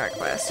 she's got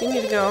class. You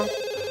need to go.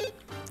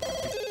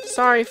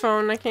 Sorry,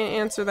 phone. I can't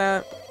answer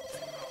that.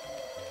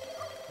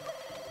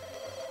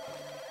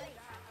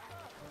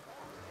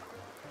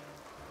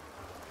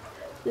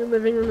 Your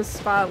living room is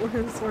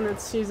spotless when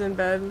she's in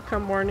bed.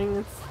 Come morning,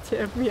 it's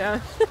tip. Yeah.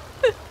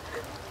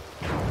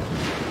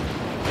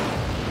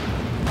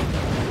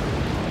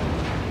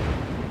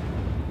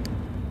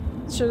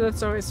 Sure,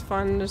 that's always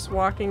fun, just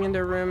walking into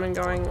a room and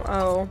going,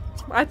 oh,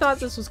 I thought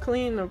this was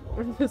clean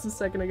just a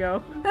second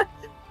ago.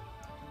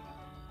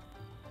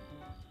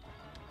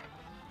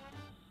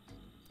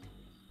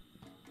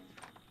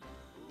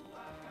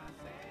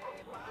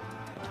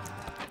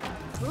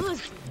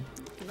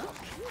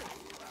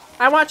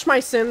 I watch my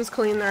Sims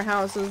clean their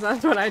houses.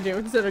 That's what I do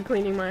instead of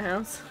cleaning my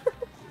house.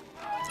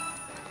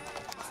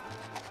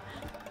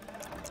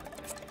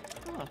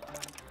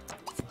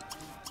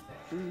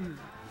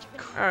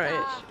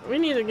 Alright, we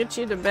need to get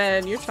you to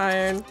bed. You're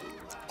tired.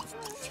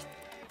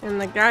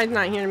 And the guy's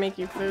not here to make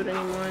you food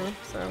anymore,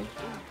 so...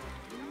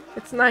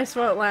 It's nice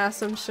while it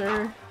lasts, I'm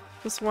sure.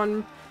 Just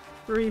one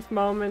brief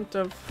moment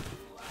of...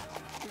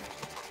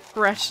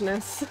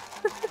 freshness.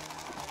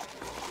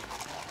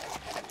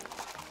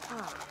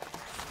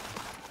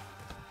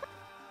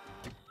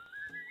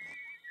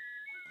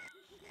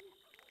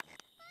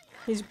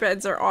 These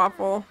beds are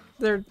awful.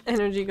 Their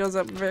energy goes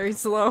up very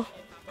slow.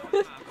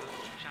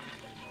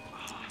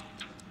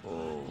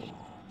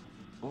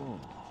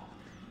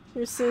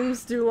 Your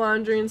Sims do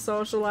laundry and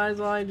socialize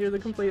while I do the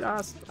complete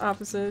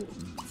opposite.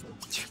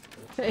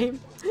 Same.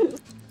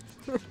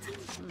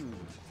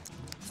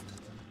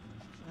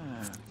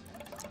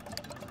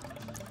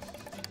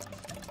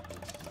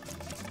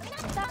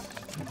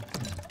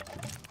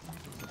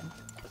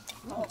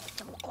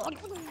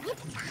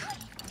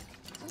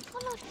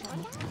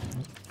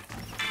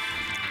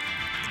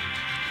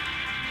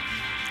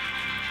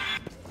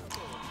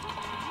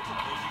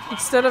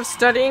 Instead of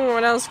studying,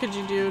 what else could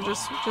you do?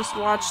 Just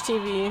watch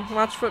TV,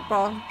 watch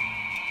football.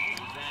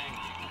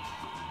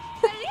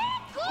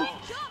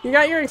 You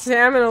got your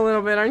exam in a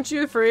little bit. Aren't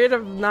you afraid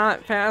of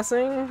not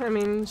passing? I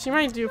mean, she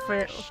might do for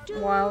a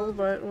while,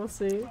 but we'll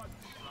see.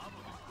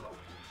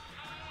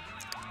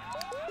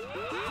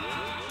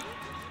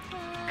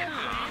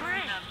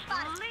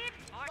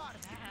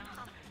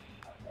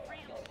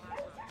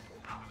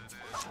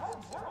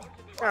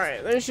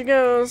 Alright, there she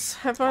goes.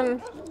 Have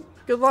fun.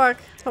 Good luck.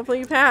 Hopefully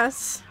you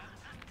pass.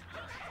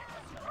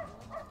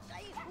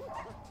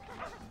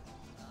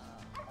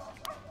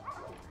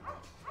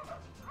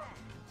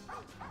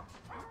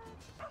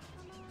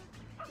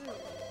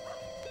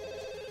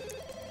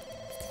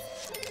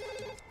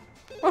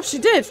 Oh, she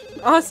did!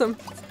 Awesome.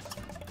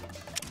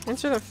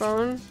 Answer the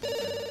phone.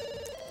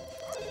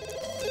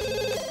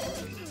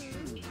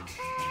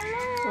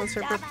 That's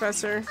her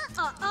professor.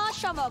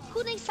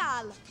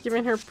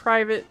 Giving her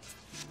private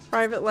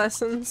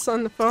lessons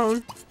on the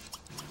phone.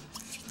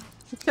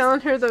 He's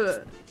telling her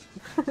the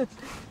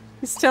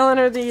he's telling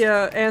her the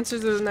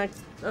answers to the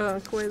next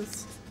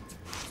quiz.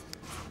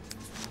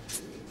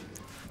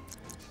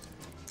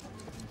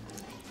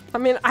 I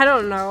mean, I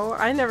don't know.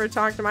 I never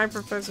talked to my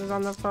professors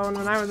on the phone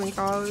when I was in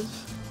college.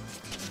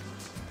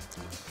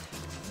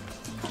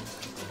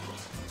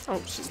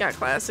 Oh, she's got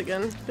class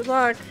again. Good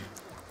luck.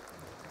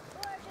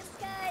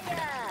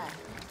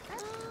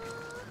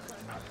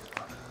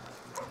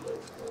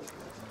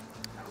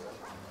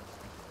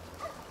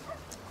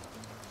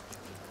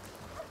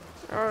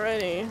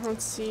 Alrighty,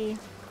 let's see.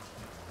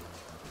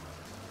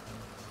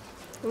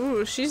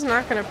 Ooh, she's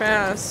not gonna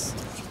pass.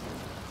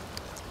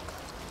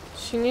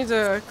 She needs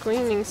a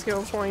cleaning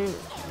skill point.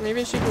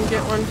 Maybe she can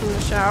get one from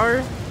the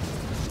shower.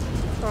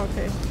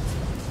 Okay.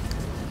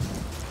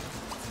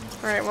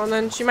 Alright, well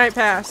then she might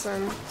pass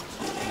then.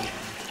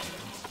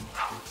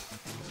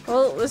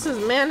 Well, this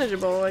is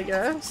manageable, I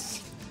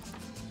guess.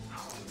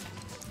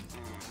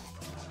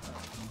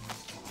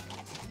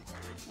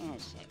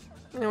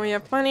 And we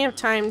have plenty of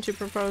time to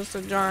propose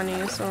to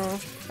Johnny, so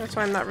that's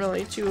why I'm not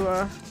really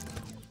too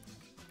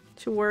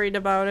worried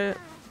about it.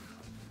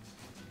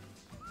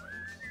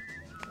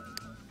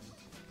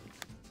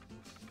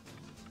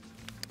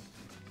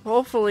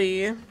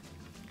 Hopefully,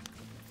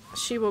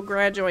 she will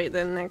graduate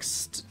the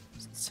next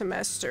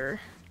semester.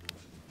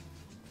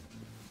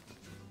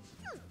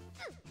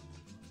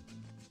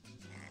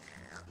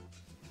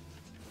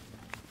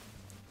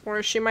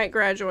 Or she might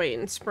graduate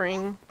in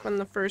spring on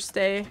the first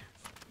day.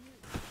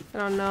 I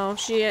don't know.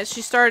 She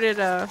started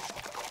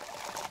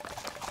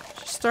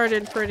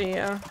pretty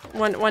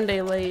one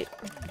day late.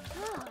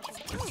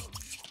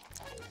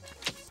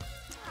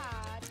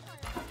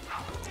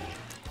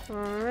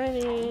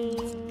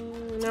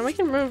 Alrighty. Now we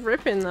can move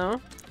Ripon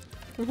though.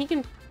 And he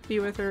can be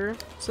with her.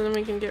 So then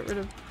we can get rid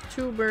of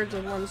 2 birds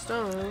with 1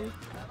 stone.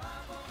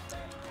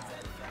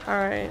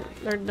 Alright,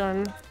 they're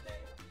done.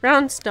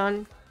 Round's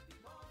done.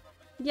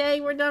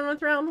 Yay, we're done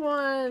with round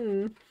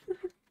 1!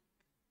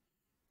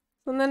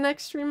 So the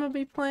next stream will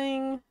be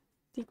playing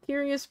the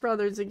Curious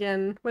Brothers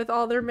again, with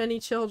all their many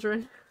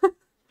children.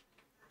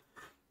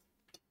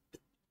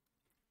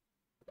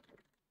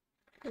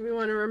 We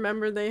want to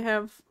remember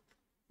there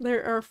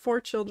are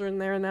 4 children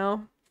there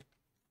now.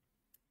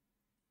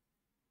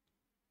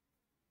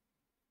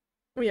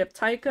 We have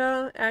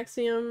Taika,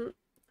 Axiom,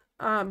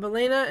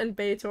 Belena, and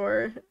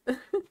Baitor.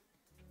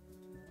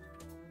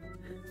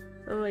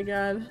 Oh my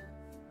god.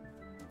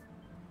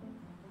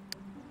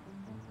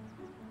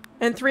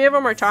 And 3 of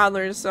them are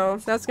toddlers, so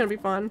that's gonna be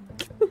fun.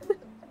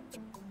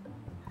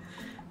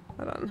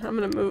 Hold on,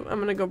 I'm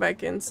gonna go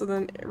back in so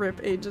then Rip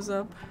ages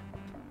up.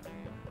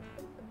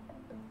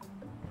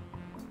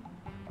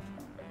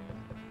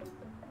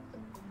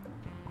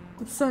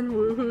 The son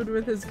woohooed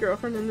with his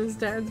girlfriend in his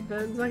dad's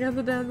bed, so I got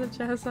the dad to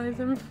chastise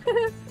him.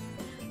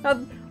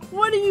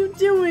 What are you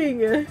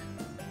doing?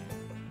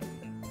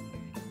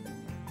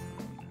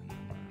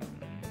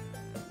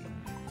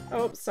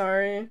 Oh,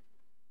 sorry.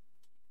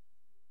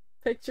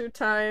 Picture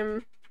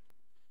time.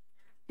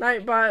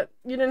 Nightbot,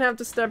 you didn't have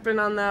to step in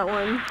on that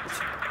one.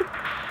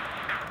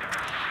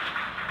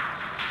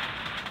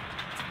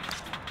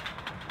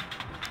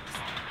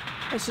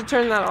 I should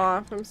turn that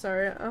off, I'm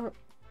sorry.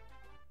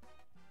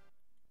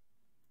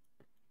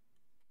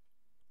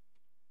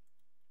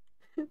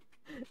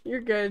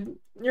 You're good.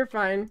 You're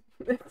fine.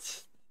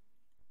 It's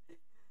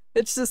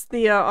just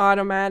the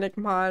automatic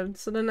mod,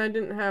 so then I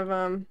didn't have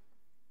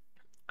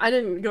I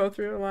didn't go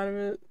through a lot of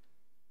it.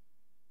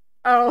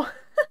 Oh.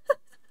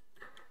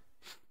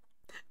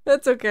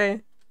 That's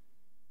okay.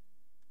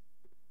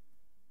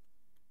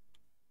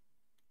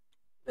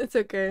 It's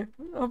okay.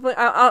 Hopefully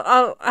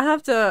I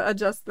have to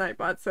adjust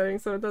Nightbot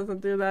settings so it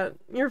doesn't do that.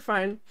 You're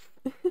fine.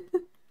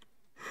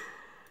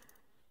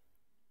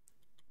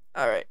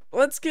 Alright,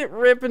 let's get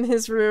Rip in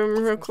his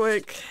room real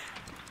quick.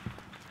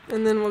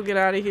 And then we'll get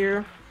out of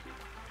here.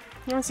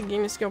 He wants to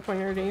gain a skill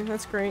point already.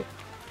 That's great.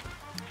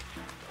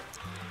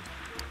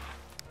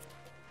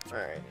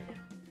 Alright.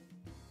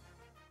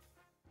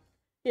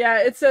 Yeah,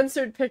 it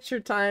censored picture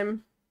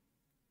time.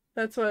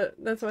 That's what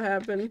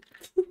happened.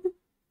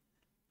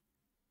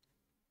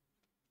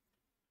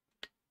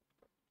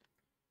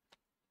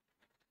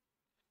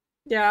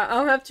 Yeah,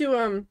 I'll have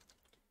to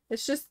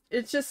it's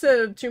just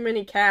too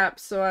many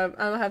caps, so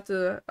I'll have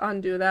to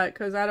undo that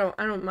because I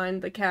don't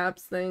mind the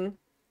caps thing.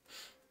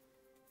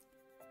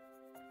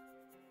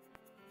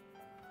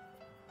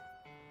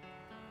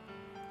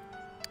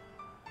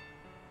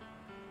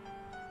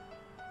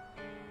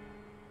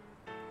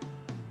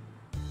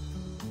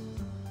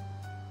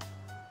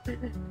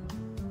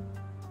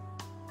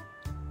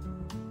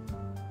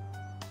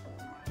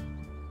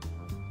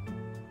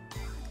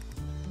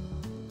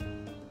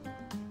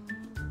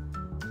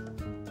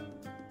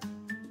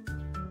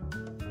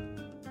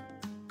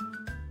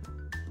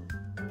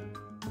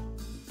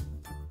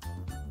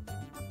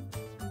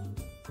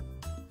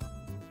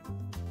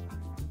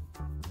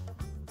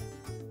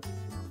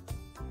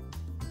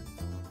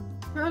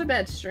 Not a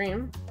bad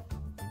stream.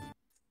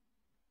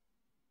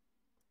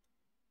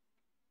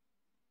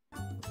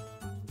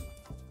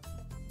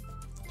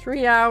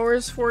 Three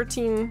hours,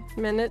 14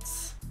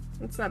 minutes.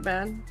 That's not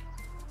bad.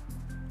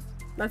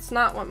 That's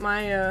not what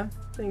my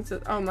thing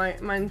said. Oh,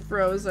 mine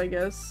froze, I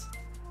guess.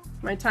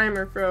 My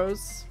timer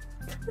froze.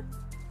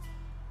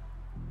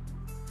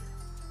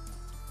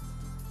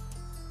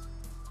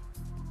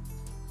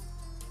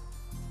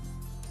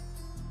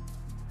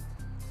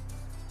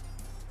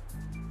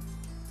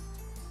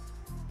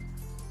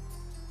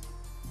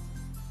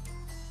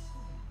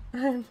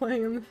 I'm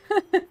playing him.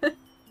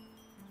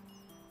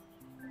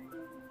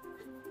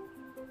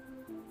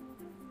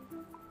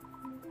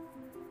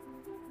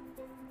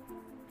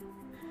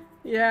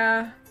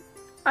 Yeah.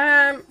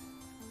 I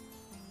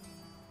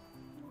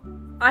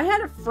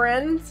had a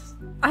friend.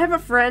 I have a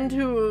friend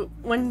who,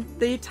 when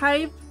they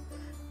type,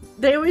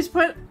 they always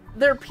put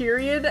their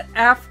period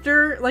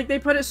after, like they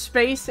put a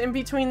space in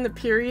between the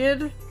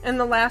period and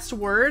the last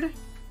word.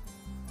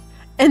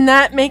 And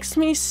that makes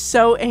me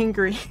so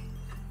angry.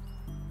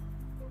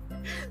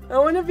 I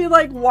want to be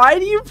like, why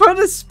do you put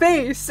a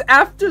space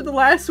after the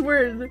last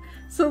word?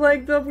 So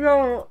like they'll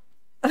go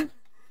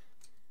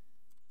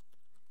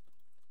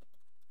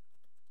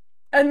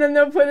and then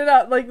they'll put it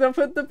out, like they'll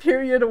put the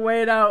period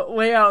way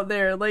out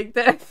there. Like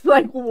that's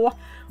like,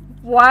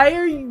 why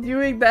are you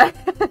doing that?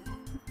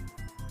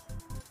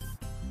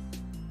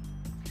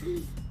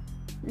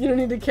 You don't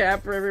need to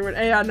cap for everyone.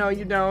 Yeah, no,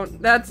 you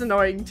don't. That's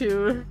annoying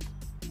too.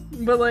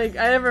 But like,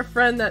 I have a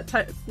friend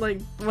that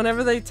like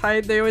whenever they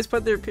type, they always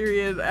put their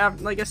period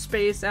like a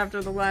space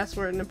after the last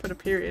word and then put a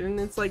period, and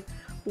it's like,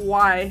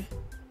 why?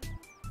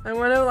 I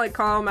want to like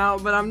call them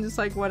out, but I'm just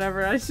like,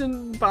 whatever. I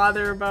shouldn't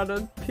bother about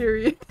a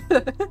period.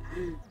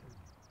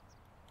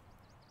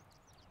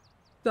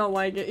 Don't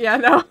like it. Yeah,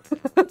 no.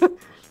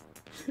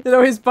 It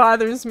always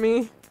bothers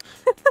me.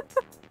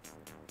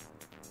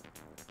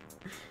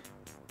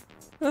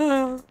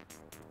 Oh.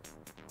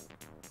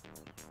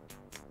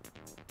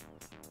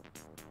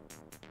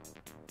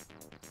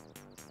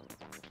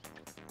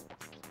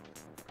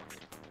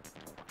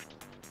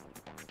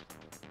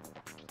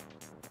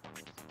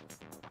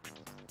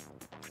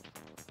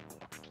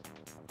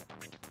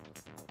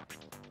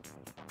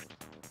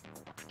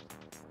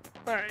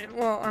 Alright,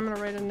 well, I'm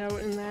gonna write a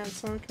note in that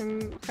so I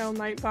can tell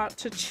Nightbot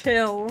to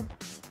chill.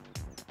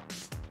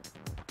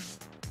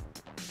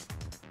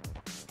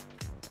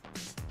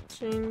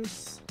 Change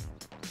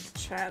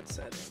chat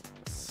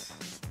settings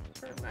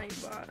for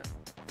Nightbot.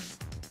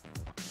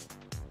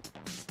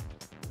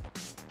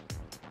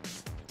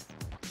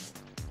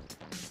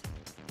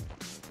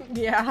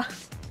 Yeah.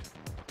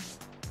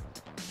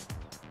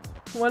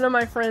 One of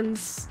my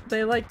friends,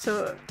 they like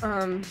to,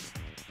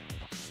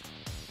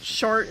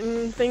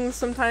 shorten things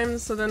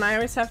sometimes, so then I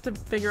always have to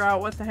figure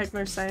out what the heck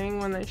they're saying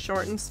when they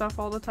shorten stuff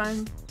all the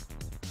time.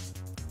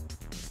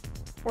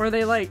 Or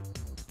they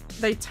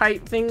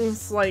type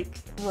things like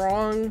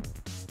wrong,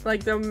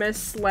 like they'll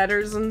miss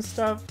letters and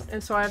stuff,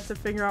 and so I have to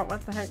figure out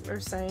what the heck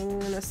they're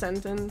saying in a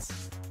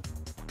sentence.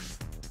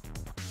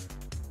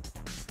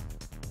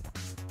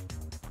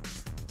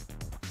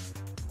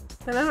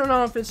 And I don't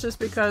know if it's just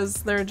because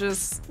they're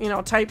just, you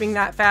know, typing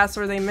that fast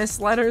where they miss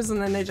letters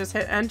and then they just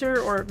hit enter,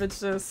 or if it's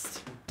just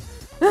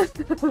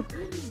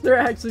they're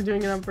actually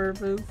doing it on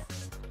purpose.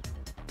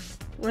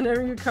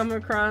 Whenever you come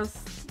across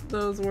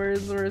those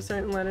words where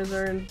certain letters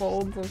are in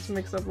bold, let's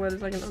mix up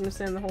letters, I can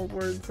understand the whole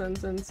word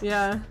sentence.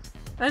 Yeah,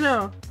 I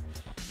know.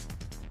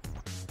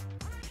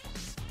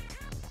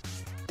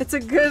 It's a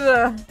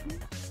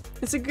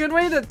good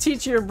way to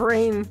teach your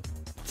brain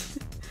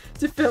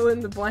to fill in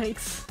the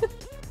blanks.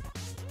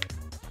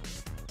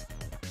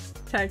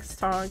 Text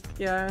talk,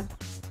 yeah.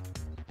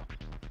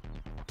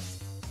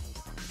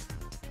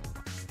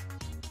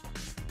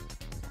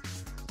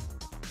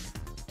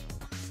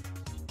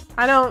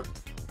 I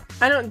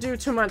don't do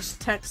too much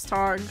text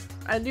talk.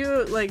 I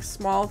do like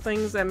small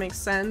things that make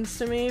sense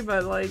to me,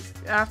 but like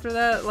after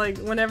that, like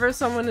whenever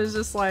someone is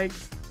just like,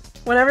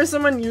 whenever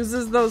someone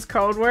uses those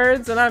code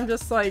words and I'm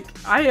just like,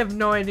 I have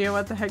no idea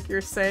what the heck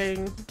you're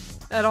saying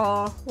at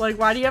all. Like,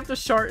 why do you have to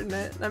shorten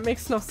it? That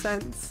makes no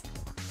sense.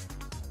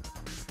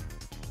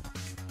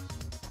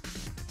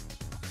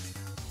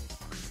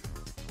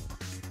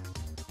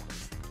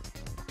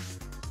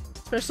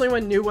 Especially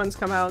when new ones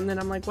come out and then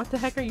I'm like, what the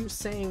heck are you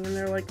saying? And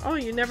they're like, oh,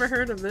 you never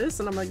heard of this?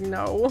 And I'm like,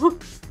 no.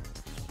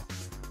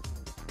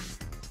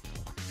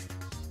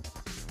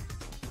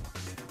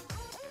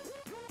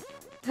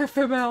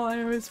 FML,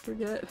 I always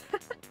forget.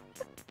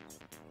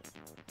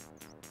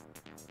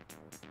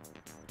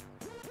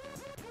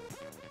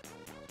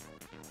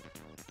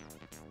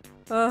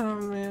 Oh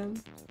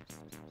man.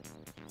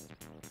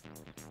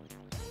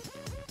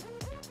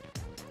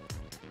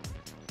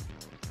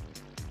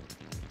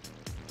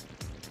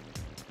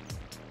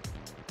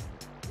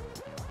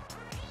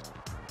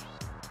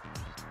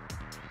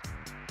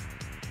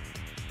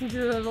 You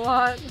do that a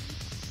lot.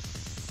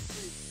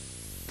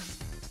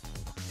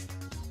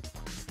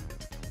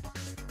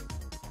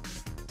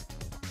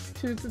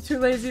 Too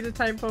lazy to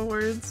typo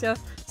words, yeah.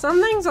 Some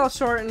things I'll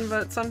shorten,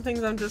 but some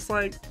things I'm just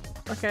like,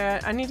 okay,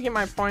 I need to get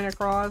my point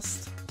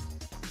across.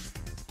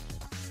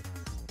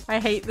 I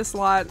hate this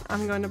lot.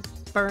 I'm going to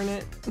burn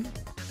it.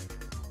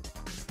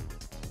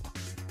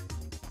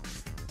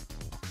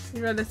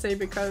 You'd rather say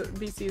because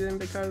BC than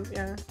because,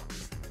 yeah.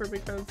 For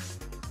because.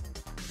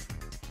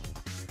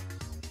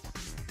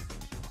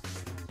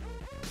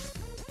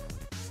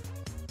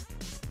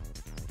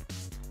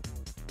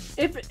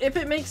 If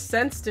it makes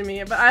sense to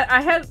me, but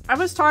I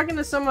was talking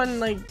to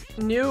someone like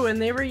new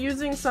and they were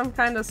using some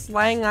kind of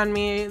slang on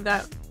me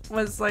that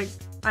was like,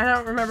 I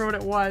don't remember what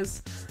it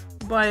was,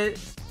 but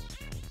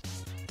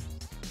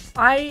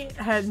I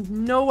had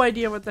no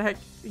idea what the heck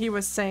he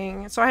was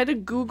saying, so I had to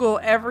Google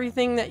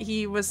everything that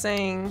he was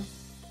saying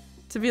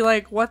to be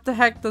like, what the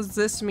heck does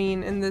this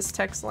mean in this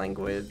text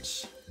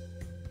language?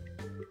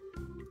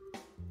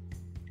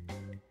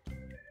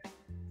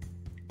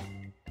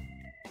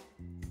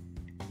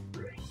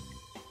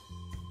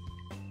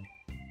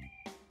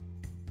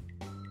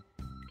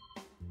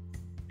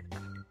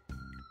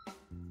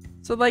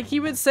 So like he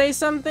would say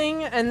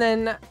something and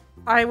then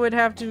I would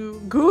have to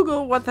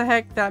Google what the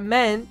heck that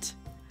meant,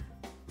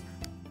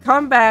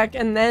 come back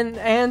and then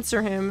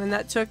answer him, and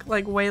that took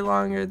like way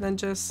longer than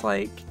just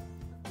like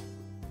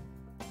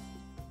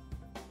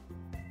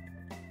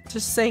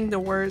saying the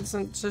words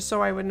and just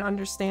so I would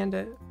understand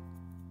it.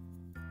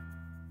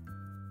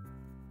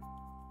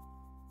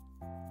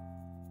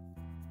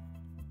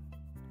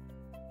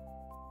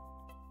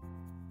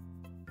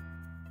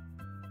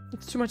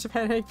 It's too much of a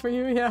headache for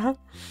you, yeah.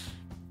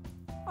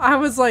 I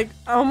was like,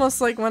 I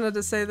almost like wanted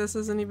to say this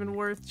isn't even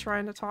worth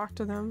trying to talk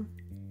to them.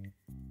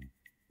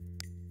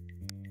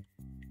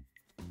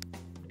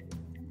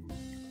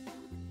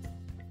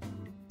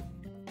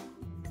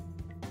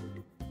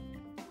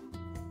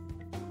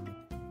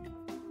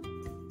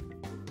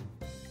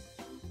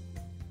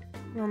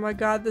 Oh my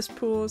god, this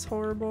pool is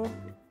horrible.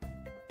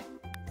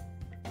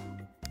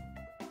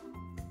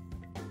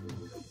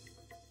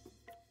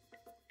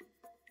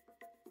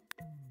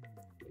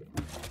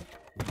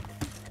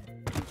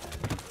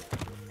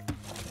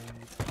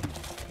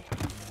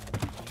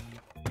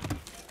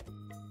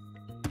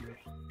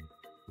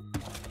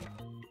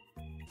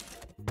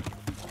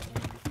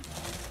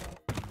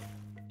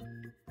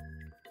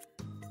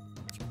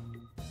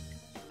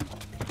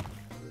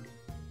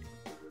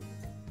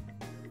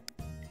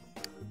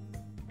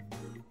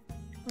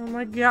 Oh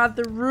my god,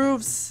 the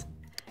roofs!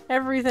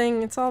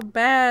 Everything, it's all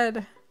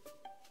bad.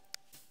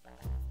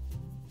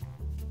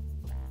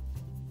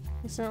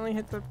 Accidentally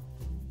hit the...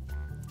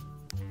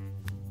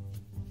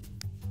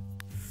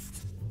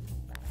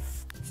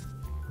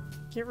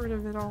 Get rid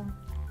of it all.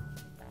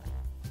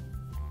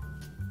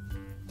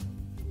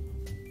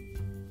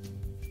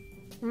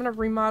 I'm gonna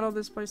remodel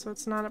this place so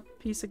it's not a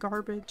piece of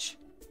garbage.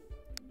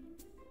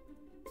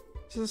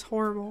 This is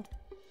horrible.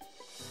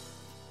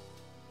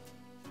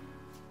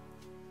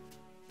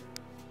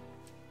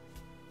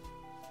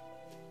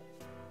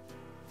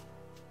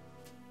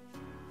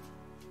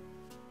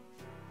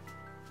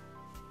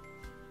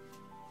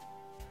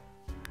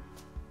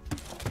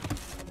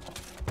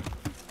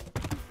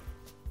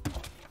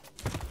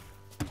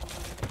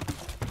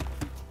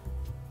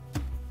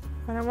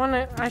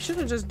 I should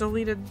have just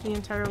deleted the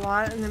entire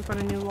lot and then put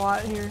a new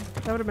lot here.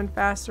 That would have been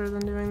faster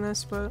than doing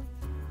this, but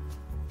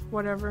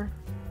whatever.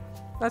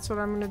 That's what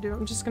I'm gonna do.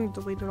 I'm just gonna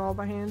delete it all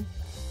by hand.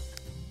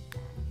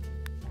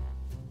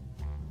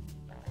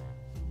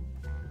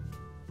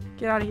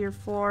 Get out of here,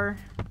 floor.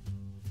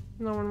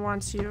 No one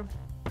wants you.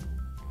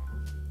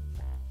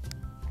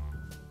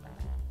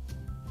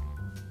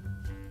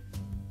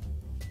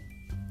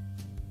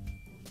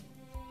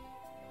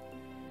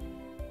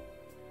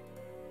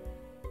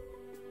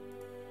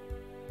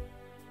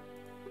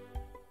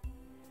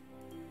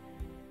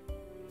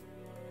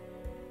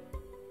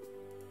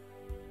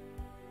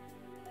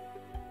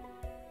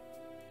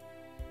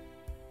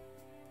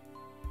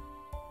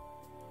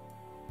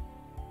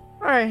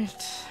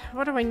 Alright,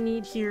 what do I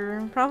need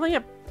here? Probably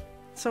a...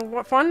 So,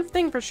 one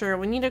thing for sure,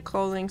 we need a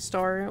clothing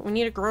store, we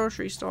need a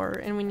grocery store,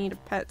 and we need a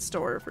pet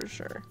store for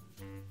sure.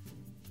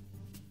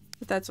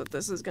 But that's what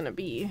this is gonna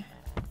be.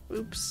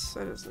 Oops,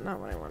 that is not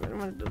what I wanted. I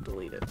wanted to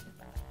delete it.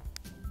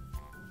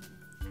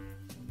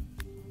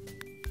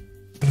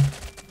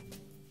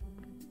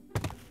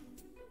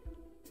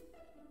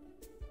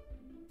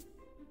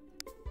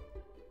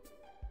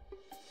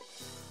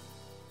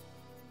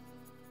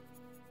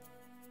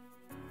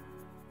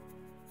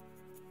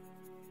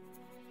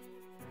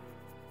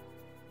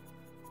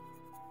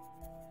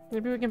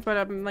 Maybe we can put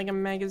up like a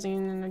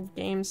magazine and a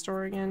game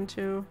store again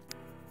too.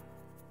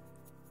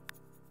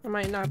 It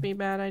might not be a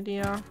bad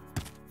idea.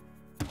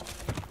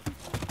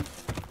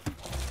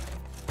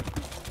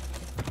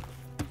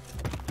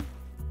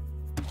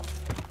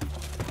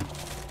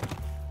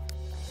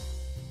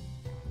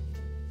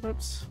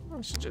 Oops,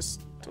 I should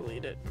just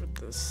delete it with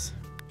this.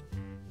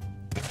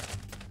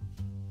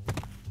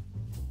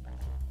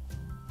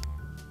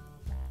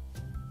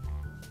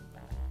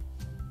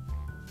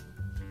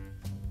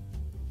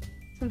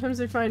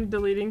 Sometimes I find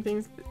deleting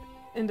things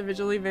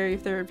individually very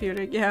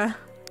therapeutic. Yeah,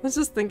 I was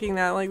just thinking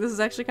that, like, this is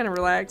actually kind of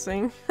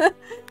relaxing.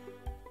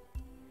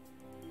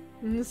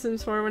 In The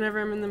Sims 4, whenever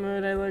I'm in the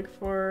mood, I look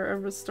for a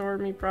restore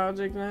me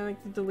project and I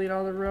like to delete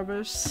all the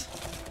rubbish.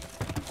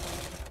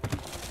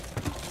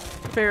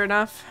 Fair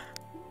enough.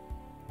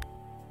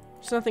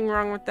 There's nothing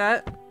wrong with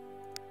that.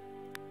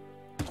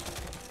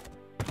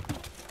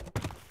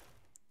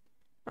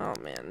 Oh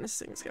man, this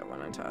thing's got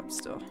one on top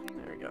still.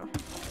 There we go.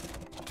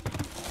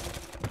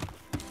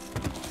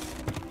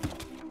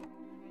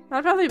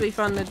 That'd probably be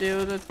fun to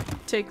do, to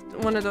take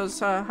one of those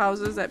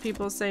houses that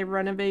people say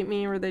renovate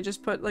me, where they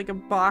just put like a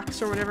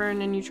box or whatever and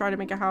then you try to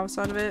make a house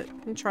out of it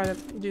and try to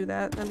do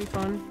that. That'd be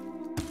fun.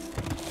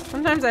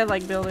 Sometimes I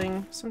like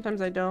building,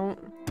 sometimes I don't.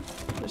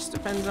 Just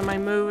depends on my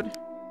mood.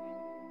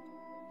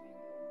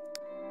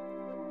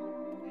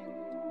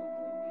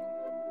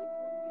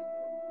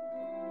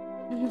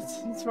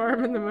 Since far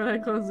I'm in the mood, I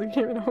close the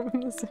game and open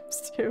The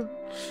Sims 2.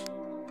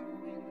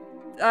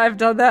 I've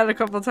done that a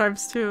couple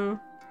times too.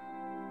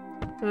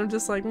 And I'm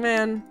just like,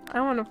 man, I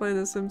want to play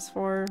The Sims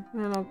 4.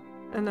 And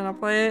then I'll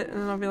play it,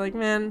 and then I'll be like,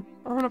 man,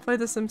 I want to play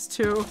The Sims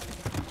 2.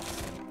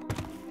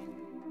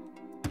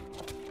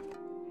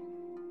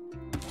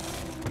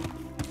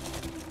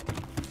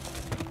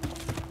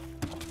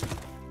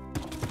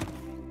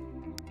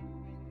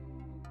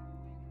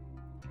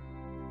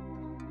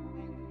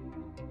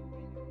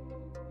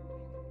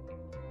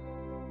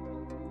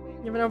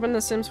 I haven't opened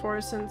The Sims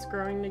 4 since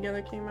Growing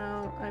Together came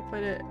out. I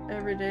played it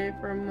every day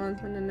for a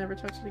month and then never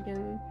touched it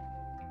again.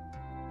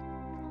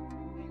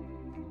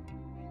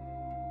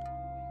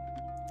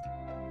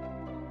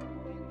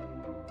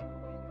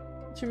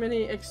 Too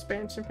many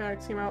expansion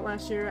packs came out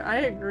last year. I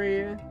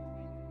agree.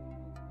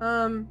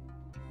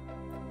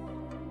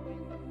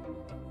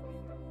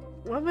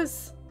 What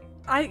was...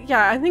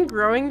 I think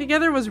Growing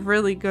Together was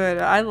really good.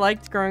 I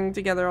liked Growing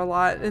Together a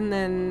lot, and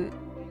then...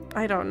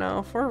 I don't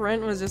know. For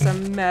Rent was just a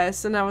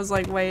mess, and I was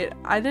like, wait,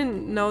 I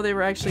didn't know they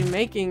were actually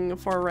making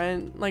For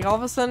Rent. Like, all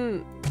of a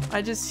sudden,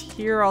 I just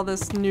hear all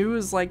this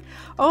news, like,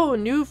 oh,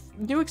 new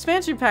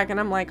expansion pack, and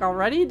I'm like,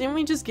 already? Didn't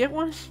we just get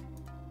one?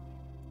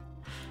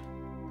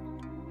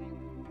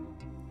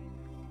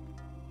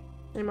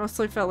 They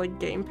mostly felt like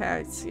game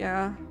packs,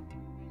 yeah.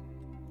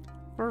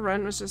 For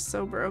Rent was just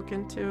so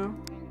broken, too.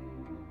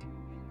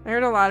 I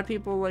heard a lot of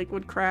people, like,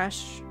 would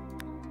crash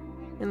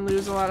and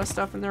lose a lot of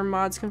stuff, and their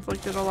mods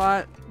conflicted a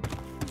lot.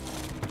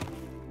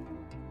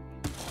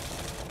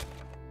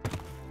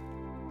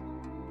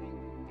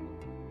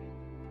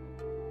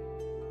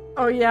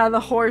 Oh yeah, the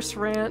horse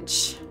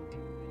ranch.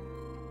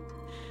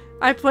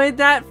 I played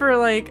that for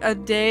like a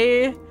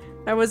day.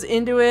 I was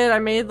into it. I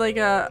made like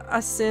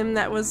a sim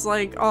that was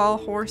like all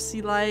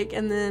horsey like,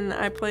 and then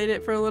I played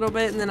it for a little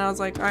bit, and then I was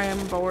like, I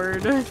am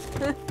bored.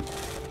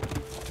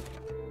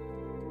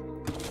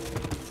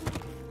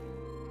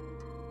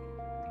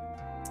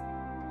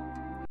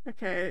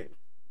 Okay.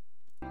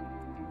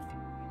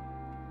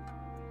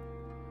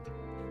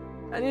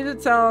 I need to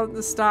tell it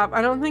to stop.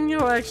 I don't think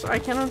it'll actually- I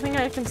don't think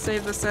I can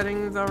save the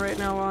settings though right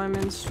now while I'm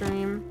in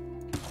stream.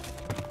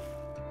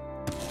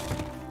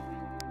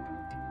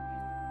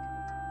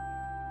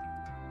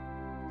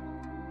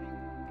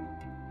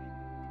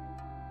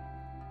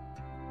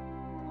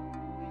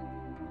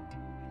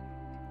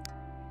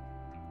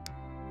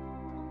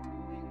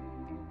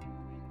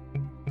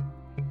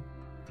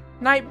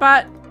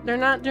 Nightbot! They're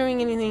not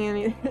doing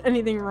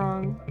anything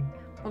wrong.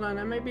 Hold on,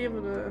 I might be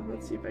able to-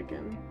 let's see if I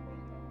can-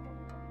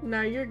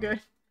 No, you're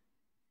good.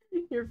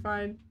 You're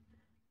fine.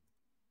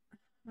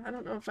 I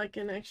don't know if I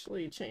can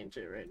actually change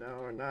it right now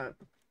or not.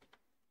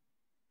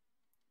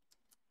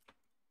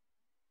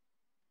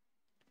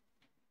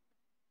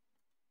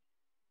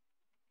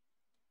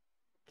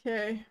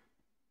 Okay.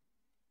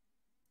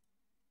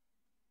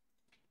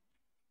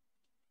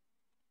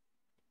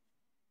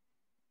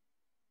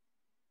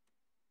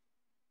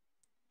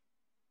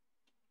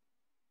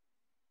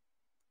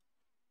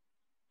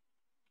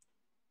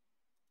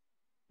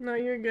 No,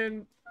 you're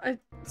good.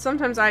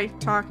 Sometimes I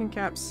talk in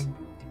caps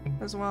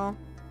as well.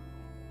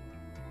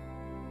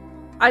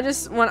 I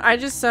just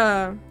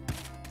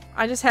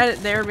had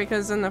it there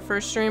because in the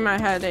first stream I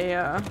had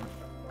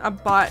a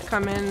bot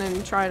come in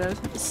and try to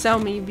sell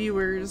me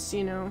viewers,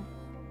 you know.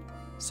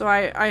 So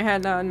I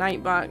had a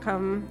Nightbot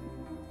come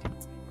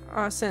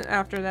sent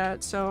after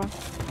that, so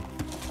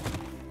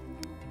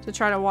to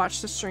try to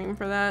watch the stream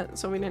for that,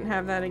 so we didn't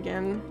have that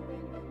again.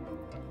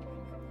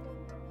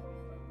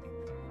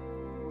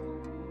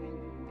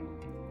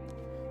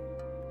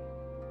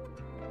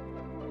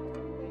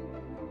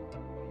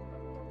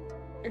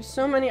 There's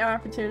so many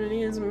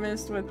opportunities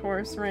missed with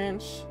Horse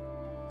Ranch.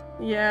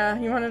 Yeah,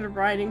 he wanted a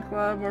riding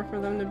club or for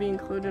them to be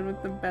included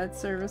with the bet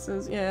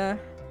services. Yeah.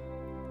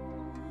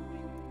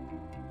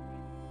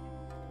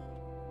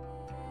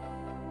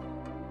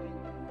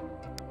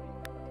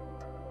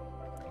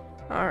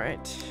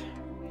 Alright.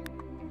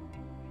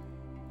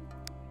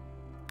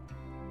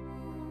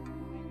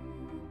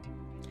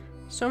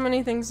 So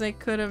many things they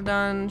could have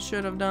done,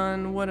 should have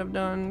done, would have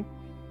done,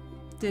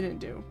 didn't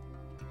do.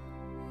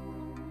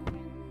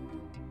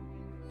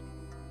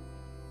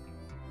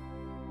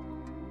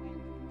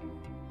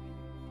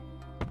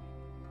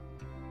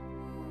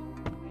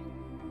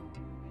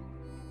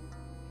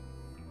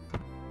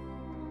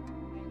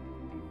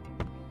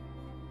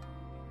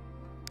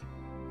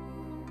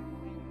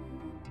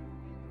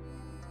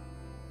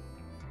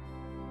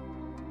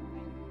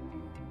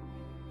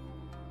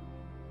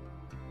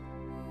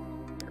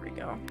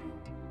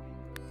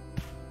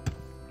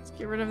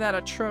 Get rid of that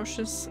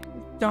atrocious,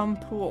 dumb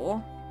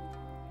pool.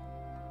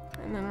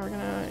 And then we're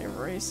gonna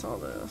erase all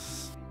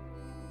this.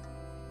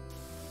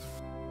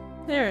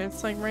 There,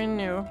 it's like brand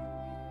new.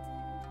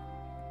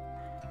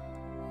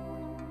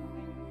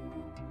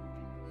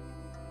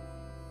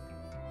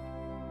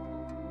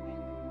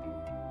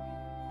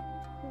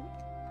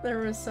 There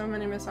was so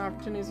many missed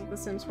opportunities with The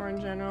Sims 4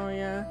 in general,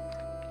 yeah.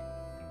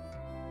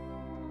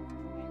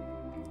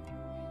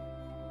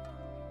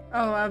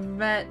 Oh, a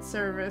vet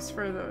service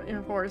for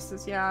the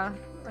horses, yeah.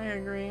 I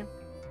agree.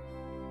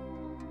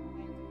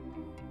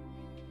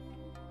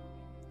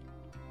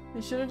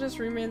 They should have just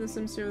remade The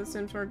Sims 2 with The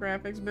Sims 4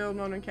 graphics, build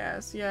mode, and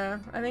cast. Yeah,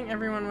 I think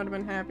everyone would have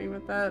been happy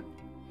with that.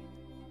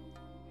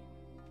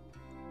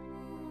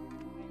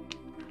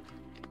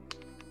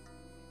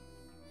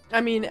 I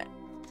mean,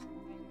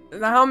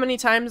 how many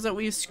times that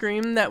we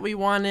screamed that we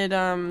wanted,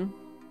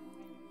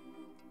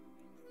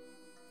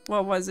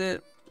 what was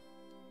it?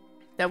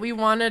 That we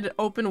wanted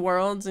open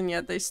worlds, and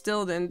yet they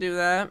still didn't do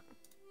that.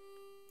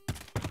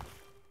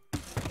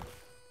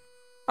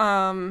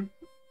 I'm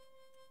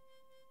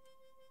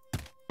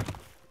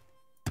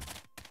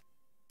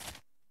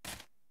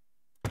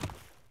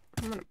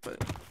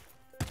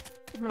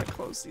gonna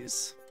close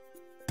these.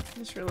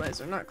 Just realized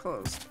they're not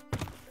closed.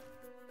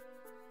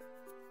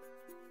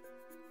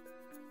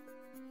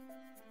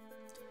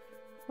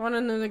 Want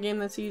another game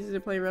that's easy to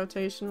play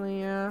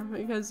rotationally, yeah,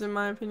 because in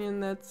my opinion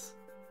that's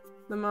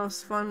the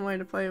most fun way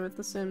to play with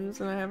The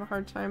Sims, and I have a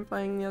hard time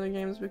playing the other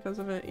games because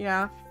of it.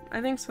 Yeah, I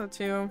think so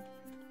too.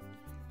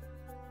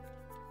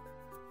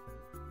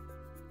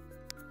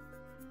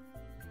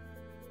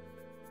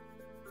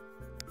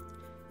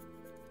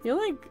 I feel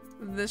like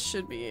this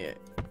should be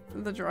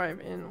the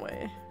drive-in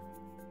way.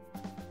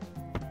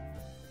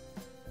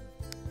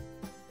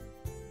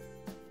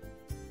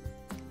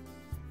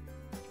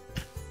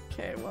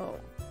 Okay, well...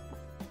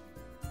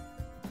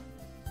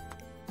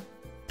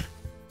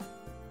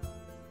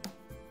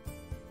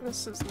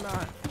 This is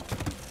not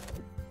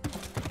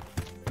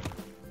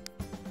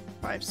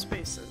 5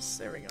 spaces.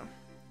 There we go.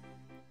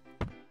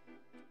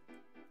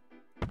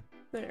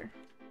 There.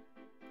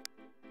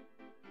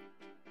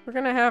 We're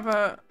gonna have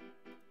a...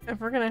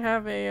 If we're gonna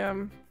have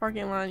a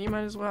parking lot, you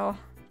might as well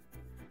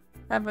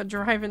have a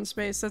drive-in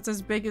space that's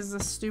as big as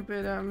the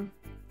stupid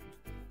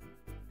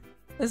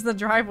as the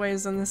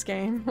driveways in this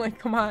game. Like,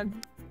 come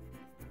on.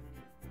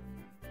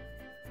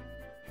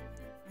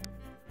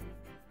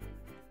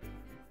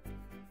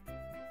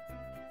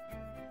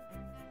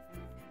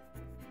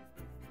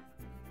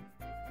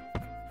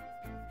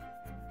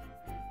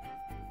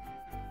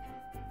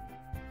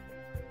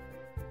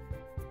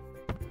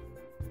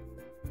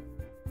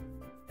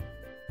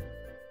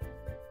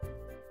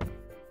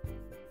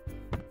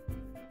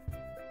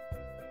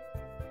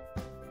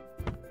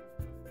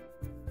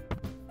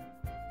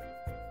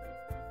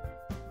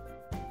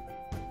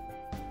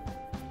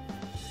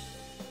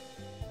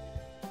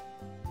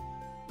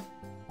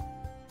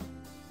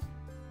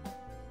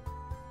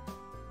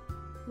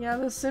 Yeah,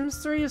 The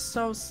Sims 3 is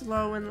so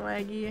slow and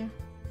laggy.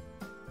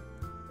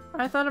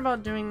 I thought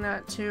about doing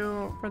that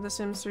too for The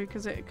Sims 3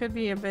 because it could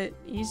be a bit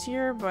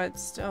easier, but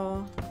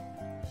still.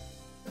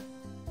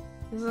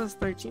 This is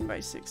 13 by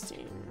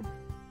 16.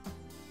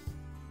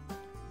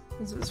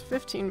 This is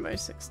 15 by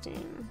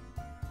 16.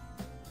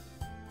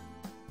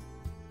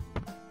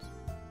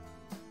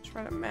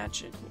 Try to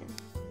match it here.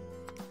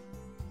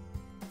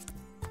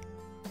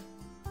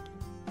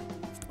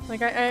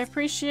 Like, I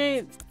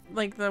appreciate,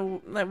 like,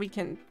 that we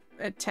can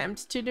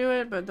attempt to do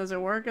it, but does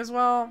it work as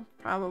well?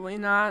 Probably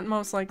not.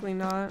 Most likely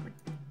not.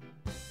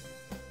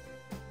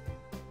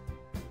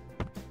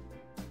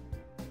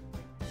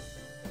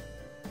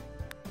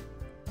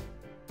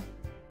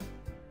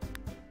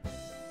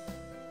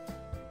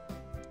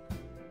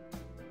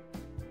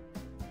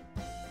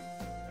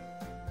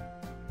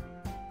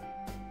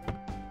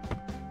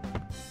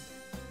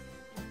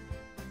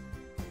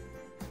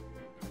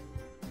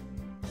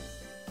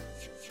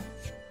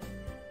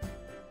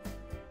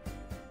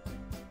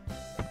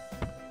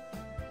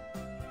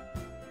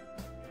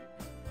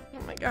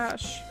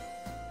 Gosh.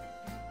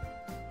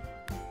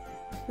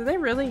 Do they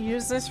really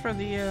use this for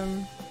the,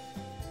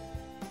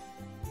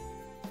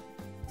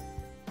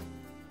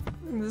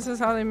 This is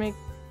how they make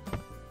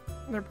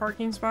their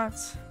parking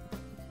spots?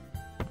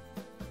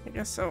 I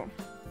guess so.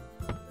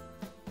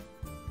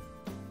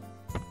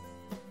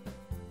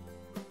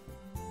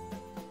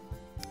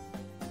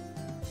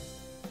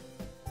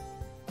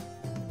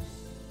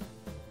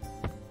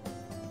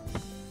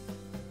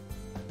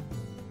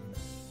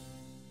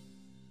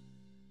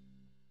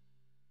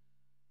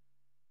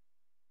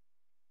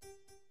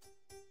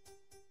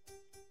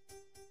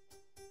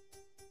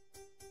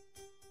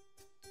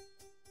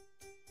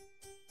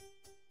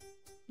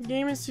 The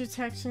game is too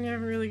text and you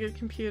have a really good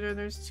computer.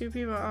 There's 2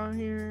 people out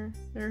here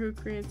there who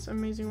creates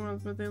amazing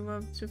worlds, but they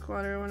love to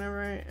clutter.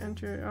 Whenever I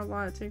enter a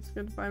lot, it takes a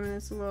good 5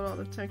 minutes to load all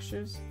the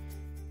textures.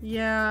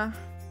 Yeah.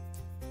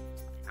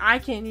 I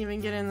can't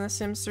even get in The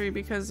Sims 3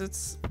 because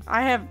it's...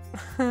 I have...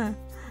 I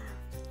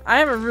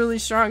have a really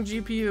strong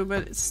GPU,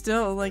 but it's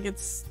still, like,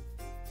 it's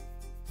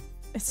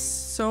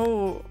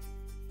so...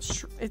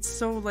 It's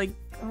so, like...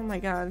 Oh my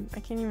god. I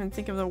can't even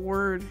think of the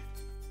word.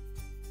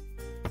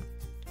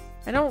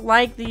 I don't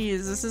like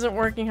these. This isn't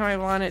working how I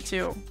want it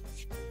to.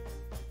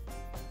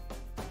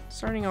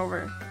 Starting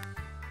over.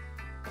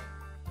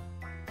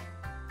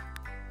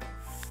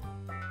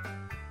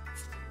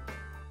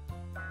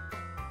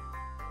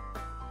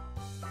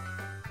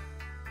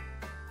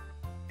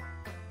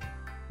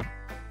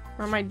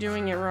 Or am I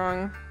doing it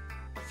wrong?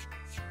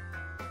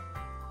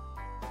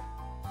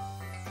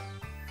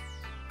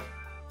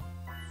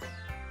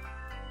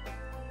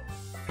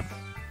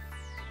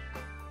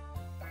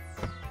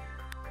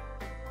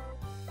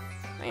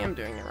 I am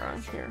doing it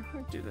wrong. Here,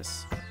 let's do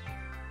this.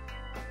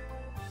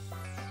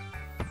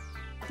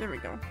 There we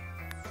go.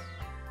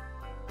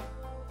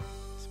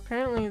 So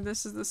apparently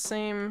this is the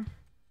same...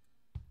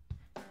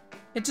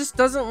 It just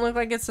doesn't look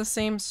like it's the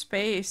same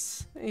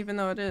space, even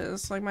though it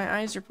is. Like, my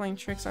eyes are playing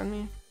tricks on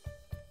me.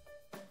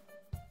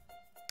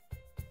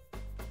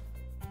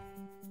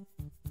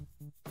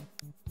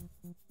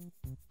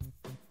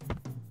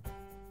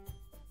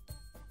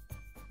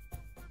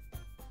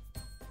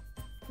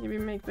 Maybe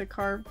make the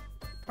car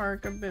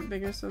park a bit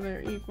bigger so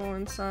they're equal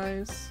in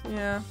size.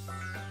 Yeah.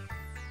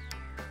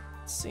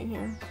 Let's see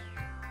here.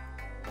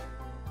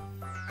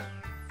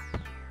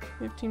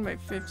 15 by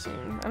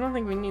 15. I don't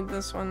think we need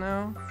this one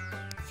now.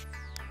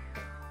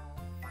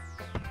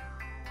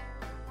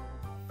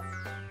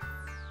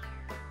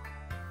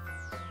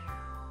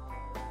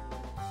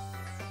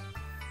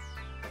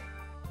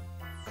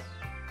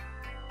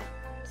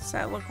 Does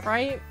that look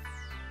right?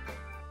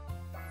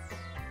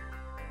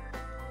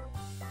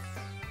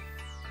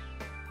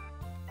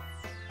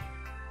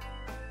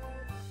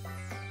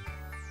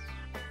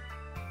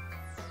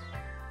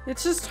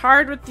 It's just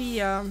hard with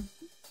the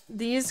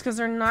these because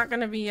they're not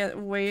gonna be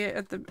way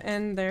at the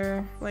end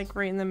there, like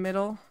right in the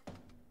middle.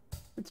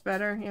 It's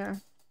better, yeah.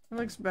 It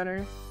looks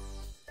better.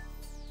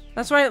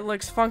 That's why it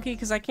looks funky,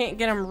 because I can't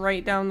get them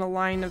right down the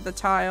line of the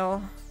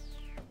tile.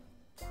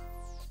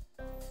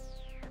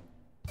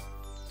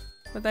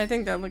 But I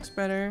think that looks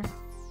better.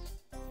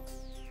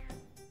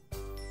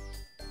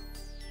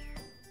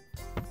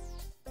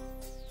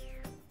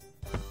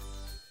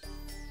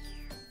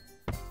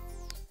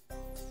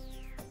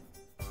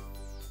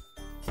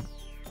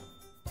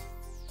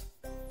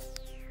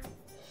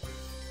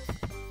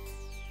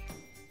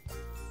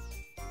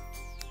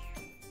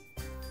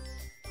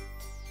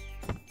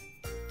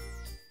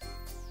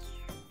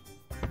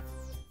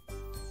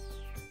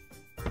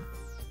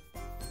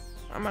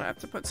 I'm gonna have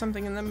to put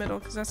something in the middle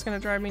because that's gonna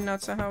drive me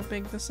nuts at how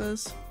big this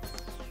is.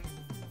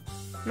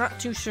 Not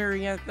too sure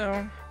yet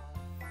though.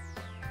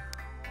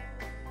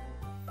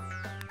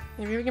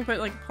 Maybe we can put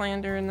like a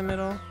planter in the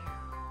middle,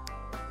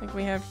 like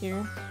we have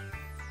here.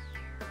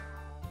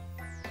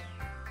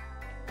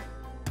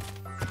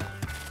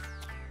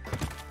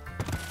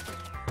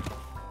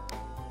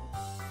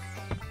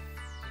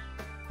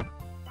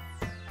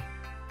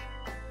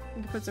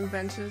 We can put some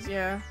benches,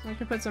 yeah. We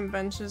can put some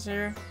benches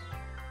here.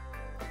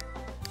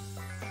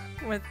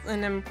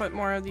 And then put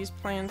more of these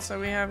plants that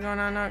we have going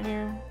on out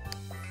here.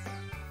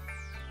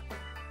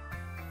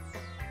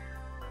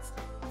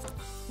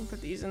 And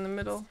put these in the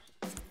middle.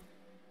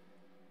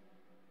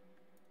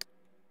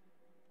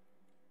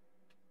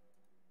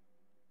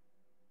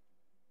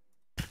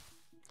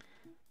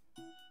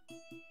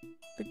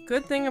 The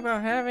good thing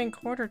about having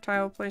quarter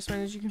tile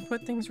placement is you can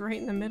put things right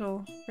in the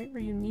middle, right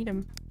where you need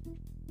them.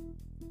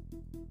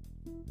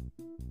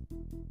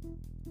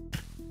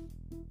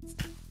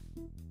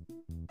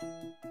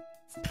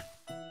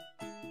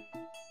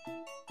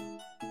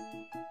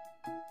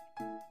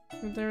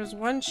 There's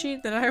one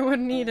sheet that I would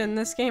need in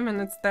this game,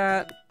 and it's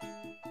that.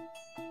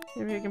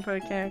 Maybe I can put a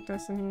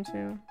cactus in here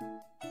too.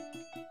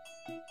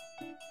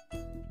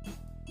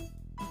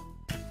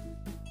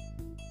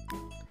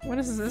 What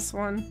is this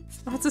one?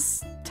 Oh, it's a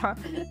star.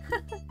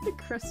 The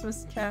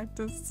Christmas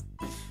cactus.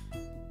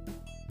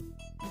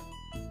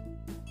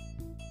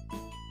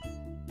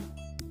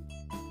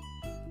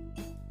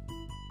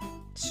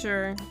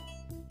 Sure.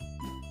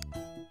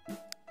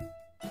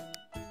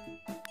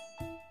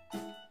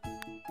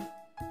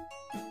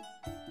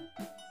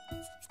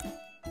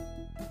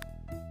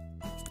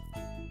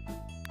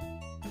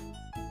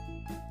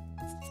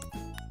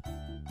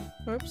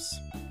 Oops.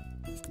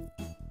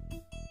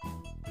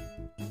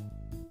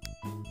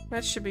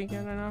 That should be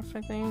good enough,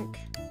 I think.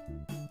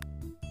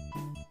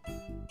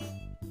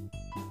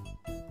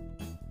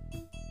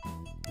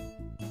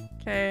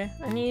 Okay,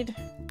 I need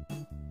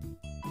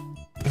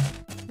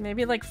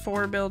maybe like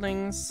 4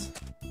 buildings.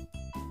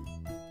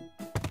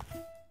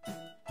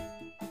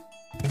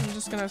 I'm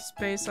just gonna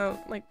space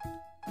out like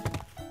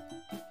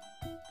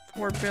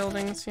 4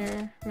 buildings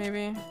here,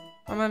 maybe. I'm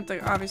gonna have to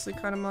obviously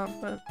cut them up,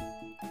 but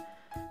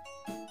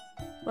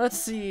let's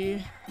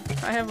see.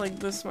 I have like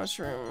this much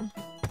room.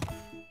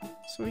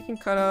 So we can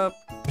cut up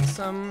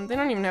some. They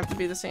don't even have to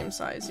be the same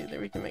size either.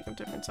 We can make them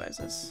different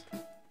sizes.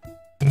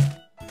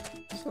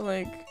 So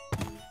like,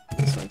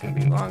 this one could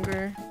be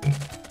longer.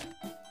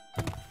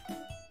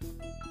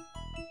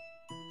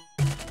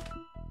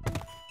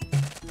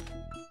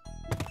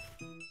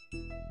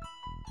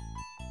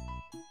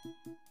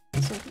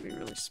 This one could be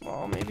really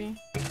small, maybe.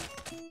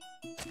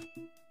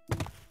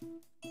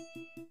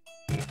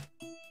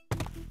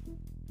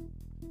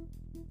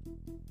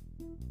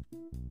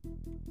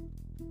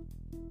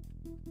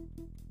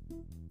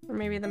 Or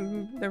maybe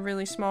the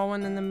really small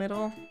one in the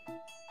middle.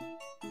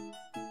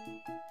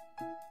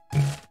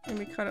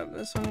 Maybe cut up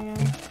this one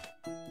again.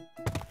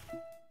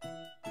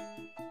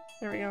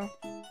 There we go.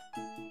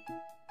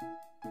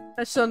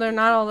 So they're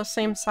not all the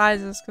same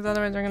sizes, because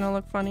otherwise they're gonna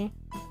look funny.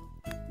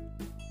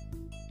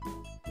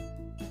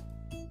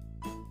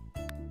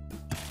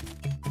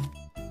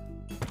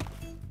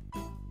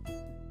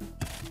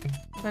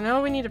 I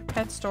know we need a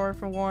pet store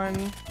for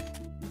one.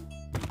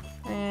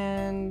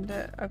 And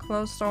a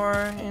clothes store,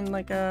 and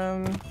like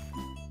a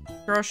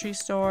grocery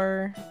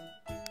store,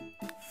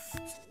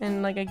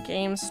 and like a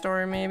game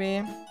store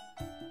maybe.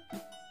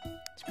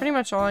 It's pretty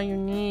much all you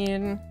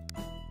need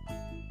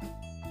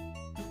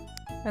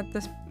at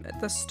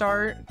the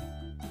start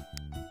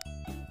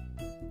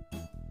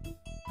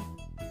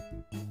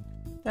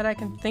that I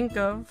can think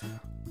of.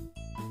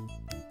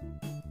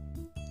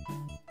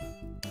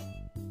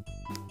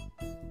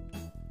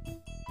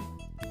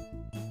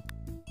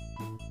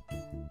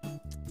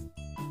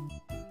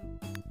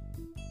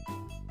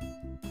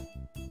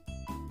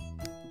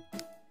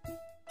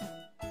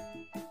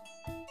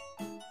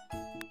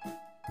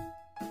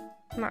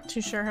 I'm not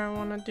too sure how I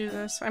want to do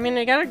this. I mean,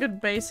 I got a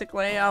good basic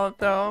layout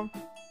though.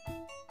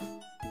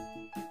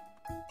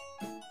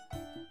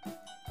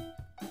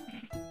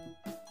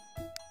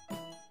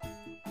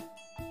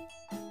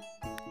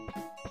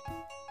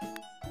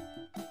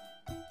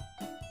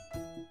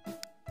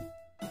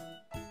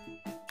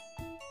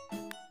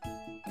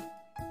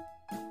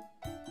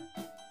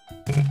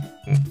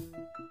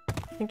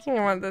 I think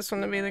I want this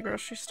one to be the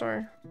grocery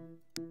store.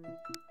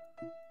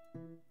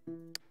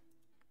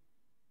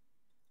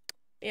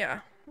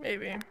 Yeah,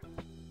 maybe.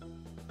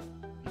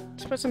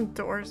 Just put some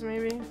doors,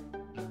 maybe.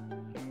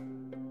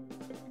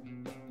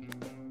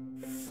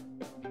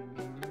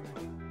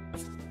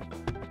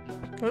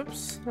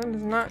 Oops, that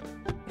is not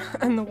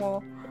on the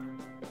wall.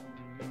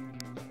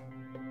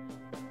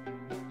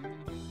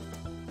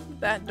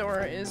 That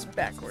door is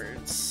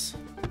backwards.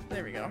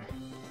 There we go.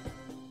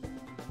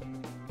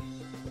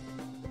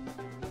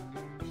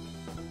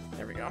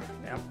 There we go,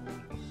 yeah.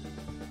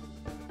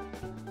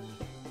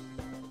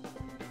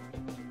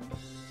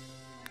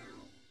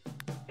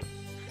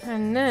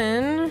 And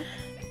then...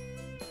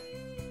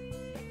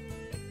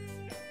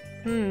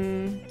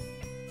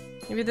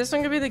 Maybe this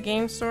one could be the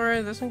game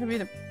store, this one could be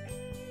the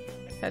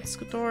pet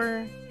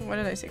store. What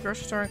did I say?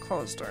 Grocery store,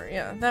 clothes store.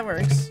 Yeah, that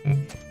works.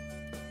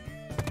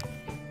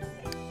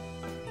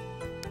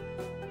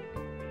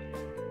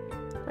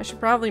 I should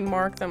probably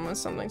mark them with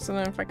something so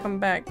then if I come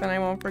back then I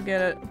won't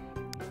forget it.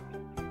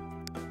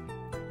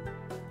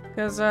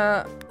 Because,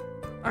 I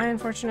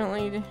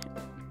unfortunately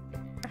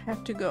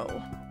have to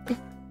go.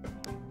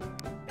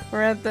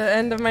 We're at the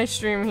end of my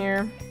stream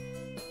here.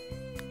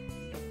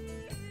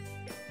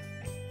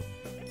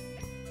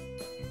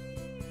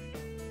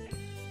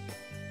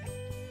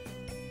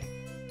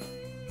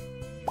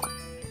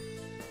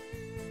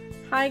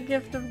 Hi,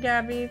 Gift of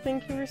Gabby.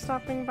 Thank you for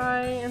stopping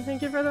by, and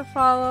thank you for the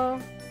follow.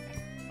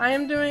 I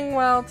am doing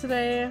well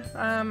today.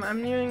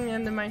 I'm nearing the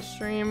end of my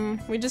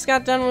stream. We just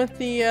got done with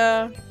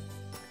the,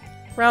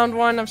 round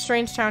 1 of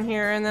Strangetown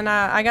here, and then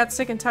I got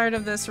sick and tired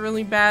of this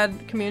really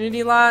bad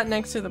community lot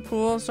next to the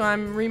pool, so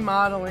I'm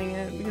remodeling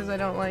it because I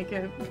don't like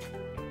it.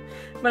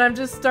 But I'm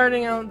just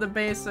starting out the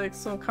basics,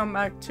 so I'll come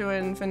back to it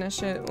and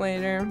finish it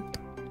later.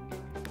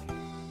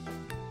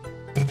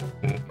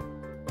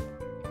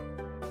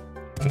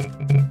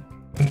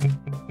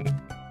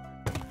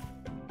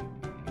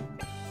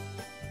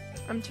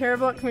 I'm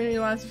terrible at community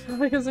lots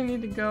because I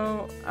need to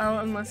go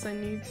out unless I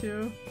need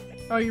to.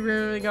 Oh, you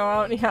rarely go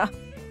out? Yeah.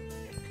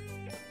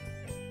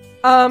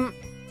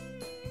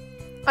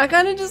 I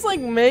kind of just like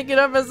make it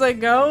up as I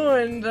go,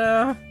 and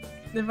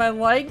if I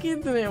like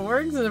it then it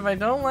works, and if I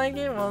don't like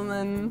it, well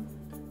then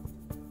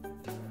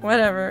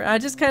whatever. I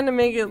just kind of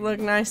make it look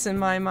nice in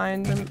my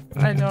mind, and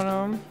I don't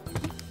know.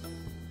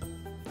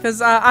 Because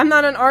I'm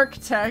not an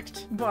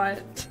architect,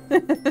 but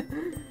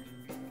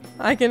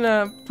I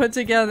can put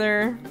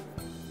together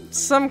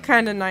some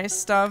kind of nice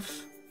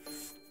stuff.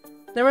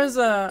 There was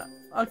a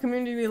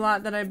community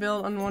lot that I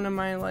built on one of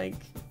my like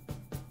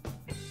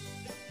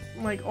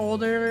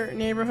older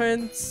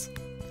neighborhoods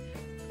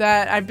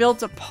that I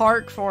built a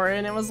park for,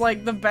 and it was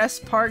like the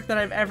best park that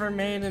I've ever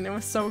made, and it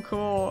was so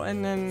cool.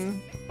 And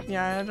then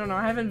yeah, I don't know,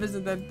 I haven't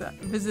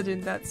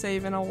visited that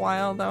save in a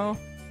while though.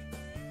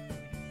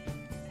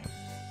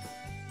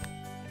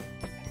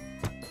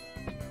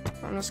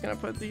 I'm just gonna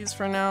put these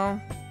for now.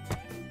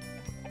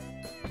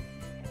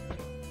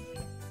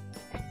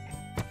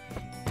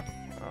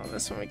 Oh,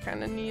 this one we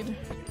kind of need.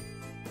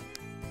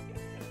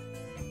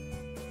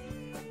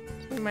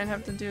 We might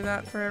have to do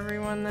that for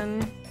everyone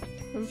then.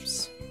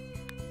 Oops.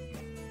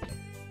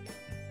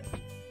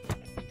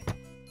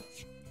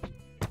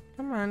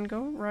 Come on,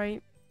 go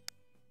right.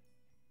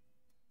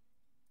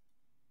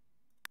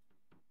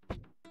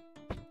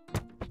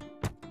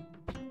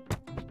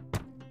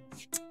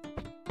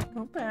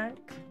 Go back.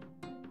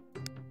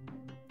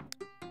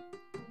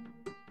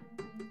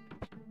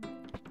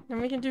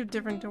 And we can do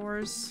different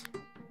doors.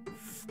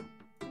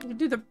 We can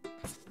do the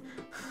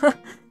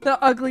the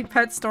ugly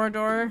pet store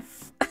door.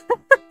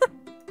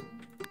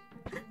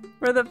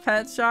 For the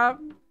pet shop.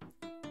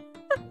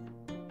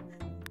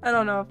 I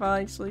don't know if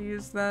I'll actually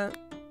use that.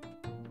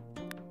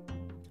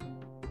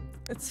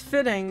 It's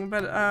fitting,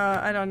 but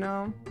I don't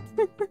know.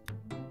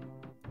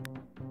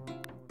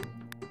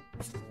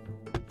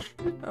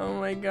 Oh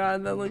my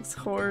god, that looks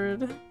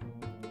horrid.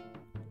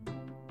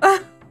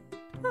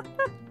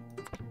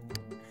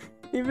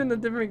 Even the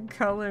different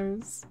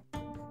colors.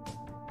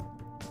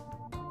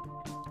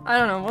 I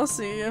don't know, we'll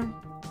see.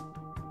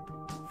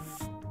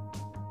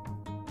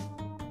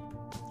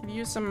 I've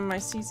used some of my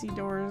CC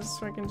doors,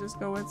 so I can just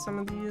go with some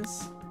of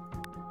these.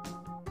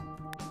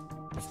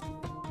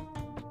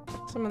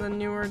 Some of the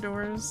newer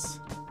doors.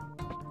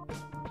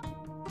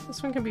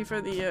 This one can be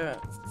for the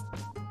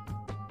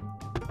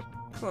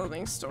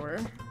clothing store.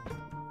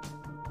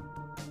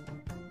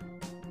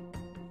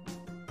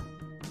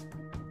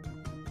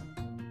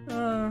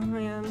 Oh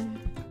man.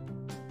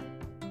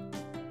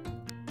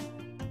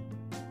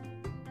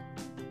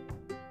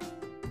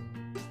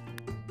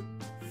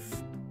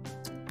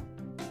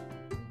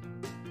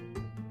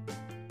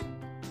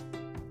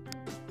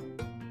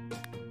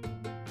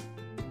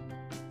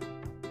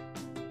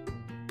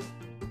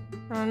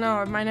 I don't know,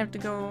 I might have to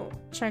go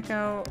check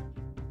out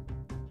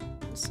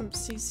some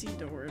CC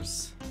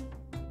doors.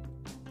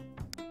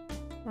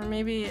 Or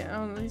maybe,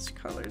 oh, these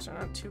colors are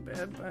not too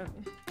bad, but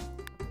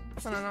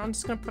I don't know, I'm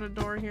just gonna put a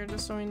door here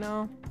just so we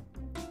know.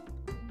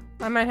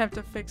 I might have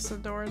to fix the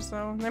doors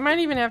though. They might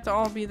even have to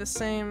all be the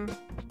same.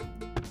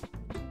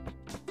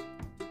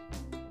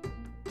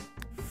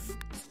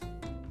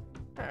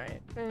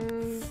 Alright,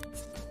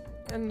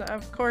 and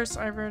of course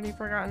I've already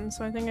forgotten,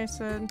 so I think I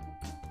said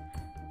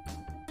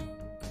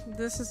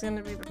this is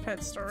gonna be the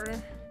pet store.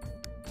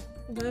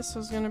 This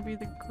was gonna be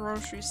the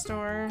grocery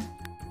store.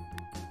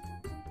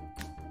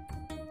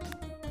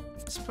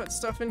 Just put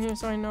stuff in here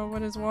so I know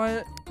what is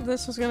what.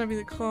 This was gonna be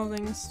the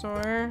clothing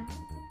store.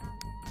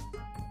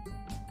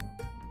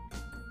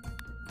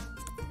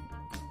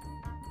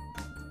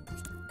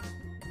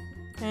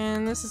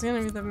 And this is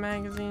gonna be the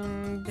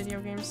magazine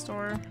video game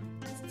store.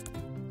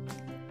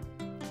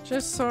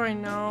 Just so I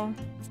know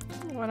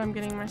what I'm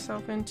getting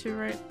myself into,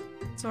 right?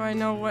 So I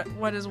know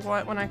what is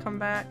what when I come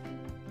back.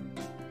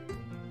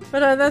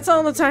 But that's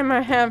all the time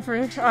I have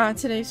for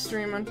today's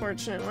stream,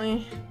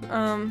 unfortunately.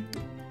 And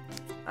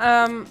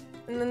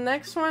the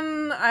next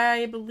one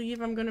I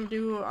believe I'm gonna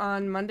do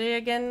on Monday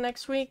again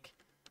next week.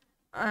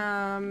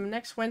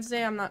 Next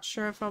Wednesday I'm not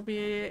sure if I'll be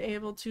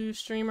able to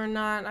stream or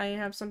not. I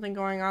have something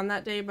going on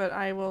that day, but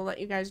I will let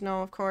you guys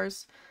know, of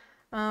course.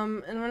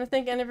 And I want to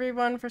thank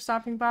everyone for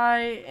stopping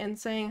by and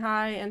saying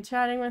hi and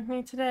chatting with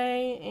me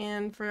today,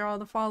 and for all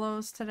the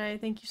follows today.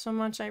 Thank you so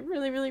much. I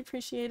really, really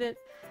appreciate it.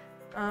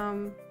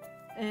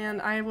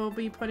 And I will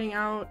be putting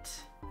out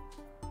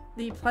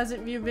the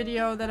Pleasant View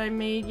video that I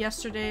made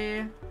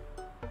yesterday.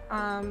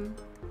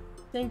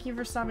 Thank you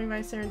for stopping by,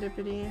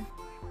 Serendipity.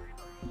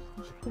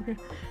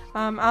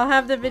 I'll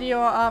have the video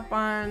up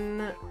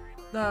on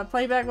the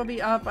playback will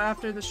be up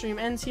after the stream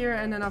ends here,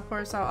 and then of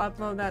course I'll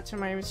upload that to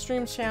my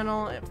stream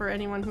channel for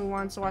anyone who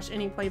wants to watch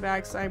any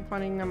playbacks. I'm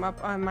putting them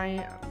up on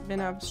my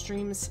Vinub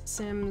Streams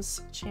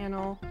Sims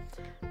channel.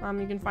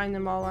 You can find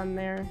them all on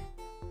there.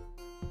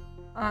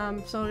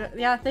 So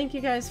yeah, thank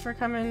you guys for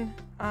coming.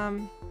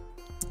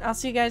 I'll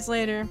see you guys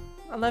later.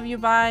 I love you,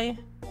 bye.